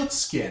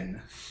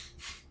Rumpelstiltskin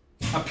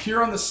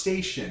appear on the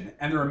station,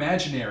 and they're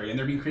imaginary, and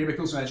they're being created by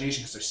people's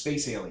imagination because they're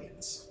space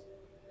aliens.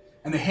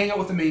 And they hang out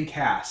with the main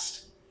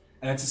cast,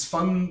 and it's this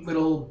fun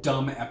little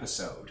dumb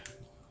episode.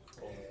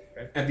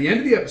 Okay. At the end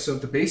of the episode,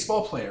 the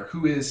baseball player,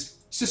 who is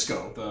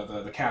Sisko,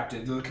 the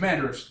captain, the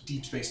commander of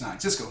Deep Space Nine,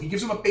 Sisko, he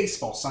gives him a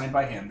baseball signed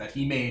by him that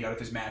he made out of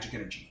his magic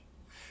energy.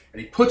 And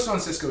he puts it on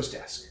Sisko's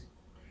desk.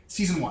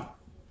 Season 1.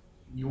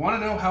 You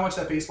want to know how much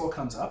that baseball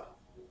comes up?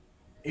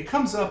 It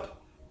comes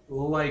up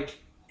like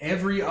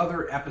every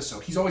other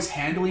episode. He's always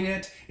handling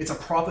it. It's a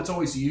prop that's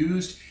always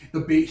used.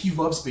 He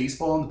loves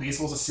baseball, and the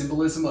baseball is a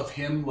symbolism of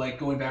him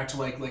going back to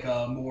like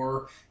a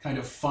more kind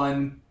of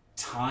fun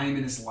time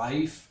in his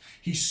life.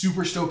 He's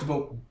super stoked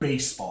about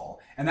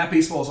baseball, and that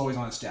baseball is always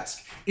on his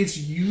desk. It's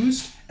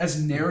used as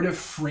narrative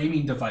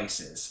framing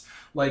devices.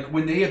 Like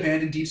when they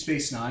abandon Deep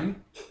Space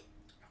Nine,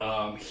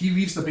 he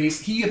leaves the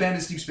base. He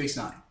abandons Deep Space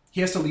Nine.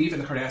 He has to leave,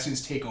 and the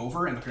Cardassians take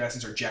over, and the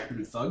Cardassians are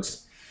jackbooted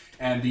thugs.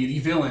 And the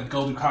villain,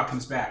 Gul Dukat,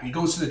 comes back. And he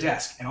goes to the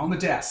desk, and on the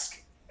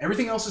desk,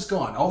 everything else is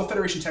gone. All the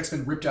Federation tech's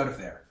been ripped out of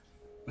there.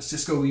 But But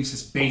Sisko leaves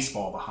his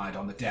baseball behind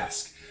on the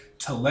desk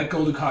to let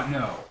Gul Dukat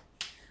know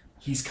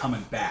he's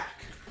coming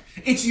back.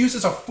 It's used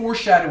as a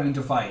foreshadowing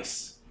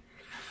device.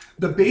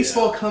 The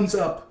baseball comes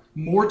up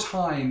more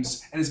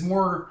times and is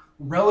more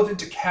relevant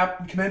to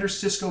Commander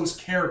Sisko's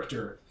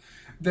character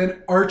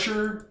than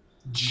Archer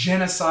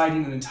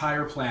genociding an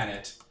entire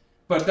planet.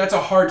 But that's a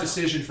hard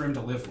decision for him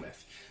to live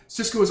with.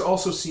 Sisko is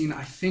also seen,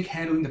 I think,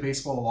 handling the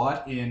baseball a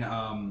lot in,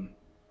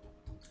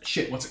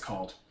 what's it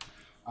called?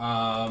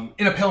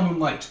 In A Pale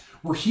Moonlight,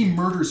 where he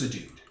murders a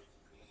dude.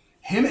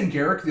 Him and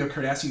Garrick, the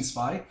Cardassian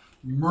spy,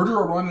 murder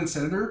a Romulan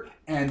senator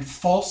and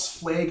false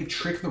flag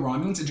trick the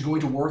Romulans into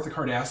going to war with the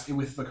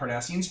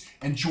Cardassians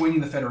and joining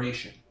the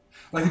Federation.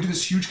 Like, they do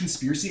this huge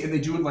conspiracy, and they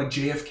do it like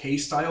JFK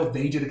style.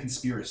 They did a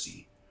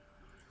conspiracy.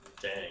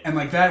 Dang. And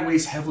like that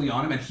weighs heavily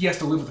on him, and he has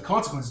to live with the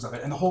consequences of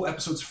it. And the whole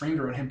episode's framed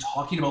around him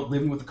talking about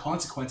living with the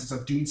consequences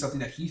of doing something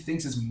that he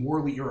thinks is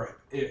morally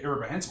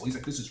irreprehensible. He's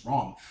like, this is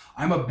wrong.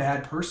 I'm a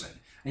bad person.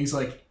 And he's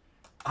like,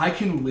 I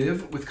can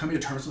live with coming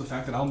to terms with the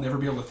fact that I'll never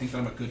be able to think that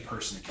I'm a good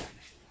person again.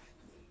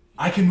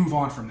 I can move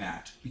on from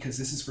that because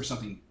this is for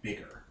something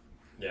bigger.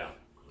 Yeah.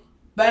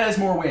 That has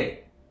more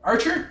weight.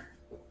 Archer?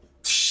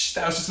 Psh,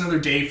 that was just another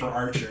day for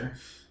Archer.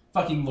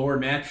 Fucking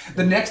Lord, man.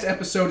 The next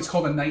episode is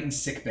called A Night in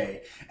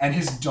Sickbay, and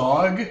his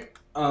dog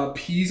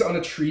pees on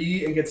a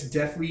tree and gets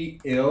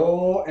deathly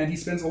ill, and he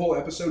spends the whole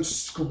episode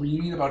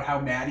screaming about how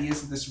mad he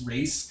is that this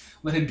race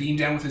let him beam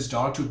down with his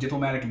dog to a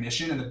diplomatic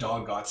mission, and the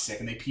dog got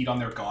sick, and they peed on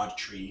their god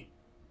tree.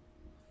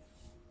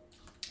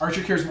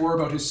 Archer cares more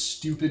about his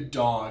stupid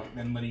dog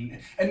than letting...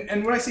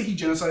 And when I say he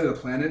genocided the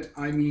planet,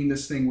 I mean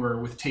this thing where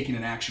with taking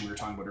an action we were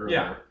talking about earlier.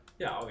 Yeah.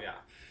 Yeah. Oh yeah.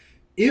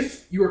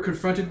 If you are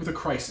confronted with a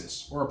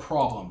crisis or a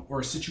problem or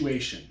a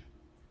situation,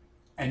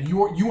 and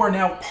you are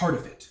now part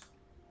of it,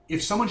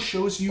 if someone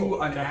shows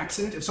you an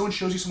accident, if someone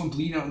shows you someone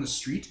bleeding out in the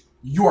street,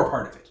 you are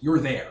part of it. You're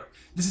there.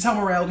 This is how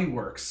morality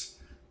works.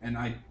 And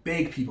I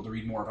beg people to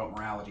read more about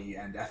morality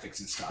and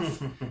ethics and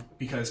stuff.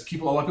 Because a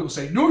lot of people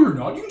say, no, you're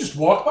not. You can just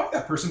walk by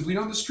that person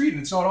bleeding on the street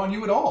and it's not on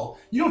you at all.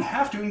 You don't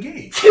have to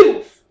engage.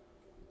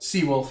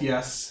 Seawolf,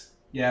 yes.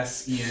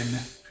 Yes, Ian.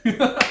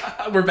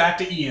 We're back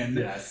to Ian.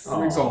 Yes.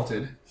 We're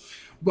exalted.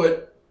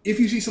 But if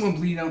you see someone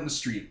bleeding out in the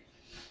street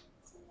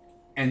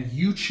and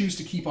you choose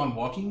to keep on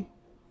walking,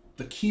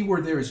 the key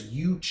word there is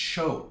you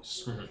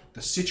chose. Mm-hmm.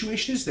 The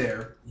situation is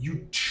there.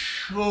 You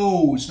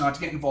chose not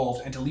to get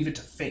involved and to leave it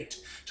to fate,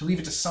 to leave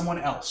it to someone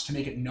else, to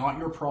make it not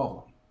your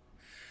problem.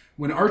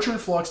 When Archer and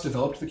Phlox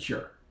developed the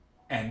cure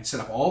and set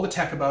up all the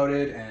tech about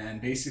it,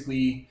 and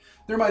basically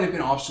there might have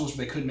been obstacles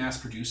where they couldn't mass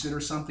produce it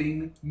or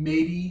something,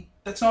 maybe,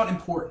 that's not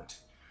important.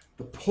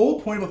 The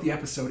whole point about the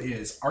episode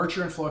is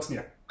Archer and Phlox made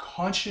a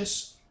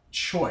conscious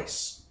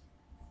choice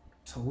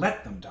to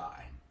let them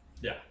die.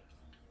 Yeah.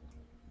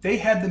 They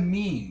had the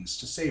means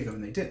to save them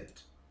and they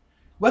didn't.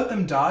 Let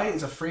them die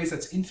is a phrase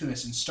that's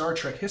infamous in Star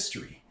Trek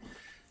history.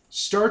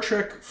 Star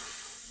Trek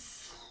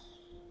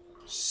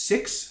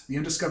 6, The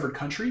Undiscovered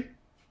Country,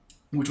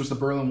 which was the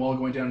Berlin Wall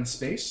going down in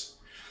space.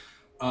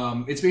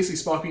 It's basically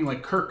Spock being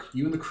like, Kirk,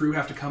 you and the crew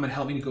have to come and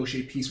help me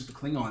negotiate peace with the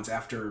Klingons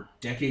after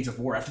decades of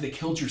war, after they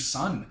killed your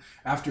son,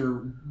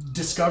 after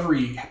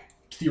Discovery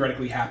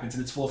theoretically happens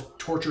and it's full of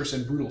torturous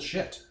and brutal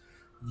shit.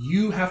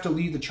 You have to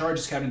lead the charge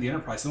as captain of the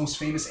Enterprise, the most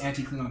famous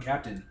anti-Klingon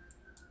captain,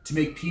 to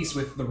make peace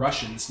with the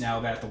Russians now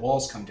that the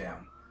walls come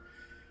down.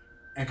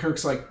 And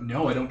Kirk's like,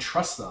 no, I don't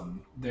trust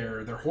them.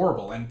 They're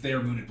horrible, and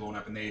their moon had blown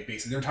up, and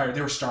they're tired.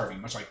 They were starving,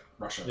 much like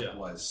Russia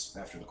was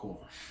after the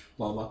Cold.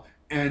 Blah blah.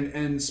 And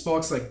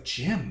Spock's like,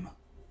 Jim,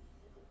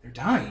 they're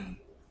dying.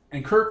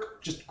 And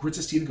Kirk just grits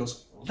his teeth and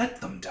goes,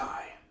 let them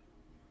die.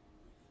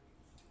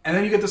 And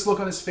then you get this look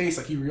on his face,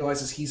 like he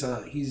realizes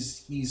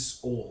he's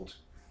old.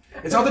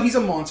 It's not that he's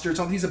a monster. It's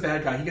not that he's a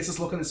bad guy. He gets this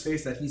look on his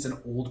face that he's an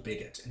old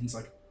bigot, and he's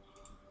like,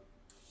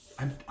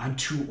 I'm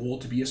too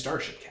old to be a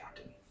starship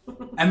captain.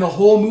 And the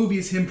whole movie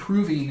is him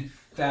proving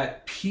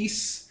that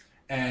peace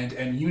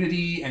and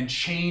unity and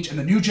change and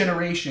the new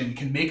generation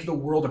can make the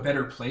world a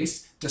better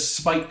place,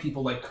 despite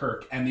people like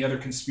Kirk and the other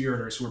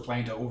conspirators who are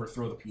planning to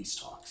overthrow the peace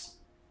talks.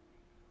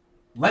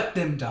 Let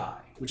them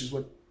die, which is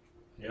what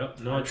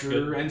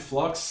Archer and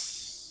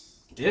Phlox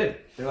did.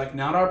 They're like,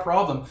 not our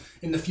problem.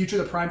 In the future,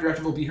 the Prime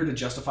Directive will be here to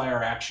justify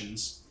our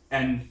actions,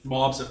 and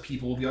mobs of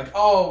people will be like,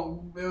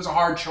 oh, it was a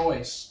hard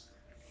choice.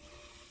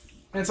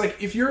 And it's like,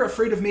 if you're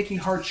afraid of making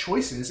hard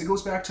choices, it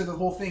goes back to the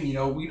whole thing,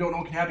 we don't know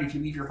what can happen if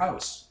you leave your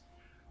house.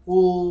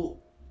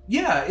 Well,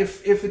 yeah,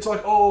 if it's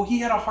like, oh, he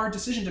had a hard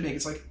decision to make,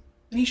 it's like,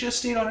 then he should have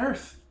stayed on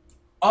Earth.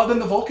 Then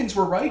the Vulcans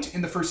were right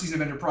in the first season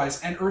of Enterprise,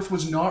 and Earth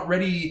was not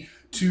ready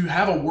to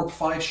have a Warp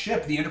 5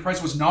 ship. The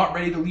Enterprise was not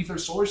ready to leave their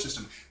solar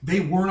system.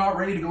 They were not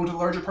ready to go to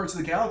larger parts of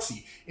the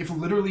galaxy. If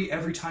literally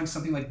every time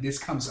something like this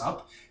comes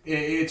up,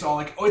 it's all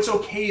like, oh, it's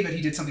okay that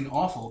he did something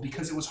awful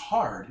because it was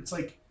hard. It's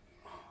like,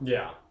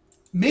 yeah,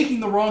 making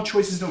the wrong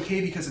choice isn't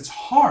okay because it's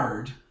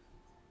hard.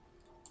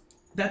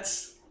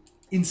 That's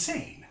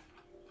insane.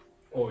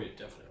 Oh, yeah,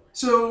 definitely.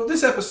 So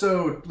this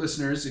episode,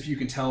 listeners, if you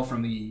can tell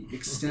from the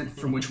extent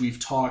from which we've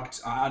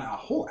talked, a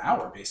whole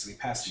hour basically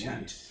past the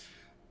end.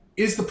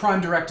 is the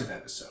Prime Directive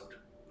episode.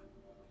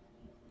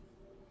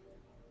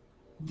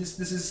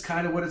 This is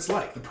kind of what it's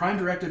like. The Prime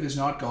Directive is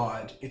not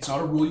God. It's not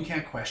a rule you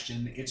can't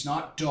question. It's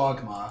not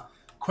dogma.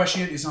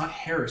 Questioning it is not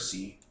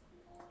heresy.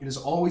 It has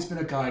always been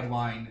a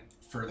guideline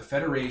for the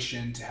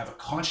Federation to have a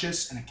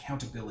conscience and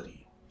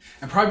accountability.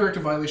 And Prime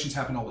Directive violations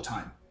happen all the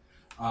time.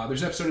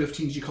 There's an episode of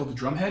TNG called The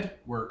Drumhead,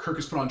 where Kirk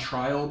is put on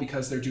trial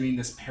because they're doing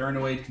this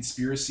paranoid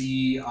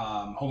conspiracy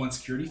Homeland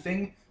Security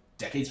thing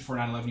decades before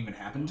 9/11 even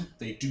happened.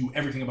 They do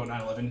everything about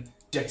 9/11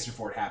 decades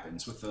before it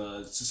happens with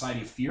the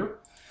Society of Fear.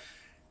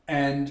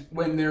 And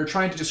when they're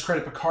trying to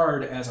discredit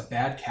Picard as a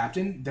bad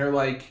captain, they're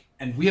like,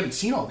 and we haven't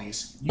seen all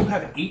these, you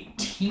have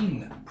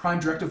 18 Prime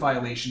Directive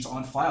violations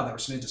on file that were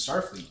submitted to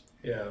Starfleet.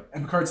 Yeah.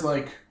 And Picard's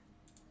like,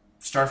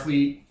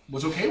 Starfleet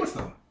was okay with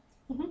them.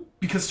 Mhm.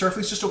 Because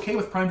Starfleet's just okay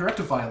with Prime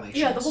Directive violations.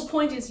 Yeah, the whole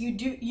point is As the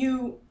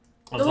long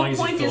whole as you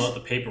point fill is- out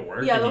the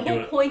paperwork Yeah, and the you do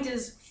whole it. point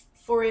is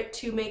for it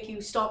to make you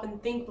stop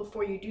and think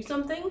before you do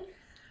something.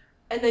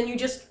 And then you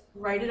just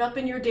write it up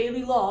in your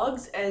daily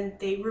logs, and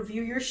they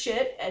review your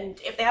shit, and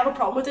if they have a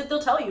problem with it,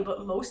 they'll tell you,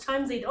 but most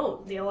times they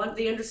don't. They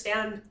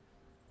understand.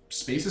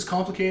 Space is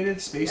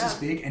complicated, space is Yeah.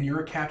 big, and you're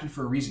a captain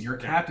for a reason. You're a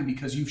captain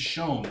because you've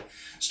shown.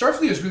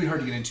 Starfleet is really hard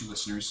to get into,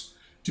 listeners.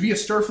 To be a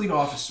Starfleet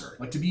officer,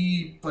 like to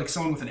be like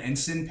someone with an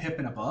ensign, pip,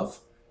 and above,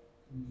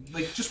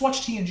 like just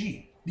watch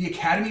TNG. The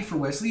Academy for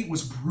Wesley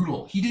was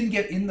brutal. He didn't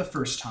get in the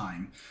first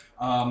time.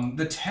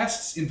 The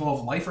tests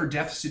involve life or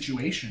death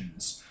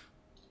situations.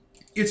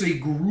 It's a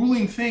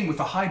grueling thing with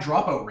a high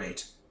dropout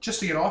rate just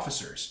to get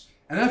officers.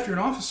 And then after you're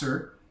an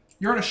officer,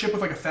 you're on a ship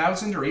with like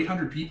 1,000 or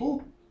 800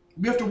 people.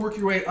 You have to work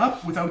your way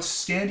up with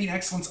outstanding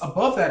excellence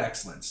above that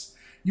excellence.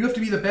 You have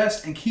to be the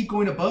best and keep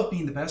going above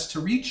being the best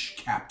to reach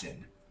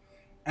captain.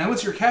 And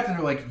once you're captain,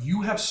 they're like,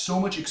 you have so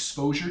much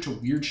exposure to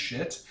weird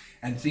shit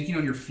and thinking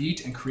on your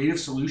feet and creative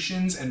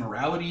solutions and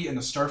morality and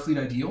the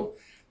Starfleet ideal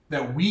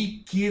that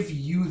we give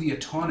you the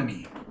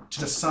autonomy to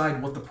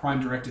decide what the Prime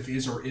Directive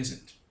is or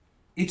isn't.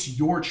 It's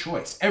your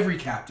choice. Every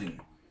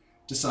captain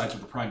decides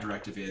what the Prime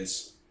Directive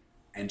is,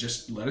 and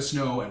just let us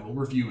know and we'll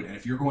review it. And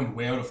if you're going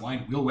way out of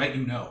line, we'll let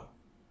you know.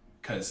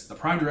 Because the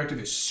Prime Directive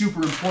is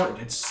super important.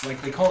 It's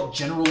like, they call it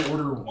General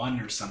Order 1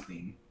 or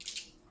something.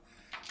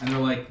 And they're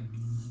like,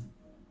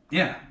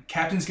 yeah,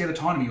 captains get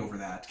autonomy over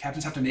that.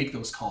 Captains have to make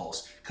those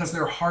calls because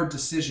they're hard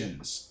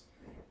decisions.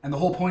 And the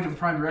whole point of the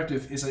Prime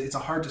Directive is that it's a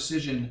hard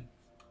decision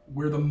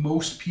where the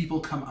most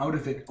people come out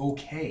of it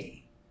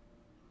okay.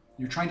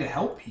 You're trying to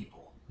help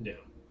people. Yeah.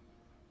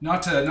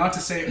 Not to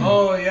say,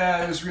 oh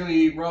yeah, it was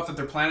really rough that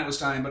their planet was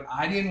dying, but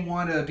I didn't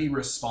want to be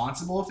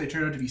responsible if they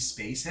turned out to be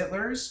space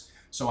Hitlers,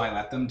 so I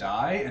let them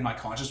die, and my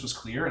conscience was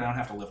clear, and I don't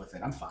have to live with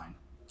it. I'm fine.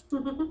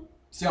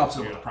 It's the opposite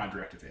of what the Prime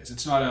Directive is.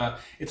 It's not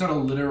a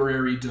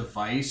literary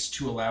device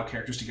to allow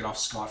characters to get off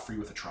scot-free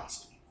with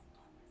atrocity.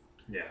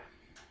 Yeah.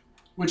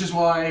 Which is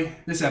why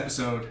this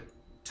episode,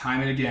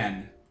 time and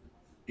again,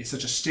 is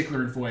such a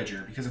stickler in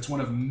Voyager, because it's one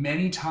of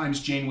many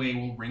times Janeway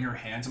will wring her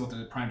hands about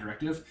the Prime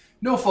Directive.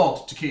 No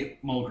fault to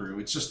Kate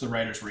Mulgrew. It's just the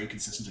writers were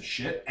inconsistent as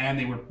shit, and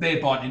they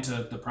had bought into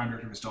the Prime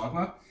Directive as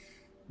dogma,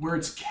 where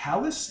it's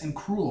callous and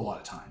cruel a lot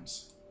of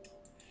times.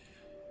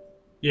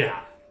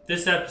 Yeah.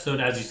 This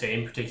episode, as you say,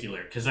 in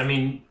particular, because, I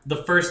mean,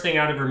 the first thing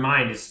out of her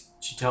mind is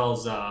she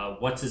tells,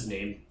 what's his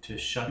name, to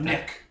shut up.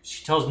 Nick.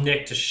 She tells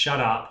Nick to shut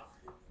up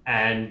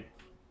and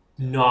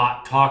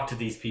not talk to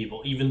these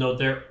people, even though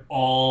they're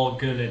all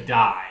gonna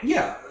die.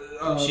 Yeah.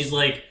 She's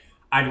like,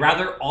 I'd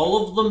rather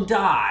all of them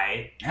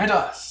die And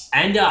us.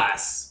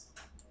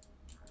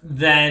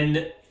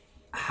 than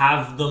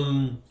have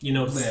them,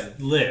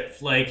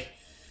 Live. Like,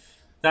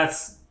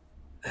 that's...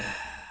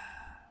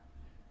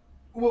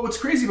 Well, what's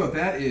crazy about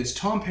that is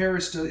Tom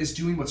Paris is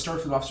doing what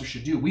Starfleet officers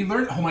should do. We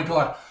learned, oh my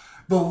god,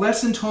 the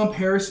lesson Tom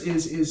Paris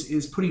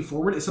is putting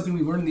forward is something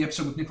we learned in the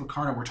episode with Nick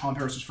Locarno where Tom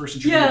Paris was first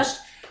introduced.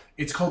 Yeah.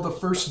 It's called the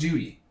first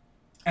duty.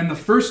 And the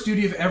first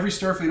duty of every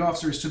Starfleet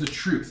officer is to the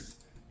truth.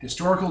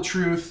 Historical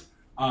truth,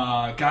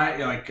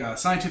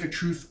 scientific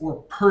truth,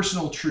 or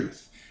personal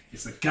truth.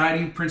 It's the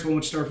guiding principle on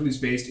which Starfleet is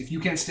based. If you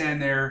can't stand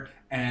there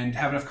and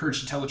have enough courage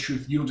to tell the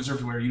truth, you don't deserve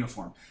to wear a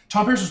uniform.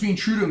 Tom Paris was being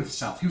true to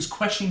himself. He was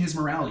questioning his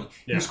morality.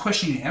 He was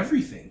questioning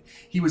everything.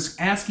 He was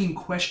asking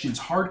questions,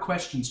 hard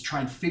questions, to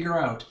try and figure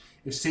out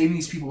if saving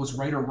these people was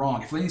right or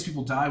wrong, if letting these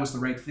people die was the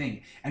right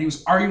thing. And he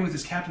was arguing with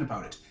his captain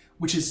about it,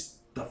 which is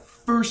the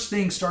first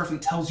thing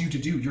Starfleet tells you to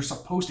do. You're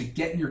supposed to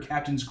get in your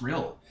captain's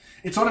grill.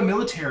 It's not a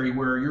military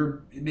where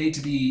you're made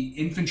to be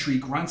infantry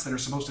grunts that are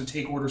supposed to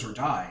take orders or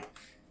die.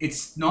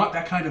 It's not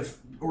that kind of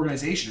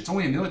organization. It's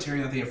only a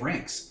military that they have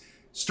ranks.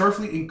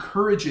 Starfleet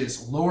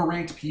encourages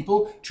lower-ranked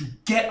people to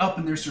get up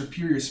in their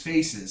superiors'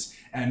 faces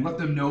and let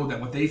them know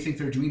that what they think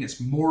they're doing is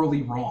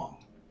morally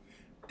wrong.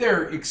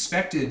 They're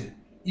expected,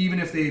 even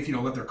if they've,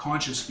 let their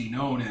conscience be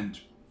known and,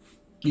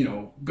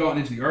 gotten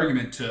into the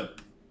argument to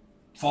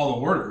follow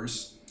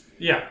orders.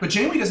 Yeah. But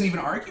Janeway doesn't even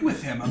argue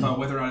with him about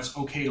whether or not it's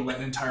okay to let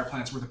an entire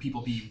planet's worth of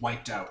people be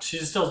wiped out. She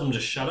just tells them to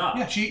shut up.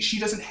 Yeah, she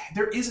doesn't...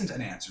 There isn't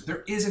an answer.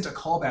 There isn't a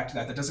callback to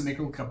that doesn't make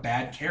her look like a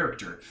bad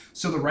character.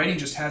 So the writing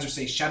just has her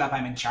say, shut up,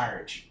 I'm in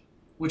charge.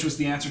 which was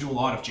the answer to a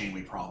lot of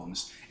Janeway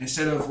problems.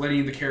 Instead of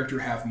letting the character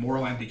have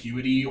moral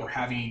ambiguity or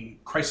having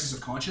crisis of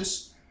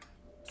conscience,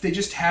 they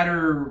just had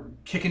her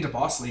kick into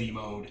boss lady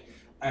mode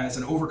as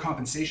an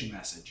overcompensation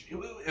method.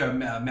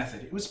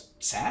 It was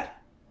sad.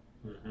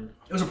 Mm-hmm.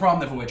 It was a problem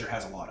that Voyager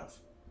has a lot of.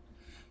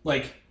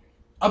 Like,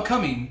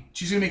 upcoming,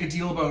 she's going to make a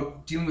deal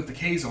about dealing with the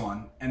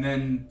Kazon, and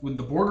then when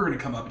the Borg are going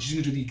to come up, and she's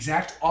going to do the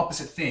exact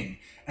opposite thing.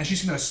 And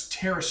she's going to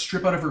tear a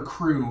strip out of her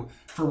crew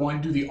for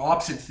wanting to do the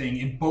opposite thing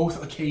in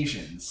both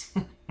occasions.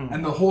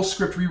 And the whole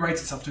script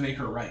rewrites itself to make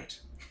her right.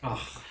 Ugh.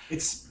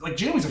 It's like,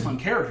 Janeway's a fun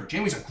character.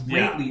 Janeway's a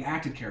greatly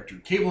acted character.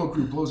 Kate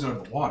Mulgrew blows it out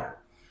of the water.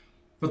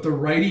 But the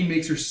writing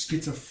makes her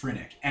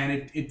schizophrenic.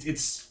 And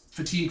it's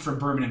fatigue from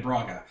Berman and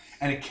Braga.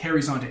 And it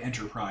carries on to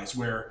Enterprise,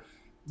 where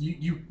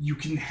you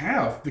can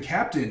have the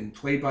captain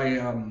played by,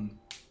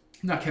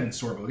 not Kevin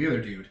Sorbo, the other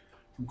dude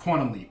from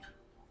Quantum Leap.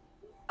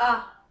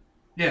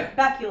 Yeah.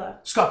 Bakula.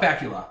 Scott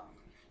Bakula.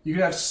 You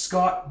could have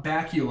Scott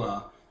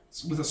Bakula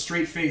with a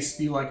straight face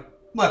be like,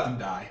 let them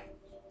die.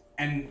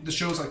 And the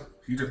show's like,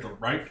 you did the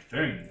right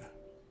thing. And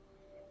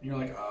you're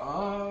like,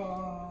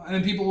 and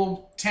then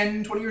people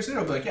 10, 20 years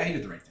later will be like, yeah, he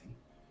did the right thing.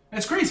 And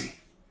it's crazy.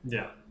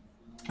 Yeah.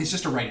 It's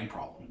just a writing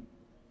problem.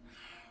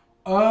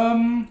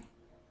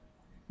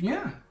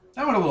 Yeah.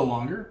 That went a little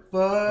longer,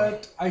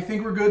 but I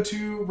think we're good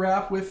to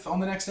wrap with on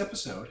the next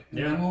episode. And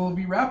then we'll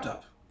be wrapped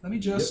up. Let me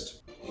just...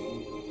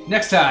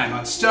 Next time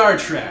on Star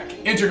Trek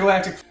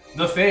Intergalactic,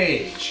 The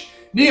Phage.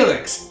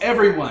 Neelix,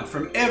 everyone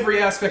from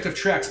every aspect of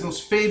Trek's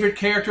most favorite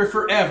character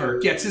forever,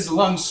 gets his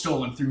lungs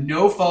stolen through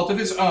no fault of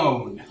his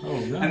own. Oh,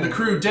 no. And the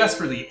crew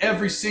desperately,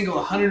 every single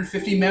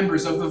 150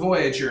 members of the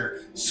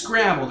Voyager,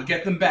 scramble to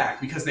get them back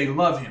because they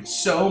love him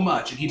so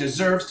much and he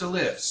deserves to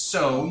live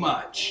so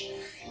much.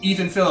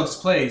 Ethan Phillips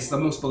plays the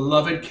most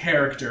beloved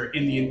character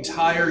in the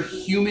entire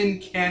human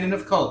canon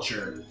of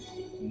culture,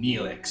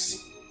 Neelix.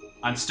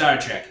 On Star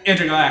Trek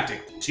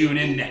Intergalactic, tune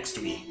in next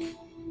week.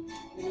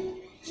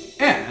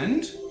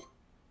 And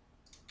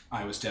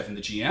I was Devin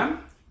the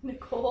GM.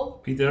 Nicole.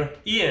 Peter?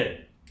 Ian.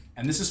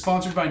 And this is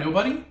sponsored by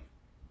Nobody.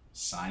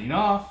 Signing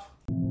off.